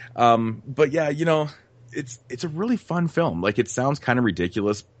of. But yeah, you know, it's a really fun film. Like, it sounds kind of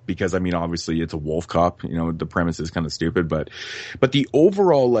ridiculous because I mean, obviously it's a wolf cop. You know, the premise is kind of stupid, but the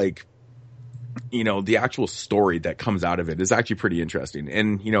overall, like, you know, the actual story that comes out of it is actually pretty interesting.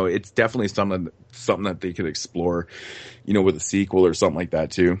 And, you know, it's definitely something that they could explore, you know, with a sequel or something like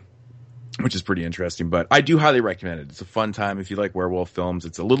that too, which is pretty interesting. But I do highly recommend it. It's a fun time if you like werewolf films.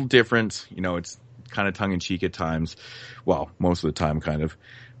 It's a little different. You know, it's kind of tongue in cheek at times. Well, most of the time kind of,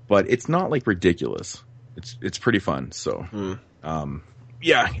 but it's not like ridiculous. It's pretty fun. So,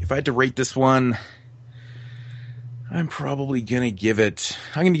 yeah, if I had to rate this one, I'm probably going to give it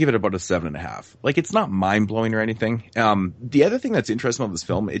about a 7.5. Like, it's not mind blowing or anything. The other thing that's interesting about this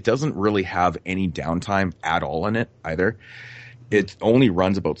film, it doesn't really have any downtime at all in it either. It only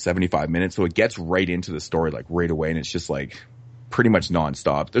runs about 75 minutes. So it gets right into the story, like right away. And it's just like pretty much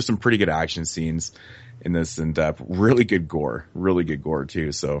nonstop. There's some pretty good action scenes in this and, really good gore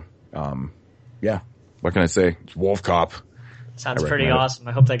too. So, yeah, what can I say? It's Wolf Cop. Sounds pretty awesome.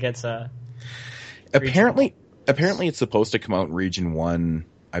 I hope that gets Apparently it's supposed to come out in Region 1,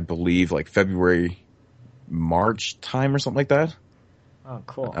 I believe, like February, March time or something like that. Oh,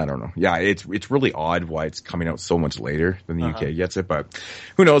 cool. I don't know. Yeah, it's really odd why it's coming out so much later than the UK gets it, but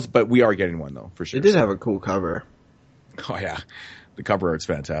who knows? But we are getting one, though, for sure. It did have a cool cover. Oh, yeah. The cover art's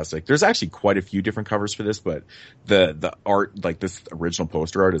fantastic. There's actually quite a few different covers for this, but the art, like this original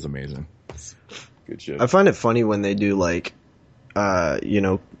poster art, is amazing. good shit. I find it funny when they do like,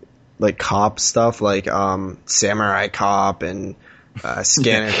 like cop stuff, like Samurai Cop and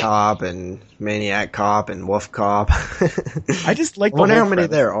Scanner Cop and Maniac Cop and Wolf Cop. I just like. I wonder how many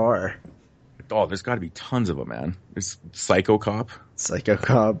there are. Oh, there's got to be tons of them, man. There's Psycho Cop.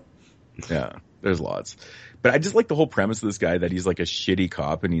 Yeah, there's lots. But I just like the whole premise of this guy that he's like a shitty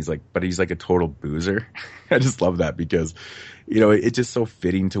cop and he's like a total boozer. I just love that because, it's just so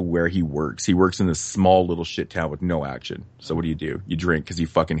fitting to where he works. He works in this small little shit town with no action. So what do? You drink because he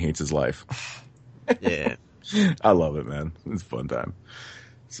fucking hates his life. Yeah. I love it, man. It's a fun time.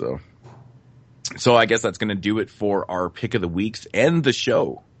 So I guess that's going to do it for our pick of the weeks and the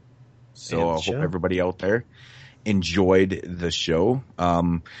show. So I hope everybody out there enjoyed the show.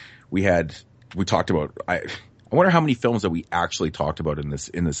 We talked about, I wonder how many films that we actually talked about in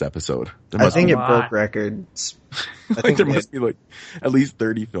this episode. I think it broke records. I think there must be like at least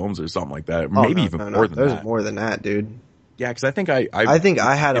 30 films or something like that. Maybe even more than that. There's more than that, dude. Yeah, because I think I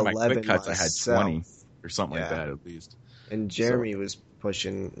had 11 my quick cuts. myself. I had 20 or something like that at least. And Jeremy was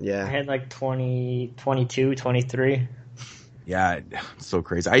pushing, I had like 20, 22, 23. Yeah, it's so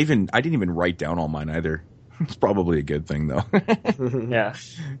crazy. I didn't even write down all mine either. It's probably a good thing though. Yeah,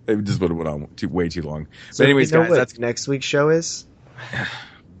 it just would have went on way too long. So but anyways, guys, that's next week's show is.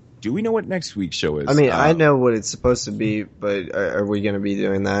 Do we know what next week's show is? I mean, I know what it's supposed to be, but are we going to be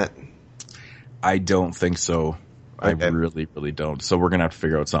doing that? I don't think so. Okay. I really, really don't. So we're going to have to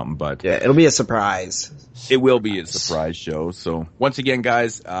figure out something, but yeah, it'll be a surprise. It will be a surprise show. So once again,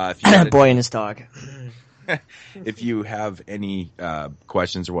 guys, if you boy and his dog. If you have any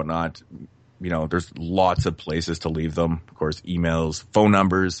questions or whatnot, there's lots of places to leave them. Of course, emails, phone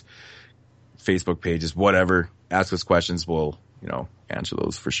numbers, Facebook pages, whatever. Ask us questions. We'll, answer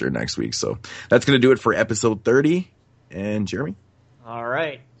those for sure next week. So that's going to do it for episode 30. And Jeremy? All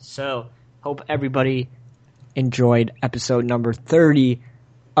right. So hope everybody enjoyed episode number 30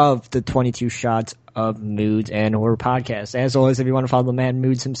 of the 22 Shots of Moods and Horror podcast. As always, if you want to follow the man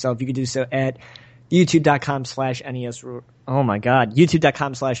Moods himself, you can do so at youtube.com/NES. Oh my God.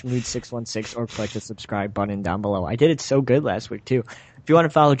 youtube.com/Mood616 or click the subscribe button down below. I did it so good last week too. If you want to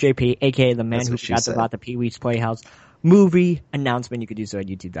follow JP, aka the man who forgot about the Pee-wee's Playhouse movie announcement, you could do so at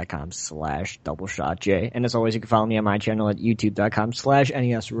youtube.com/DoubleShotJ. And as always, you can follow me on my channel at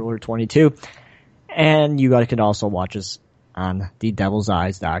youtube.com/NESRuler22. And you guys can also watch us on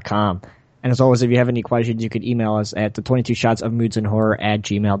thedevilseyes.com. And as always, if you have any questions, you could email us at the 22 shots of moods and horror at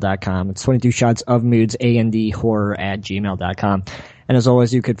gmail.com. It's 22 shots of moods and horror at gmail.com. And as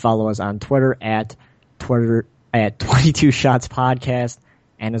always, you could follow us on Twitter at 22 shots podcast.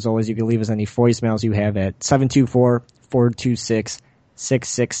 And as always, you can leave us any voicemails you have at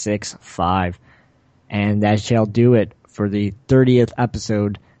 724-426-6665. And that shall do it for the 30th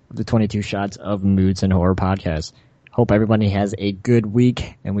episode of the 22 Shots of Moods and Horror podcast. Hope everybody has a good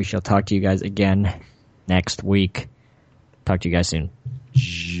week, and we shall talk to you guys again next week. Talk to you guys soon.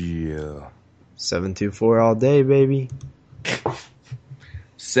 Yeah. 724 all day, baby.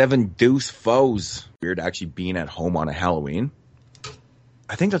 7 deuce foes. Weird actually being at home on a Halloween.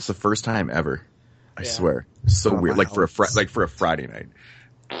 I think that's the first time ever. I swear. So weird. Like for a Friday night.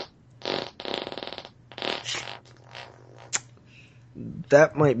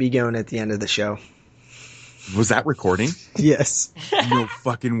 That might be going at the end of the show. Was that recording? Yes. No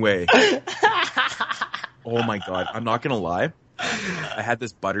fucking way. Oh my God. I'm not going to lie. I had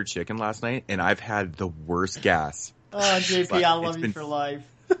this butter chicken last night and I've had the worst gas. Oh, JP, I love you for life.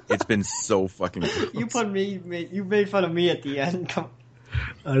 It's been so fucking gross. You made fun of me at the end. Come on.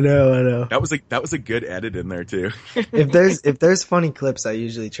 I know. That was a good edit in there too. If there's funny clips, I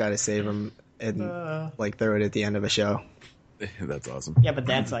usually try to save them and throw it at the end of a show. That's awesome. Yeah, but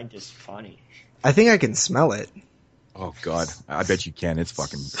that's just funny. I think I can smell it. Oh God, I bet you can. It's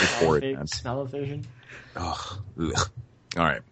horrid, man. Smell-o-vision. Ugh. All right.